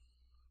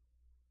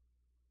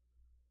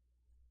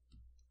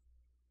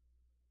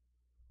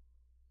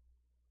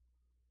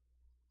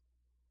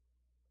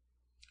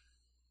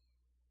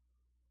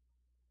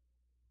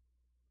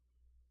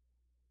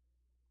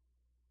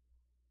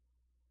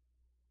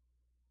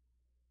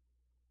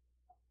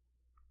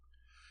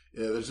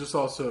 Yeah, there's just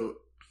also...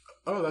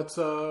 Oh, that's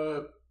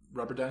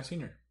Robert Downey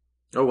Sr.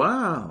 Oh,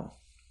 wow.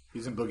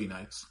 He's in Boogie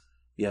Nights.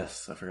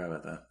 Yes, I forgot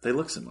about that. They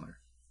look similar.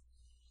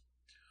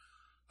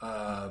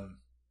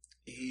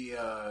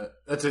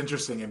 That's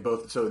interesting in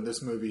both. So in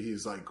this movie,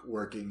 he's like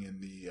working in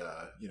the,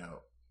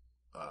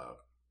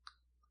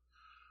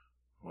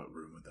 what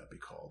room would that be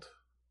called?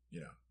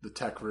 The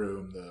tech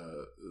room,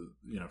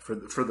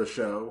 for the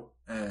show.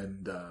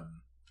 And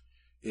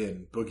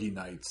in Boogie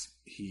Nights,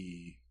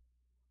 he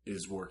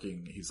is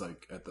working. He's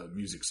like at the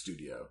music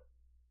studio.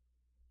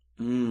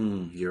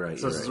 You're right.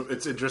 So you're right.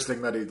 It's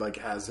interesting that he like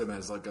has him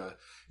as like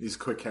these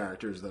quick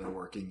characters that are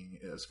working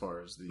as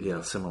far as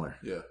the similar.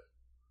 Yeah.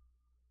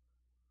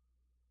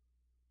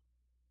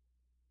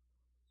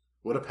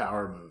 What a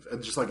power move.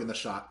 And just like in the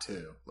shot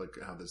too, like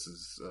how this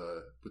is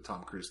with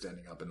Tom Cruise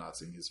standing up and not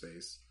seeing his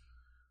face.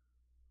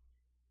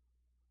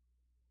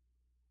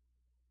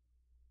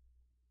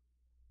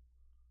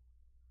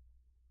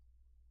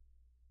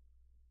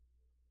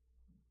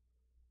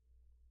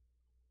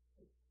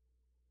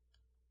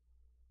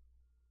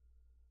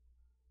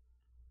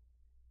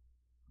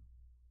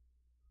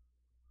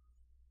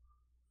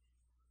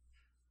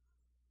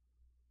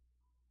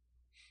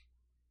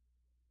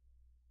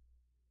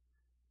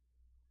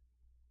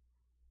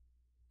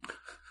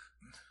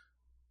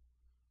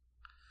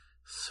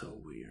 So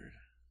weird.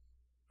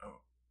 Oh.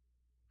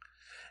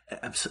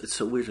 It's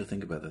so weird to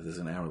think about that there's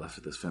an hour left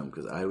of this film,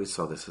 because I always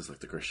saw this as like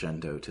the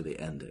crescendo to the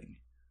ending.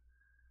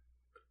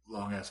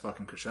 Long ass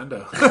fucking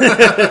crescendo.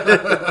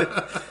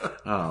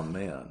 Oh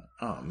man.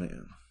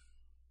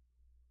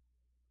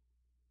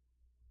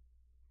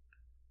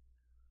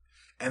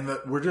 And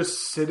we're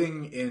just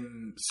sitting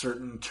in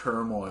certain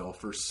turmoil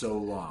for so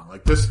long.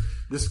 Like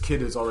this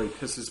kid has already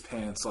pissed his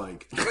pants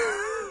like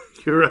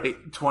You're right.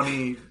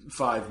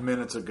 25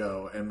 minutes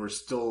ago, and we're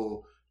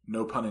still,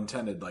 no pun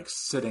intended, like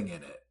sitting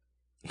in it.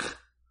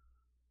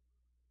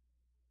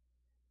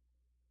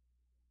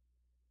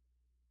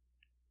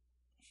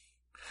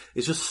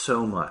 It's just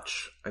so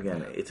much.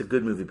 Again, it's a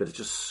good movie, but it's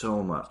just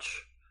so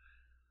much.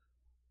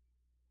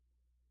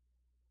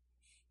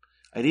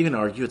 I'd even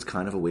argue it's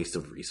kind of a waste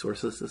of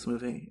resources, this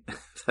movie.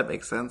 If that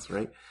makes sense,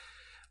 right?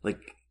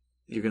 Like,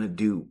 you're going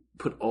to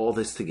put all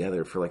this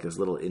together for like this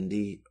little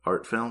indie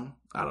art film?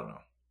 I don't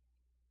know.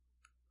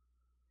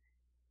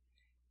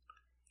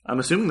 I'm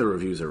assuming the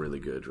reviews are really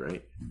good,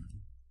 right?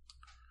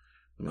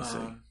 Let me see.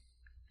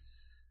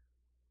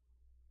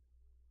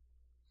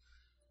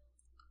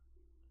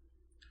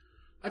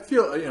 I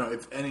feel,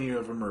 if any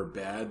of them are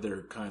bad,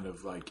 they're kind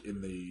of like in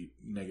the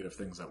negative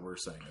things that we're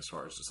saying as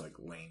far as just like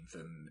length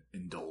and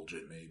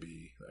indulgent,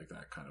 maybe like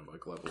that kind of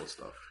like level of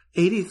stuff.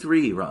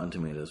 83 Rotten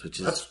Tomatoes, which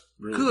is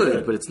really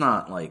good, but it's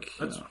not like,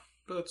 it's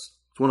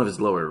one of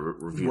his lower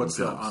reviewed what's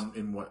films.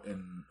 In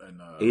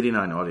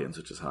 89 audience,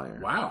 which is higher.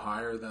 Wow,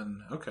 higher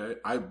than, okay.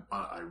 I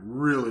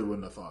really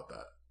wouldn't have thought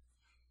that.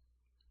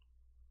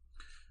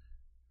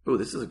 Oh,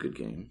 this is a good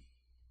game.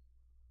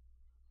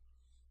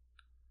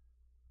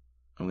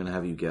 I'm going to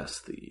have you guess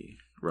the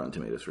Rotten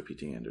Tomatoes for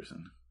P.T.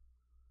 Anderson.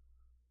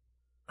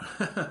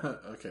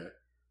 Okay.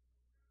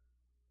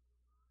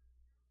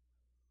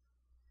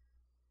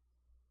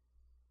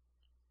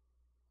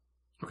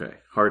 Okay,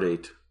 Hard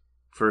 8.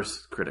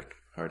 First critic,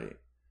 Hard 8.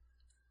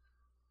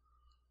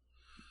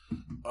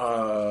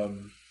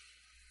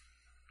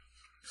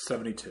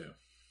 72.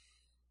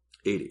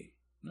 80.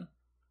 No.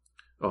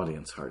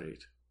 Audience, Hard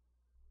 8.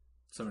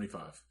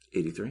 75.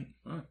 83.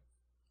 Oh.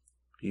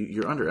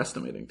 You're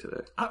underestimating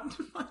today.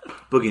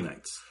 Boogie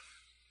Nights.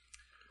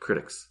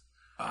 Critics.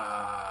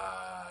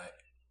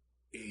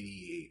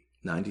 88.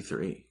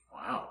 93.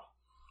 Wow.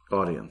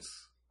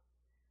 Audience.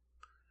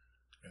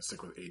 I'm going to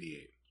stick with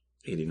 88.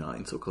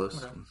 89, so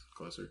close. Okay.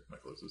 Closer. My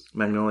closest.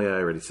 Magnolia,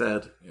 I already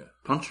said. Yeah.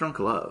 Punch Drunk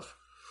Love.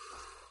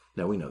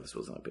 Now, we know this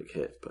wasn't a big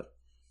hit, but...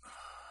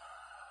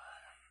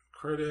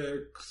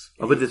 Critics.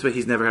 I'll put it this way,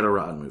 he's never had a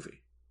rotten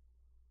movie.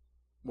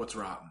 What's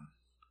rotten?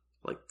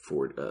 Like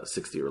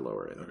 60 or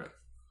lower, I think. Okay.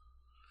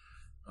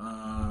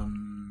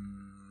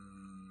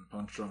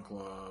 Punch Drunk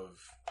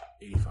Love,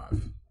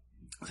 85.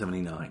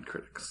 79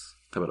 critics.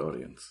 How about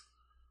audience?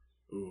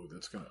 Ooh,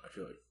 that's gonna, I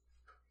feel like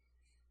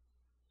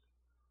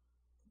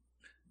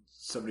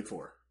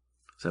 74.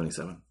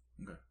 77.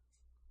 Okay.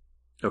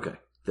 Okay.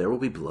 There Will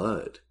Be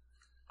Blood.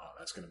 Oh,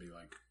 that's gonna be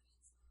like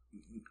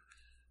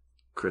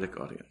Critic,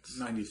 audience.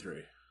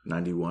 93.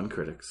 91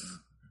 critics.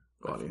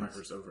 Audience. My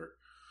first over.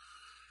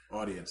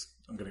 Audience.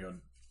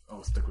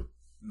 I'll stick with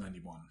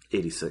 91.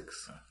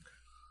 86. Okay.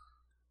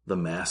 The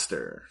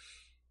Master.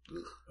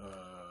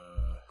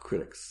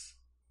 Critics.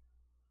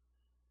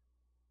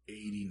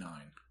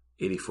 89.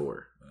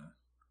 84.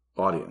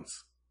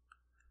 Audience.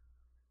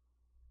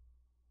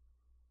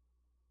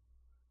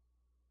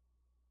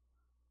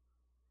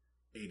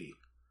 $80.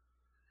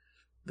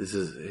 This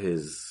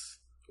is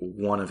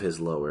one of his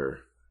lower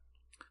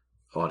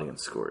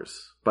audience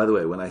scores. By the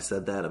way, when I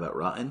said that about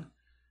Rotten,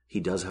 he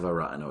does have a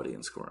Rotten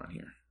audience score on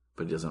here,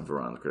 but he doesn't have a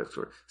Rotten critic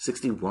score.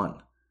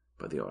 61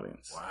 by the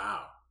audience.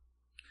 Wow.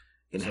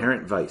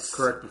 Inherent Vice.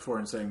 Correct before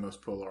in saying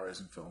most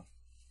polarizing film.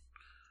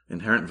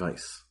 Inherent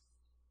Vice.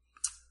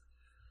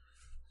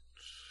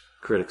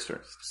 Critics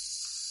first.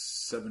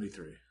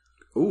 73.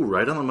 Ooh,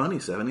 right on the money.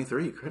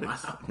 73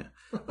 critics. Wow.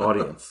 Yeah.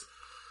 Audience.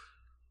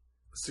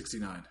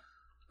 69.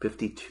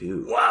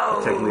 52.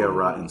 Wow. Technically a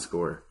rotten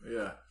score.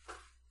 Yeah.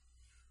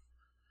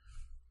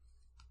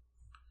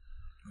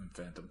 And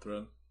Phantom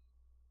Thread.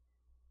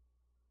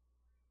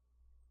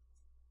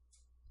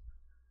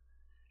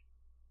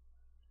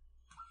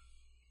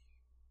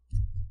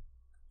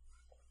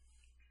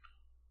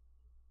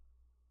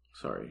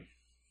 Sorry.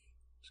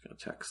 Just got a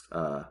text.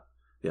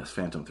 Yes,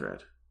 Phantom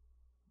Thread.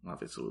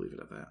 Obviously, we'll leave it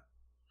at that.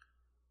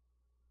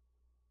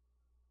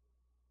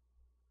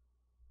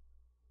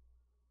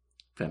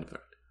 Phantom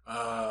Thread.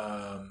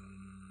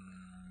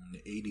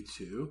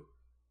 82.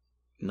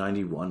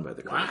 91 by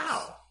the critics.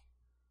 Wow.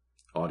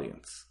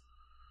 Audience.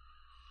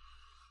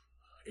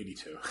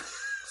 82.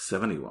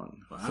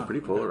 71. Wow. It's a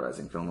pretty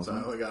polarizing film. So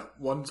I only got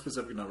one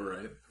specific number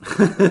right.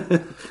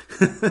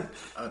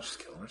 She's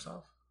killing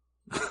herself.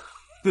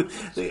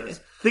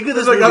 Think of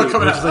this like, movie. oh,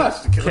 coming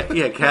out.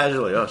 Yeah,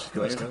 casually. Oh, she's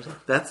killing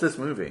herself. That's this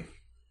movie.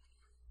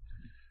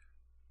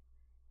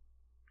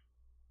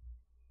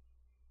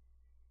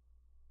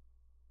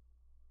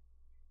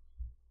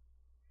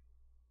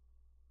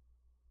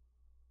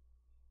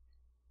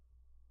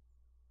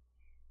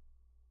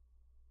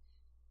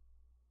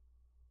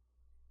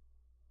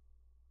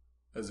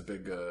 That was a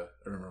big, I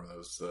remember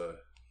those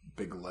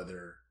big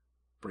leather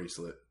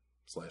bracelet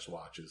 /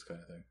 watches kind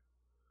of thing.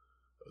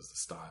 That was the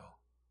style.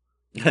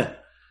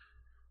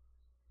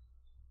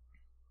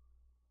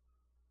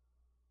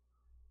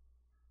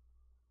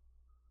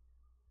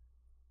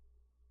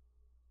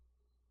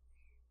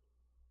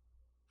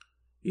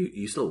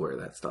 You still wear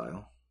that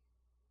style?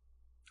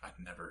 I'd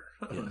never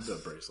owned a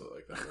bracelet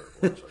like that. Or a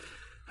watch like that.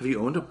 Have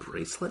you owned a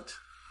bracelet?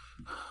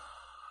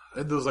 I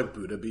had those like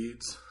Buddha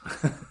beads.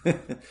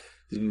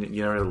 You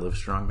never had a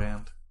Livestrong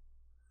band?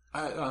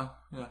 Yeah.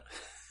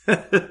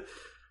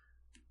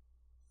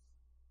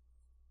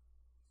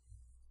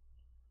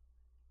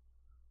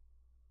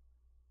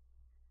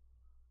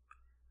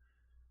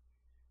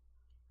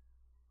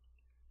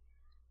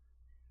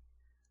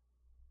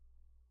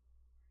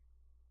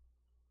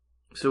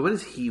 So what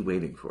is he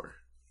waiting for?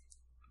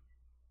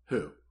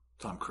 Who?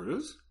 Tom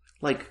Cruise?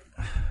 Like,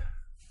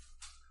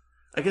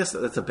 I guess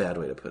that's a bad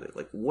way to put it.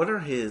 Like, what do you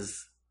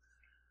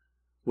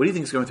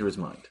think is going through his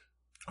mind?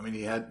 I mean,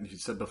 he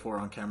said before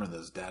on camera that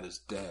his dad is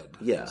dead.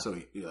 Yeah. So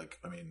he like,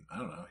 I mean, I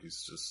don't know.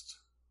 He's just.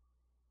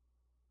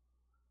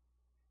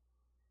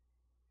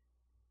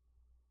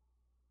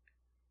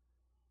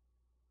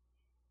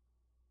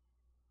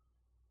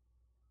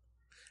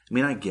 I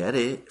mean, I get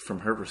it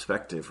from her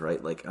perspective,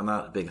 right? Like, I'm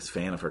not the biggest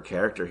fan of her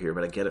character here,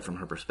 but I get it from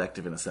her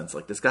perspective in a sense.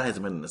 Like, this guy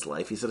hasn't been in his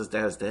life. He said his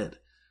dad's dead.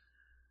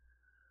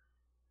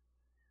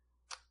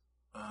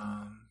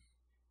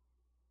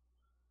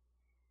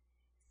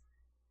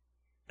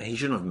 He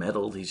shouldn't have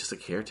meddled. He's just a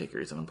caretaker.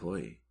 He's an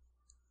employee.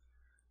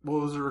 Well,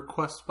 it was a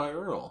request by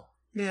Earl.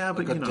 Yeah,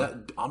 but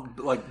like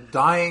like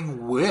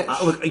dying wish.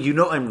 Look,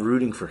 I'm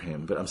rooting for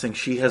him, but I'm saying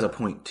she has a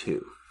point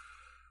too.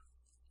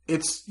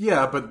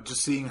 But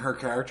just seeing her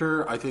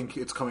character, I think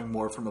it's coming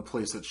more from a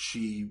place that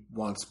she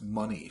wants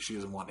money. She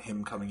doesn't want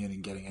him coming in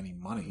and getting any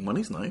money.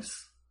 Money's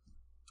nice.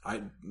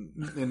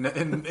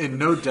 In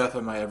no death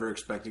am I ever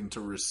expecting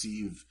to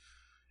receive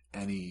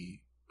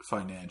any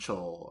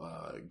financial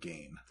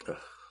gain. Ugh.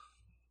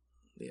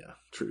 Yeah,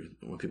 true.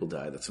 When people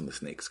die, that's when the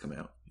snakes come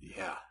out.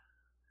 Yeah.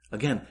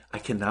 Again, I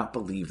cannot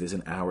believe there's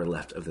an hour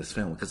left of this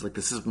film because, like,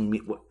 this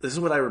is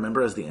what I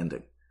remember as the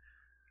ending.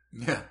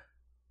 Yeah.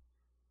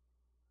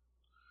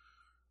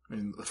 I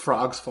mean, the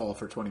frogs fall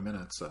for 20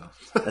 minutes, so.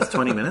 That's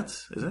 20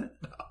 minutes, is it?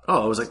 No.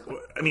 Oh, I was like,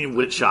 I mean,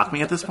 would it shock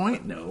me at this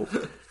point? No.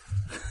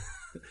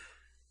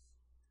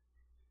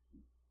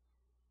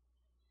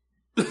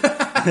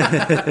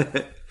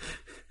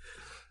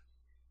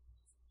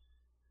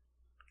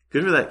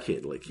 Good for that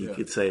kid. Like, he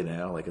could say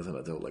now, like, as an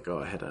adult, like, oh,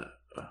 I had a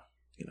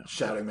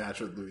shouting match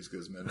with Luis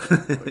Guzman.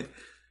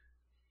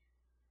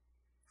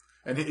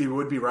 And he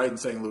would be right in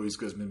saying Luis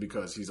Guzman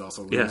because he's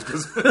also Luis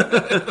Guzman.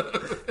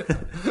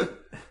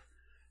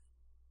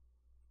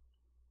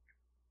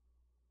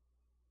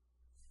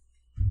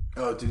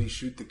 Oh, did he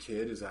shoot the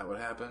kid? Is that what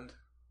happened?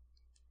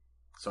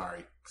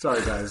 Sorry,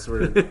 guys.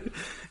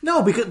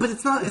 No, but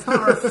it's not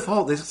our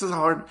fault. This is a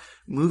hard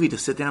movie to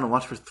sit down and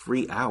watch for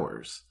 3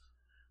 hours.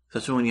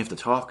 Especially when you have to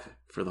talk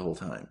for the whole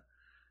time.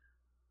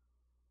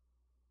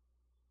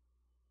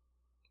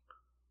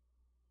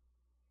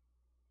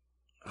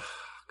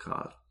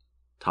 God.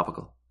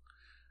 Topical.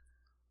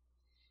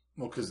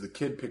 Well, because the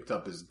kid picked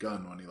up his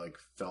gun when he, like,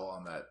 slipped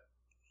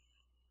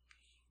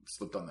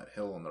on that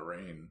hill in the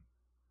rain.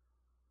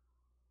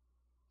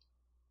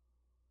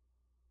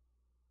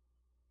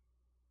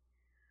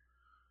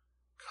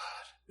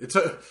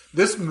 God.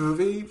 This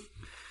movie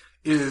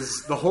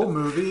the whole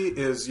movie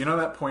is, you know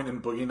that point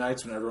in Boogie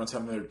Nights when everyone's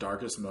having their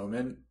darkest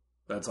moment?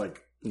 That's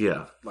like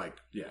Yeah. Like,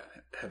 yeah,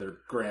 Heather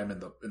Graham in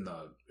the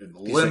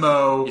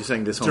limo. You're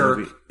saying this whole Dirk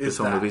movie? This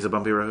whole movie's a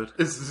bumpy road.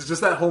 It's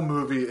just that whole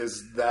movie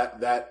is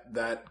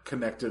that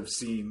connective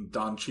scene.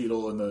 Don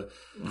Cheadle in the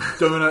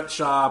donut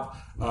shop.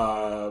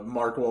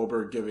 Mark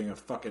Wahlberg giving a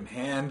fucking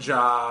hand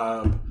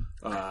job.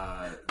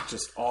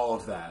 Just all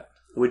of that.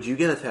 Would you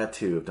get a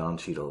tattoo of Don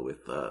Cheadle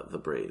with the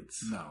braids?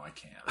 No, I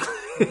can't.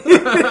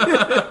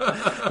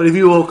 But if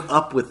you woke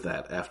up with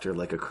that after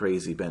like a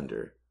crazy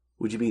bender,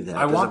 would you be that?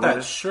 I want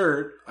that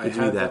shirt. Would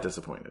you be that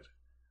disappointed?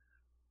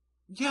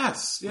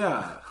 Yes.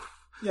 Yeah.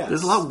 Yes.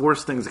 There's a lot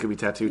worse things that could be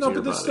tattooed to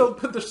your body.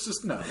 But there's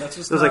just no. That's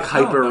just there's not, like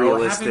hyper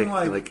realistic,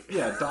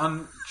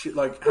 Don,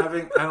 like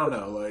having I don't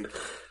know, like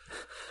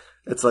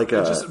it's like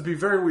it'd just be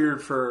very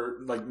weird for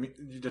like me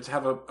to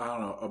have a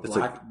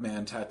black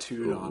man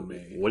tattooed on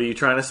me. What are you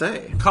trying to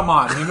say? Come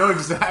on, you know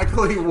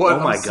exactly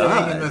what I'm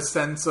saying in the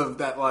sense of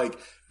that. Like,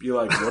 be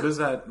like, what does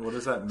that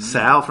mean?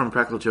 Sal from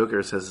Practical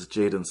Jokers has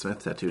Jaden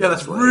Smith tattooed. Yeah,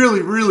 that's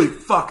really, really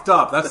fucked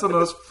up. That's the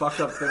most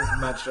fucked up thing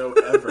from that show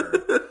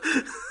ever.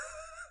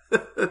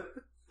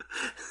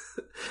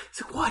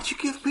 It's like, why'd you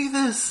give me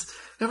this?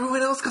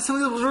 Everyone else got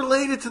something that was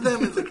related to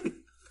them. It's like,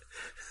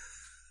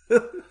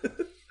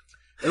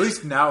 at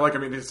least now, like, I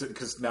mean,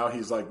 because now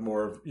he's like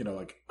more of, you know,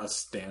 like a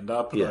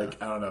stand-up. Yeah.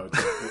 Like, I don't know,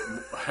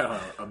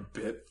 a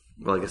bit.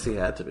 Well, I guess he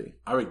had to be.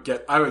 I would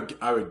get that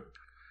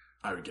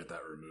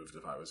removed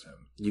if I was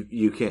him.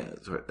 You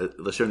can't. Sorry,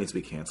 the show needs to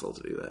be canceled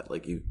to do that.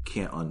 Like, you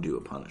can't undo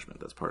a punishment.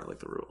 That's part of like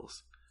the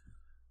rules.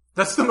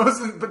 That's the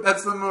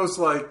most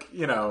like,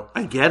 you know.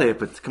 I get it,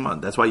 but come on,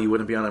 that's why you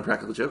wouldn't be on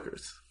Impractical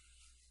Jokers.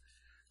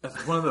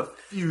 That's one of the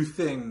few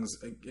things,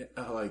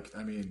 like,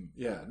 I mean,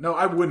 yeah. No,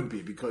 I wouldn't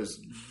be, because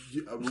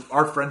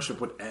our friendship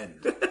would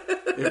end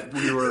if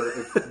we were...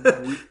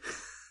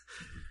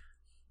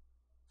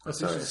 I'm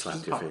sorry, I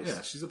slapped your face.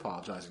 Yeah, she's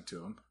apologizing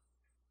to him.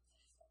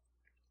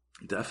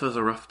 Death is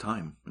a rough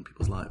time in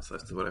people's lives.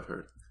 That's what I've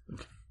heard.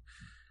 Okay.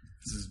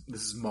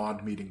 This is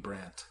Maud meeting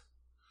Brandt.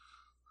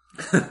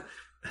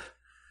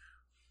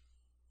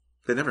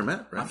 They never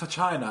met, right? Not for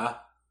China.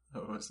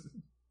 Oh, was it?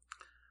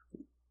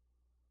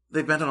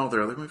 They've met in all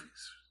their other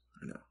movies?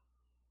 Or no?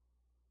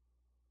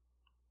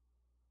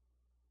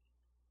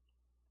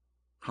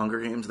 Hunger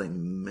Games, they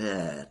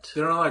met.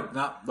 They're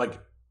not like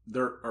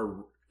they're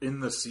in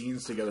the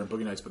scenes together in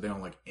Boogie Nights, but they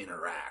don't like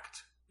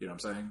interact. You know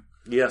what I'm saying?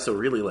 Yeah, so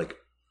really, like,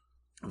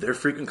 they're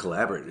frequent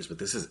collaborators, but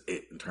this is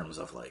it in terms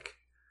of like,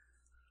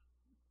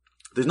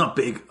 there's not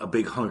a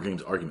big Hunger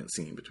Games argument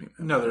scene between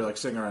them. No, they're like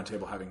sitting around a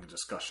table having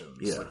discussions,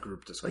 yeah, like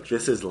group discussions. Like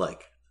this is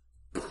like.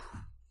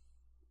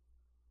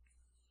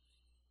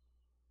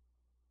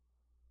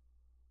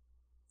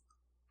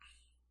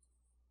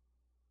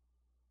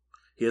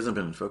 He hasn't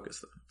been in focus,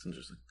 though. It's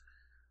interesting.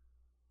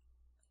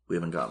 We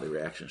haven't got the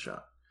reaction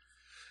shot.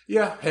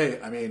 Yeah. Hey,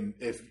 I mean,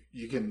 if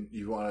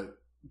you want to,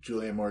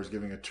 Julianne Moore is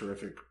giving a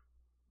terrific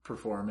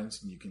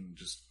performance, and you can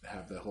just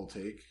have the whole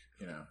take,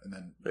 you know, and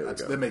then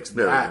that makes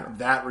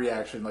that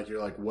reaction, like, you're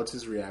like, what's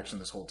his reaction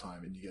this whole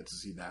time? And you get to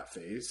see that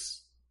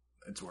face.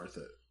 It's worth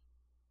it.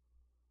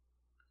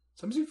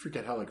 Sometimes you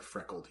forget how, like,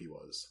 freckled he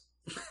was.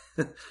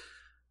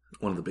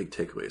 One of the big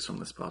takeaways from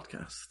this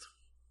podcast.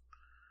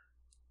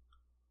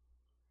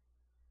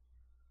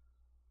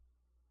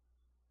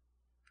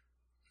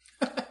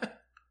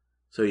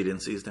 So you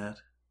didn't see his dad?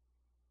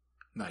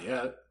 Not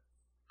yet.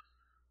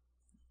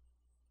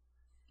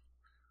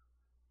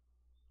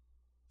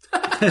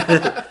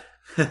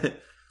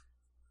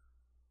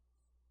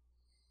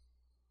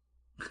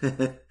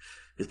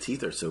 His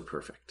teeth are so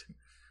perfect.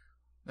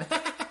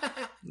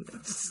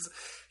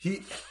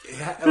 He,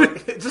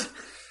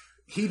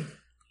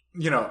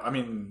 you know, I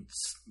mean,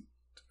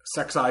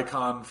 sex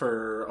icon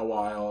for a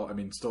while. I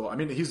mean, still, I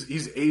mean,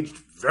 he's aged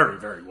very,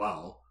 very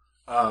well.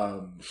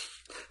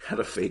 How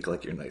to fake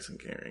like you're nice and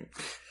caring.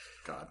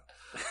 God.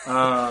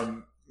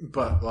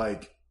 But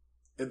like,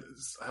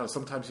 it's how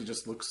sometimes he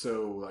just looks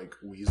so like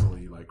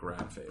weaselly, like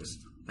rat faced.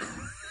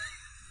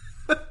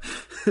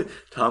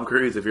 Tom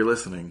Cruise, if you're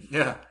listening.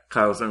 Yeah.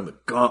 Kyle's throwing the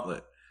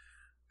gauntlet.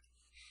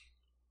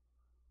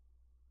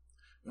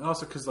 And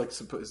also because, like,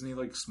 isn't he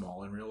like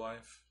small in real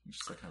life? He's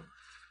just like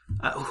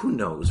who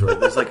knows, right?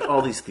 There's like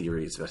all these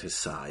theories about his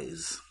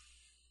size.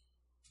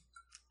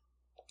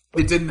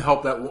 It didn't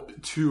help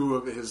that two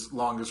of his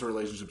longest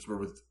relationships were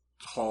with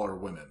taller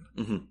women.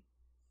 Mm-hmm.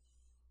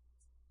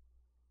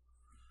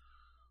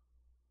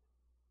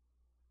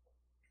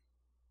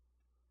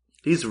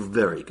 He's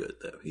very good,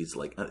 though. He's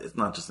like, it's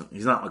not just,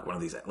 he's not like one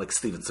of these, like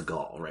Steven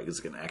Seagal, right?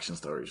 He's like an action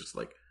star. He's just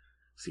like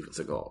Steven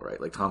Seagal, right?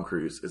 Like Tom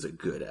Cruise is a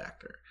good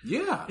actor.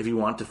 Yeah. If you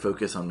want to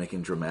focus on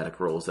making dramatic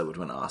roles that would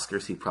win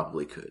Oscars, he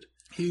probably could.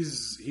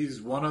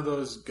 He's one of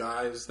those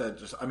guys that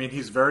just, I mean,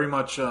 he's very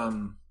much,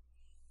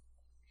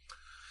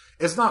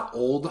 it's not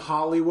old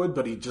Hollywood,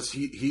 but he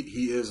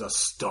is a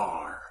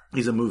star.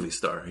 He's a movie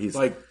star. He's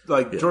like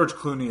yeah. George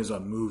Clooney is a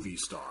movie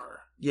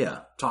star. Yeah.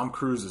 Tom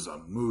Cruise is a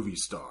movie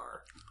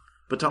star.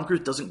 But Tom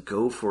Cruise doesn't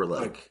go for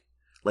like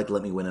let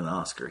me win an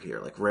Oscar here.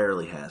 Like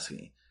rarely has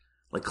he.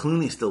 Like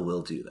Clooney still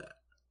will do that.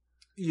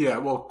 Yeah,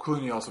 well,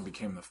 Clooney also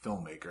became the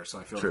filmmaker, so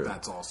I feel True. like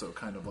that's also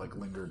kind of like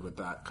lingered with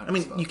that kind I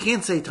mean, of stuff. you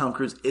can't say Tom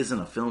Cruise isn't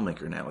a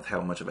filmmaker now with how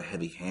much of a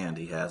heavy hand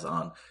he has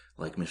on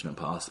like Mission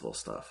Impossible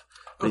stuff.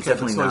 But he's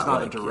definitely so not, he's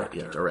not like, a director.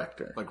 Yeah,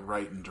 director. Like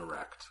write and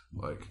direct.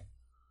 Like,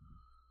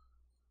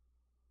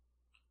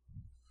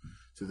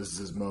 so this is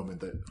his moment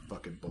that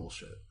fucking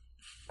bullshit.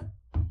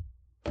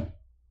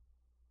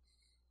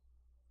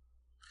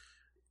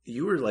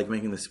 You were like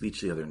making the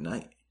speech the other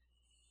night.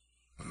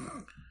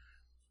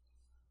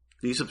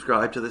 Do you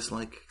subscribe to this,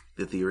 like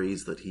the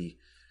theories that he?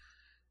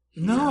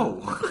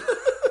 No.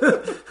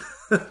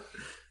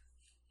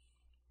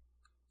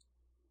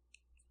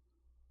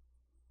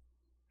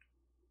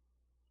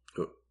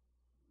 Oh.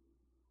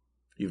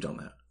 You've done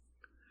that.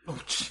 Oh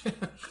shit.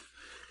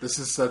 This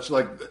is such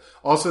like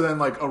also then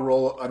like a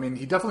role. I mean,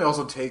 he definitely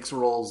also takes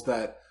roles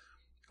that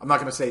I'm not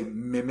going to say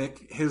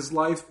mimic his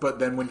life, but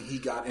then when he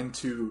got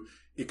into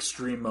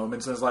extreme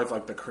moments in his life,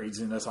 like the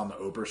craziness on the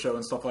Oprah show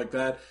and stuff like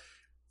that,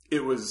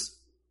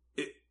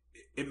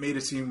 it made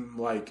it seem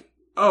like,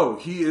 oh,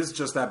 he is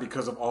just that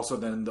because of also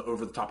then the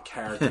over the top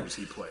characters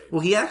he played.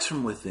 Well, he acts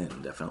from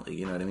within, definitely.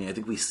 You know what I mean? I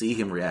think we see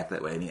him react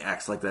that way, and he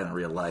acts like that in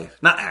real life.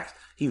 Not acts,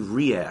 he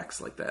reacts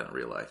like that in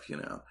real life, you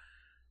know?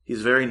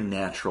 He's a very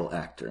natural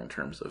actor in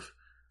terms of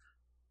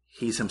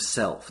he's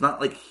himself. Not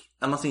like,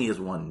 I'm not saying he has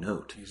one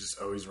note. He's just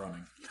always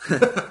running.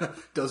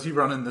 Does he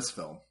run in this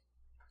film?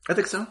 I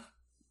think so.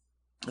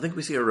 I think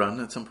we see a run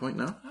at some point,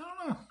 no? I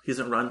don't know. He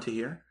hasn't run to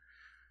here?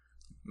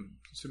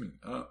 Assuming.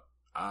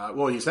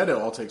 Well, he said it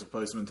all takes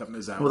place in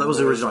Is that well, that was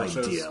the original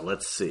shows? idea.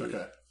 Let's see.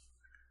 Okay.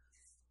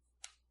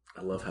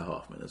 I love how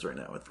Hoffman is right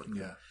now with like,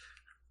 Yeah.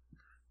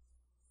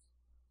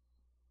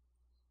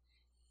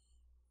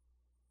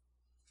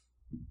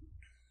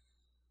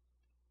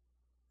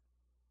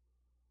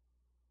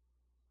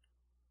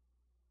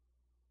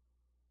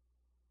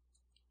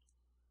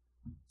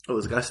 Oh,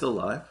 is this guy still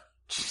alive?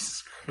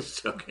 Jesus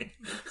Just joking.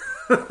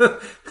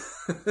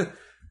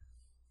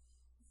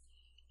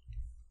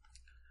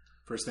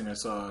 First thing I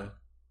saw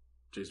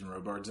Jason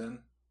Robards in,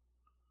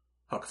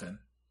 Huck Finn.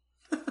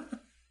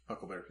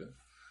 Huckleberry Finn.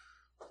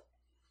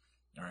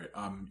 All right,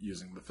 I'm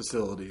using the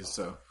facilities,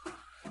 so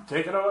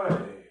take it away.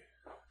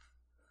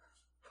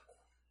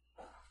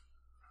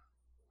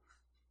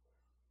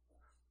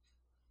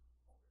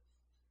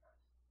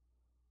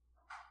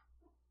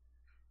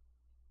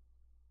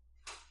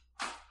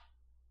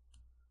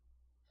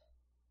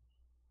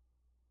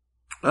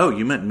 Oh,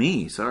 you meant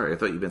me. Sorry, I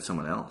thought you meant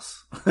someone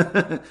else.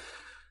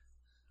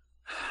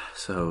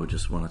 So,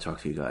 just want to talk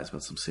to you guys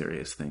about some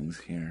serious things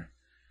here.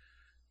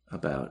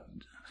 About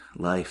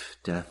life,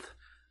 death,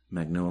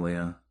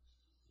 Magnolia.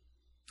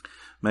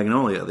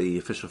 Magnolia, the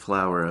official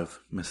flower of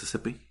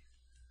Mississippi.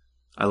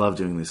 I love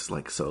doing this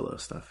like solo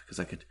stuff because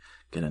I could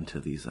get into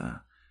these,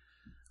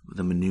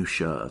 the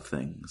minutia of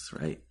things,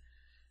 right?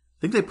 I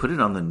think they put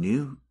it on the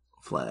new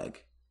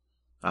flag.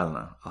 I don't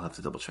know. I'll have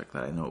to double check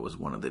that. I know it was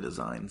one of the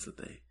designs that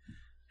they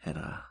had,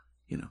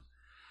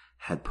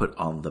 had put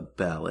on the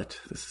ballot.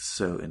 This is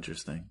so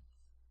interesting.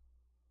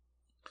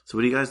 So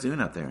what are you guys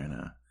doing out there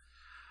in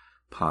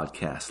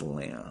podcast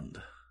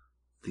land?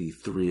 The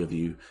three of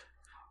you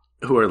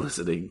who are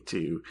listening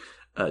to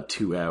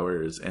 2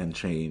 hours and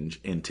change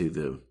into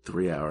the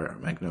 3-hour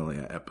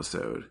Magnolia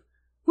episode.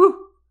 Woo!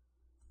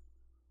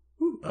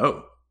 Woo!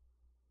 Oh.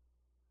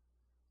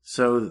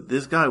 So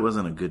this guy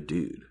wasn't a good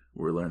dude.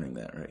 We're learning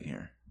that right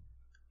here.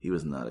 He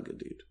was not a good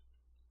dude.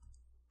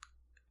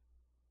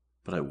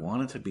 But I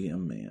wanted to be a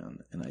man,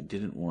 and I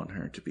didn't want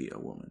her to be a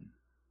woman.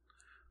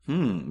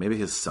 Maybe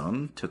his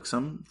son took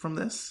some from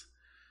this?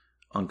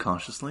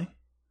 Unconsciously?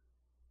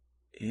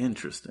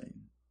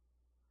 Interesting.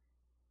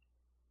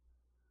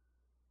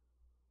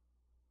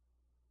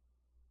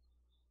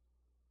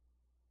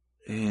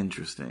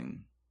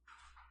 Interesting.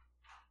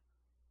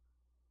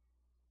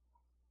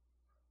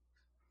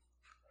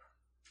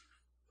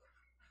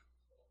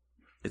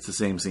 It's the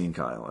same scene,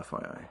 Kyle,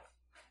 FYI.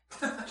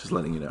 Just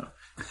letting you know.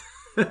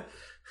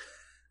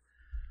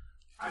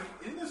 I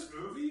mean, in this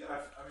movie, I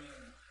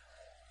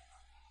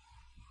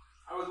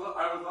would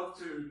love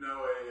to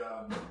know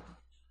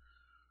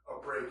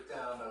a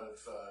breakdown of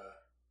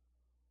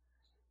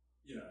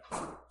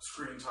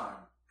screen time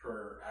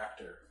per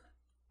actor.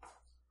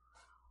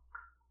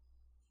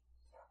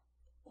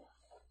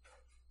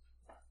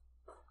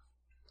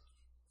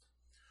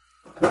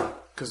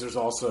 Because there's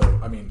also,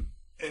 I mean,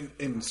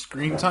 in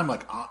screen time,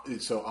 like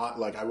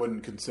I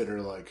wouldn't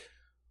consider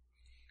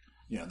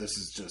this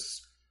is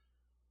just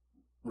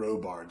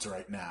Robards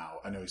right now.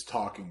 I know he's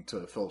talking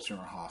to Philip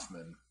Seymour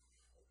Hoffman,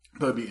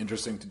 but it'd be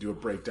interesting to do a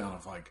breakdown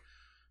of like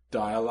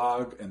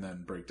dialogue and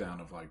then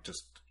breakdown of like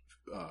just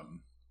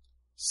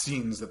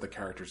scenes that the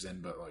character's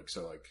in. But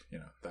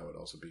that would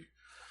also be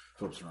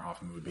Philip Seymour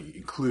Hoffman would be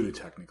included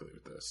technically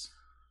with this.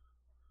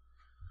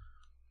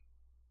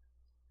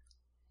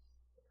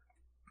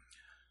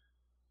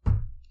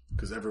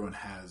 Because everyone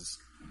has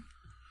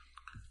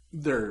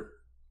their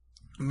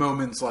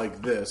moments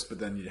like this, but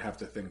then you have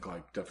to think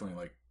definitely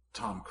like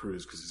Tom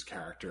Cruise because his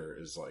character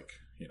is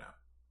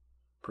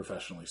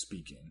professionally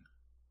speaking.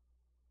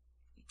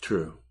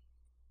 True.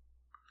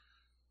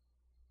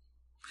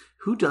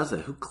 Who does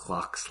that? Who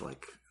clocks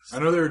like? I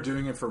know they were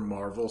doing it for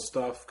Marvel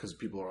stuff because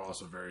people are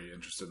also very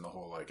interested in the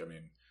whole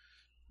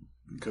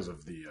because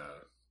of the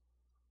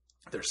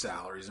their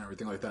salaries and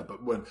everything like that.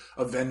 But when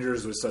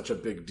Avengers was such a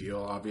big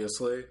deal,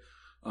 obviously,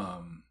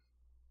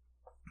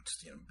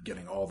 just,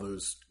 getting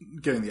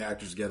the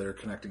actors together,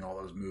 connecting all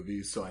those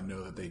movies. So I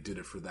know that they did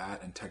it for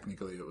that, and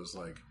technically it was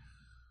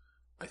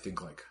I think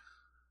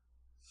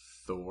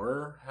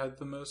Thor had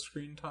the most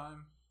screen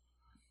time.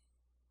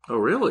 Oh,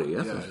 really?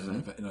 Yes, yeah,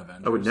 in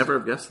Avengers. I would never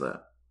have guessed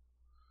that.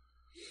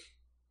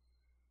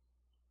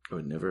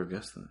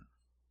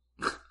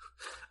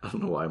 I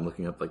don't know why I'm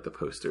looking up the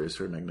posters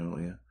for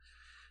Magnolia.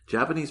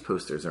 Japanese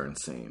posters are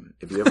insane.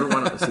 If you ever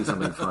want to see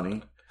something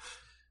funny,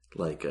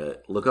 look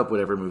up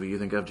whatever movie you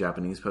think of,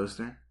 Japanese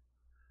poster.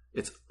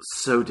 It's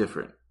so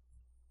different.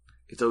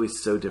 It's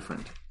always so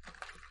different.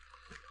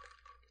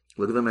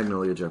 Look at the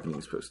Magnolia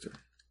Japanese poster.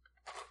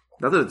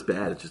 Not that it's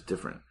bad, it's just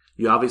different.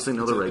 You obviously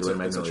know the regular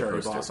Magnolia it's a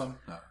cherry poster. Blossom?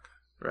 Oh, okay.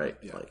 Right?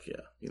 Yeah.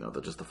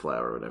 Just the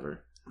flower or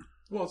whatever.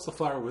 Well, it's the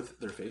flower with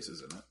their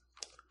faces in it.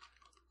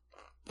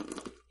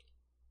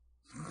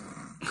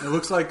 It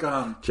looks like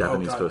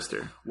Japanese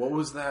poster. What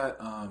was that?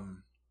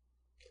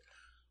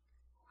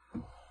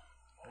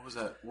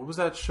 What was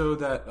that show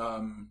that?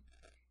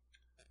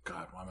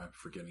 God, why am I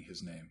forgetting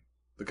his name?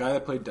 The guy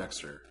that played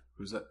Dexter.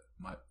 Who's that?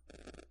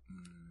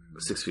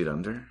 6 Feet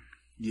Under.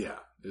 Yeah,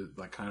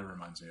 it kind of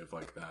reminds me of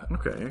that.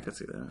 Okay, I can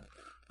see that.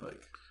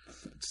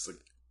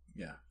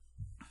 Yeah.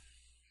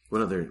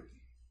 What other?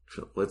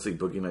 Let's see,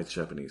 Boogie Nights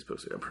Japanese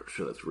poster. I'm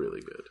sure that's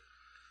really good.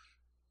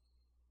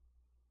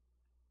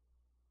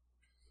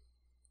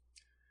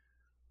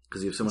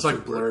 Because you have so much.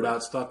 It's blurred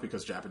out stuff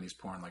because Japanese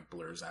porn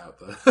blurs out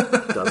the.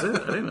 Does it?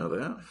 I didn't know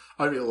that.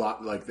 I mean, a lot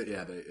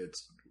yeah.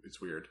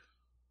 It's weird.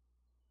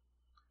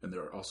 And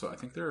they're also, I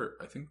think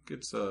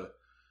it's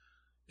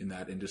in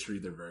that industry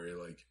they're very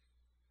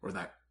or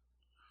that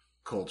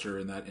culture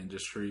in that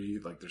industry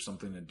there's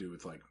something to do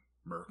with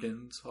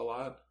merkins a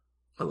lot.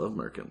 I love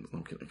merkins.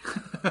 I'm kidding.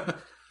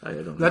 I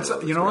don't know. That's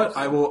you know what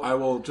I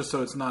will just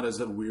so it's not as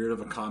weird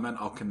of a comment.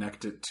 I'll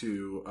connect it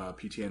to a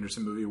P.T.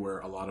 Anderson movie where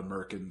a lot of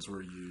merkins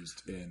were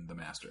used in The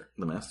Master.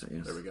 The Master,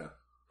 yes. There we go.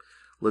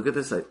 Look at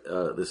this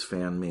this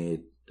fan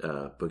made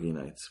Boogie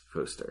Nights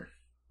poster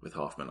with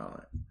Hoffman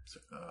on it. It's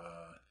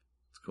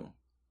cool.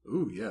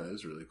 Ooh, yeah, that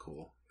is really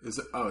cool. Is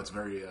it? Oh, it's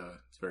very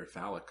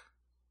phallic.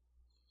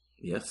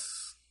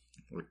 Yes,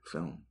 like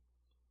film.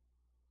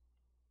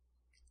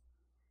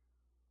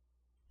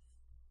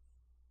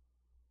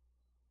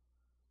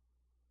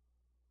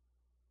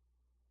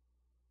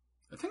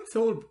 I think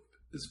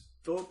is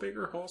Philip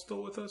Baker Hall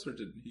still with us, or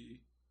did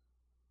he?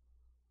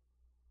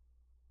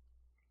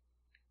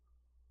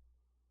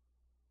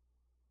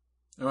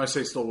 And when I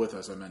say still with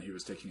us, I meant he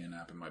was taking a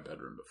nap in my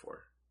bedroom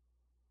before.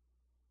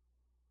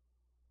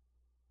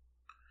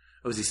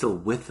 Oh, is he still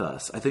with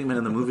us? I think, man,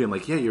 in the movie, I'm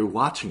yeah, you're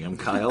watching him,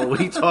 Kyle. What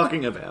are you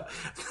talking about?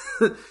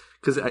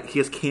 Because he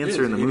has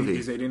cancer in the movie.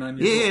 He's 89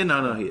 years old. Yeah,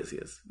 no, he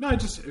is. No,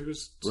 it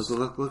was...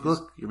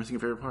 Look. You're missing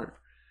your favorite part.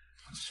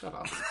 Shut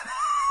up.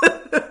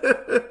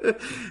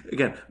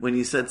 Again, when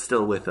you said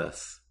still with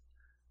us,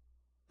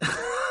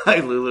 I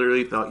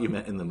literally thought you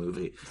meant in the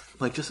movie.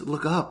 Just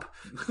look up.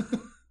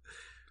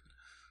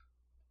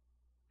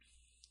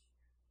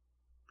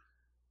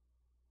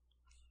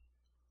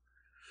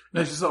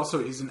 No,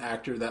 he's an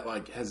actor that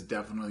has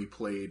definitely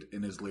played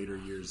in his later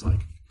years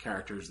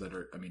characters that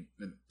are, I mean,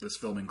 this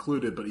film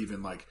included, but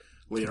even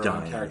later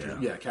on characters,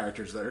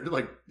 characters that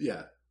are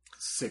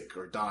sick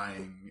or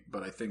dying.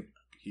 But I think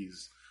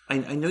he's.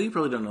 I know you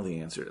probably don't know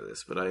the answer to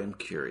this, but I am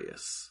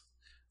curious.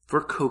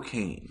 For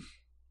cocaine,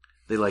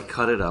 they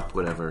cut it up,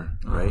 whatever,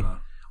 right?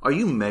 Are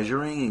you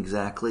measuring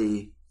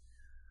exactly?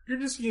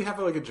 You have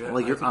a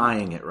you're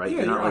eyeing it, right?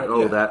 Yeah,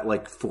 you're not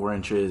that 4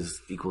 inches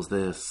equals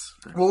this.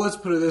 Well, let's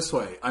put it this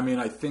way. I mean,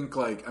 I think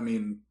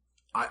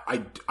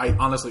I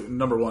honestly,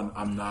 number one,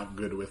 I'm not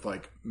good with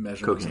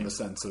measurements cocaine. In the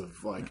sense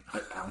of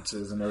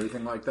ounces and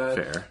everything like that.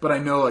 Fair. But I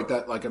know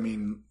that I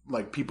mean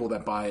people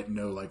that buy it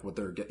know what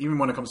they're getting. Even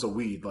when it comes to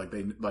weed,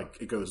 they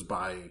it goes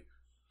by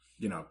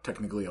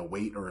technically a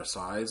weight or a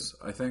size.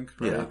 I think.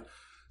 Right? Yeah.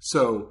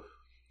 So.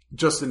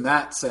 Just in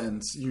that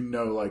sense,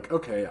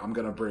 okay, I'm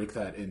going to break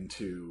that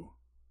into,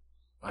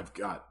 I've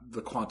got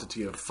the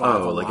quantity of 5.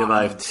 Oh, if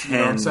I have 10, you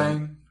know what I'm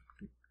saying?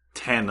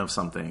 10 of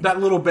something. That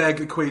little bag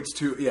equates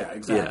to, yeah,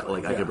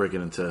 exactly. Yeah, I could break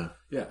it into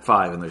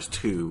 5 and there's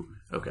 2.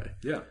 Okay.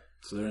 Yeah,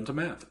 so they're into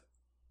math.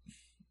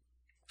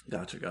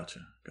 Gotcha.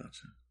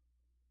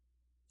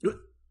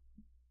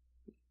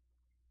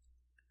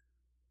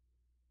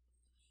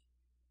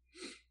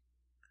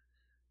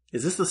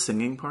 Is this the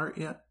singing part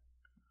yet?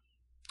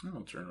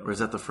 I'll turn it over. Or is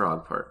that the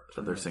frog part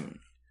that they're singing?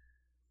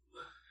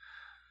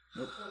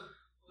 Nope.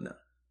 No.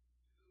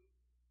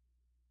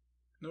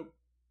 Nope.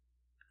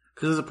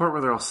 Because there's a part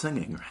where they're all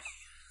singing,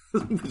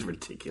 right? It's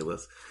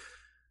ridiculous.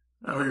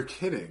 Oh, you're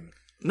kidding.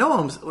 No,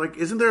 I'm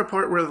isn't there a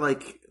part where I'm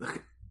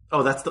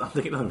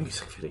thinking of the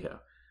music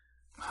video.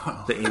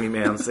 Oh. The Amy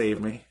Man Save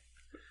Me.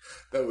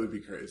 That would be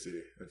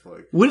crazy. If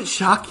like, would it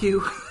shock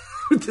you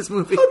with this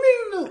movie?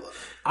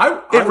 I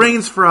mean, it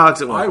rains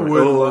frogs at one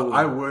point.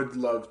 I would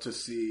love to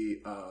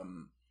see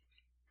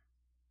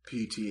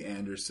P.T.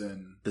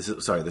 Anderson. This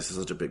is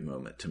such a big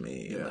moment to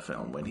me in the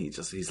film when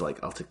he's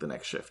like, I'll take the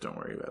next shift. Don't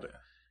worry about it.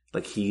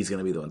 Like he's going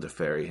to be the one to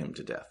ferry him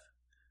to death.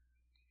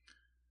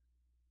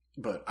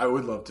 But I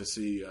would love to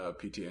see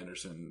P.T.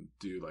 Anderson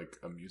do like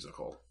a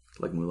musical,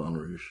 like Moulin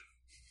Rouge.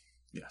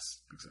 Yes,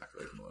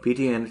 exactly.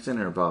 P.T. Anderson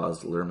or Baz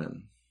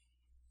Luhrmann?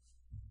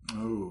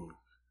 Oh,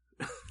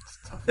 it's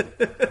tough.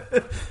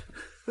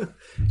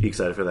 You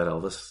excited for that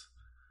Elvis?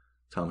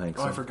 Tom Hanks.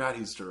 Oh, I forgot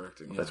he's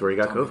directing. That's where he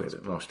got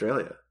COVID in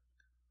Australia.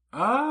 Oh,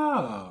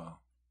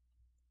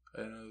 I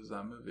didn't know it was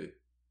that movie.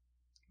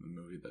 The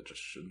movie that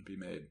just shouldn't be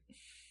made.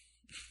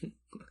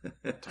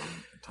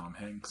 Tom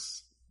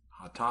Hanks,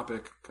 hot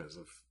topic because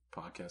of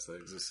podcasts that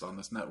exist on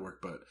this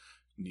network, but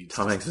needs.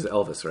 Tom Hanks is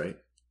Elvis, right?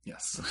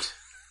 Yes.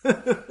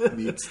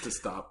 Needs to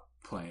stop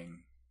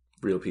playing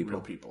real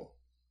people.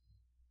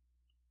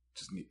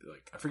 Just need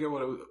I forget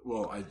what it was.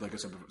 Well, like I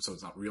said before, so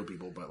it's not real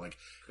people, but like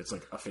it's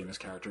like a famous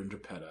character in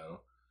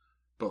Geppetto.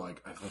 But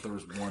like I thought there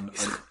was one.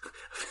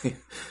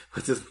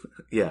 What's this?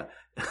 Yeah,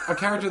 a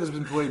character that's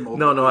been played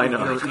multiple. No, I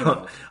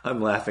know.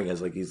 I'm laughing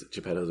as like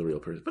Geppetto's a real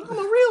person, but I'm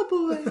a real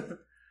boy.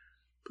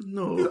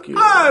 Pinocchio.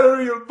 I'm a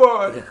real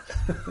boy.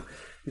 Yeah.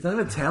 He's not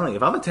even Italian.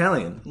 If I'm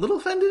Italian, a little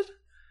offended.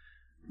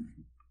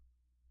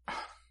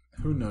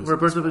 Who knows?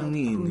 Roberto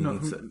Benigni.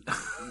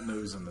 Who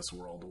knows in this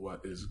world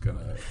what is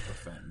gonna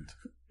offend?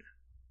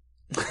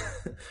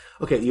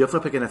 Okay, you have to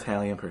pick an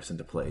Italian person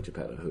to play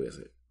Geppetto. Who is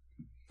it?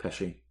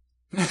 Pesci?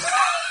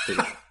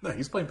 No,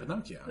 he's playing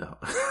Pinocchio. No.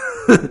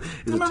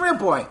 I'm a real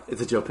boy.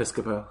 Is it Joe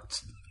Piscopo?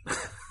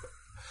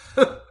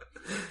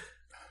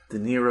 De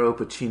Niro,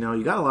 Pacino.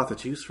 You got a lot to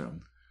choose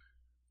from.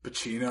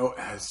 Pacino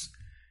as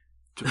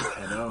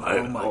Geppetto.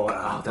 Oh my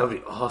god, that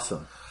would be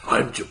awesome.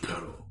 I'm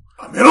Geppetto.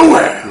 I'm in a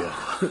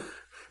well. Yeah.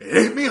 It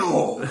ate me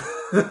whole.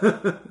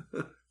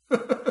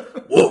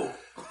 Whoa.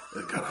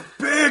 It got a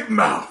big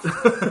mouth.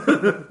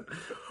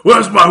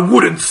 Where's my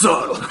wooden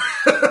son?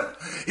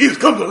 He's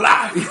come to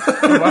life.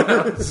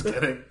 Just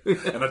kidding.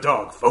 And a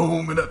dog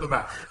foaming at the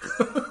mouth.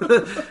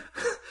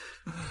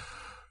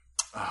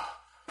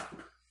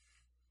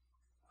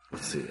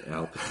 Let's see.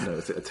 No,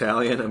 it's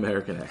Italian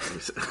American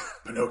actors.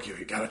 Pinocchio,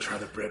 you gotta try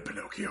the bread,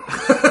 Pinocchio.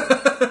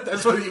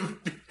 That's what you.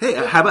 Hey,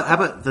 how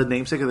about the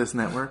namesake of this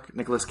network,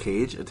 Nicolas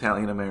Cage,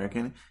 Italian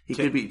American? He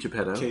could be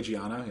Geppetto.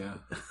 Cagiano, yeah.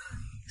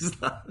 He's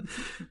not.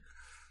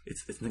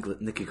 It's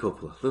Nicky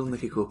Coppola, little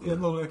Nicky Coppola. Yeah,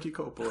 little Nicky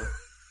Coppola.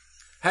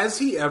 Has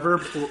he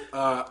ever?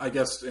 I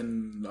guess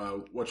in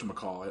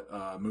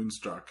whatchamacallit,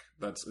 Moonstruck.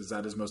 Is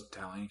that his most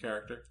Italian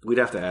character? We'd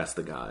have to ask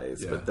the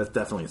guys, but that's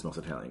definitely his most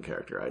Italian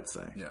character, I'd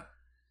say. Yeah.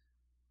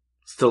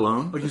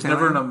 Stallone? Like he's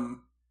never in a.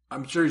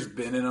 I'm sure he's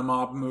been in a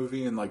mob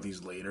movie in like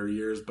these later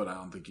years, but I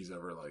don't think he's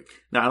ever like.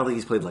 No, I don't think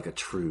he's played like a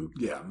true.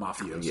 Yeah,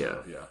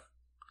 mafioso. Yeah.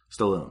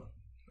 Stallone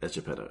as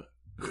Geppetto.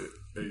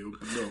 Hey,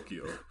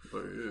 Pinocchio.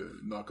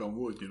 Knock on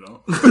wood, you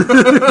know.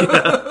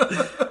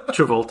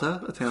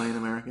 Travolta, Italian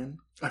American.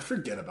 I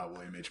forget about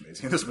William H.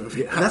 Macy in this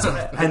movie.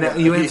 Yeah, and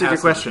you answered your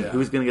question.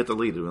 Who's going to get the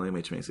lead? William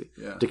H. Macy.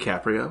 Yeah.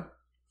 DiCaprio.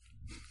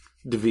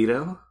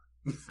 DeVito.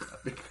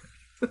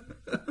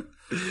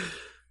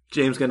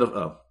 James Gandolfini.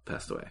 Oh,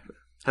 passed away.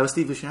 How was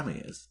Steve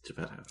Buscemi as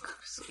Geppetto?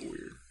 So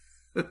weird.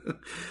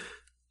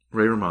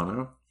 Ray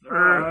Romano.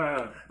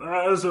 My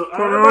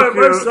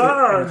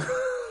son.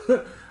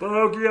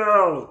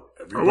 Pinocchio.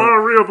 I want a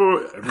real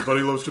boy.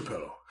 Everybody loves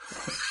Geppetto.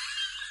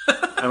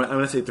 I'm going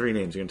to say three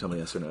names. You're going to tell me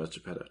yes or no as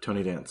Geppetto.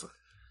 Tony Danza.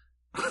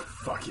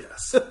 Fuck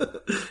yes.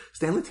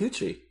 Stanley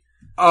Tucci.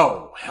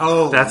 Oh,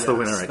 hell That's yes. the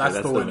winner right That's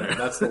there. the winner.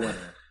 That's the winner.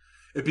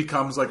 It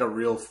becomes like a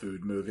real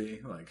food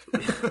movie. Like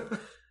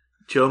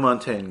Joe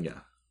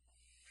Mantegna.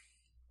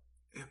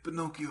 Yeah,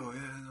 Pinocchio,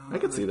 yeah. No, I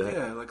could see that.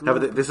 Yeah, like how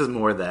about this is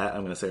more that.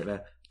 I'm going to say it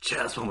now.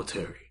 Chaz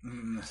Palminteri.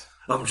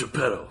 I'm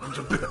Geppetto.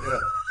 Yeah.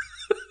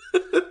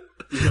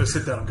 You're going to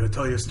sit down. I'm going to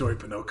tell you a story,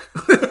 Pinocchio.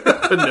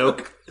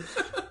 Pinocchio.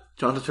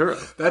 John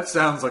Turturro. That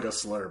sounds like a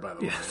slur, by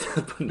the way.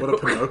 What a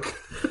Pinocchio.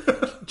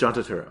 John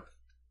Turturro.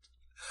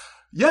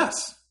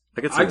 Yes.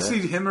 I'd see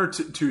him or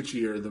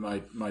Tucci are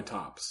my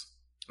tops.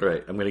 All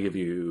right. I'm going to give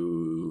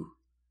you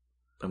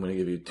two.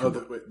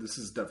 Oh, wait. This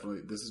is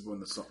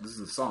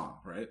the song,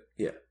 right?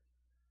 Yeah.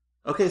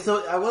 Okay,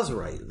 so I was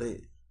right.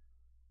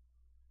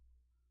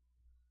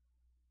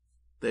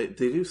 They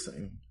do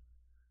sing.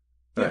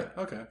 Yeah. Right.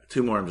 Okay.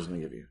 Two more. I'm just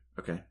going to give you.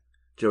 Okay.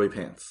 Joey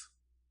Pants.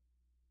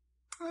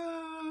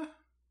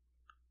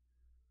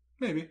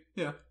 Maybe.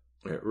 Yeah.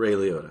 Right. Ray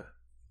Liotta.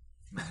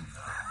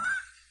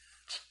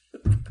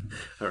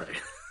 All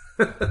right.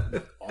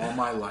 All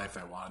my life,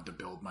 I wanted to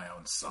build my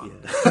own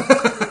sun.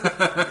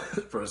 Yeah.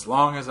 For as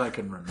long as I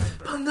can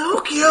remember.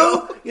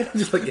 Pinocchio! Yeah, I'm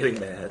just like getting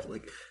mad.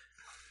 Like,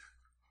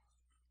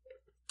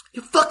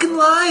 you're fucking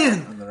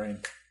lying! In the rain.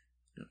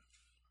 Yeah.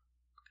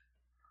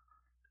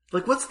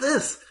 Like, what's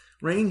this?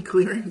 Rain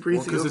clearing,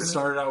 breezy. Because it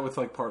started out with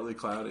like partly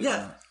cloudy.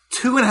 Yeah.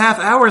 2.5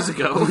 hours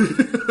ago.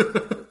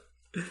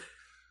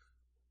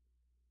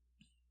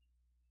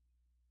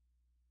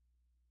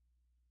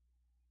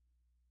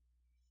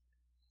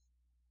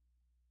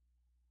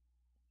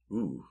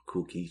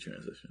 cool key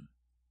transition.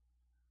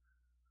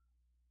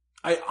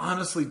 I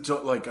honestly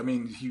don't like. I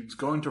mean, he's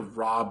going to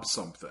rob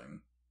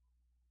something.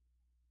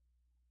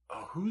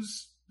 Oh,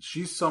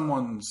 she's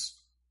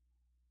someone's,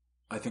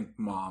 I think,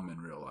 mom in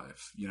real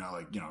life.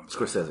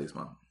 Scorsese's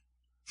mom.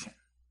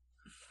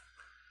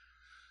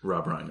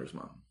 Rob Reiner's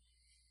mom.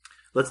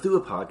 Let's do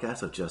a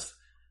podcast of just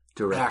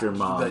director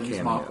mom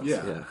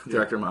cameos.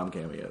 Director mom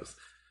cameos.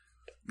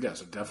 Yeah,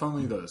 so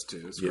definitely those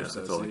two. Scorsese, yeah,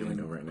 that's all I can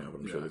know right now,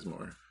 but I'm sure there's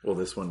more. Well,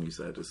 this one you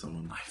said is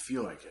someone. I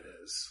feel like it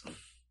is.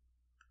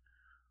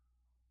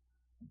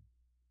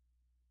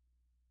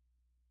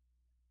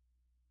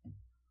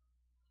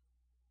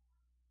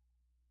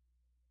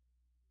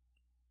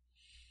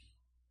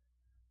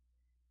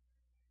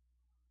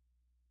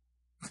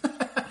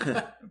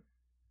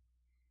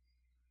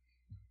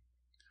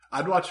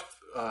 I'd watch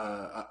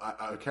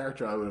a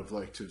character I would have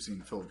liked to have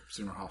seen Philip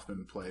Seymour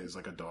Hoffman play is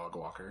like a dog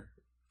walker.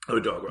 Oh,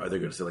 a dog. Are they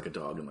going to say like a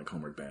dog in like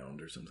Homeward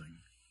Bound or something?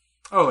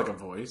 Oh, like a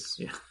voice?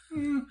 Yeah.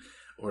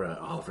 Or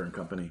Oliver and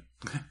Company.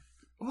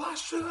 Why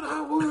should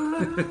I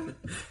worry?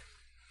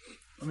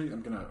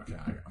 I'm gonna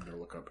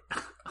look up.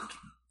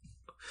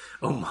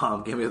 Oh,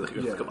 Mom, give me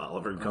look up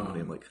Oliver and Company.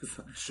 I'm like,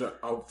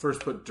 I'll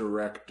first put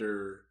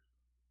director's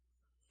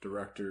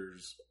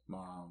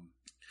mom.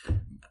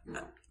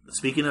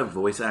 Speaking of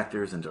voice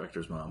actors and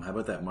director's mom, how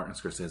about that Martin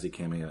Scorsese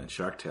cameo in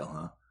Shark Tale,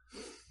 huh?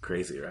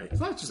 Crazy, right? It's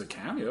not just a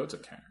cameo, it's a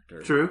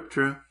character.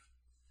 True.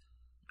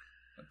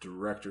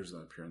 Directors that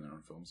appear in their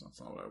own films, that's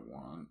not what I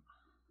want.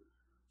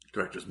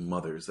 Directors'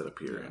 mothers that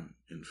appear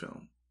in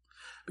film.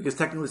 Because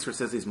technically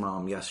Scorsese's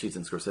mom, yes, she's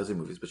in Scorsese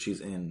movies, but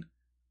she's in,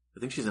 I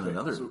think she's in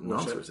another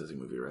non-Scorsese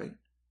movie, right?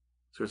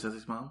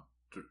 Scorsese's mom?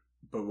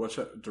 But what's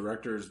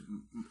directors'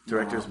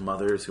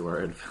 mothers who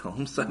are in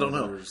films? I don't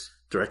know.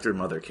 Director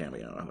mother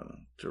cameo. I don't know.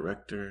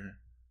 Director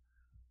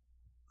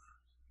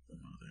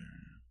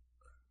mother.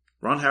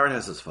 Ron Howard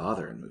has his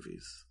father in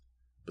movies,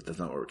 but that's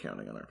not what we're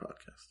counting on our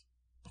podcast.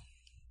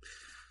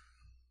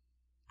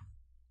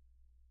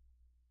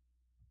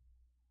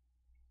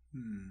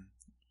 I'm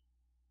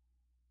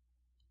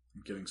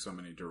getting so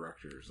many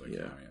directors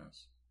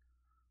cameos.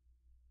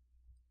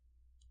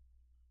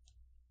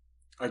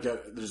 I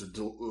get there's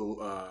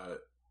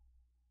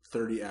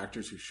 30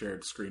 actors who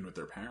shared screen with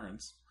their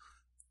parents.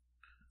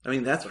 I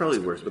mean, that's probably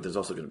worse, but there's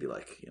also going to be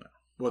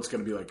well, it's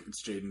going to be like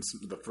it's Jaden.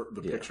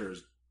 The picture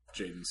is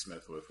Jaden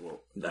Smith with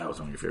that was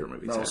one of your favorite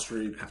movies. Meryl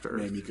Streep, after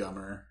Mamie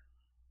Gummer,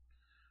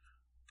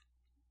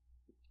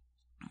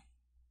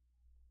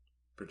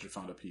 Bridget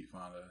Fonda, Pete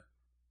Fonda.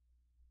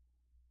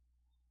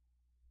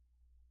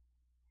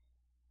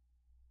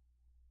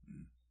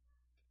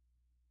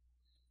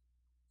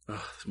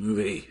 Oh, this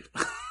movie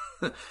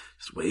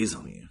just weighs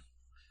on you.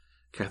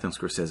 Catherine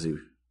Scorsese,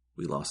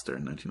 we lost her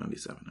in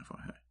 1997,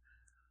 FYI.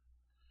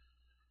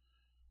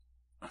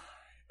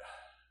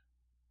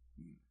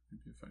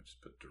 Maybe if I just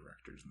put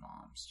directors'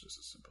 moms, just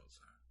as simple as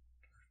that.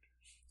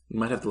 You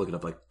might have to look it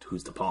up, like,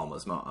 who's De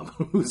Palma's mom?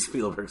 Who's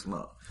Spielberg's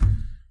mom?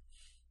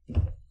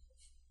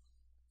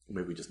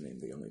 Maybe we just named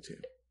the only two.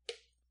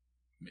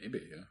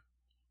 Maybe, yeah.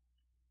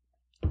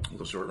 A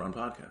little short run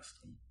podcast.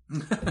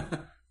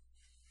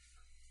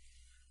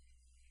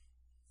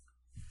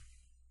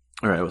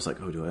 All right, I was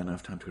like, oh, do I have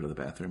enough time to go to the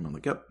bathroom? I'm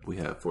like, yep, we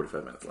have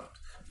 45 minutes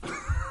left.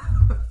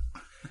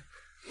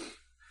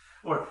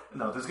 Or,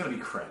 no, there's going to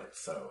be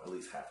credits, so at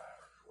least half hour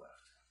left.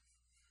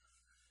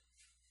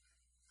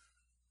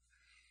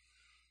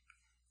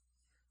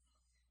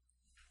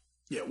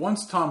 Yeah,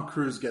 once Tom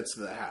Cruise gets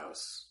to the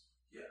house.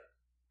 Yeah.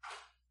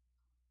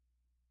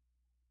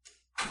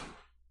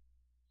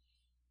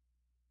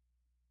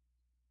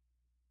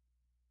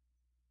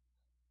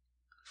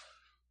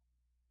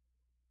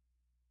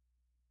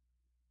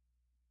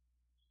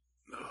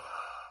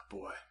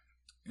 Boy.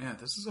 Yeah,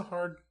 this is a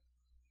hard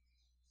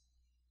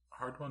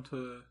one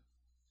to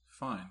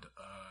find.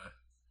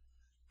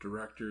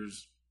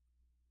 Directors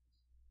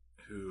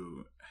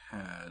who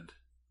had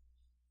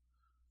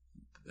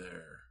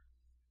their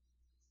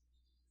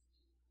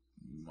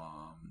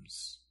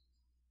moms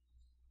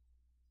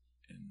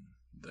in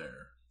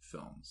their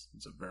films.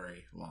 It's a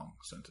very long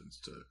sentence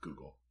to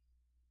Google.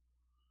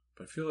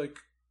 But I feel like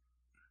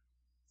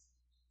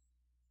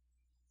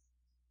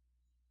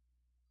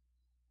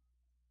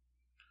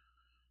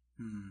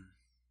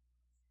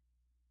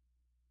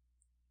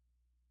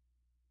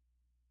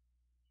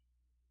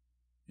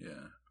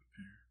yeah,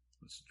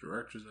 let's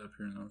directors that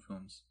appear in their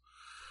films.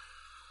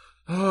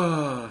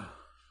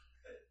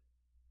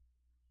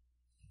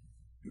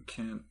 You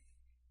can't.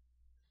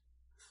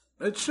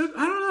 It should.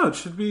 I don't know. It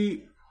should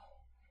be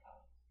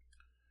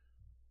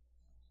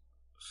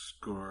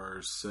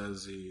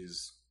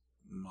Scorsese's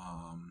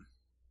mom.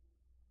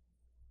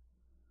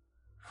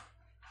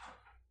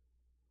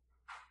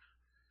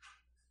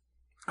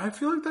 I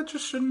feel like that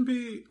just shouldn't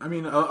be. I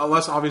mean,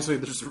 unless obviously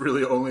there's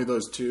really only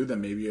those two,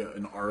 then maybe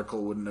an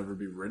article would never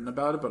be written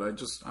about it. But I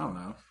don't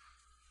know.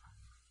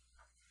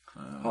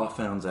 All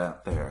fans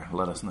out there,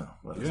 let us know.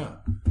 Let us know.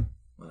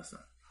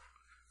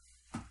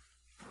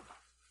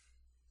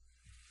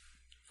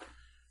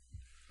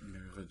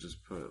 Maybe if I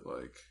just put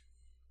like,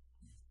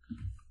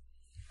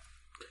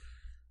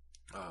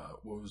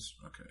 what was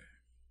okay?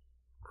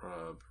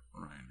 Rob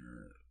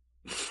Reiner,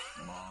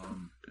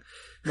 mom.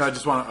 No,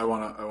 I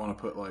want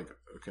to put like,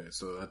 okay,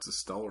 so that's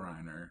Estelle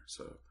Reiner.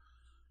 So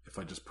if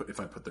I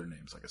put their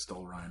names like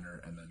Estelle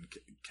Reiner and then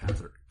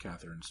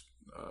Catherine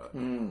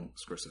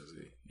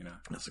Scorsese, you know,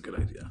 that's a good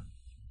idea.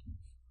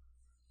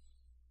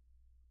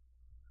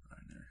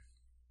 Reiner,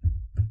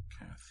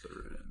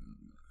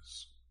 Catherine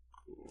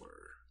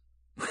Score.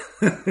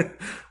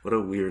 What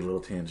a weird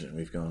little tangent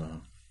we've gone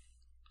on.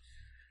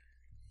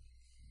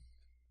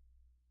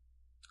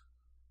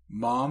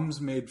 Moms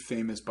made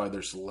famous by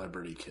their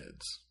celebrity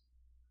kids.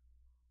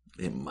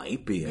 It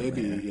might be.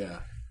 Maybe, yeah.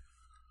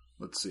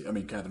 Let's see. I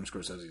mean, Catherine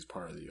Scorsese is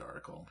part of the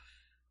article.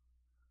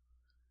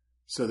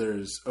 So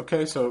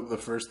so the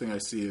first thing I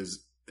see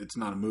is, it's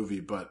not a movie,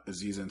 but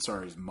Aziz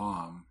Ansari's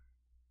mom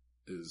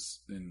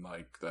is in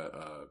like that.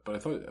 But I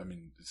thought, I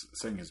mean, it's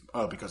saying is,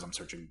 because I'm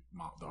searching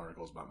the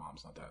articles about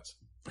moms, not dads.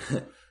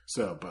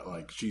 So, but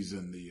like, she's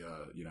in the,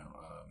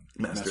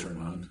 Master of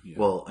None. Yeah.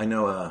 Well, I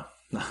know,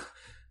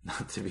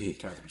 not to be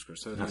Catherine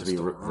Scorsese, not to be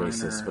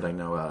racist, but I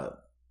know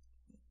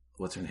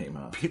what's her name?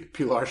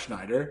 Pilar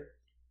Schneider.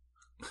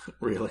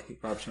 Really?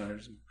 Rob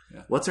Schneider's.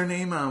 Yeah. What's her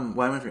name?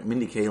 Why am I forgetting?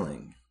 Mindy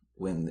Kaling.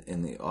 When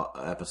in the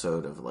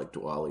episode of like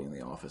Dwally in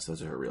The Office,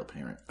 those are her real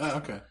parents. Oh,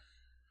 okay.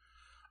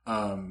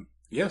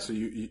 Yeah. So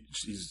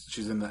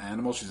she's in The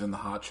Animal. She's in The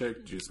Hot Chick.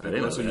 I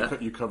didn't know so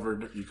that. You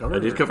covered. I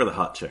did cover the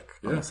Hot Chick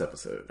on this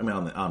episode. I mean,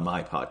 on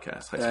my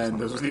podcast. And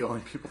those are the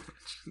only people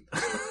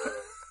mentioned.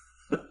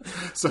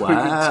 So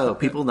wow,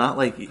 people not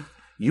like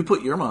you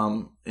put your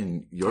mom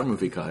in your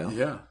movie, Kyle.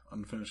 Yeah,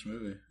 unfinished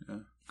movie. Yeah.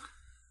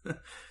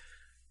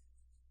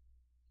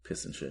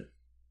 Piss and shit.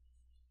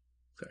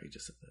 Sorry, you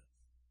just said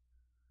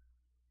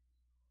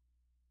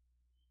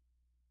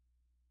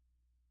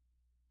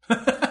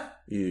that.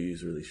 You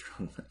use really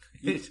strong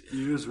language. You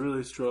use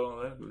really strong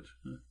language.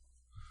 Huh?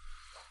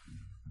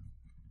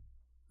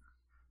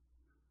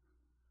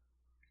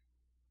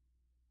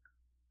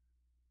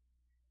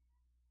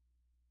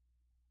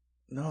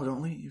 No,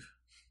 don't leave.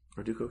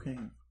 Or do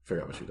cocaine.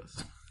 Figure out what she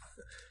does.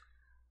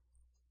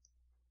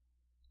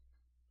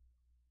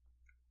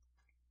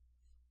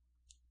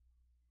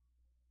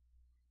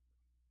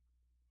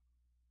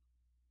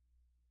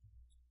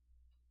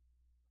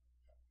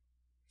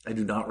 I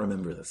do not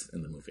remember this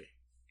in the movie.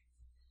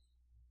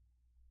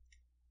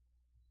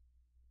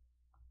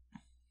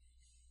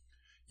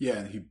 Yeah,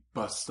 and he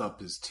busts up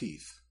his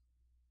teeth.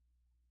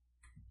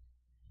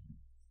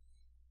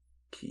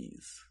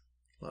 Keys.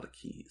 A lot of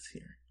keys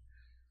here.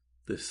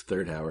 This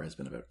third hour has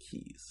been about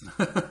keys.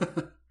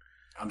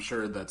 I'm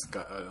sure that's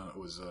got.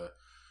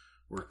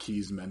 Were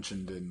keys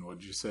mentioned in,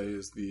 what'd you say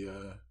is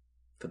the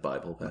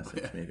Bible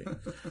passage? Maybe.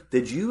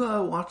 Did you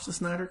watch the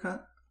Snyder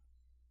Cut?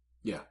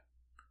 Yeah.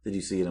 Did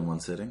you see it in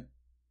one sitting?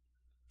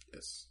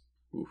 Yes.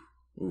 Oof.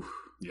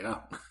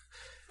 Yeah.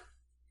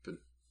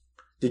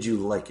 Did you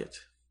like it?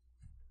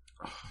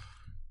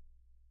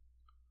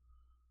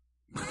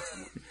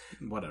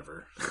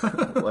 Whatever.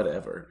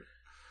 Whatever.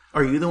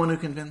 Are you the one who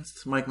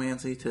convinced Mike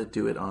Manzi to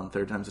do it on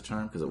Third Time's a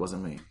Charm? Because it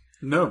wasn't me.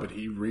 No, but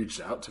he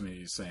reached out to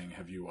me saying,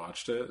 have you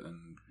watched it?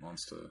 And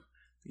wants to...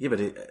 Yeah, but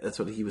that's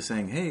what he was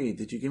saying. Hey,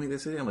 did you give me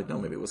this idea? I'm like, no,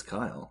 maybe it was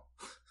Kyle.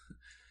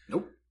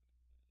 Nope.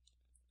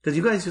 Because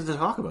you guys used to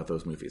talk about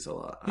those movies a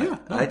lot. Yeah.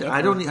 I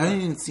haven't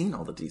even seen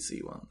all the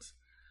DC ones.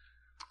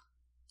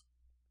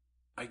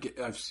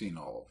 I've seen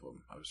all of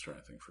them. I was trying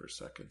to think for a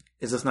second.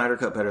 Is the Snyder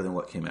Cut better than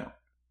what came out?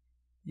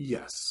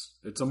 Yes.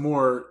 It's a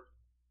more...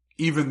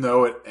 Even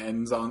though it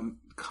ends on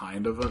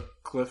kind of a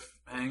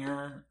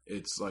cliffhanger,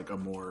 it's like a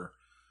more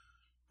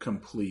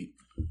complete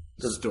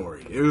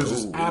story. It was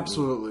just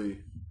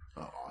absolutely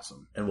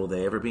awesome. And will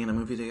they ever be in a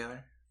movie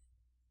together?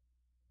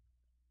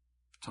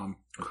 Tom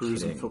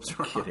Cruise and Philip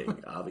Seymour Hoffman.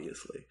 Kidding,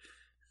 obviously.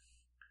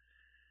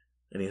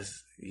 And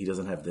he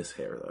doesn't have this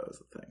hair though, is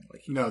the thing.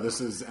 Like no, this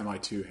is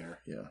MI2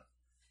 hair. Yeah.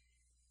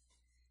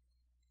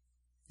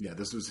 Yeah,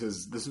 this was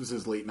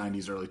his late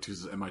 90s, early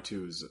 2000s.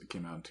 MI2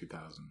 came out in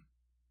 2000.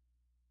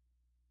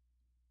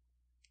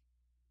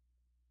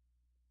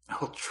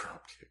 I'll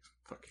drop kick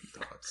fucking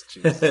dogs.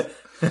 Jesus.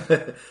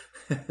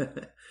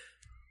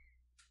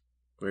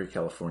 Very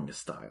California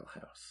style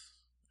house.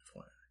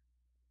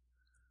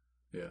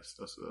 Yes,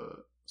 that's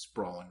a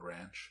sprawling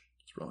ranch.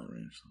 Sprawling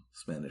ranch.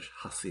 Spanish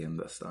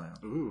hacienda style.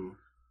 Ooh.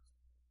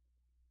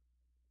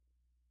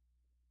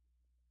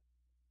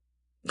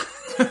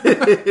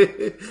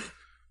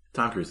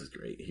 Tom Cruise is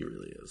great. He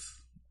really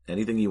is.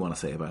 Anything you want to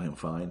say about him,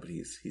 fine, but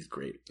he's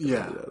great.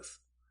 Yeah. He does.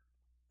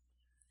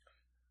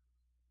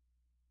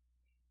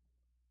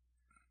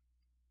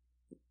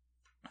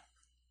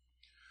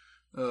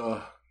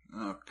 Oh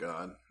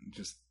God.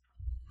 Just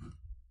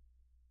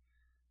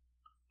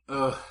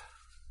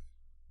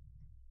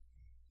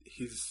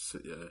he's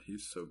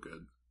so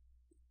good.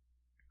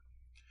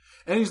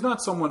 And he's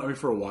not someone, I mean,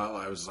 for a while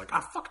I was like,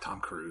 fuck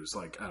Tom Cruise.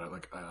 Like, out of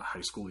high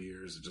school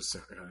years, it just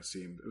kind of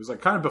seemed, it was like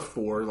kind of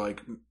before,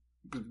 Mission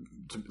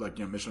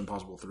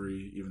Impossible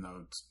 3, even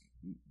though it's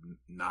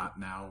not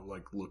now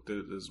like looked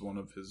at as one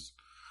of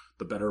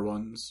the better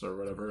ones or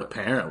whatever.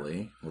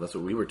 Apparently, well, that's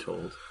what we were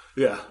told.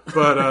 Yeah,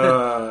 but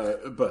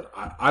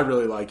I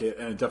really like it,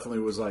 and it definitely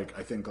was like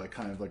I think like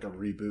kind of like a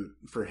reboot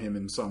for him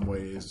in some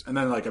ways. And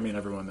then like I mean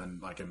everyone then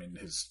like I mean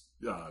his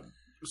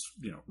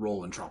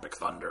role in Tropic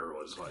Thunder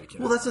was like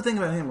well that's the thing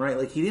about him, right?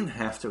 Like he didn't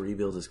have to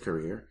rebuild his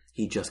career;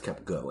 he just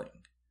kept going.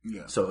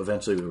 Yeah. So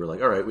eventually we were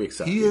like, all right, we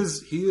accept. He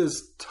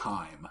is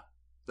time.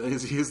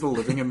 He is the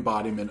living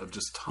embodiment of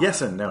just time.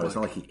 Yes and no. It's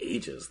not like he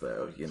ages,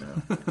 though. You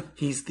know,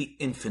 he's the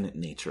infinite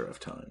nature of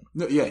time.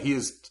 No, yeah, he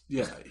is.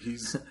 Yeah,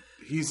 he's.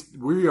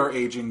 We are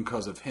aging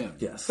because of him.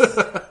 Yes.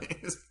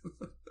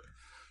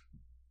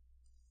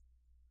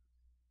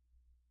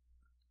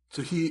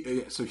 So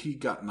he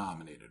got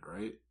nominated,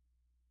 right?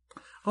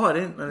 Oh, I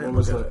didn't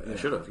was look at that? it. I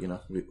should have. You know,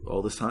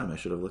 all this time I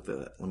should have looked at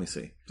it. Let me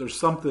see. There's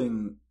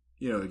something.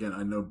 Again,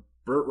 I know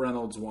Burt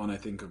Reynolds won, I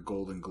think, a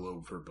Golden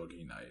Globe for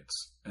Boogie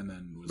Nights, and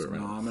then was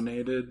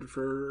nominated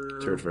for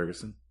Turd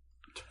Ferguson.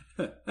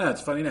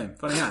 It's a funny name,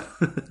 funny hat.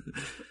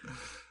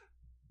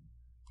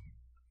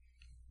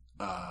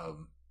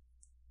 I'm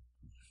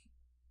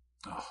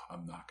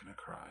not gonna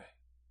cry.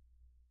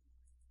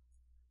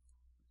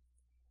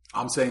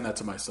 I'm saying that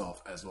to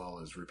myself as well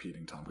as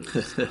repeating Tom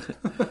Cruise.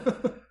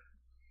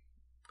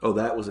 Oh,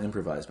 that was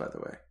improvised, by the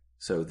way.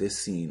 So this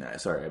scene,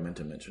 sorry, I meant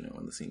to mention it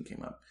when the scene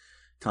came up.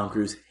 Tom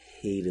Cruise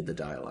hated the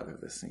dialogue of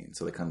this scene,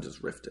 so they kind of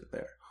just riffed it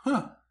there.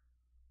 Huh.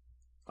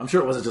 I'm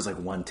sure it wasn't just like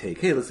one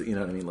take. Hey, let's, you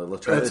know what I mean?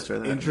 Let's try this, try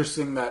that.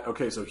 Interesting that,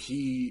 okay, so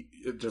he,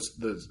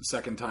 just the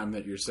second time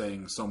that you're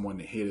saying someone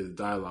hated the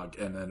dialogue,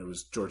 and then it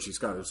was George C.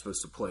 Scott who was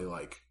supposed to play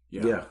like,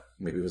 yeah,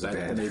 maybe it was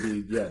bad.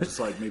 Maybe, yeah, just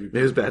like maybe. Maybe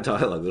it was bad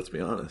dialogue, let's be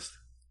honest.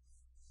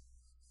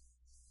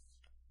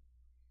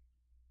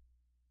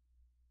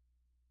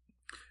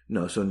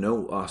 No, so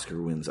no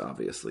Oscar wins,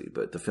 obviously,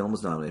 but the film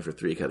was nominated for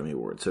 3 Academy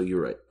Awards. So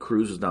you're right.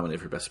 Cruise was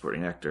nominated for Best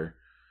Supporting Actor.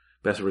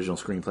 Best Original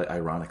Screenplay,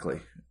 ironically,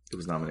 it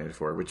was nominated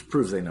for, which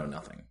proves they know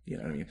nothing. You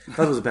know what I mean? I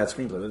thought it was a bad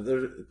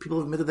screenplay.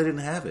 People admitted they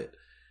didn't have it.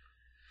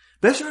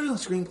 Best Original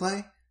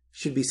Screenplay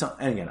should be some...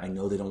 And again, I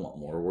know they don't want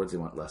more awards, they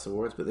want less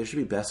awards, but there should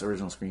be Best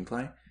Original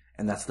Screenplay,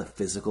 and that's the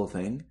physical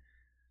thing.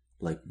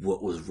 Like,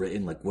 what was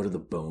written, like, what are the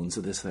bones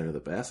of this that are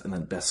the best? And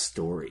then Best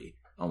Story,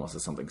 almost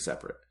as something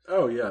separate.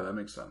 Oh, yeah, that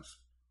makes sense.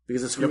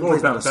 Because the screenplay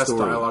is not a best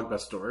story. Dialogue,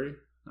 best story.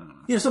 I don't know.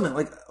 You know, something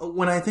like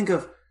when I think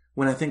of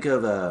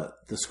the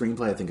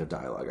screenplay, I think of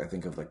dialogue. I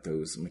think of like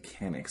those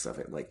mechanics of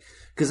it, like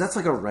because that's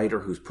like a writer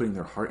who's putting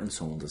their heart and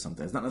soul into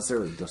something. It's not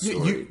necessarily the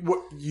story.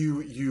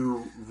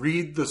 You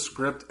read the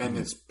script and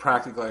it's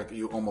practically like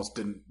you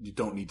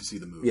don't need to see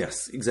the movie.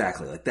 Yes,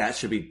 exactly. Like that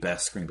should be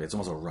best screenplay. It's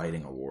almost a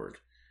writing award,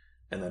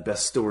 and the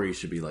best story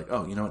should be like,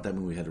 oh, you know what, that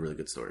movie had a really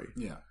good story.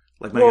 Yeah.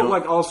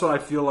 Like also I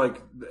feel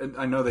like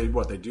I know they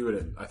do it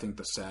at I think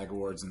the SAG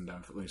Awards and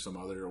definitely some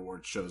other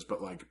award shows,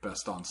 but like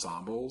best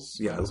ensembles.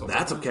 Yeah,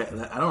 that's okay.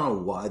 I don't know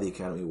why the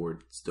Academy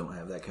Awards don't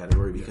have that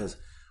category because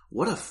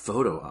what a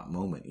photo op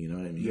moment, you know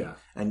what I mean? Yeah,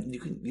 and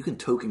you can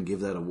token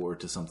give that award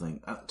to something.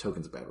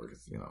 Token's a bad word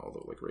because all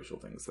the like racial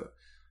things that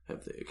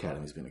have the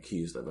Academy's been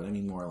accused of, but I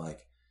mean more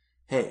like,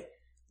 hey,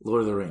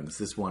 Lord of the Rings,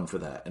 this won for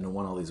that, and it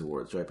won all these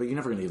awards, right? But you're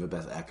never going to give a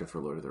best actor for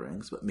Lord of the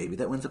Rings, but maybe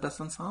that wins a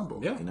best ensemble.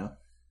 Yeah, you know.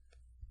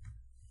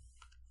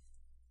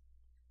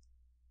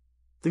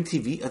 I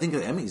think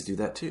the Emmys do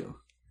that too.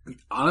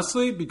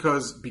 Honestly,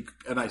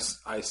 and I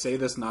say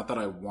this not that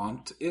I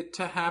want it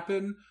to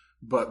happen,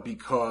 but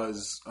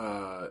because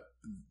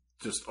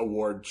just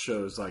award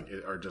shows like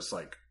it are just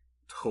like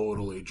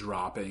totally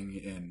dropping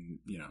in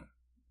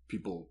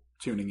people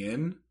tuning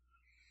in.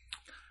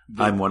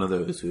 I'm one of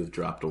those who have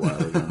dropped a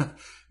while ago.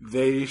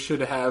 They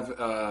should have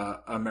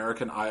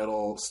American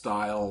Idol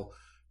style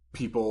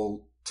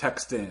people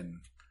text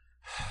in.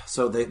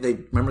 So they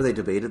remember they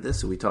debated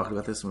this. So we talked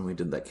about this when we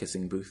did that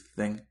kissing booth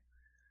thing.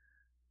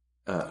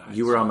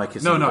 You were on my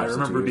kissing. No, I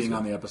remember being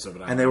on the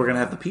episode. And they were going to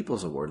have the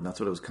People's Award, and that's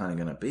what it was kind of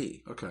going to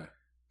be. Okay,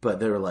 but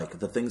they were like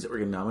the things that were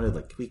getting nominated.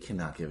 Like we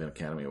cannot give an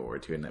Academy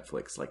Award to a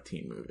Netflix like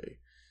teen movie.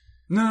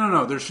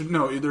 No. There should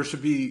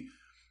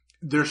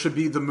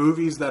be the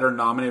movies that are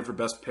nominated for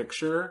Best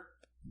Picture.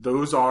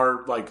 Those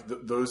are like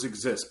those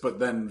exist, but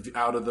then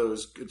out of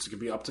those, it could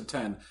be up to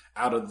 10.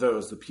 Out of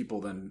those, the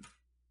people then.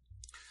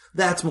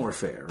 That's more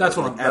fair. That's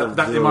right?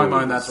 what in my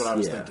mind. That's what I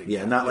was thinking.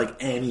 Yeah, not like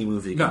any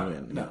movie can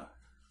win. No.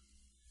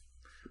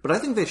 But I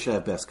think they should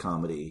have best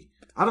comedy.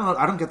 I don't know.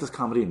 I don't get this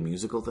comedy and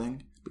musical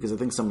thing because I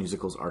think some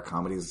musicals are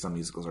comedies and some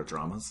musicals are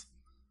dramas.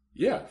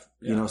 Yeah.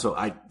 So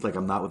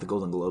I'm not with the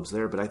Golden Globes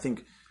there, but I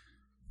think.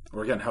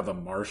 Or again, how The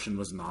Martian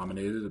was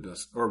nominated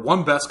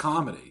won best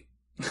comedy.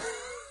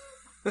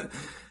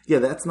 Yeah,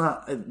 that's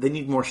not. They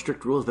need more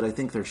strict rules, but I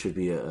think there should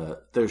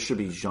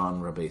be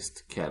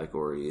genre-based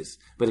categories.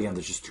 But again,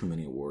 there's just too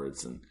many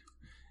awards, and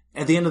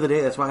at the end of the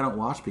day, that's why I don't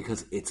watch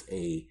because it's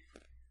a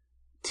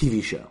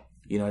TV show.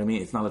 You know what I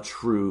mean? It's not a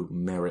true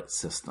merit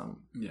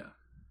system. Yeah.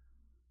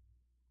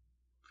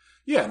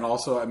 Yeah, and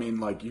also, I mean,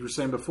 like you were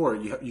saying before,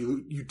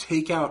 you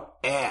take out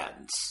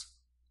ads.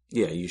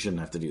 Yeah, you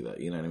shouldn't have to do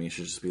that. You know what I mean? It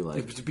should just be like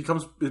it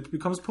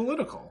becomes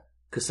political.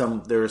 Because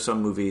there are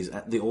some movies,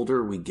 the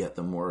older we get,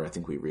 the more I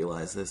think we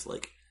realize this.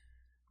 Like,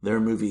 there are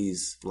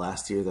movies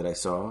last year that I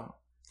saw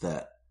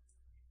that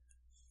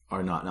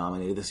are not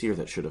nominated this year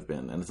that should have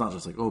been. And it's not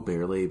just like, oh,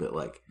 barely, but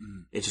like,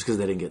 it's just because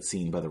they didn't get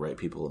seen by the right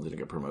people and didn't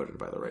get promoted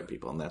by the right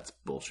people. And that's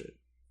bullshit.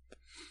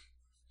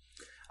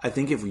 I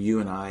think if you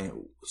and I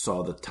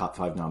saw the top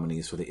 5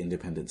 nominees for the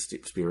Independent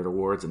Spirit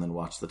Awards and then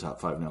watched the top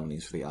 5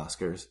 nominees for the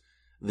Oscars,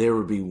 there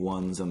would be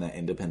ones on that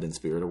Independent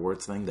Spirit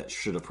Awards thing that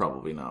should have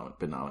probably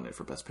been nominated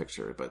for Best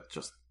Picture, but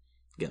just,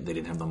 again, they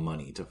didn't have the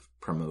money to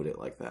promote it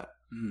like that.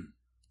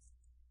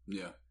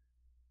 Yeah.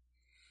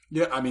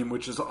 Yeah, I mean,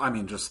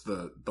 just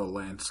the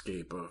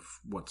landscape of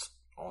what's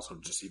also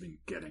just even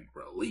getting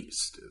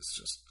released is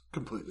just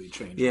completely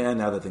changing. Yeah,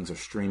 now that things are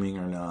streaming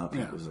or not,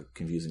 there's like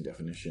confusing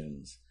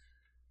definitions.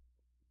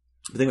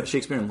 The thing about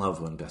Shakespeare in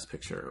Love won Best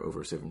Picture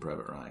over Saving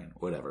Private Ryan,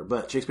 whatever.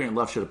 But Shakespeare in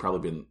Love should have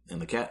probably been in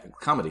the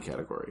comedy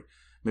category.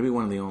 Maybe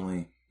one of the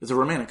only... It's a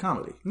romantic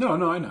comedy. No,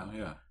 I know,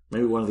 yeah.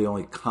 Maybe one of the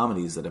only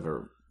comedies that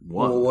ever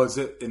won. Well, was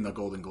it in the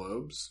Golden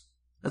Globes?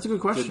 That's a good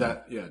question.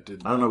 I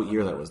don't know what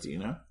year that was. Do you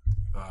know?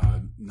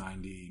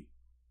 90...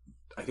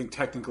 I think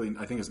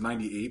it's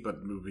 98, but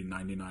it would be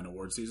 99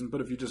 award season. But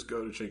if you just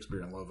go to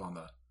Shakespeare in Love on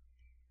their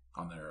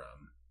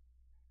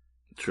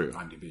True.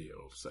 IMDb,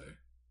 it'll say...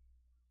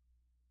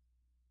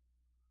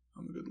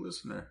 I'm a good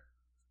listener.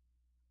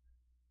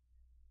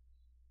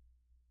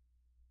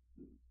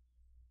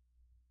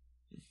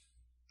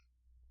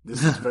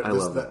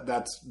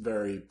 That's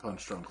very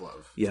Punch Drunk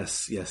Love.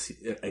 Yes,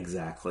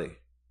 exactly.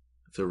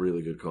 It's a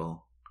really good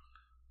call.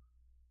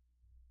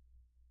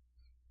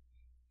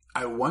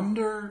 I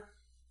wonder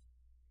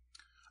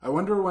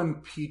when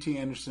P.T.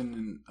 Anderson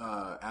and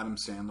Adam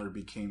Sandler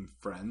became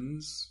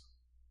friends.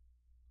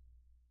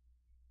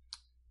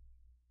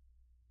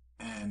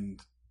 And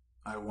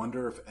I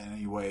wonder if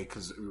anyway,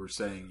 because we were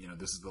saying,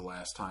 this is the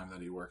last time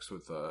that he works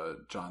with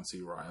John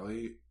C.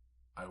 Reilly.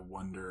 I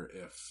wonder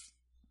if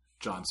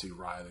John C.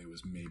 Reilly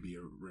was maybe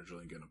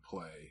originally going to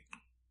play.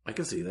 I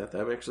can see that.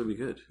 That would actually be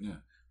good. Yeah.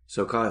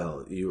 So,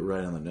 Kyle, you were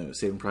right on the nose.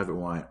 Saving Private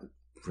Ryan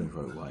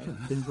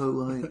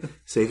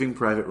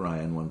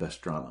won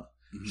Best Drama.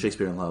 Mm-hmm.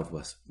 Shakespeare in Love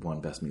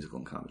won Best Musical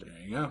and Comedy.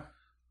 There you go.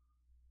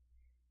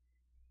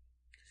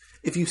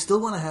 If you still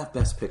want to have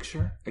Best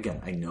Picture,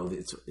 again, I know that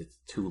it's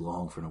too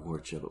long for an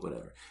award show, but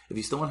whatever. If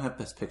you still want to have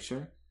Best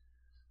Picture,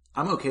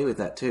 I'm okay with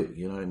that too.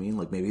 You know what I mean?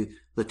 Like maybe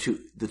the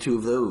two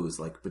of those,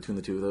 like between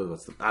the two of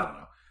those, I don't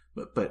know.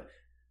 But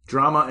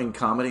drama and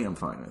comedy, I'm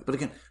fine with. But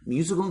again,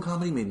 musical and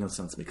comedy made no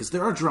sense to me because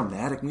there are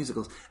dramatic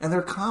musicals and there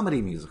are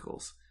comedy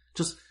musicals.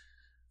 Just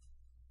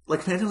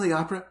like Phantom of the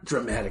Opera,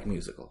 dramatic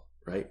musical,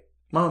 right?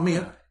 Mamma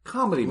Mia,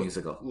 comedy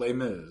musical. Les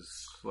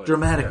Mis,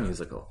 dramatic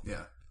musical.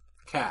 Yeah.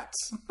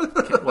 Cats.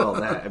 Well,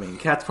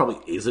 Cats probably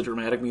is a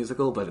dramatic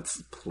musical, but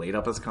it's played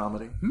up as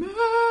comedy. Memories.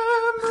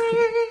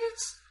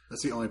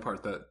 That's the only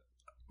part that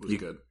was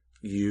good.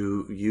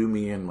 You,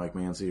 me, and Mike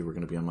Manzi were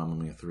going to be on Mamma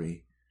Mia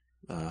 3,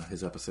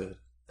 his episode.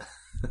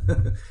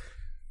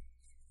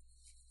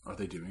 Are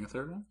they doing a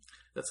third one?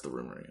 That's the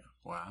rumor, yeah.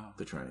 Wow.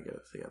 They're trying to get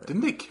it together.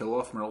 Didn't they kill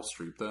off Meryl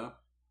Streep, though?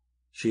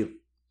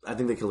 I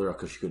think they killed her off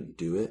because she couldn't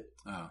do it.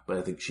 Oh. But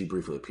I think she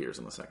briefly appears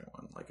in the second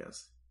one, I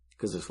guess.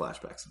 Because there's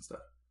flashbacks and stuff.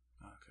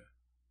 Okay.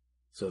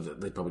 So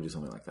they'd probably do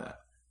something like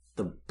that.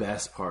 The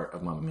best part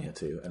of Mamma Mia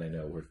 2, and I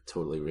know we're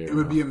totally real. It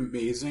would be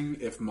amazing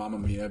if Mamma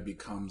Mia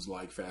becomes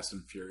like Fast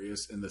and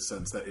Furious in the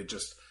sense that it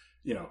just,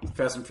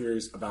 Fast and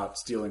Furious about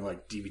stealing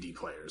like DVD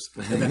players,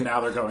 and then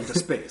now they're going to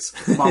space.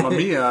 Mamma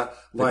Mia,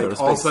 like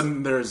all of a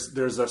sudden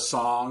there's a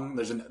song,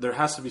 there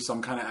has to be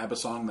some kind of ABBA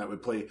song that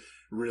would play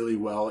really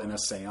well in a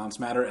seance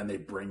matter, and they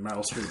bring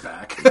Meryl Streep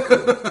back.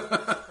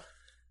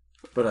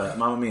 But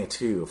Mamma Mia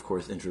 2, of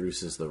course,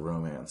 introduces the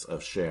romance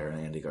of Cher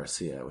and Andy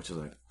Garcia, which is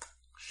like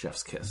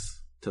chef's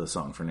kiss to the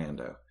song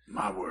Fernando.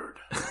 My word.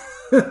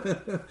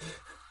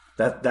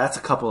 That's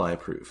a couple I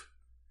approve.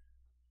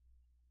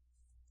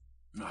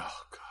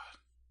 Oh, God.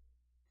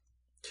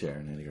 Cher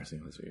and Andy Garcia,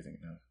 that's what you're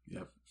thinking of.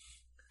 Yep.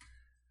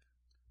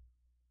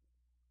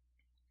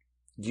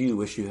 Do you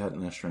wish you had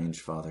an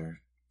estranged father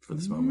for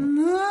this moment?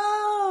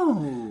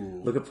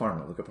 No! Look at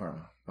Parma.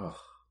 Oh.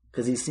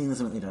 Because he's seen this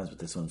so many times, but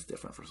this one's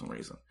different for some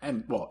reason.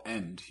 And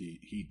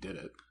he did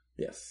it.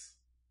 Yes.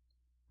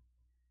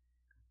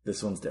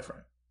 This one's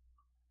different.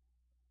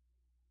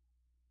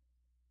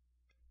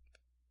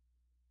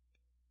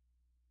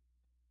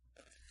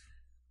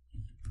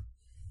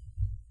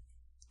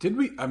 Did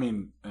we,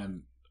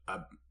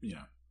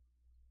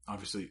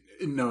 obviously,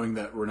 knowing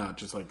that we're not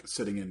just like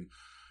sitting in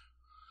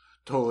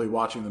totally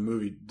watching the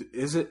movie,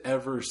 is it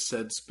ever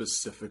said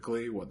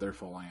specifically what their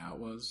falling out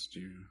was? Do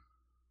you...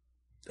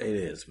 It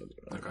is. But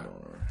okay.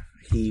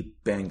 He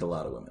banged a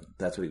lot of women.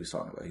 That's what he was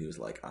talking about. He was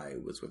like, I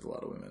was with a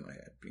lot of women. I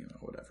had,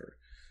 whatever.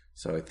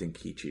 So I think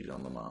he cheated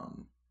on the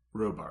mom.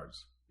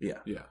 Robards. Yeah.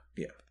 Yeah.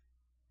 Yeah.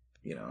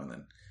 And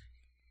then,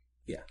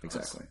 yeah,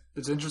 exactly.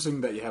 It's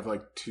interesting that you have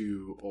like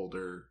two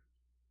older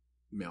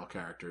male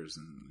characters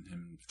and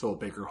him, Philip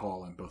Baker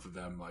Hall, and both of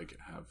them like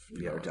have...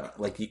 You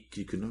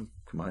couldn't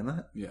combine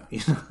that? Yeah.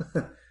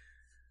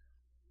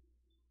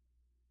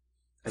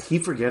 I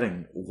keep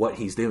forgetting what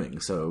he's doing,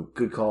 so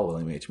good call,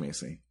 William H.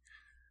 Macy.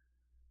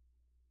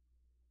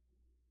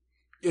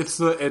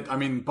 I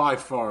mean, by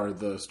far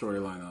the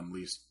storyline I'm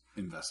least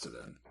invested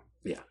in.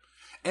 Yeah.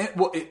 And,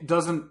 well, it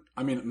doesn't,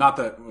 I mean, not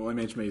that William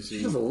H.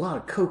 Macy... There's a lot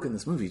of coke in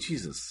this movie,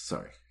 Jesus,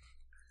 sorry.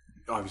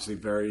 Obviously,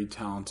 very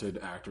talented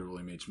actor,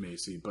 William H.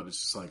 Macy, but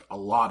it's just like a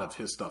lot of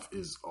his stuff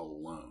is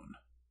alone.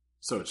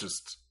 So it's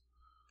just...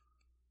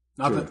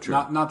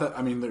 Not that,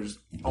 I mean, there's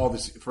all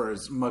this, for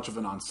as much of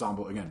an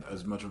ensemble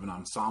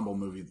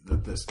movie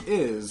that this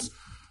is,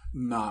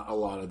 not a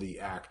lot of the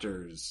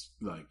actors,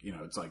 like, you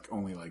know, it's like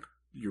only like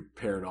you're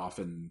paired off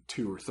in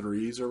 2 or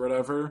 3s or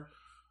whatever,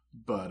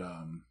 but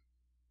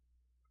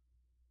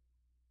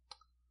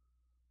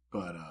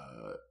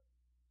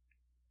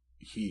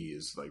he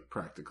is like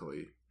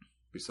practically,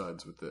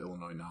 besides with the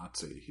Illinois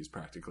Nazi, he's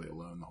practically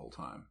alone the whole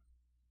time.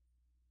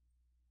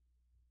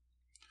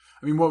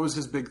 I mean, what was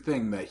his big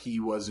thing? That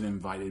he wasn't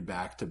invited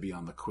back to be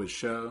on the quiz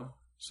show,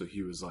 so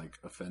he was like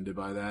offended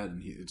by that,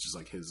 and it's just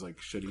like his like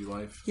shitty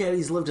life. Yeah,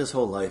 he's lived his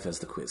whole life as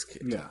the quiz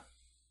kid. Yeah.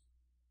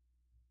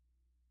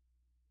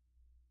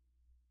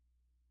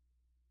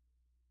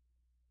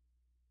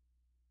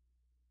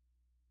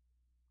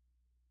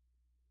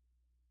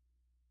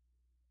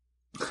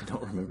 I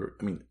don't remember.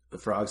 I mean, the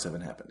frogs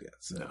haven't happened yet,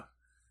 so. No.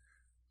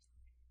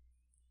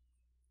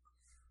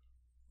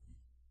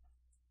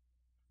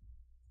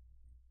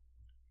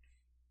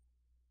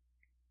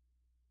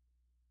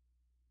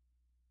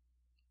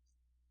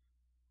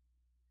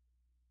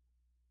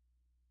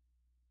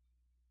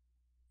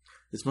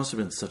 This must have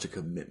been such a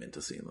commitment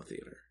to see in the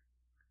theater.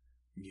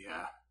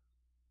 Yeah.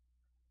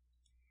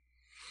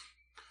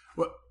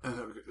 What?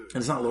 And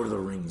it's not Lord of the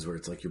Rings where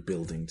it's like you're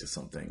building to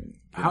something.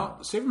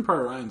 Saving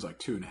Private Ryan's like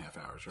 2.5 hours,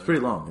 right? It's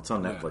pretty long. It's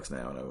on Netflix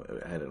now,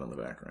 and I had it on the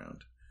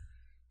background.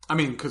 I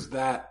mean, because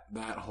that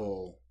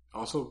whole...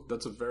 Also,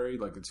 that's a very,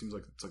 like, it seems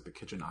like it's like the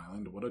kitchen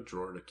island. What a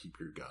drawer to keep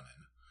your gun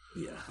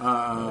in.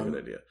 Yeah.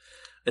 Good idea.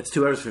 It's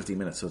 2 hours, 50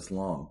 minutes, so it's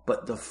long.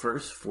 But the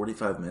first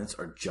 45 minutes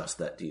are just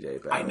that D-Day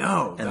battle. I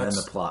know. And then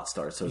the plot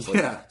starts. So it's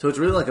like, so it's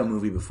really like a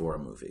movie before a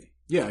movie.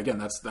 Yeah, again,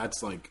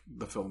 that's like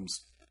the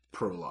film's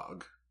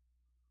prologue.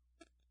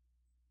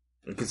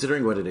 And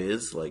considering what it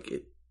is, like,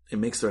 it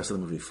makes the rest of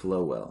the movie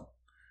flow well.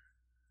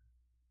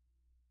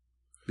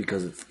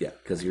 Because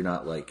you're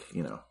not like,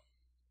 you know...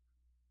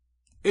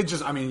 It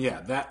just, I mean,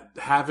 yeah, that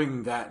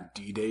having that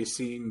D-Day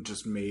scene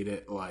just made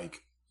it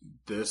like,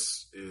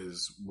 this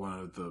is one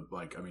of the,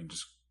 like, I mean,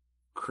 just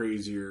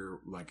crazier,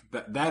 like,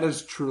 that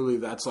is truly,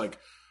 that's like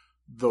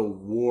the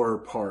war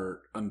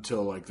part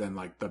until like then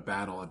like the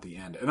battle at the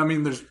end. And I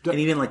mean, and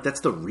even like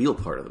that's the real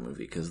part of the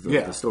movie because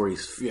the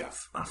story's fake,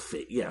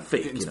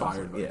 fake,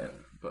 inspired, you know?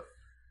 But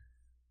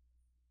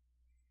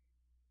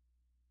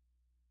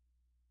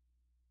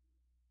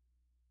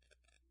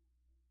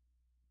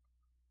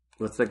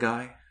what's the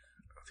guy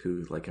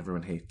who like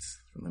everyone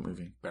hates from that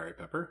movie? Barry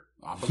Pepper?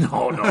 No,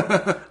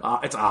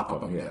 it's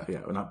Oppum.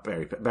 Yeah, not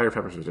Barry. Barry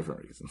Pepper's for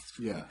different reasons.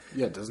 Yeah.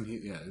 Doesn't he?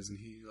 Yeah, isn't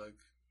he like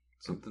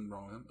something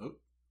wrong with him? Oh,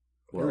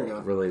 well, here we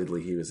go.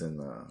 Relatedly, he was in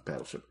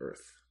Battleship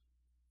Earth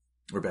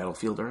or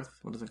Battlefield Earth.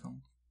 What is it called?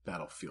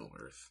 Battlefield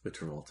Earth with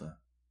Travolta.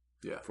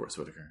 Yeah, Forrest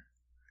Whitaker.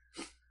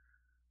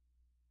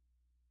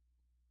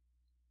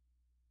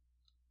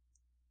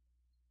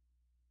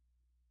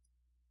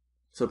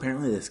 So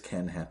apparently, this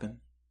can happen.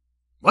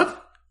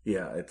 What?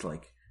 Yeah, it's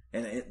like,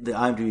 and the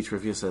IMDb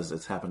trivia says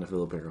it's happened to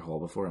Philip Baker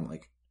Hall before. I'm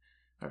like,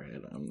 all right,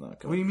 I'm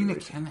not going. What do you mean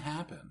it can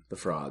happen? The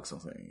frog,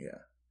 something, yeah.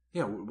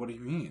 Yeah, what do you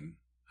mean?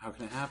 How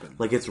can it happen?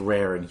 Like, it's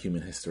rare in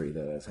human history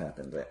that has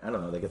happened. I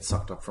don't know, they get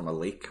sucked up from a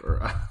lake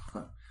or...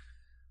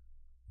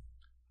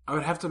 I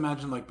would have to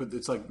imagine, like, but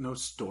it's like no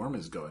storm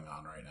is going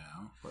on right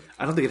now. Like,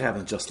 I don't think it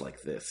happens just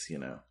like this, you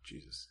know?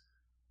 Jesus.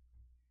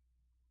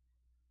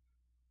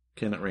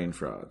 Can it rain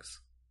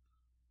frogs?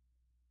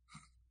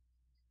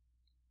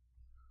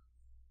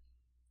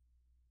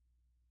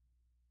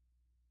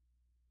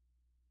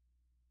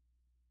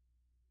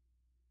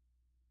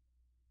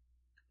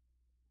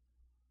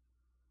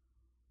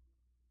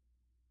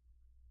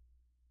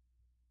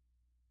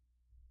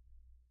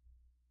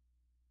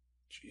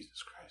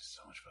 Jesus Christ,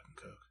 so much fucking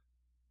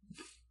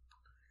coke.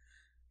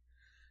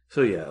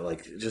 So yeah,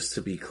 like, just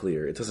to be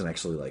clear, it doesn't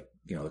actually, like,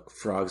 you know, the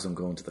frogs don't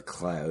go into the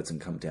clouds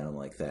and come down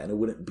like that, and it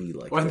wouldn't be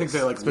like I think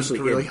they, like, especially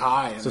really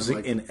high. Especially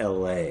like, in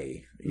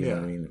L.A., you know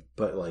what I mean?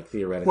 But, like,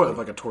 theoretically... What, if,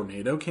 like, a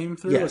tornado came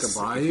through? Yes,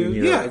 like a bayou?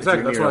 Yeah,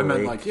 exactly. That's what I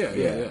meant, like,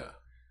 yeah.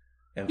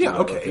 Yeah,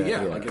 okay,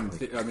 yeah. Like,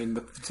 I mean,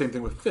 the same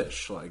thing with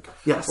fish, like...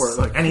 Yes, or,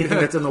 like, anything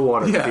that's in the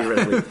water could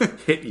theoretically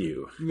hit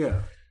you.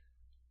 Yeah.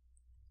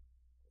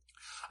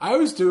 I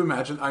always do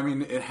imagine, I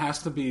mean, it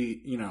has to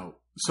be, you know,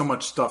 so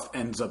much stuff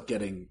ends up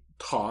getting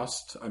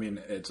tossed. I mean,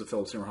 it's a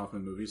Philip Seymour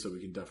Hoffman movie, so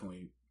we can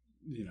definitely,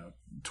 you know,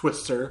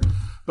 twist her.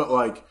 But,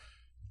 like,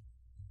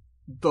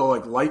 the,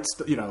 like, lights,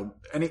 you know,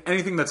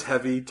 anything that's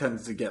heavy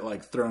tends to get,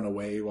 like, thrown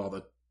away while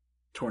the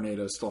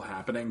tornado is still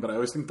happening. But I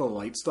always think the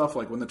light stuff,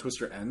 like, when the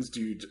twister ends,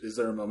 is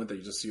there a moment that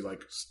you just see,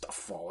 like, stuff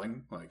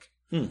falling? Like,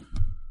 it's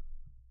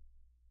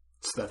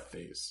that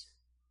face.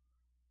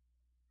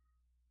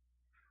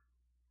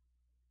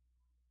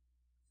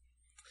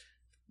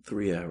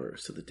 3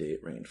 hours to the day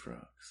it rained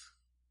frogs.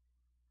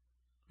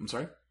 I'm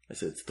sorry? I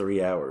said it's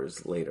 3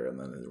 hours later and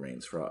then it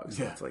rains frogs.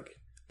 Yeah. It's like,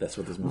 that's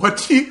what this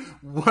movie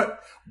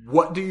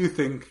What do you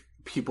think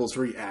people's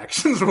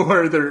reactions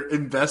were? They're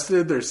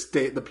invested,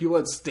 the people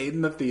that stayed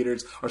in the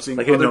theaters are seeing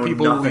like other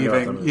people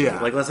leaving.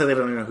 Yeah. Like, let's say they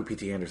don't even know who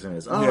P.T. Anderson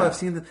is. Oh, Yeah. I've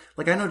seen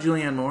like, I know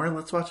Julianne Moore,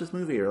 let's watch this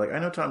movie. Or like, I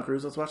know Tom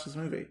Cruise, let's watch this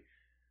movie.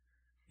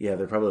 Yeah,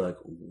 they're probably like,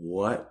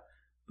 what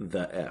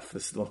the F?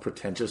 This is the most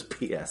pretentious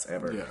PS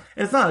ever. Yeah.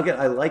 And it's not, again,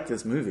 I like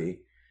this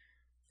movie,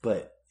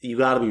 but you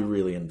got to be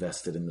really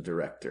invested in the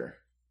director,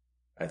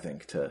 I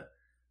think, to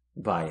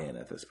buy in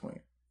at this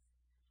point.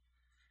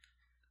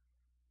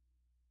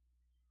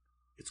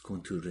 It's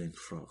going to rain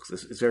frogs.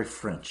 It's very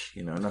French,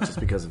 you know, not just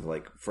because of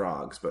like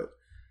frogs, but.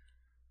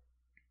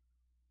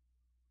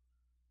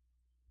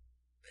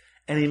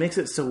 And he makes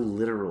it so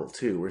literal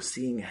too. We're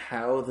seeing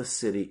how the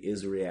city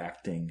is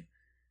reacting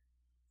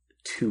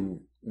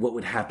to what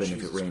would happen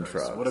if it rained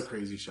frogs. What a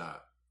crazy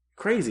shot.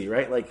 Crazy,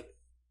 right? Like.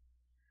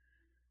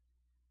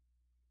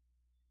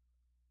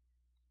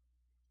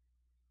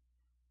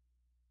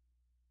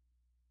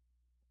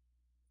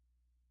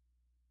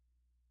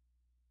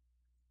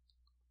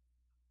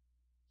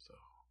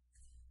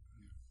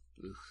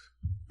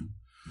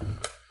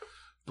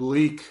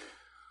 Bleak.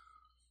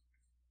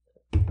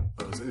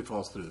 It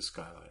falls through the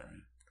skylight,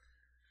 right?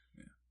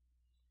 Yeah.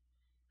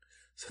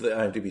 So the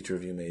IMDb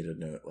review made a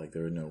note like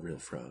there were no real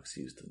frogs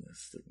used in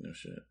this. Like, no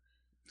shit.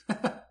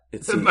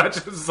 It's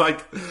imagine it's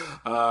like,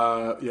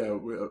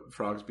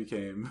 frogs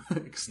became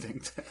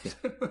extinct.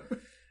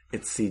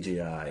 It's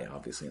CGI,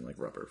 obviously, and like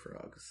rubber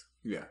frogs.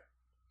 Yeah,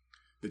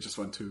 they just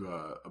went to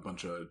a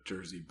bunch of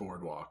Jersey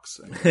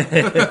boardwalks.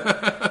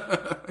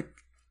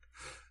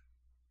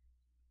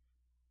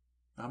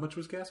 How much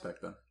was gas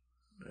back then?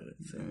 I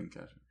I didn't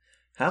catch it.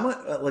 How much?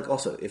 Like,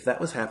 also, if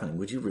that was happening,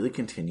 would you really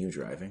continue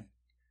driving?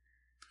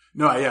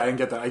 No, yeah, I didn't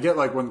get that. I get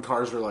like when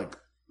cars were like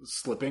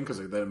slipping because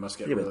they must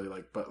get really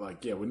like, but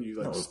like, yeah, when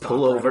you like stop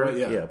pull over, right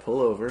away, pull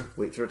over,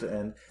 wait for it to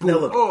end. Boom. Now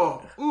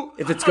look,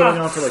 if it's going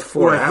on for like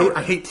 4 hours,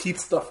 I hate teeth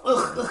stuff.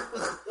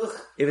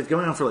 If it's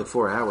going on for like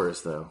 4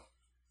 hours, though,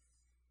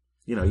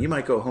 you know, you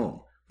might go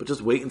home, but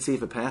just wait and see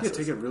if it passes. Yeah,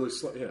 take it really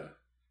slow. Yeah,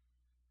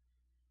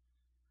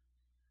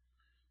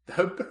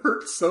 that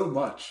hurts so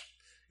much.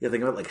 Yeah,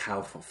 think about like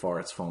how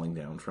far it's falling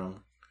down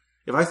from.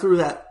 If I threw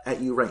that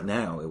at you right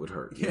now, it would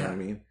hurt. You know what I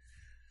mean?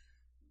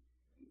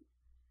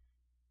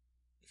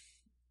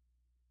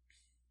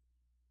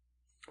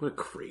 What a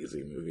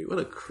crazy movie. What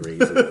a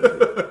crazy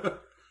movie.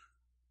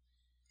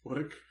 What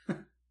a...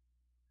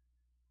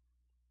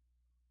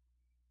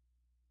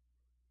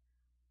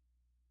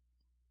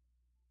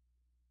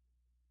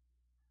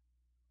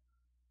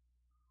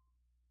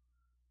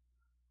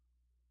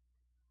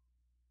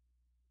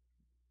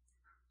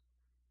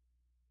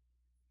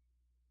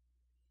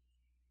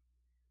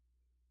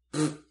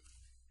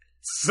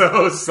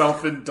 So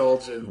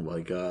self-indulgent. Oh my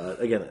god.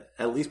 Again,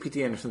 at least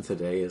P.T. Anderson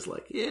today is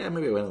like, yeah,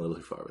 maybe I went a little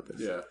too far with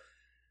this. Yeah.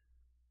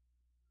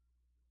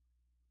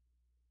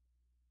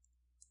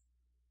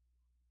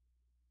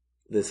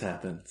 This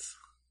happens.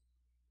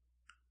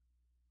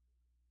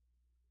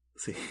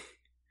 See.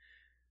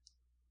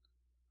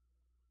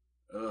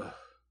 Ugh.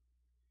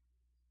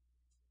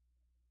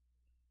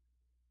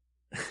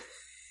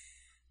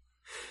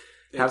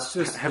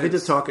 Having to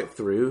talk it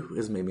through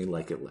has made me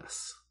like it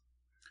less.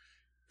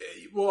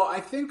 Well,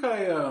 I think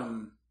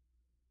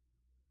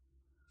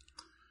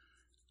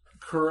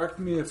correct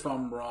me if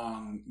I'm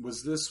wrong,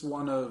 was this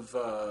one of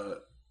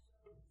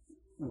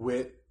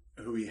Whit,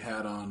 who he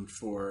had on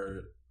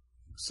for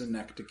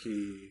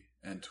Synecdoche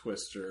and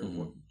Twister?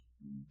 Mm-hmm.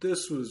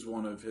 This was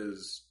one of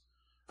his...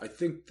 I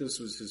think this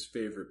was his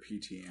favorite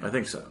P.T. Anderson. I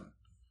think so.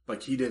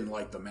 Like, he didn't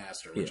like The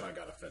Master, which I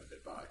got offended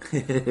by.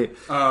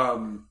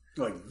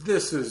 Like,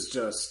 this is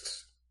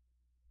just...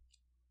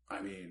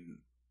 I mean,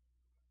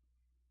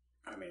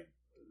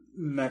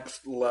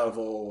 next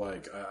level.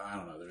 Like, I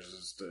don't know. There's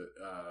just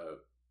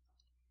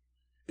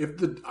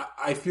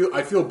I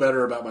feel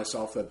better about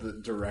myself that the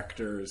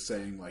director is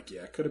saying like,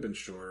 yeah, it could have been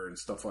shorter and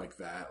stuff like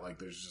that. Like,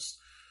 there's just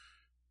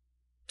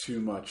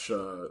too much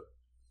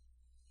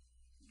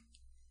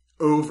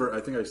over.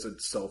 I think I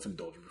said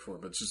self-indulgent before,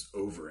 but it's just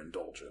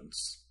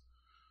overindulgence.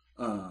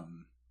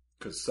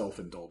 Because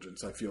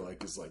self-indulgence, I feel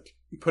like, is like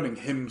putting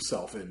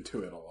himself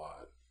into it a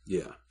lot.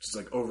 Yeah, just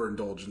like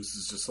overindulgence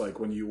is just like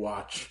when you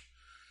watch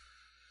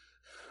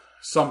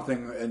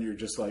something and you're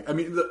just like, I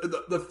mean,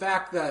 the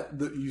fact that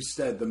you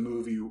said the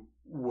movie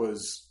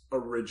was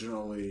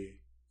originally,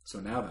 so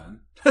now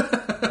then,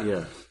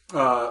 yeah.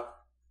 Oh,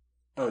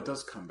 it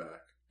does come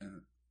back,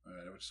 and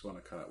I just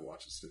want to kind of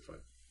watch this if I.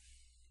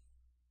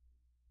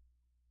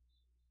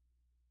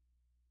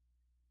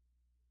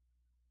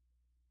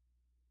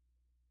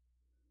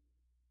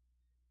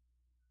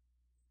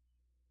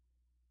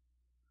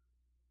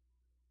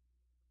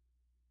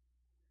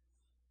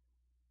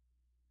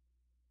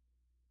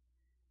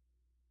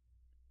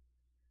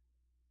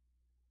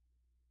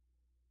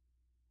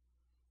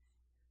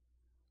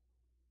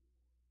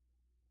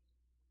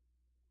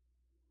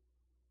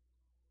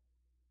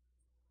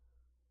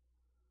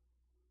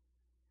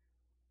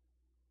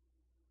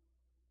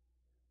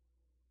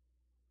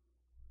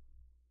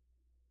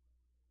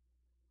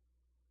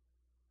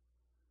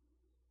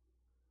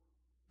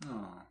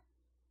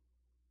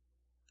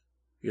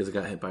 You guys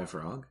got hit by a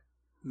frog?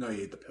 No,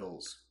 he ate the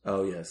pills.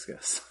 Oh,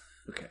 yes.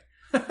 Okay.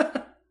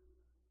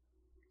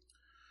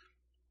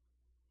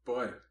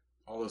 Boy,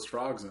 all those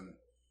frogs and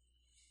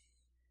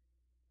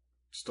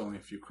just only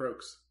a few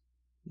croaks.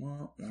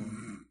 Well,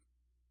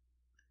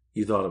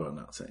 you thought about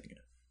not saying it.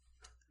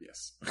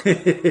 Yes.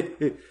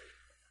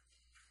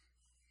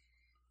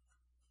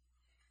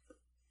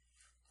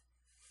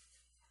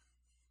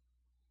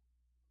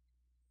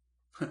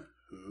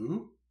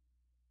 Who?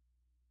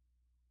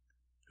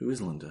 Who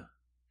is Linda?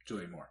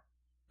 Julie Moore.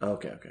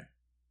 Okay.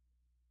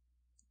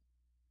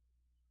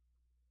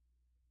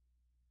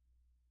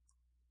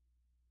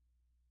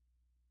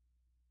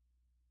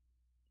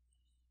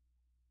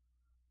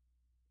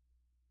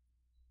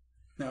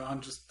 No,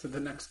 I'm just to the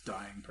next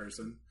dying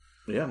person.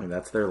 Yeah, I mean,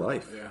 that's their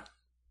life. Yeah.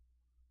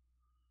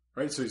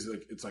 Right? So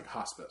it's like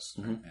hospice.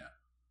 Mm-hmm.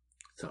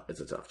 Yeah.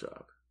 It's a tough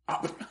job.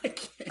 Oh, I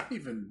can't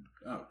even.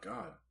 Oh,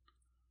 God.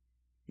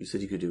 You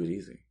said you could do it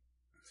easy.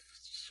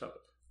 Shut up.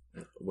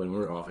 When we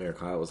were off air,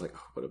 Kyle was like,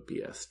 "Oh, what a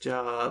BS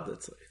job."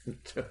 That's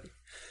like,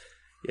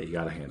 yeah, you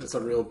gotta handle it. It's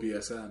a real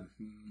BSN.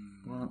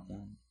 Well,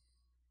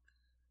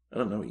 I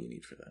don't know what you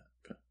need for that.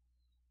 But...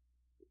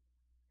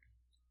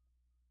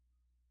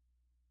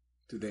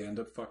 Do they end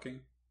up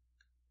fucking?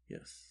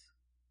 Yes,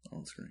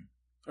 on screen.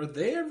 Are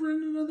they ever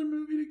in another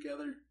movie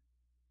together?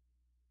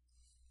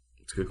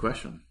 It's a good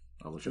question.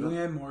 I'll look it up.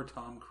 Julianne Moore,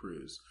 Tom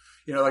Cruise.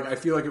 You know, like I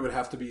feel like it would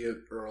have to be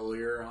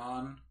earlier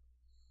on.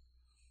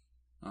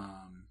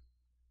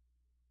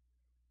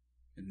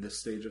 In this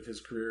stage of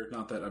his career,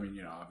 not that, I mean,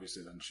 you know,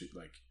 obviously then she,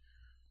 like,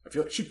 I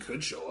feel like she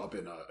could show up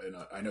in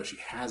a I know she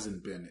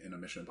hasn't been in a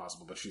Mission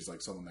Impossible, but she's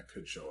like someone that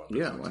could show up.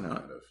 Yeah, why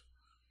not?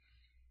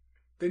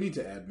 They need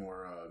to add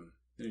more,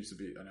 there needs to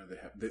be, I know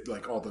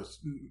like all those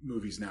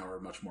movies now are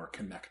much more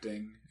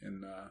connecting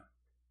in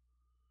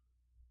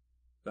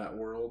that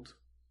world,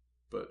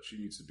 but she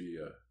needs to be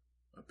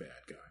a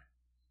bad guy.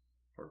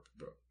 Or,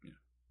 you know,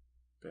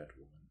 bad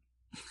woman.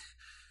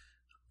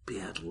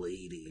 Bad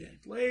lady.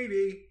 Bad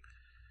lady.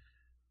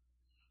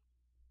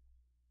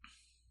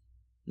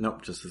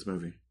 Nope, just this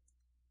movie.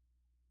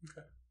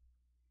 Okay.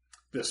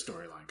 This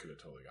storyline could have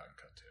totally gotten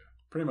cut too.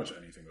 Pretty much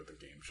anything with the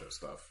game show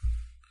stuff.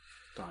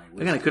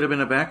 Again, it could have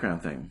been a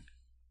background thing.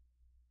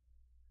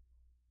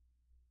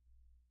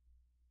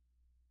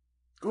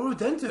 Go to a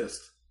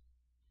dentist.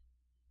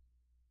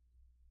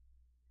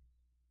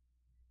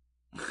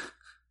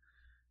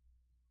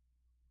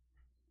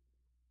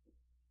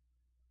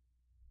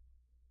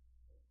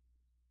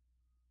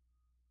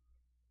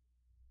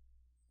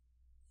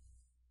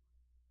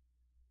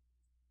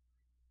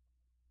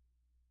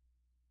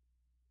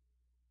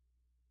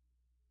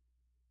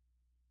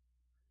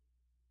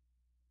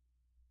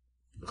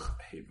 Ugh,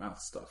 I hate mouth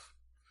stuff.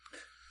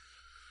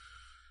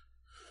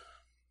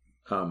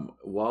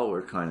 While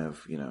we're kind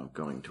of, you know,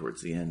 going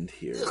towards the end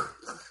here,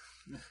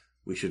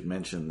 we should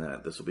mention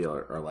that this will be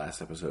our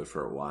last episode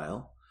for a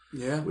while.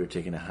 Yeah. We're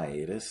taking a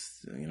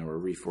hiatus. You know, we're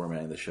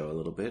reformatting the show a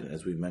little bit.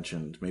 As we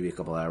mentioned maybe a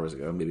couple hours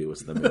ago, maybe it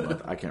was the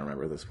mid-month. I can't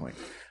remember at this point.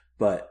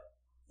 But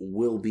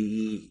we'll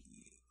be,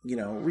 you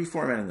know,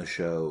 reformatting the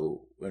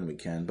show when we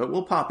can. But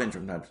we'll pop in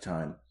from time to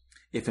time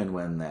if and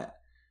when that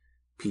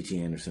P.T.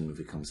 Anderson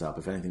movie comes up.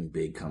 If anything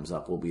big comes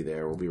up, we'll be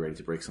there. We'll be ready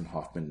to break some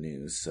Hoffman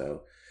news.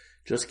 So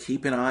just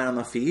keep an eye on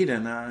the feed.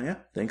 And yeah,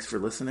 thanks for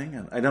listening.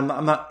 And I'm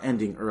not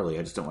ending early.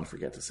 I just don't want to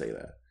forget to say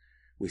that.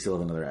 We still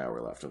have another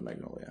hour left of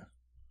Magnolia.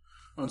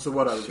 And so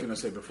what I was going to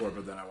say before,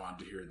 but then I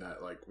wanted to hear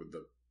that, like, with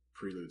the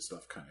prelude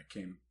stuff kind of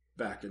came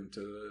back into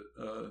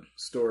the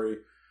story.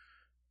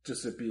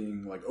 Just it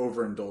being, like,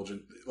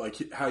 overindulgent.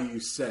 Like, how you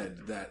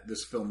said that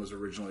this film was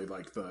originally,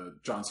 like, the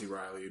John C.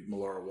 Reilly,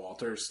 Melora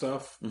Walters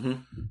stuff. Mm-hmm.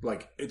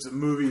 Like, it's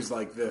movies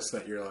like this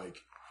that you're like,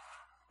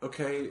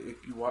 okay,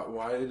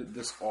 why did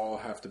this all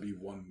have to be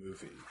one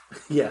movie?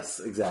 Yes,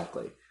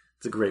 exactly.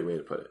 It's a great way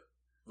to put it.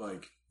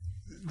 Like,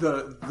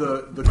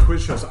 the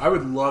quiz shows. I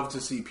would love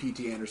to see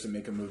P.T. Anderson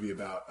make a movie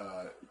about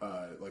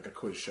like a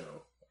quiz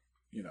show,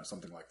 you know,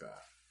 something like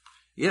that.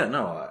 Yeah,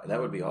 no, that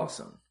would be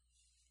awesome.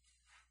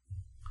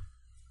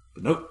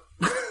 But nope.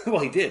 Well,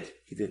 he did.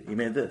 He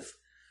made this.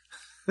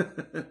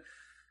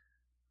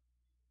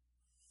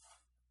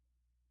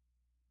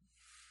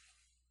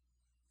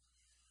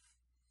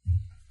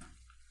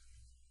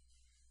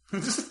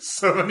 Just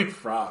so many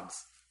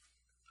frogs.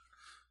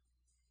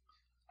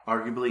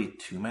 Arguably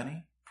too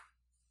many.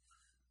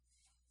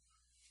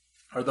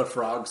 Are the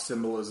frogs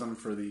symbolism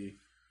for the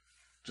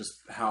just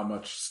how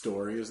much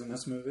story is in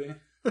this movie?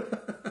 I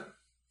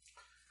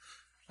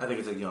think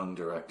it's a young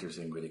director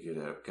seeing what he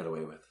could get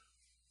away with.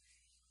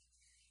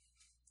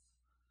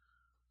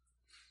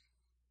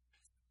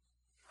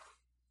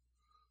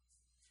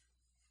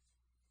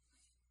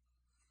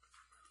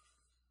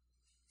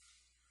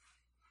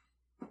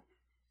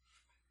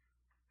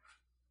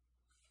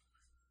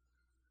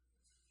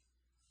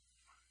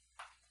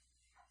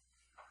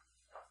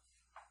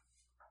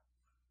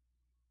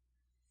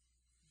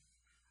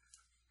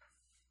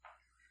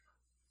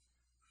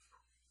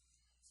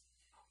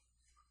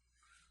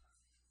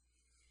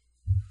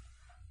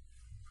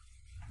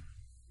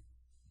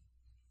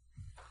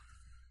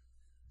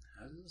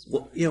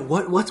 Well, yeah,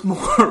 what's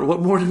more?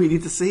 What more do we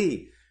need to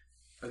see?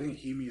 I think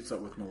he meets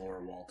up with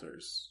Melora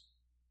Walters.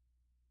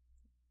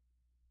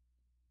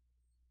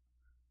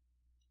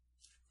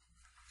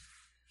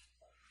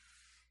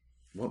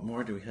 What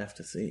more do we have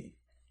to see?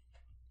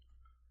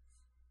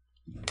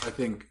 I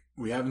think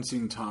we haven't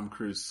seen Tom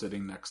Cruise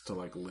sitting next to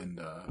like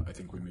Linda. I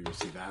think we maybe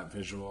see that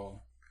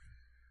visual.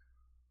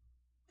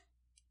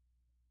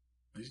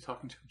 Is he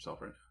talking to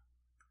himself right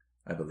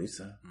now? I believe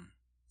so.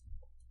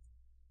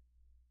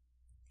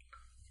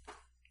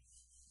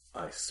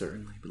 I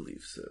certainly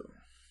believe so.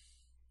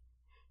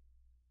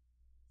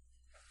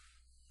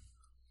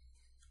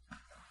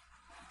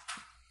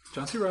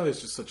 John C. Reilly is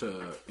just such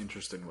a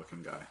interesting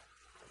looking guy.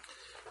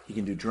 He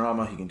can do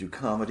drama, he can do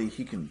comedy,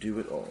 he can do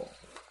it all.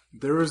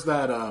 There was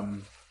that,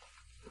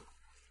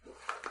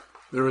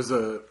 there was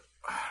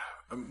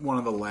one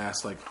of the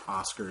last, like,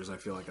 Oscars I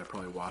feel like I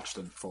probably watched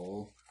in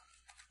full.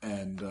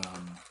 And,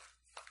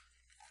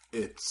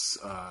 there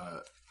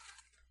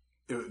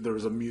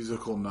was a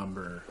musical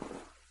number.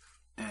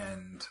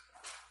 And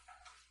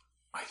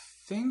I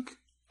think,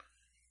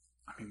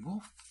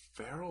 Will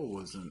Ferrell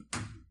wasn't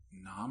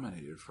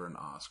nominated for an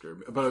Oscar.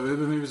 But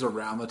maybe it was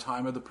around the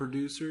time of The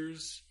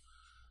Producers.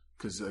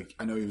 Because like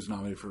I know he was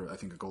nominated for, I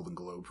think, a Golden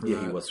Globe for that.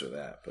 Yeah, he was for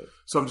that. But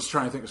so I'm just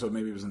trying to think. So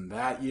maybe it was in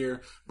that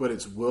year. But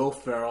it's Will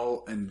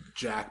Ferrell and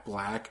Jack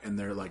Black, and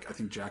they're like, I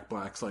think Jack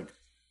Black's like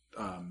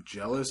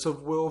jealous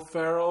of Will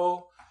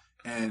Ferrell,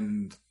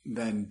 and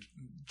then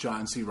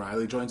John C.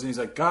 Reilly joins in. He's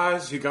like,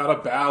 guys, you gotta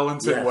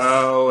balance it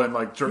well, and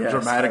like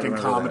dramatic and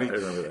comedy.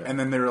 That. And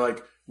then they were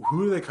like,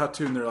 who do they cut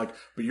to? And they're like,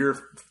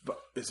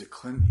 is it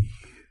Clint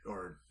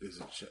or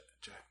is it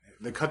Jack?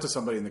 They cut to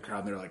somebody in the crowd,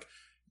 and they're like,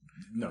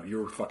 no, you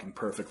were fucking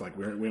perfect. Like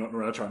we're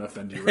not trying to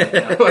offend you right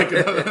now. But I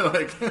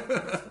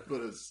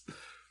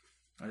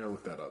gotta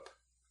look that up.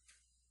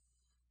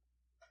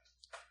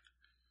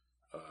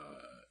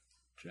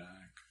 Jack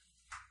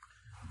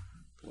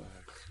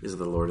Black. Is it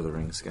the Lord of the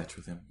Rings sketch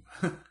with him?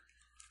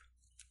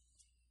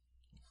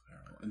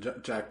 And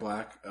Jack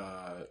Black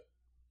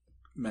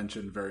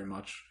mentioned very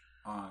much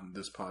on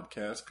this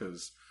podcast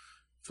because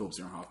Philip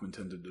Seymour Hoffman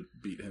tended to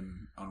beat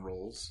him on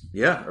roles.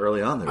 Yeah,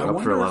 early on they were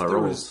up for a lot of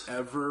roles. Was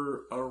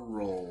ever a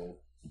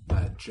role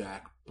that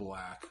Jack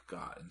Black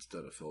got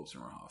instead of Philip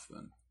Seymour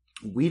Hoffman?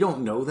 We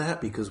don't know that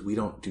because we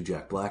don't do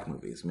Jack Black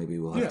movies. Maybe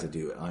we'll have to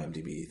do an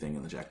IMDb thing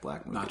in the Jack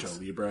Black movies. Nacho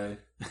Libre.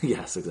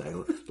 Yes,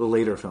 exactly. The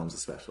later films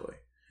especially.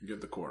 Get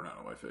the corn out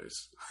of my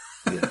face.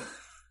 Yeah.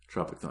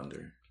 Tropic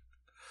Thunder.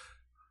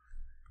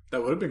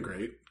 That would have been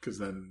great because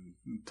then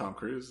Tom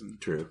Cruise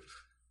and True.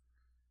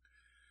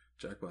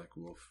 Jack Black,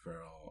 Will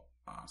Ferrell,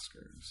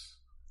 Oscars.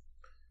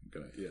 I'm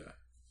gonna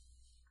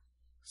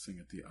sing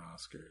at the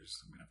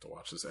Oscars. I'm gonna have to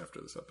watch this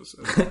after this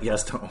episode.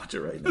 Yes, don't watch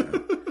it right now.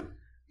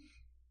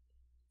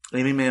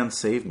 Any Man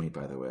Save Me,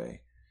 by the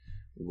way,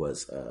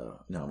 was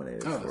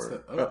nominated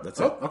for. That's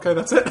it. Okay,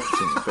 that's it.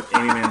 But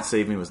Any Man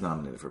Save Me was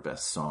nominated for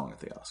Best Song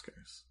at the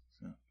Oscars.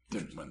 So,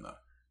 didn't win though.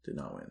 Did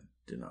not win.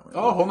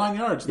 Oh, Whole 9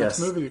 Yards. Yes,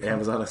 Next movie.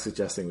 Amazon is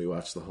suggesting we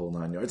watch the Whole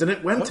 9 Yards, and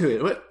it went to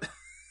it. What?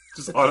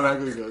 Just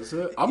automatically goes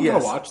to it. I'm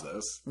gonna watch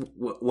this.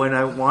 When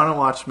I want to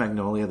watch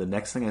Magnolia, the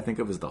next thing I think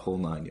of is the Whole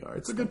 9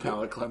 Yards. It's a good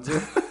palate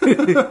cleanser.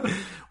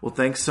 Well,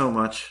 thanks so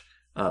much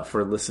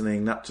for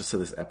listening, not just to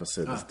this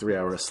episode, this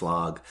 3-hour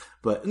slog,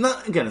 but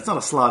it's not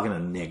a slog in a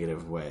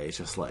negative way. It's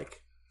just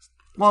like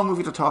long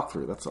movie to talk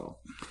through. That's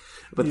all.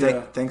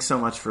 But thanks so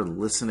much for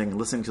listening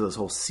to this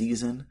whole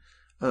season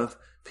of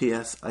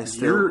P.S. I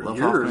Still Love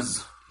Hoffman.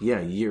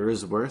 Yeah,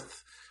 years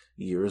worth.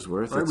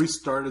 Right, we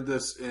started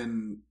this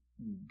in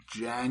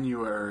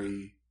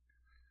January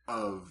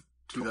of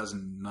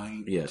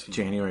 2019. Yes,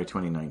 January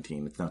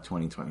 2019. It's now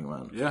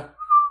 2021. Yeah.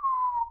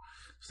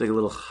 Let's take a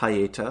little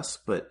hiatus,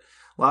 but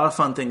a lot of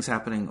fun things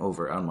happening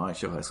over on my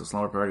show, High School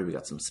Slumber Party. We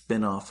got some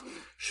spin-off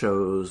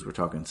shows. We're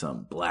talking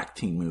some black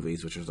teen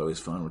movies, which is always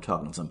fun. We're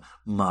talking some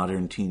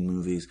modern teen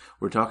movies.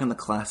 We're talking the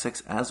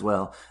classics as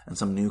well, and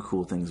some new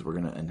cool things we're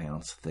going to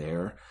announce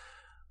there.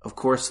 Of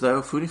course,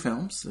 though, Foodie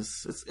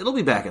Films, it'll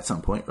be back at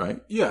some point,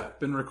 right? Yeah,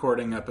 been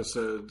recording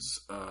episodes.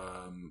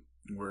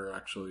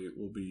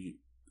 We'll be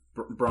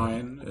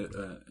Brian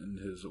and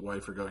his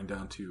wife are going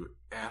down to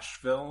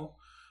Asheville,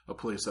 a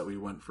place that we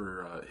went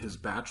for his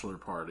bachelor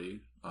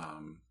party.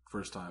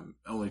 First time,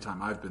 only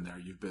time I've been there.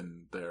 You've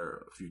been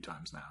there a few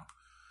times now.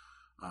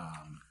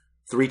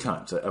 3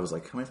 times. I was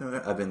like, how many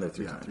times? I've been there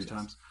 3 times. 3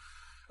 times.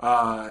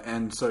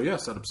 And so,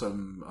 set up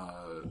some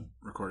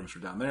recordings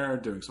from down there,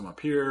 doing some up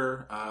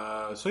here.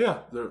 The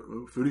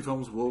Foodie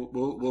Films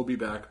will be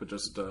back, but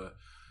just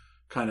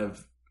kind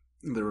of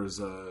there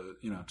was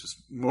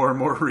just more and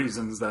more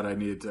reasons that I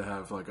needed to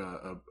have like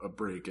a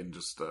break and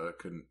just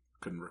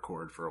couldn't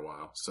record for a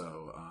while.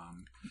 So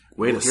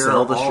way to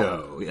sell the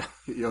show. Yeah,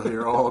 you'll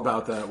hear all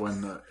about that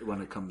when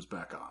it comes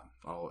back on.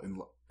 I'll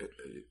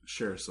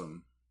share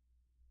some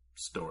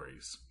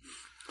stories.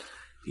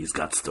 He's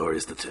got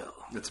stories to tell.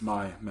 It's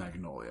my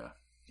Magnolia.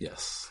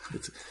 Yes.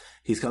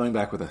 He's coming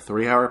back with a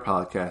 3-hour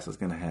podcast. It's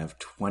going to have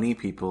 20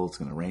 people. It's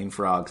going to rain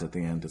frogs at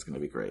the end. It's going to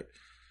be great.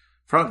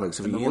 Frog legs.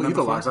 Have you eaten them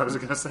before? I was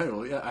going to say,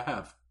 well, yeah, I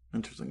have.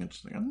 Interesting. I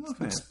don't know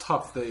if it's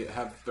tough. They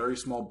have very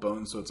small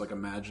bones, so it's like,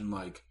 imagine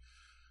like,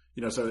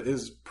 so it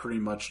is pretty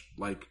much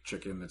like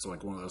chicken. It's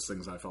like one of those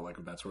things I felt like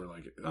that's where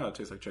like, oh, it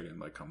tastes like chicken,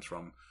 like comes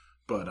from.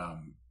 But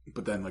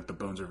then like the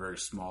bones are very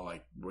small,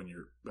 like when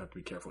you have to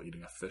be careful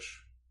eating a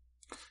fish.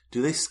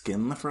 Do they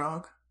skin the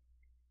frog?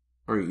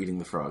 Or are you eating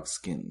the frog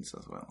skins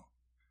as well?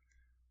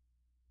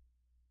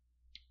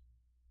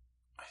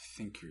 I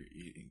think you're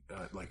eating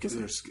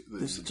there's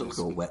just like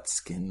a wet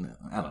skin.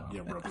 I don't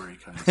know. Yeah, rubbery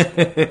kind of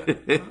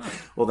skin.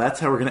 Well, that's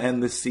how we're going to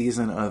end this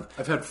season of...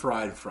 I've had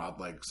fried frog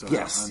legs. So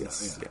yes.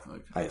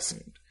 I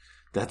assumed.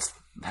 That's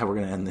how we're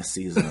going to end this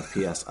season of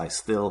P.S. I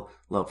still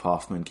love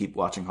Hoffman. Keep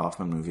watching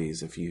Hoffman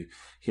movies. If you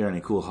hear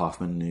any cool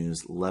Hoffman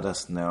news, let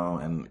us know.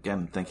 And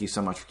again, thank you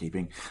so much for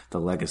keeping the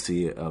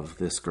legacy of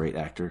this great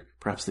actor,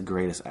 perhaps the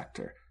greatest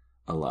actor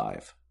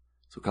alive.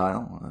 So,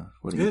 Kyle,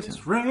 what do you think?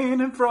 It's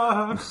raining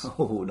frogs.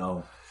 Oh,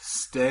 no.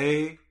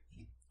 Stay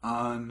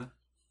uncool,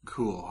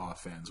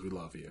 Hoff fans. We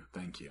love you.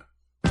 Thank you.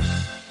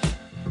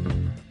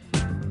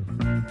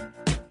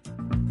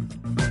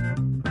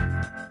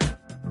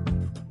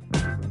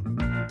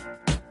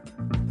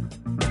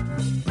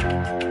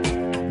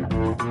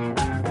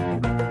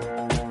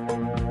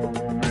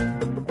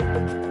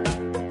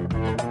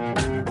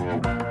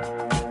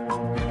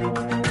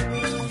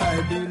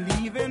 I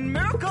believe in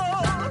miracles.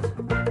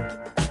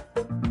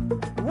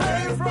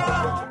 Where you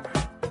from?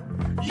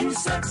 You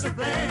sexy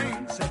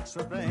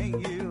thing,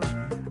 you.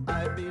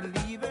 I believe.